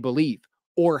 as many believe.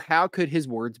 Or how could his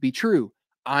words be true?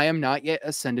 I am not yet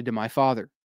ascended to my Father.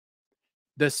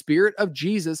 The spirit of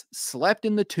Jesus slept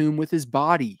in the tomb with his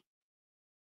body.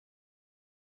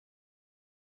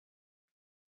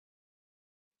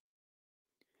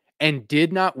 And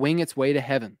did not wing its way to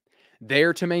heaven,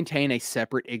 there to maintain a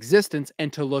separate existence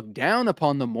and to look down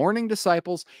upon the mourning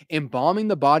disciples, embalming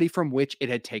the body from which it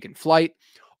had taken flight,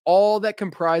 All that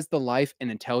comprised the life and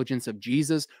intelligence of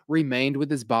Jesus remained with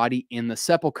his body in the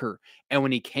sepulchre. And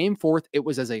when he came forth, it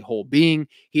was as a whole being.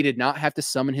 He did not have to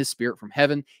summon his spirit from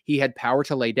heaven. He had power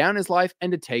to lay down his life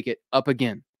and to take it up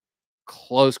again.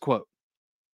 Close quote.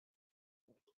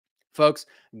 Folks,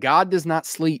 God does not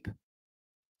sleep.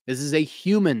 This is a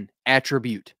human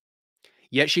attribute.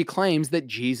 Yet she claims that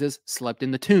Jesus slept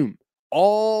in the tomb.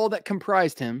 All that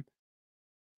comprised him,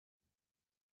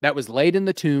 that was laid in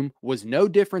the tomb, was no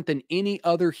different than any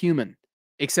other human.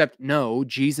 Except, no,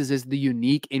 Jesus is the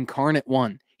unique incarnate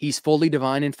one. He's fully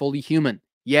divine and fully human.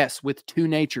 Yes, with two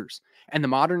natures. And the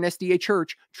modern SDA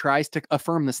church tries to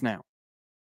affirm this now.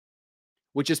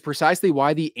 Which is precisely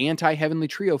why the anti-heavenly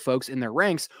trio folks in their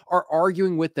ranks are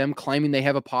arguing with them, claiming they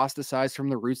have apostatized from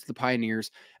the roots of the pioneers,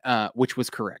 which was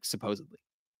correct, supposedly.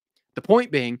 The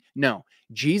point being, no,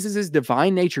 Jesus'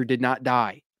 divine nature did not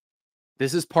die.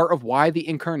 This is part of why the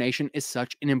incarnation is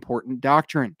such an important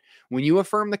doctrine. When you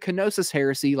affirm the kenosis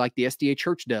heresy like the SDA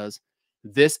Church does,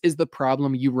 this is the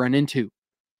problem you run into.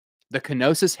 The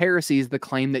kenosis heresy is the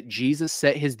claim that Jesus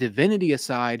set his divinity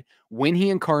aside when he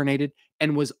incarnated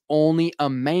and was only a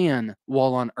man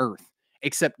while on earth.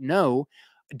 Except no,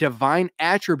 divine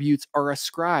attributes are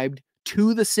ascribed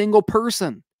to the single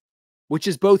person, which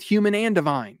is both human and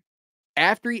divine.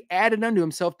 After he added unto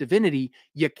himself divinity,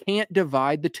 you can't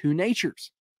divide the two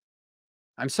natures.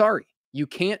 I'm sorry, you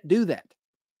can't do that.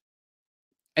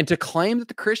 And to claim that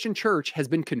the Christian church has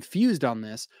been confused on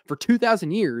this for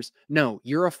 2,000 years, no,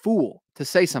 you're a fool to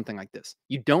say something like this.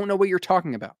 You don't know what you're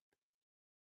talking about.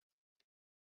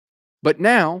 But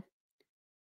now,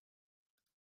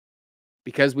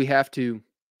 because we have to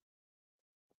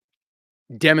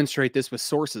demonstrate this with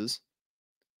sources,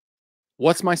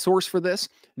 what's my source for this?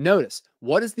 Notice,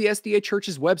 what does the SDA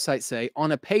Church's website say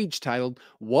on a page titled,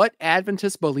 What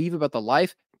Adventists Believe About the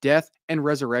Life, Death, and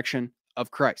Resurrection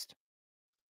of Christ?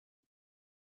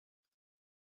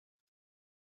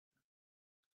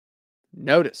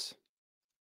 Notice.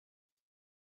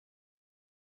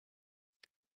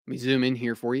 Let me zoom in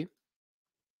here for you.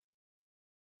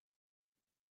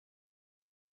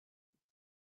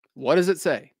 What does it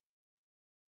say?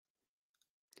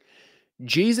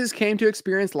 Jesus came to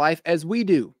experience life as we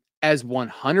do, as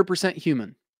 100%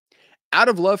 human. Out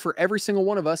of love for every single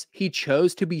one of us, he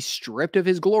chose to be stripped of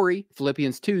his glory,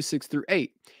 Philippians 2, 6 through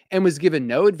 8, and was given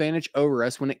no advantage over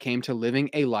us when it came to living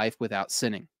a life without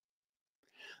sinning.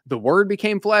 The Word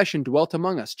became flesh and dwelt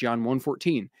among us, John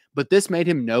 1:14, but this made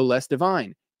him no less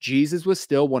divine. Jesus was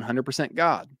still 100%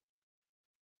 God.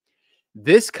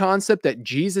 This concept that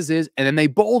Jesus is, and then they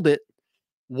bold it,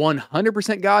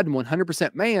 100% God and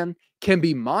 100% man can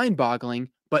be mind-boggling,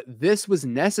 but this was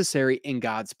necessary in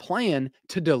God's plan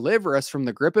to deliver us from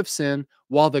the grip of sin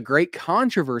while the great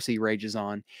controversy rages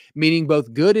on, meaning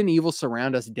both good and evil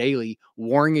surround us daily,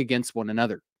 warring against one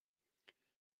another.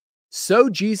 So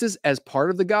Jesus, as part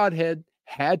of the Godhead,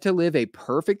 had to live a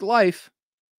perfect life.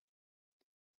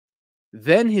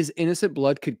 Then his innocent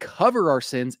blood could cover our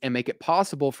sins and make it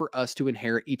possible for us to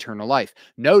inherit eternal life.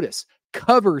 Notice,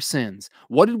 cover sins.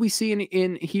 What did we see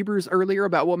in Hebrews earlier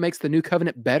about what makes the new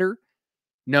covenant better?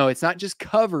 No, it's not just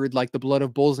covered like the blood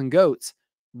of bulls and goats.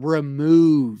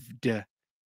 Removed.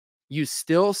 You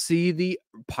still see the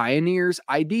pioneers'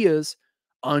 ideas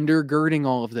undergirding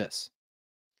all of this.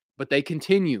 But they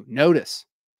continue. Notice,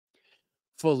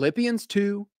 Philippians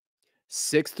 2,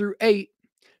 6 through 8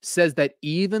 says that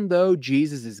even though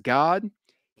Jesus is God,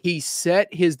 he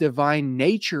set his divine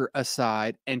nature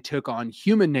aside and took on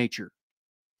human nature.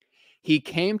 He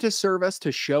came to serve us,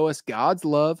 to show us God's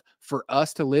love, for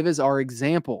us to live as our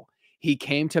example. He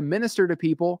came to minister to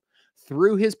people.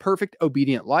 Through his perfect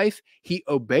obedient life, he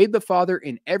obeyed the Father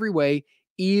in every way,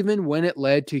 even when it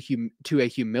led to a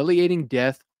humiliating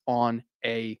death on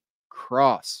a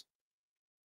cross.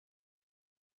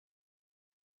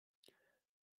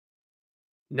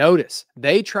 Notice,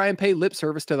 they try and pay lip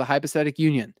service to the hypostatic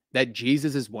union, that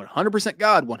Jesus is 100%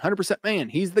 God, 100% man.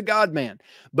 He's the God-man.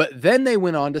 But then they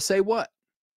went on to say what?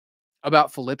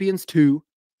 About Philippians 2,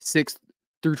 6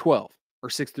 through 12, or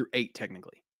 6 through 8,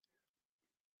 technically.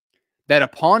 That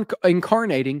upon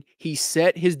incarnating, he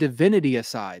set his divinity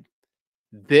aside.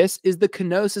 This is the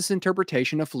kenosis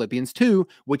interpretation of Philippians 2,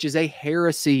 which is a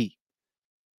heresy.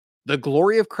 The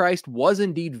glory of Christ was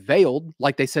indeed veiled,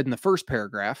 like they said in the first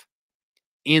paragraph,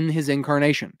 in his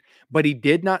incarnation, but he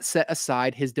did not set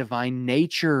aside his divine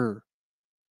nature.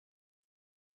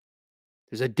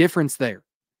 There's a difference there.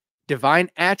 Divine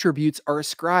attributes are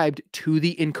ascribed to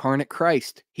the incarnate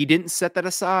Christ. He didn't set that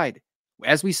aside.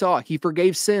 As we saw, he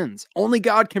forgave sins. Only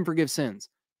God can forgive sins.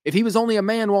 If he was only a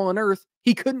man while on earth,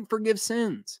 he couldn't forgive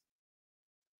sins.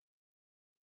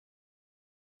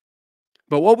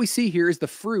 But what we see here is the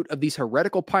fruit of these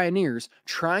heretical pioneers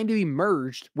trying to be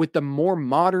merged with the more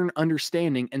modern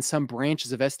understanding and some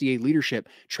branches of SDA leadership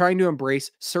trying to embrace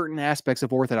certain aspects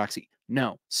of orthodoxy.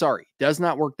 No, sorry, does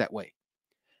not work that way.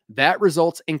 That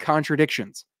results in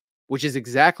contradictions, which is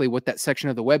exactly what that section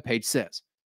of the webpage says.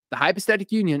 The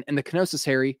hypostatic union and the kenosis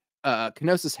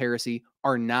heresy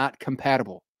are not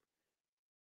compatible.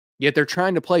 Yet they're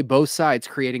trying to play both sides,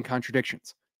 creating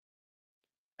contradictions.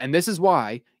 And this is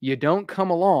why you don't come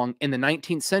along in the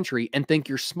 19th century and think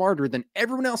you're smarter than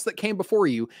everyone else that came before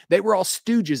you. They were all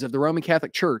stooges of the Roman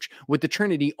Catholic Church, with the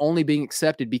Trinity only being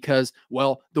accepted because,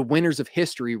 well, the winners of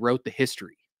history wrote the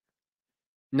history.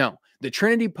 No, the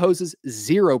Trinity poses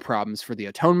zero problems for the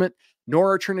atonement,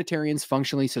 nor are Trinitarians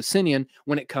functionally Socinian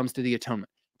when it comes to the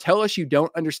atonement. Tell us you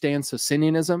don't understand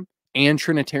Socinianism and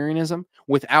Trinitarianism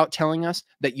without telling us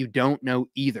that you don't know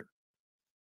either.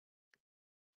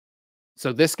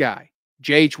 So this guy,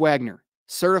 J.H. Wagner,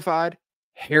 certified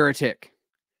heretic.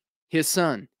 His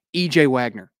son, E.J.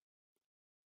 Wagner.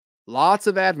 Lots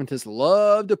of Adventists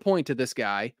love to point to this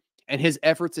guy and his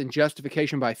efforts in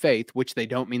justification by faith, which they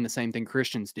don't mean the same thing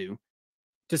Christians do,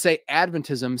 to say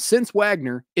Adventism, since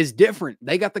Wagner, is different.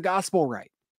 They got the gospel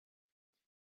right.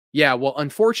 Yeah, well,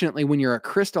 unfortunately, when you're a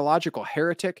Christological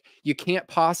heretic, you can't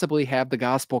possibly have the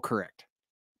gospel correct,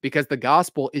 because the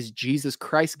gospel is Jesus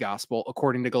Christ's gospel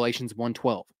according to Galatians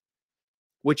 1:12,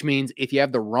 which means if you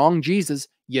have the wrong Jesus,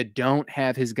 you don't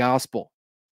have his gospel.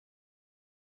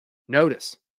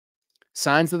 Notice,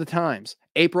 Signs of the Times,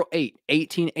 April 8,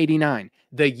 1889,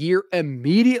 the year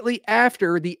immediately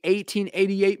after the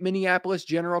 1888 Minneapolis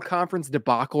General Conference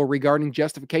debacle regarding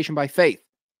justification by faith.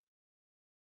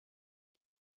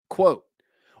 Quote,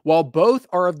 while both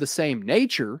are of the same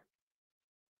nature,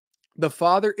 the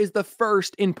Father is the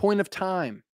first in point of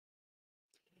time.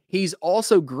 He's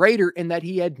also greater in that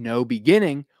he had no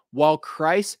beginning, while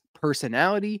Christ's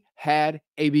personality had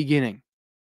a beginning.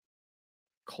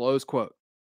 Close quote.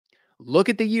 Look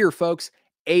at the year, folks,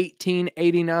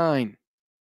 1889.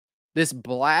 This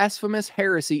blasphemous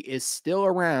heresy is still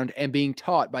around and being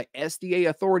taught by SDA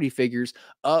authority figures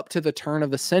up to the turn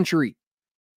of the century.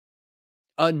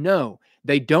 No,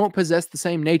 they don't possess the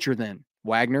same nature then,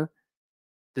 Wagner.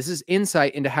 This is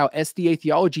insight into how SDA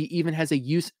theology even has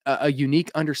a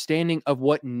unique understanding of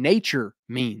what nature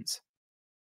means.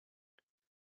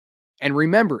 And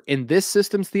remember, in this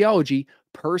system's theology,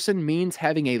 person means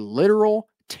having a literal,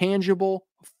 tangible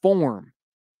form.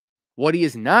 What he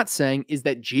is not saying is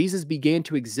that Jesus began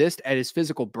to exist at his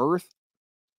physical birth,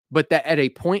 but that at a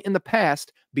point in the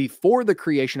past, before the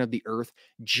creation of the earth,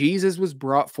 Jesus was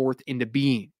brought forth into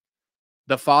being.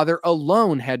 The Father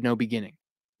alone had no beginning,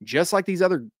 just like these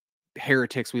other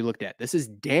heretics we looked at. This is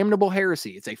damnable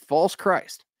heresy. It's a false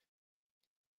Christ.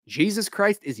 Jesus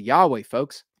Christ is Yahweh,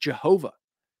 folks, Jehovah.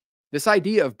 This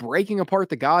idea of breaking apart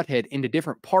the Godhead into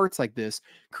different parts like this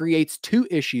creates two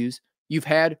issues you've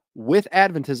had with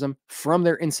Adventism from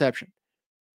their inception.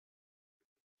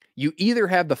 You either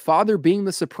have the Father being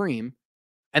the supreme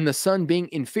and the Son being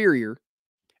inferior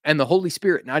and the Holy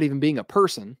Spirit not even being a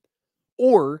person,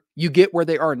 or you get where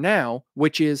they are now,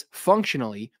 which is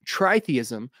functionally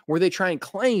tritheism, where they try and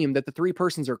claim that the three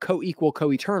persons are co-equal,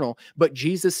 co-eternal, but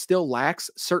Jesus still lacks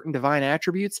certain divine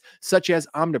attributes, such as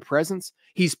omnipresence.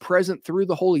 He's present through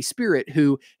the Holy Spirit,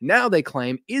 who now they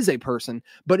claim is a person,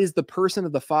 but is the person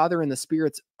of the Father and the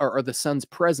Spirit's or the Son's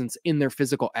presence in their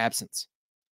physical absence.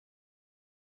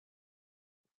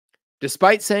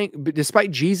 Despite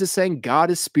Jesus saying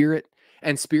God is spirit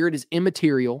and spirit is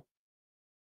immaterial,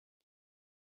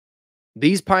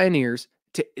 these pioneers,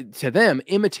 to them,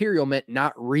 immaterial meant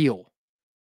not real,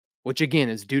 which again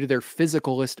is due to their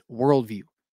physicalist worldview.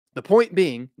 The point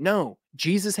being, no,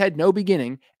 Jesus had no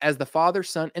beginning, as the Father,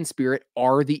 Son, and Spirit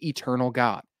are the eternal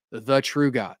God, the true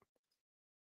God.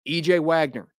 E.J.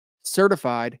 Wagner,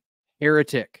 certified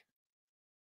heretic.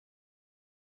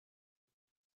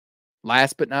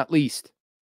 Last but not least,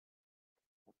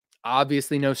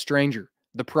 obviously no stranger,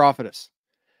 the prophetess.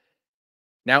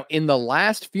 Now, in the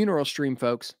last funeral stream,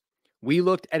 folks, we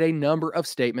looked at a number of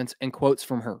statements and quotes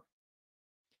from her.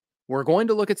 We're going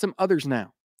to look at some others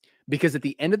now, because at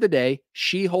the end of the day,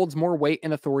 she holds more weight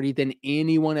and authority than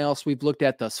anyone else we've looked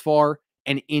at thus far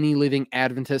and any living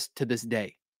Adventist to this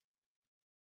day.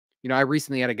 You know, I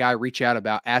recently had a guy reach out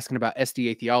asking about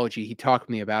SDA theology. He talked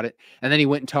to me about it, and then he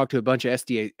went and talked to a bunch of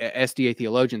SDA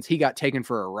theologians. He got taken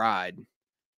for a ride.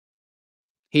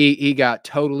 He got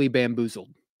totally bamboozled.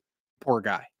 Poor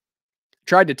guy.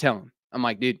 Tried to tell him. I'm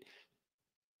like, dude,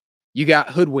 you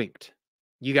got hoodwinked.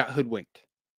 You got hoodwinked.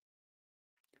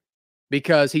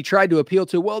 Because he tried to appeal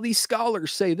to, well, these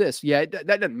scholars say this. Yeah, that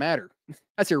doesn't matter.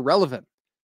 That's irrelevant.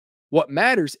 What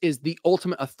matters is the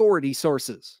ultimate authority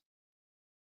sources.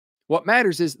 What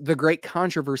matters is the great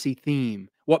controversy theme.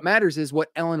 What matters is what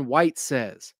Ellen White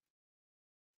says.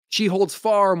 She holds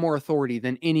far more authority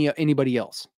than anybody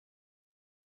else.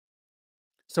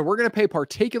 So we're going to pay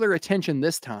particular attention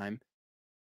this time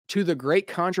to the great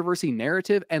controversy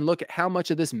narrative and look at how much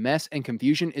of this mess and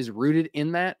confusion is rooted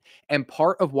in that, and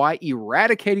part of why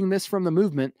eradicating this from the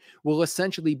movement will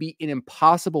essentially be an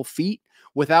impossible feat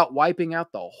without wiping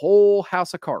out the whole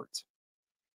house of cards.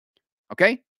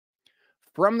 Okay?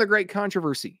 From the great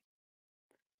controversy.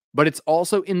 But it's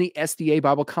also in the SDA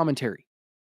Bible commentary.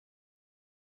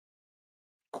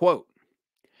 Quote,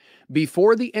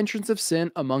 before the entrance of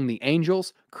sin among the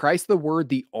angels, Christ the Word,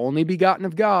 the only begotten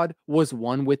of God, was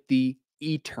one with the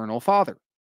eternal Father.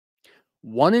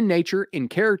 One in nature, in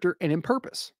character, and in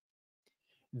purpose.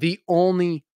 The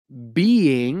only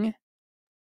being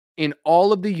in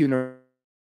all of the universe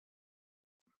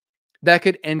that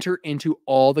could enter into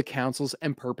all the counsels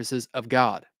and purposes of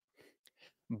God.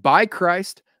 By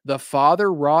Christ, the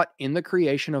Father wrought in the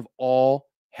creation of all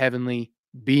heavenly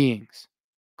beings.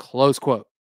 Close quote.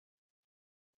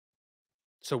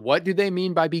 So what do they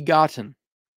mean by begotten?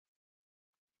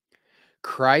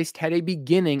 Christ had a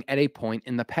beginning at a point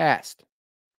in the past.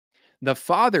 The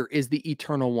Father is the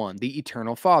eternal one, the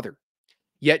eternal Father.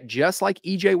 Yet just like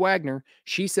E.J. Wagner,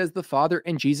 she says the Father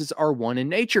and Jesus are one in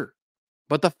nature,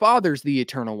 but the Father's the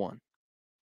eternal one.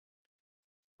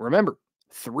 Remember,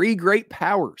 three great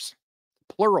powers,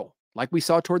 plural, like we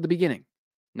saw toward the beginning,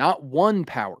 not one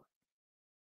power.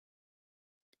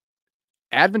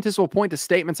 Adventists will point to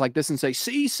statements like this and say,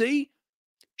 see,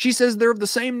 she says they're of the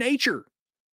same nature,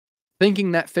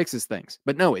 thinking that fixes things.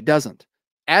 But no, it doesn't.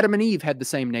 Adam and Eve had the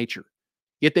same nature,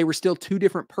 yet they were still two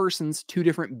different persons, two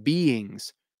different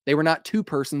beings. They were not two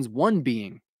persons, one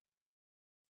being.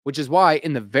 Which is why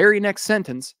in the very next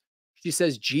sentence, she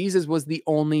says Jesus was the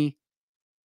only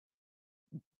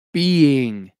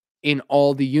being in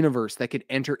all the universe that could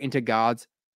enter into God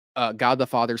the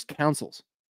Father's counsels.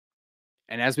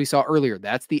 And as we saw earlier,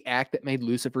 that's the act that made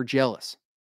Lucifer jealous.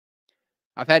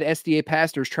 I've had SDA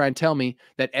pastors try and tell me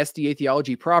that SDA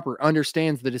theology proper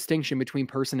understands the distinction between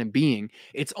person and being.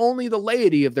 It's only the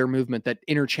laity of their movement that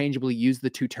interchangeably use the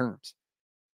two terms.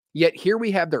 Yet here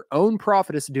we have their own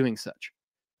prophetess doing such.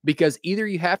 Because either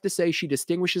you have to say she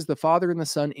distinguishes the Father and the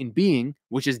Son in being,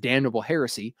 which is damnable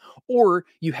heresy, or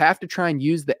you have to try and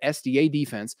use the SDA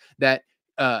defense that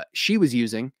she was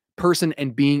using, person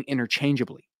and being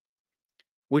interchangeably.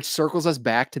 Which circles us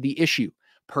back to the issue.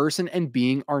 Person and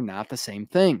being are not the same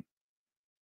thing.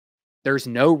 There's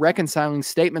no reconciling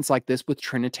statements like this with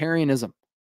Trinitarianism.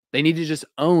 They need to just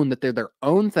own that they're their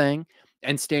own thing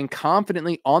and stand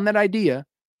confidently on that idea,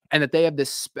 and that they have this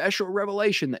special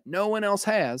revelation that no one else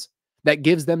has that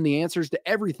gives them the answers to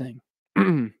everything.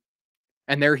 And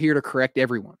they're here to correct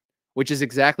everyone, which is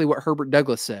exactly what Herbert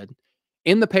Douglas said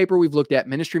in the paper we've looked at,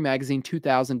 Ministry Magazine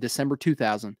 2000, December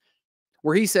 2000,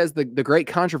 where he says the great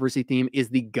controversy theme is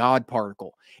the God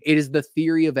particle. It is the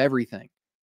theory of everything.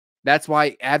 That's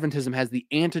why Adventism has the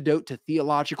antidote to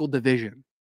theological division.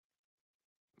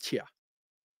 Yeah.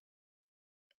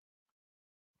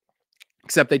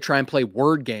 Except they try and play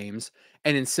word games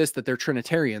and insist that they're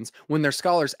Trinitarians when their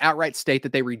scholars outright state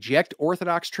that they reject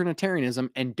Orthodox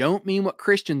Trinitarianism and don't mean what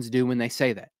Christians do when they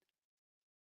say that.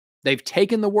 They've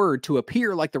taken the word to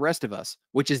appear like the rest of us,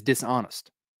 which is dishonest.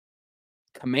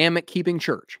 Commandment-keeping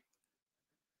church.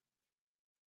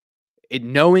 It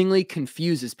knowingly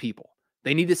confuses people.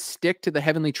 They need to stick to the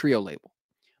heavenly trio label.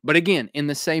 But again, in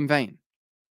the same vein,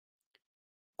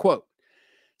 quote,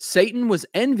 Satan was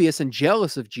envious and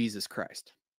jealous of Jesus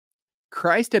Christ.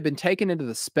 Christ had been taken into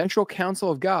the special counsel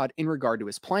of God in regard to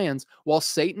his plans. While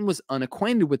Satan was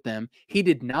unacquainted with them, he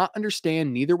did not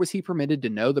understand, neither was he permitted to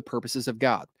know the purposes of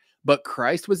God. But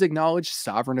Christ was acknowledged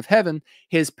sovereign of heaven,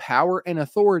 his power and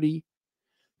authority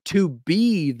to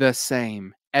be the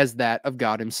same as that of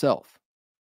God himself.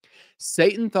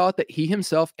 Satan thought that he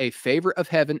himself a favorite of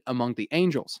heaven among the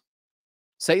angels.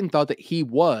 Satan thought that he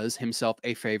was himself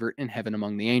a favorite in heaven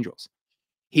among the angels.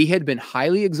 He had been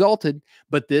highly exalted,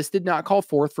 but this did not call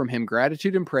forth from him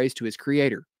gratitude and praise to his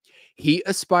Creator. He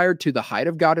aspired to the height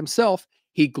of God himself.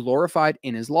 He glorified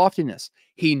in his loftiness.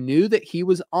 He knew that he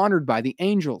was honored by the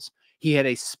angels. He had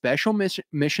a special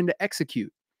mission to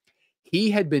execute.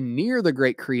 He had been near the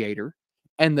great Creator,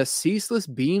 and the ceaseless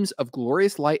beams of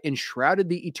glorious light enshrouded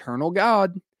the eternal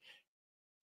God,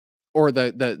 or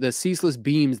the ceaseless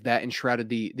beams that enshrouded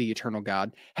the eternal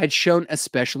God, had shone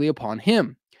especially upon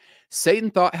him.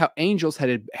 Satan thought how angels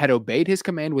had obeyed his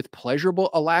command with pleasurable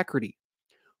alacrity.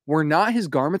 Were not his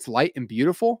garments light and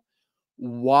beautiful?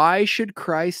 Why should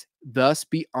Christ thus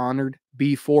be honored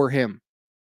before him?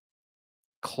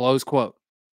 Close quote.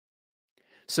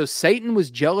 So Satan was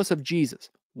jealous of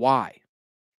Jesus. Why?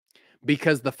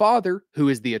 Because the Father, who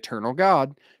is the eternal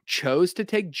God, chose to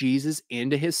take Jesus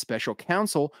into his special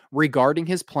counsel regarding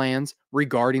his plans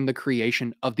regarding the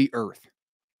creation of the earth.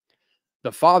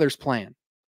 The Father's plan.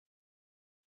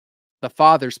 The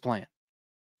Father's plan.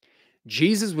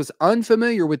 Jesus was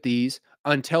unfamiliar with these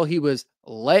until he was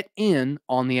let in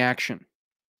on the action.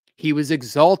 He was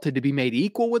exalted to be made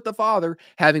equal with the Father,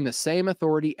 having the same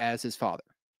authority as his Father,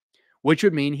 which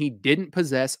would mean he didn't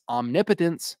possess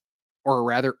omnipotence, or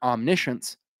rather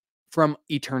omniscience, from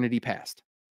eternity past.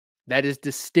 That is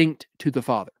distinct to the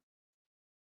Father.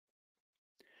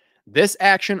 This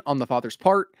action on the Father's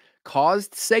part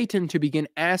caused Satan to begin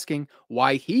asking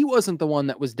why he wasn't the one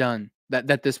that was done,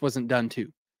 that this wasn't done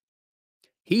to.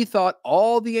 He thought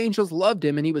all the angels loved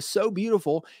him and he was so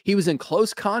beautiful, he was in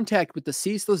close contact with the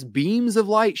ceaseless beams of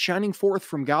light shining forth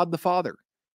from God the Father.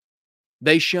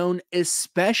 They shone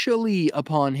especially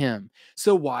upon him.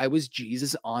 So why was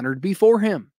Jesus honored before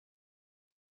him?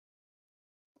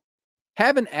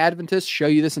 Have an Adventist show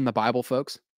you this in the Bible,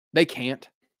 folks? They can't.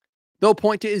 They'll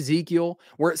point to Ezekiel,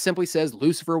 where it simply says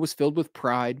Lucifer was filled with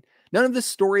pride. None of this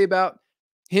story about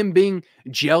him being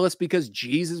jealous because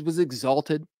Jesus was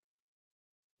exalted.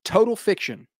 Total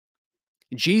fiction.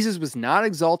 Jesus was not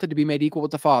exalted to be made equal with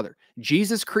the Father.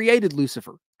 Jesus created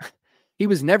Lucifer. He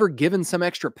was never given some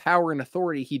extra power and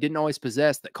authority he didn't always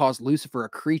possess that caused Lucifer, a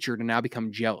creature, to now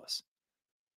become jealous.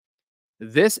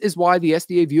 This is why the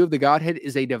SDA view of the Godhead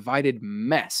is a divided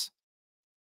mess.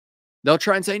 They'll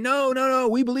try and say, no,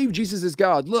 we believe Jesus is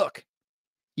God. Look.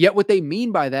 Yet what they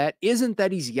mean by that isn't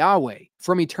that he's Yahweh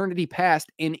from eternity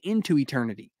past and into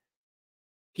eternity.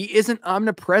 He isn't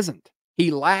omnipresent. He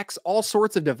lacks all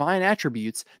sorts of divine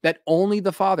attributes that only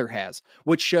the Father has,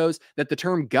 which shows that the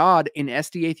term God in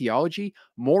SDA theology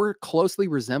more closely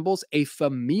resembles a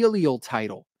familial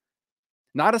title,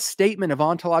 not a statement of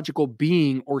ontological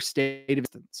being or state of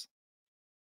existence.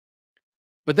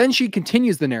 But then she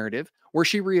continues the narrative where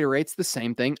she reiterates the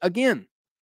same thing again.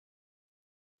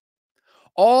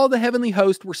 All the heavenly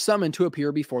host were summoned to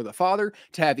appear before the Father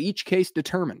to have each case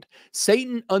determined.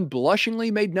 Satan unblushingly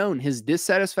made known his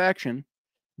dissatisfaction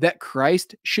that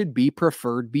Christ should be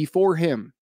preferred before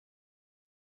him.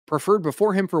 Preferred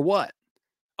before him for what?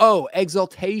 Oh,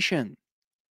 exaltation.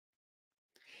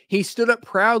 He stood up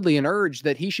proudly and urged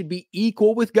that he should be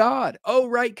equal with God. Oh,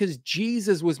 right, because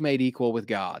Jesus was made equal with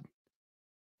God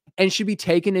and should be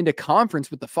taken into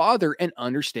conference with the Father and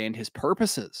understand his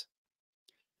purposes.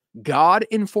 God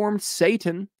informed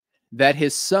Satan that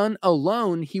his Son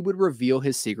alone he would reveal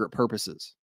his secret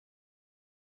purposes.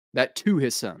 That to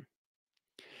his Son.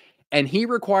 And he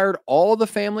required all the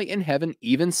family in heaven,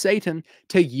 even Satan,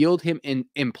 to yield him in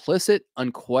implicit,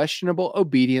 unquestionable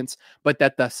obedience, but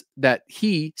that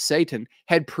he, Satan,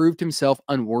 had proved himself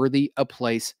unworthy a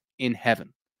place in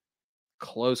heaven.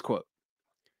 Close quote.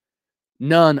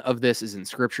 None of this is in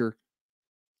Scripture.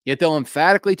 Yet they'll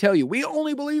emphatically tell you, we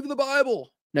only believe the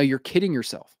Bible. No, you're kidding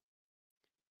yourself.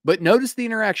 But notice the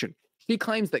interaction. She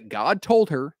claims that God told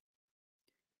her,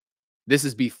 this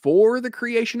is before the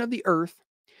creation of the earth,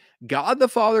 God the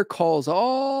Father calls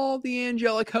all the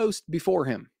angelic host before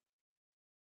him.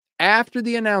 After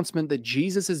the announcement that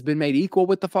Jesus has been made equal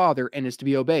with the Father and is to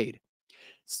be obeyed,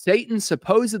 Satan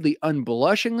supposedly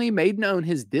unblushingly made known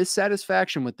his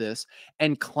dissatisfaction with this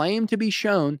and claimed to be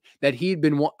shown that he had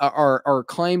been, or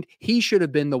claimed he should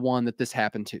have been the one that this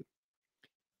happened to.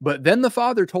 But then the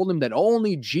Father told him that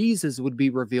only Jesus would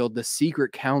be revealed the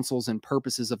secret counsels and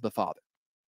purposes of the Father.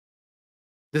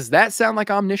 Does that sound like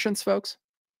omniscience, folks?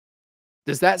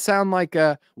 Does that sound like,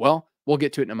 well, we'll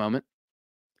get to it in a moment.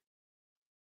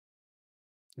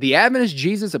 The Adventist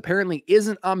Jesus apparently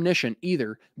isn't omniscient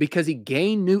either because he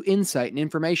gained new insight and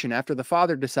information after the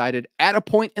Father decided at a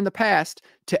point in the past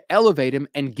to elevate him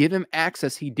and give him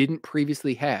access he didn't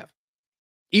previously have.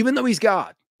 Even though he's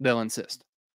God, they'll insist.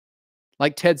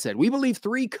 Like Ted said, we believe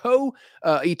three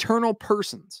eternal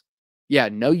persons. Yeah,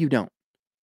 no, you don't.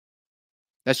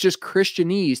 That's just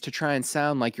Christianese to try and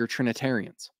sound like you're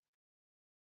Trinitarians.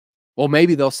 Well,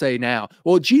 maybe they'll say now,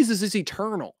 well, Jesus is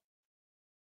eternal.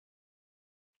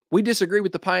 We disagree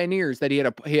with the pioneers that he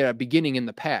had a beginning in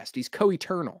the past. He's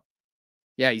co-eternal.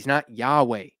 Yeah, he's not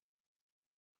Yahweh.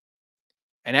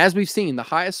 And as we've seen, the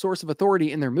highest source of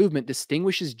authority in their movement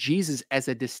distinguishes Jesus as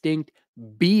a distinct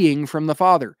being from the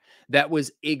Father that was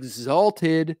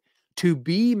exalted to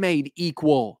be made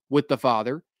equal with the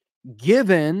Father,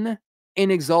 given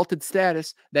an exalted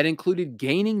status that included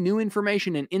gaining new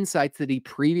information and insights that he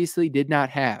previously did not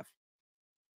have.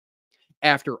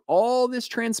 After all this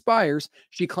transpires,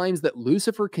 she claims that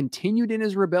Lucifer continued in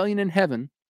his rebellion in heaven,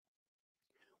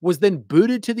 was then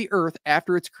booted to the earth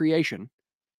after its creation,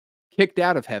 kicked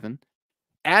out of heaven.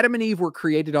 Adam and Eve were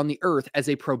created on the earth as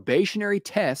a probationary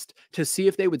test to see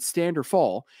if they would stand or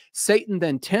fall. Satan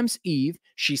then tempts Eve,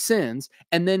 she sins,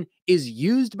 and then is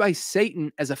used by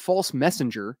Satan as a false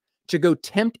messenger to go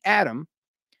tempt Adam,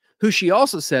 who she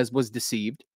also says was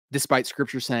deceived, despite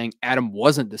scripture saying Adam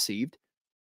wasn't deceived,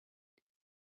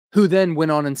 who then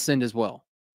went on and sinned as well.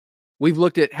 We've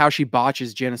looked at how she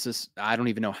botches Genesis, I don't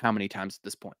even know how many times at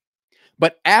this point.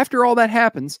 But after all that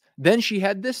happens, then she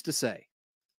had this to say.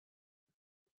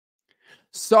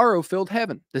 Sorrow filled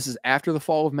heaven. This is after the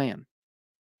fall of man.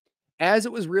 As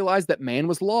it was realized that man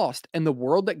was lost and the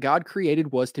world that God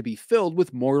created was to be filled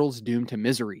with mortals doomed to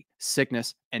misery,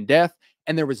 sickness, and death,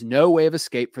 and there was no way of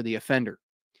escape for the offender.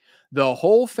 The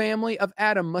whole family of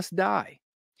Adam must die.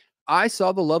 I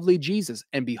saw the lovely Jesus,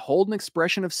 and behold an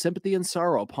expression of sympathy and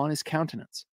sorrow upon his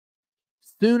countenance.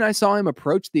 Soon I saw him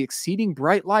approach the exceeding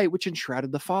bright light which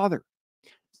enshrouded the Father.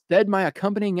 Said my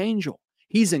accompanying angel,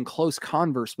 he's in close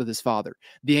converse with his Father.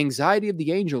 The anxiety of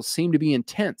the angels seemed to be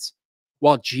intense,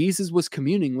 while Jesus was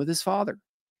communing with his Father.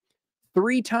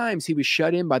 3 times he was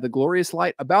shut in by the glorious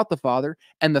light about the Father,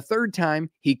 and the third time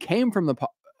he came from the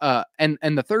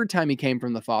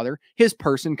Father, his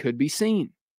person could be seen.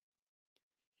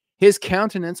 His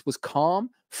countenance was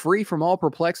calm, free from all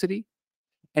perplexity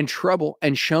and trouble,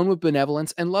 and shone with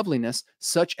benevolence and loveliness,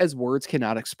 such as words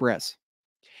cannot express.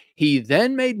 He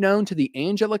then made known to the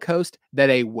angelic host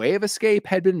that a way of escape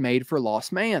had been made for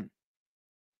lost man.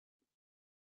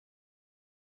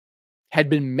 Had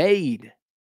been made.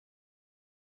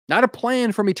 Not a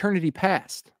plan from eternity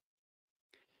past.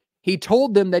 He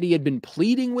told them that he had been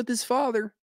pleading with his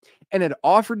Father and had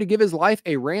offered to give his life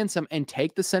a ransom and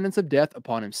take the sentence of death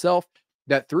upon himself,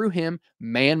 that through him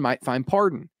man might find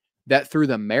pardon, that through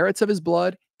the merits of his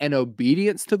blood and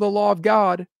obedience to the law of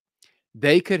God,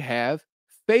 they could have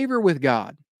favor with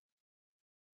God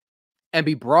and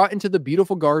be brought into the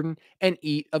beautiful garden and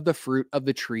eat of the fruit of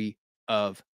the tree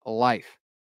of life.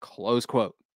 Close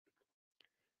quote.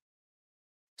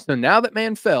 So now that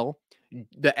man fell,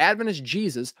 the Adventist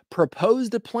Jesus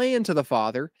proposed a plan to the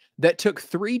Father that took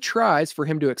 3 tries for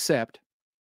him to accept.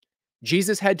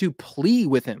 Jesus had to plea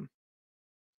with him.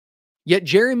 Yet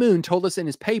Jerry Moon told us in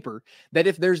his paper that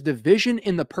if there's division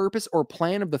in the purpose or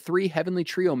plan of the 3 heavenly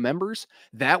trio members,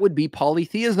 that would be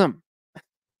polytheism.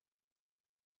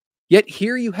 Yet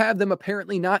here you have them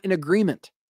apparently not in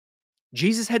agreement.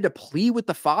 Jesus had to plead with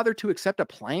the Father to accept a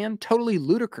plan? Totally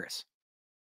ludicrous.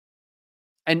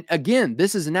 And again,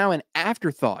 this is now an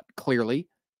afterthought, clearly.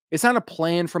 It's not a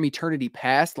plan from eternity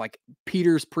past like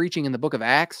Peter's preaching in the book of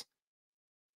Acts.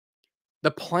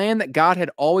 The plan that God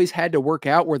had always had to work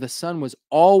out, where the Son was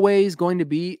always going to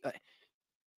be.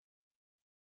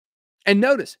 And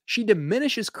notice, she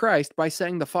diminishes Christ by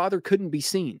saying the Father couldn't be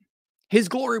seen. His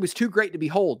glory was too great to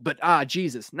behold, but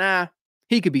Jesus, nah,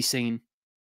 he could be seen.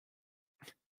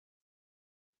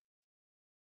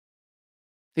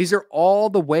 These are all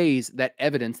the ways that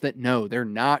evidence that no, they're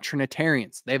not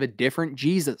Trinitarians. They have a different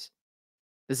Jesus.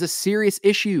 This is a serious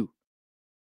issue.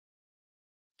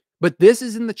 But this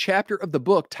is in the chapter of the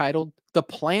book titled The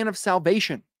Plan of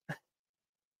Salvation.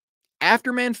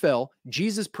 After man fell,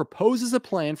 Jesus proposes a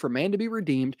plan for man to be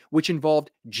redeemed, which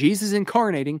involved Jesus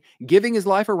incarnating, giving his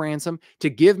life a ransom to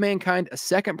give mankind a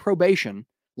second probation,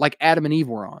 like Adam and Eve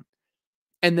were on.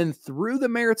 And then through the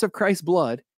merits of Christ's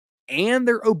blood and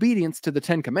their obedience to the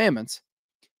 10 Commandments,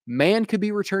 man could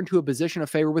be returned to a position of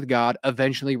favor with God,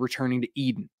 eventually returning to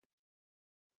Eden.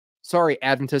 Sorry,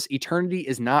 Adventists, eternity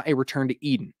is not a return to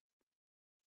Eden.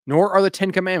 Nor are the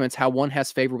 10 Commandments how one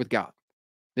has favor with God.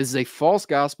 This is a false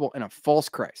gospel and a false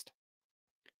Christ.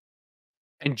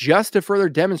 And just to further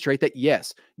demonstrate that,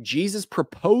 yes, Jesus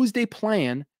proposed a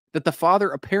plan that the Father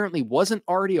apparently wasn't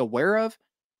already aware of,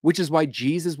 which is why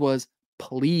Jesus was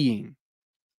pleading.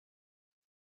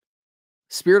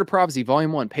 Spirit of Prophecy,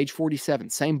 Volume 1, page 47,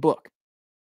 same book.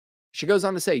 She goes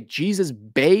on to say, Jesus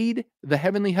bade the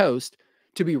heavenly host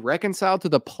to be reconciled to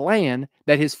the plan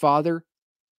that his Father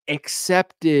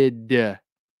accepted,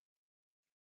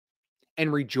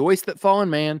 and rejoiced that fallen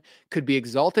man could be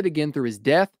exalted again through his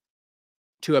death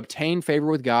to obtain favor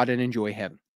with God and enjoy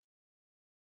heaven.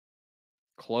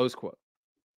 Close quote.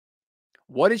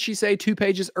 What did she say 2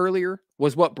 pages earlier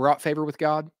was what brought favor with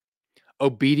God?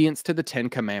 Obedience to the 10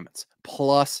 Commandments,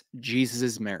 plus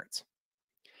Jesus' merits.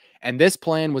 And this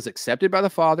plan was accepted by the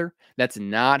Father. That's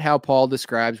not how Paul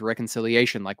describes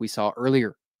reconciliation, like we saw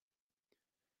earlier.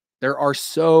 There are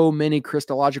so many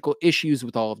Christological issues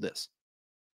with all of this.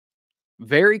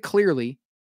 Very clearly,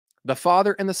 the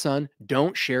Father and the Son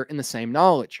don't share in the same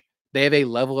knowledge. They have a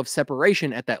level of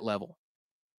separation at that level.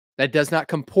 That does not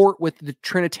comport with the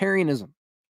Trinitarianism.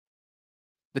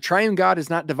 The triune God is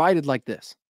not divided like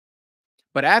this.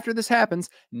 But after this happens,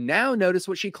 now notice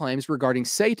what she claims regarding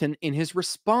Satan in his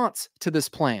response to this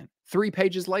plan, 3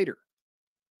 pages later.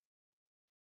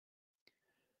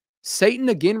 Satan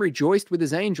again rejoiced with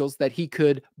his angels that he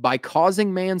could, by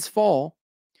causing man's fall,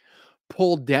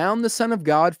 pull down the Son of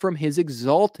God from his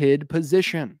exalted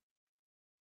position.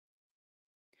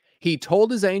 He told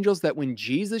his angels that when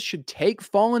Jesus should take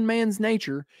fallen man's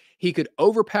nature, he could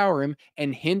overpower him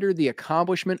and hinder the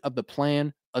accomplishment of the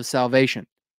plan of salvation.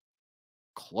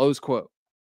 Close quote.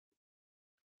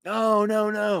 No, no,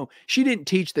 no. She didn't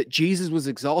teach that Jesus was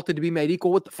exalted to be made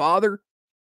equal with the Father.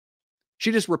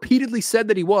 She just repeatedly said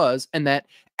that he was, and that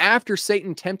after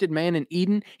Satan tempted man in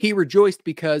Eden, he rejoiced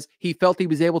because he felt he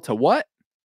was able to what?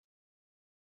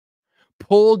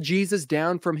 Pull Jesus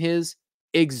down from his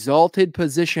exalted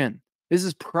position. This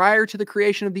is prior to the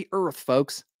creation of the earth,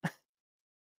 folks.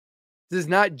 This is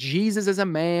not Jesus as a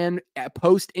man at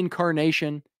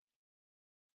post-incarnation.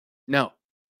 No.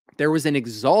 There was an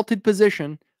exalted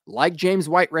position, like James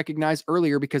White recognized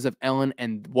earlier because of Ellen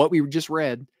and what we just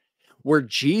read, where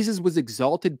Jesus was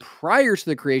exalted prior to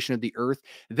the creation of the earth,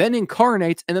 then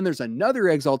incarnates, and then there's another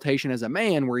exaltation as a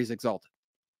man where he's exalted.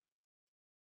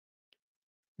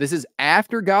 This is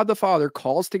after God the Father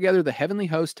calls together the heavenly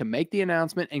host to make the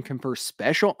announcement and confer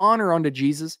special honor onto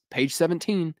Jesus, page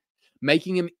 17,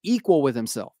 making him equal with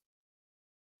himself.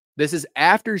 This is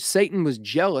after Satan was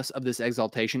jealous of this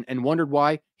exaltation and wondered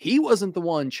why he wasn't the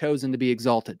one chosen to be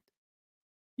exalted.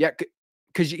 Yeah,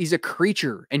 because he's a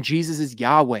creature and Jesus is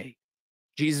Yahweh.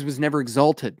 Jesus was never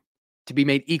exalted to be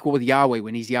made equal with Yahweh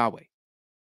when he's Yahweh.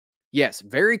 Yes,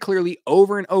 very clearly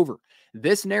over and over,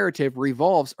 this narrative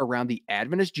revolves around the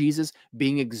Adventist Jesus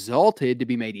being exalted to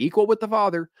be made equal with the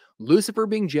Father, Lucifer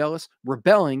being jealous,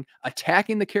 rebelling,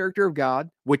 attacking the character of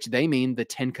God, which they mean the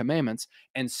 10 Commandments,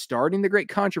 and starting the great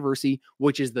controversy,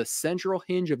 which is the central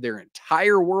hinge of their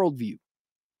entire worldview.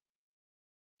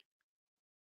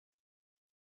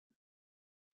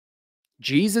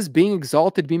 Jesus being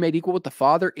exalted to be made equal with the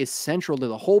Father is central to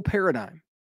the whole paradigm.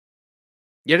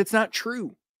 Yet it's not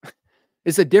true.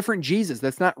 It's a different Jesus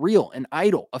that's not real, an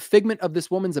idol, a figment of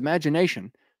this woman's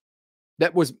imagination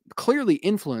that was clearly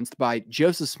influenced by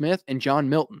Joseph Smith and John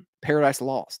Milton, Paradise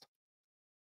Lost.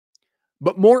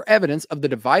 But more evidence of the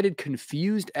divided,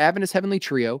 confused Adventist heavenly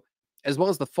trio, as well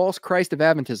as the false Christ of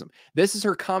Adventism. This is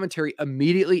her commentary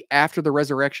immediately after the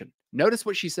resurrection. Notice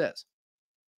what she says.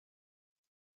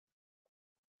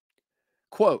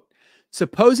 Quote,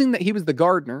 supposing that he was the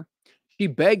gardener, she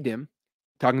begged him,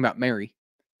 talking about Mary,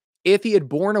 if he had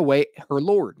borne away her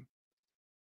Lord,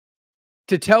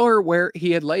 to tell her where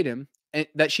he had laid him, and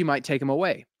that she might take him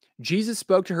away. Jesus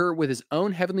spoke to her with his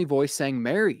own heavenly voice, saying,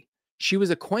 Mary. She was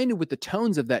acquainted with the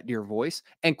tones of that dear voice,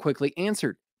 and quickly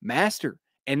answered, Master,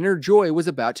 and in her joy was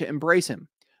about to embrace him.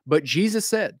 But Jesus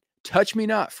said, touch me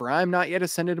not, for I am not yet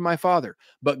ascended to my Father,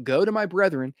 but go to my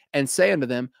brethren, and say unto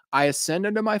them, I ascend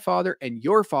unto my Father and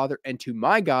your Father, and to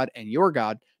my God and your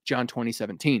God. John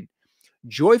 20:17.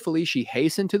 Joyfully she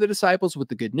hastened to the disciples with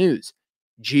the good news.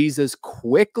 Jesus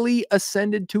quickly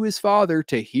ascended to his Father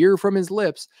to hear from his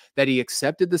lips that he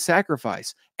accepted the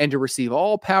sacrifice and to receive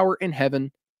all power in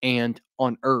heaven and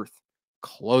on earth.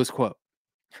 Close quote.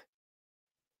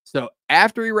 So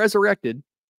after he resurrected,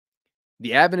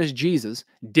 the Adventist Jesus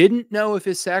didn't know if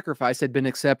his sacrifice had been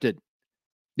accepted.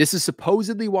 This is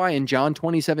supposedly why in John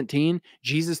 20:17,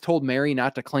 Jesus told Mary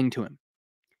not to cling to him,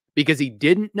 because he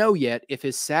didn't know yet if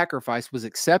his sacrifice was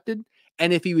accepted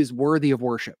and if he was worthy of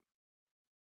worship.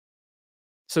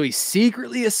 So he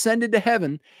secretly ascended to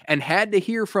heaven and had to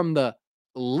hear from the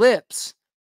lips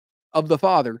of the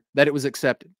Father that it was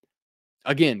accepted.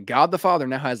 Again, God the Father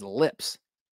now has lips.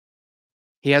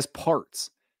 He has parts.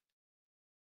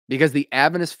 Because the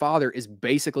Adventist Father is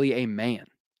basically a man.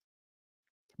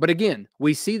 But again,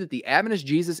 we see that the Adventist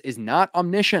Jesus is not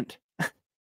omniscient.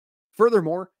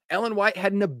 Furthermore, Ellen White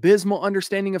had an abysmal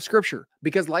understanding of Scripture,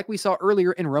 because like we saw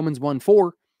earlier in Romans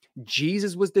 1:4,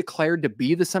 Jesus was declared to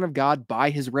be the Son of God by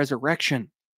his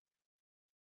resurrection.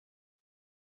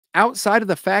 Outside of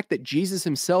the fact that Jesus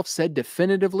himself said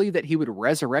definitively that he would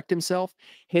resurrect himself,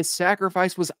 his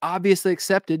sacrifice was obviously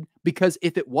accepted, because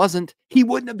if it wasn't, he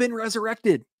wouldn't have been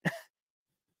resurrected.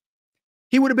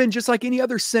 He would have been just like any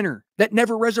other sinner that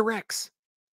never resurrects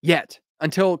yet,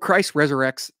 until Christ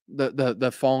resurrects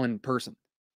the fallen person.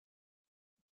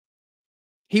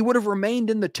 He would have remained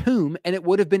in the tomb, and it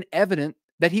would have been evident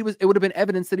that it would have been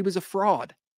evidence that he was a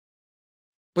fraud.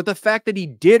 But the fact that he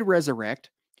did resurrect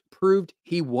proved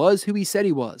he was who he said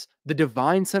he was, the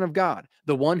divine Son of God,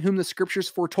 the one whom the scriptures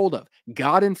foretold of,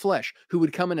 God in flesh, who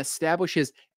would come and establish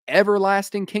his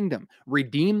everlasting kingdom,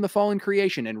 redeem the fallen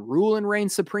creation, and rule and reign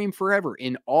supreme forever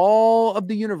in all of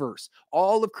the universe,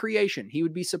 all of creation. He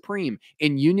would be supreme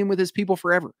in union with his people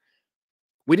forever.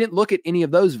 We didn't look at any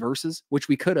of those verses, which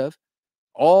we could have.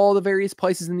 All the various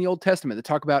places in the Old Testament that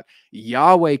talk about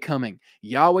Yahweh coming.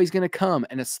 Yahweh's going to come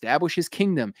and establish his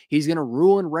kingdom. He's going to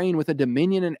rule and reign with a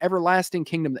dominion and everlasting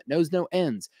kingdom that knows no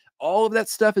ends. All of that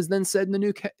stuff is then said in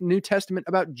the New Testament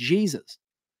about Jesus.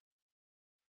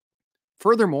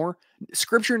 Furthermore,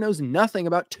 Scripture knows nothing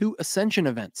about two ascension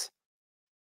events.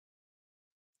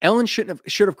 Ellen should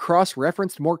have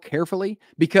cross-referenced more carefully,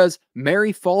 because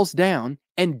Mary falls down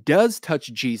and does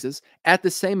touch Jesus at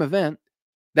the same event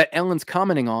that Ellen's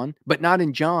commenting on, but not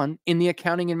in John, in the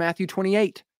accounting in Matthew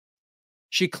 28.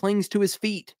 She clings to his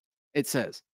feet, it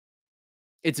says.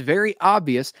 It's very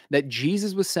obvious that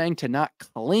Jesus was saying to not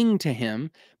cling to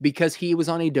him because he was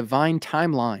on a divine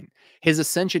timeline. His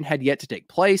ascension had yet to take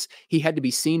place. He had to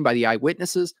be seen by the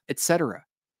eyewitnesses, etc.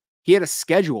 He had a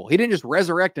schedule. He didn't just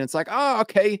resurrect and it's like, oh,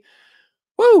 okay,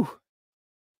 woo.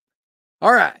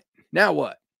 All right, now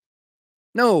what?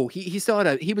 No, he still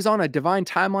had he was on a divine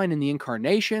timeline in the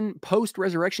incarnation.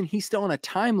 Post-resurrection, he's still on a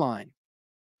timeline.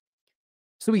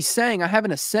 So he's saying, I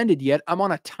haven't ascended yet. I'm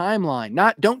on a timeline.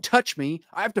 Not, don't touch me.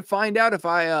 I have to find out if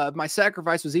my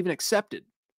sacrifice was even accepted.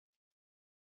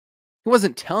 He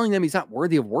wasn't telling them he's not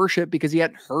worthy of worship because he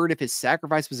hadn't heard if his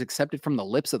sacrifice was accepted from the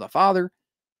lips of the Father.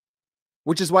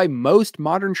 Which is why most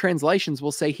modern translations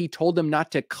will say he told them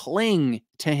not to cling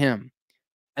to him.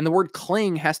 And the word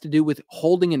cling has to do with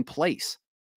holding in place.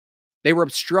 They were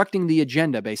obstructing the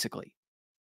agenda, basically.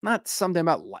 Not something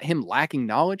about him lacking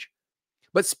knowledge.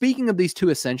 But speaking of these two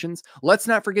ascensions, let's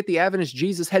not forget the Adventist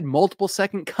Jesus had multiple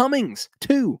second comings,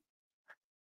 too.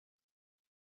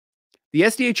 The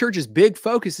SDA Church's big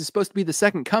focus is supposed to be the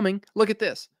second coming. Look at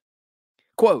this.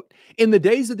 Quote, in the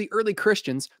days of the early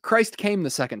Christians, Christ came the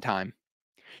second time.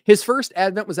 His first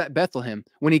advent was at Bethlehem,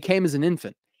 when he came as an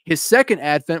infant. His second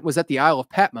advent was at the Isle of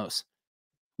Patmos,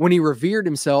 when he revealed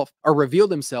himself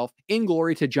in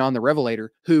glory to John the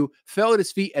Revelator, who fell at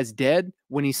his feet as dead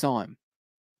when he saw him.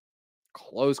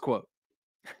 Close quote.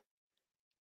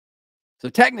 So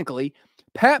technically,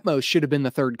 Patmos should have been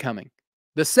the third coming.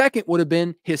 The second would have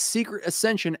been his secret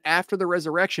ascension after the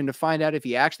resurrection to find out if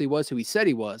he actually was who he said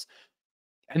he was.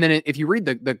 And then if you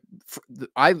read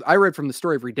I read from the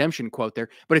Story of Redemption quote there,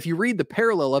 but if you read the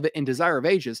parallel of it in Desire of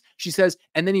Ages, she says,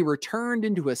 and then he returned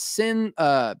into a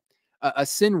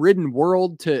sin-ridden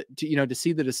world to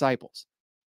see the disciples.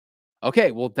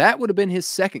 Okay, well, that would have been his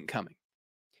second coming.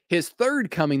 His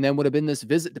third coming then would have been this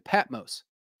visit to Patmos.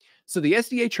 So the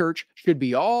SDA Church should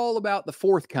be all about the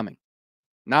fourth coming,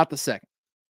 not the second.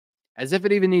 As if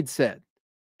it even needs said.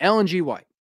 Ellen G. White,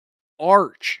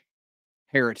 arch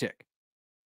heretic.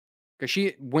 Because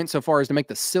she went so far as to make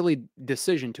the silly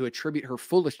decision to attribute her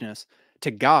foolishness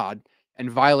to God and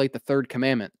violate the third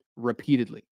commandment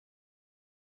repeatedly.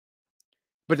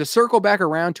 But to circle back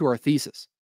around to our thesis,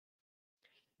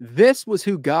 this was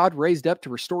who God raised up to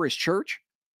restore his church?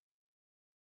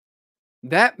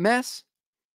 That mess?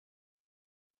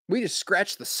 We just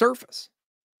scratched the surface.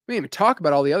 We didn't even talk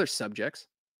about all the other subjects.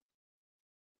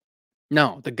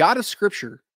 No, the God of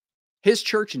Scripture, his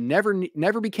church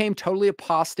never became totally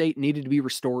apostate, needed to be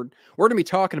restored. We're going to be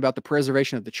talking about the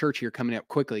preservation of the church here coming up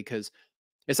quickly, because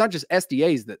it's not just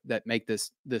SDAs that make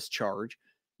this charge.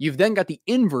 You've then got the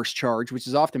inverse charge, which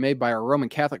is often made by our Roman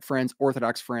Catholic friends,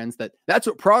 Orthodox friends, that's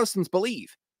what Protestants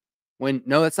believe. When,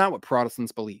 no, that's not what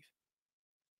Protestants believe.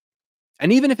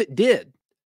 And even if it did,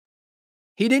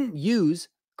 he didn't use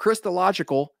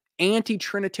Christological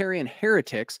anti-Trinitarian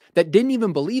heretics that didn't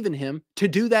even believe in him to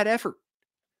do that effort.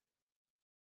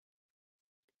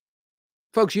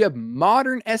 Folks, you have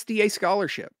modern SDA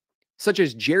scholarship, such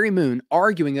as Jerry Moon,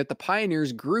 arguing that the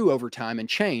pioneers grew over time and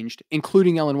changed,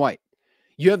 including Ellen White.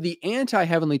 You have the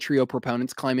anti-heavenly trio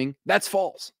proponents claiming that's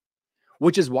false,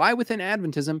 which is why within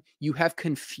Adventism, you have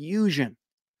confusion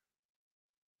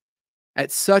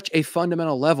at such a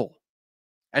fundamental level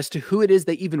as to who it is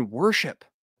they even worship.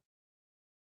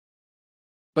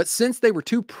 But since they were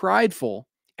too prideful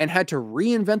and had to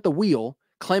reinvent the wheel,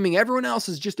 claiming everyone else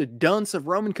is just a dunce of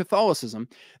Roman Catholicism,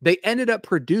 they ended up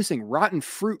producing rotten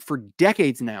fruit for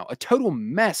decades now, a total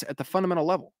mess at the fundamental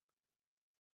level.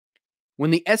 When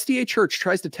the SDA Church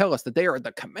tries to tell us that they are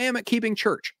the commandment-keeping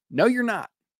church, no, you're not.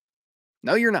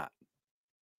 No, you're not.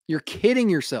 You're kidding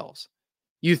yourselves.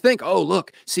 You think, oh,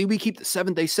 look, see, we keep the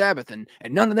seventh-day Sabbath, and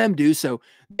none of them do, so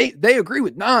they agree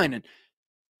with 9. And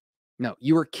No,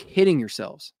 you are kidding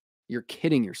yourselves. You're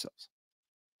kidding yourselves.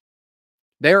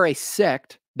 They're a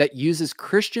sect that uses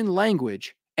Christian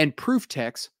language and proof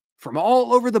texts from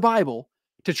all over the Bible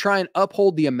to try and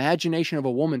uphold the imagination of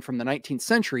a woman from the 19th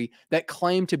century that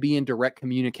claimed to be in direct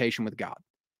communication with God,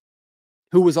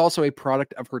 who was also a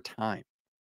product of her time.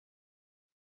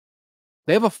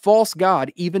 They have a false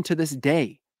God even to this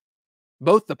day.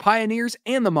 Both the pioneers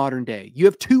and the modern day. You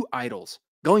have two idols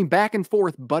going back and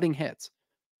forth, butting heads,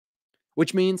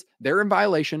 which means they're in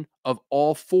violation of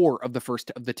all four of the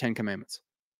first of the 10 commandments,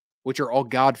 which are all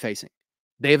God-facing.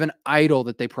 They have an idol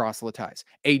that they proselytize,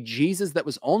 a Jesus that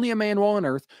was only a man while on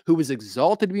earth, who was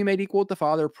exalted to be made equal with the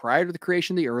Father prior to the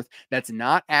creation of the earth. That's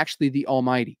not actually the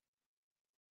Almighty.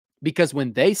 Because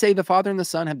when they say the Father and the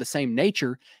Son have the same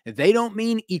nature, they don't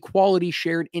mean equality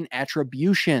shared in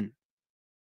attribution.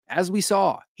 As we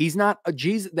saw, he's not a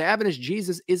Jesus. The Adventist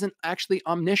Jesus isn't actually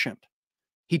omniscient.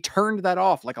 He turned that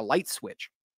off like a light switch.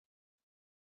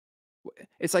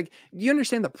 It's like, do you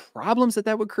understand the problems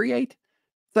that would create?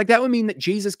 It's like that would mean that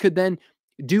Jesus could then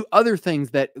do other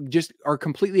things that just are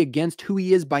completely against who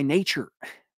he is by nature.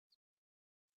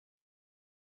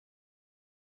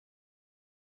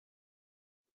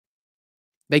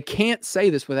 They can't say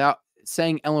this without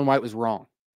saying Ellen White was wrong.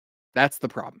 That's the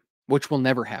problem, which will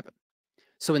never happen.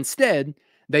 So instead,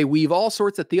 they weave all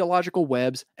sorts of theological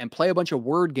webs and play a bunch of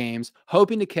word games,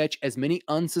 hoping to catch as many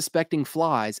unsuspecting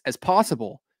flies as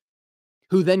possible,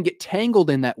 who then get tangled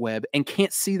in that web and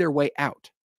can't see their way out.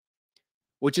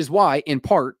 Which is why, in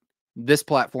part, this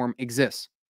platform exists.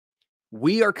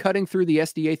 We are cutting through the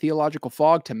SDA theological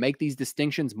fog to make these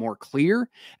distinctions more clear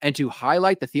and to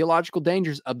highlight the theological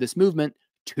dangers of this movement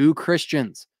to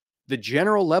Christians. The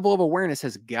general level of awareness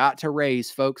has got to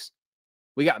raise, folks.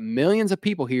 We got millions of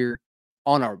people here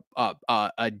on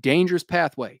a dangerous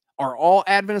pathway. Are all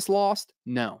Adventists lost?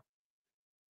 No.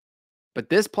 But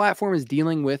this platform is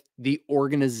dealing with the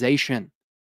organization,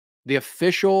 the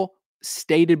official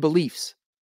stated beliefs.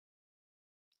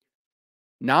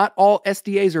 Not all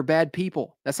SDAs are bad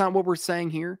people. That's not what we're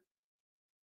saying here.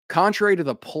 Contrary to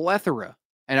the plethora,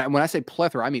 and when I say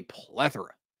plethora, I mean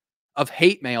plethora of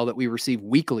hate mail that we receive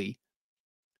weekly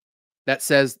that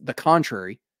says the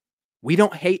contrary, we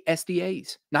don't hate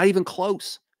SDAs, not even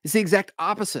close. It's the exact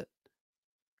opposite.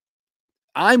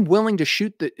 I'm willing to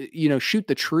shoot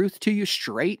the truth to you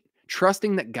straight,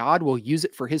 trusting that God will use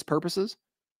it for his purposes.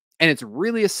 And it's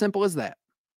really as simple as that.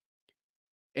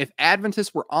 If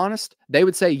Adventists were honest, they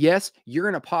would say, yes, you're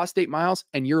an apostate, Miles,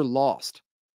 and you're lost.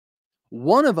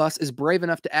 One of us is brave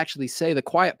enough to actually say the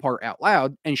quiet part out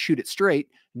loud and shoot it straight,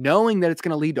 knowing that it's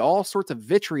going to lead to all sorts of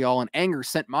vitriol and anger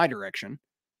sent my direction.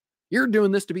 You're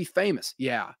doing this to be famous.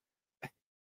 Yeah.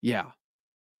 Yeah.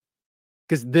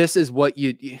 Because this is what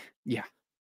yeah.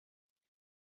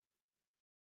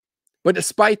 But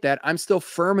despite that, I'm still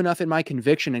firm enough in my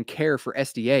conviction and care for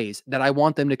SDAs that I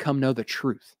want them to come know the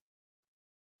truth.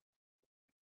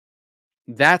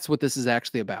 That's what this is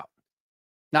actually about.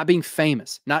 Not being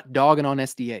famous, not dogging on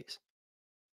SDAs.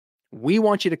 We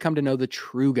want you to come to know the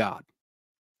true God,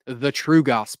 the true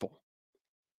gospel.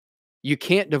 You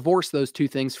can't divorce those two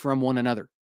things from one another.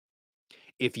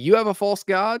 If you have a false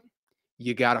God,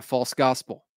 you got a false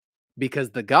gospel. Because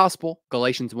the gospel,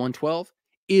 Galatians 1:12,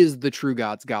 is the true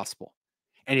God's gospel.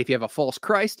 And if you have a false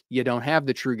Christ, you don't have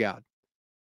the true God.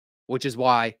 Which is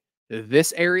why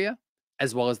this area,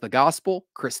 as well as the gospel,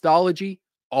 Christology,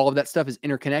 all of that stuff is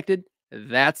interconnected.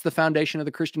 That's the foundation of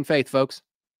the Christian faith, folks.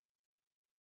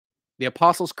 The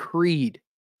Apostles' Creed.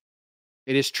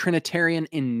 It is Trinitarian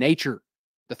in nature.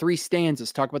 The three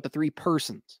stanzas talk about the three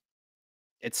persons,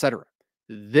 etc.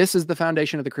 This is the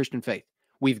foundation of the Christian faith.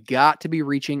 We've got to be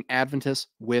reaching Adventists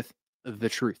with the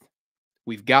truth.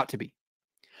 We've got to be.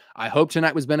 I hope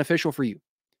tonight was beneficial for you.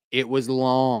 It was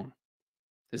long.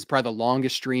 This is probably the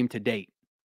longest stream to date.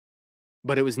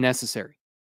 But it was necessary.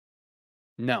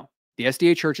 No, the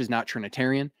SDA Church is not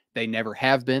Trinitarian. They never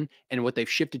have been. And what they've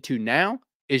shifted to now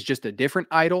is just a different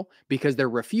idol because they're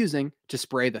refusing to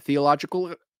spray the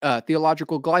theological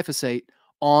glyphosate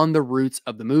on the roots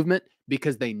of the movement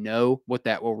because they know what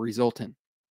that will result in.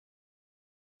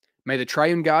 May the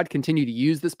triune God continue to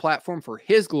use this platform for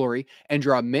his glory and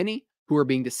draw many who are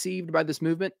being deceived by this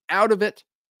movement out of it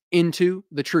into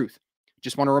the truth.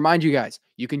 Just want to remind you guys,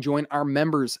 you can join our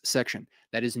members section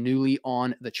that is newly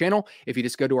on the channel. If you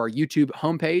just go to our YouTube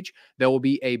homepage, there will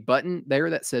be a button there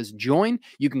that says join.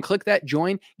 You can click that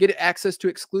join, get access to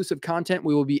exclusive content.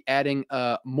 We will be adding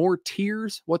more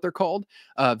tiers, what they're called,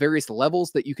 various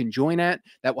levels that you can join at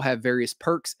that will have various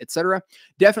perks, etc.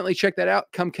 Definitely check that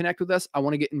out. Come connect with us. I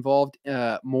want to get involved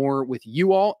more with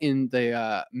you all in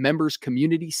the members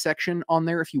community section on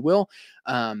there, if you will.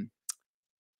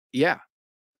 Yeah.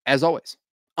 As always,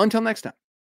 until next time,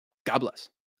 God bless.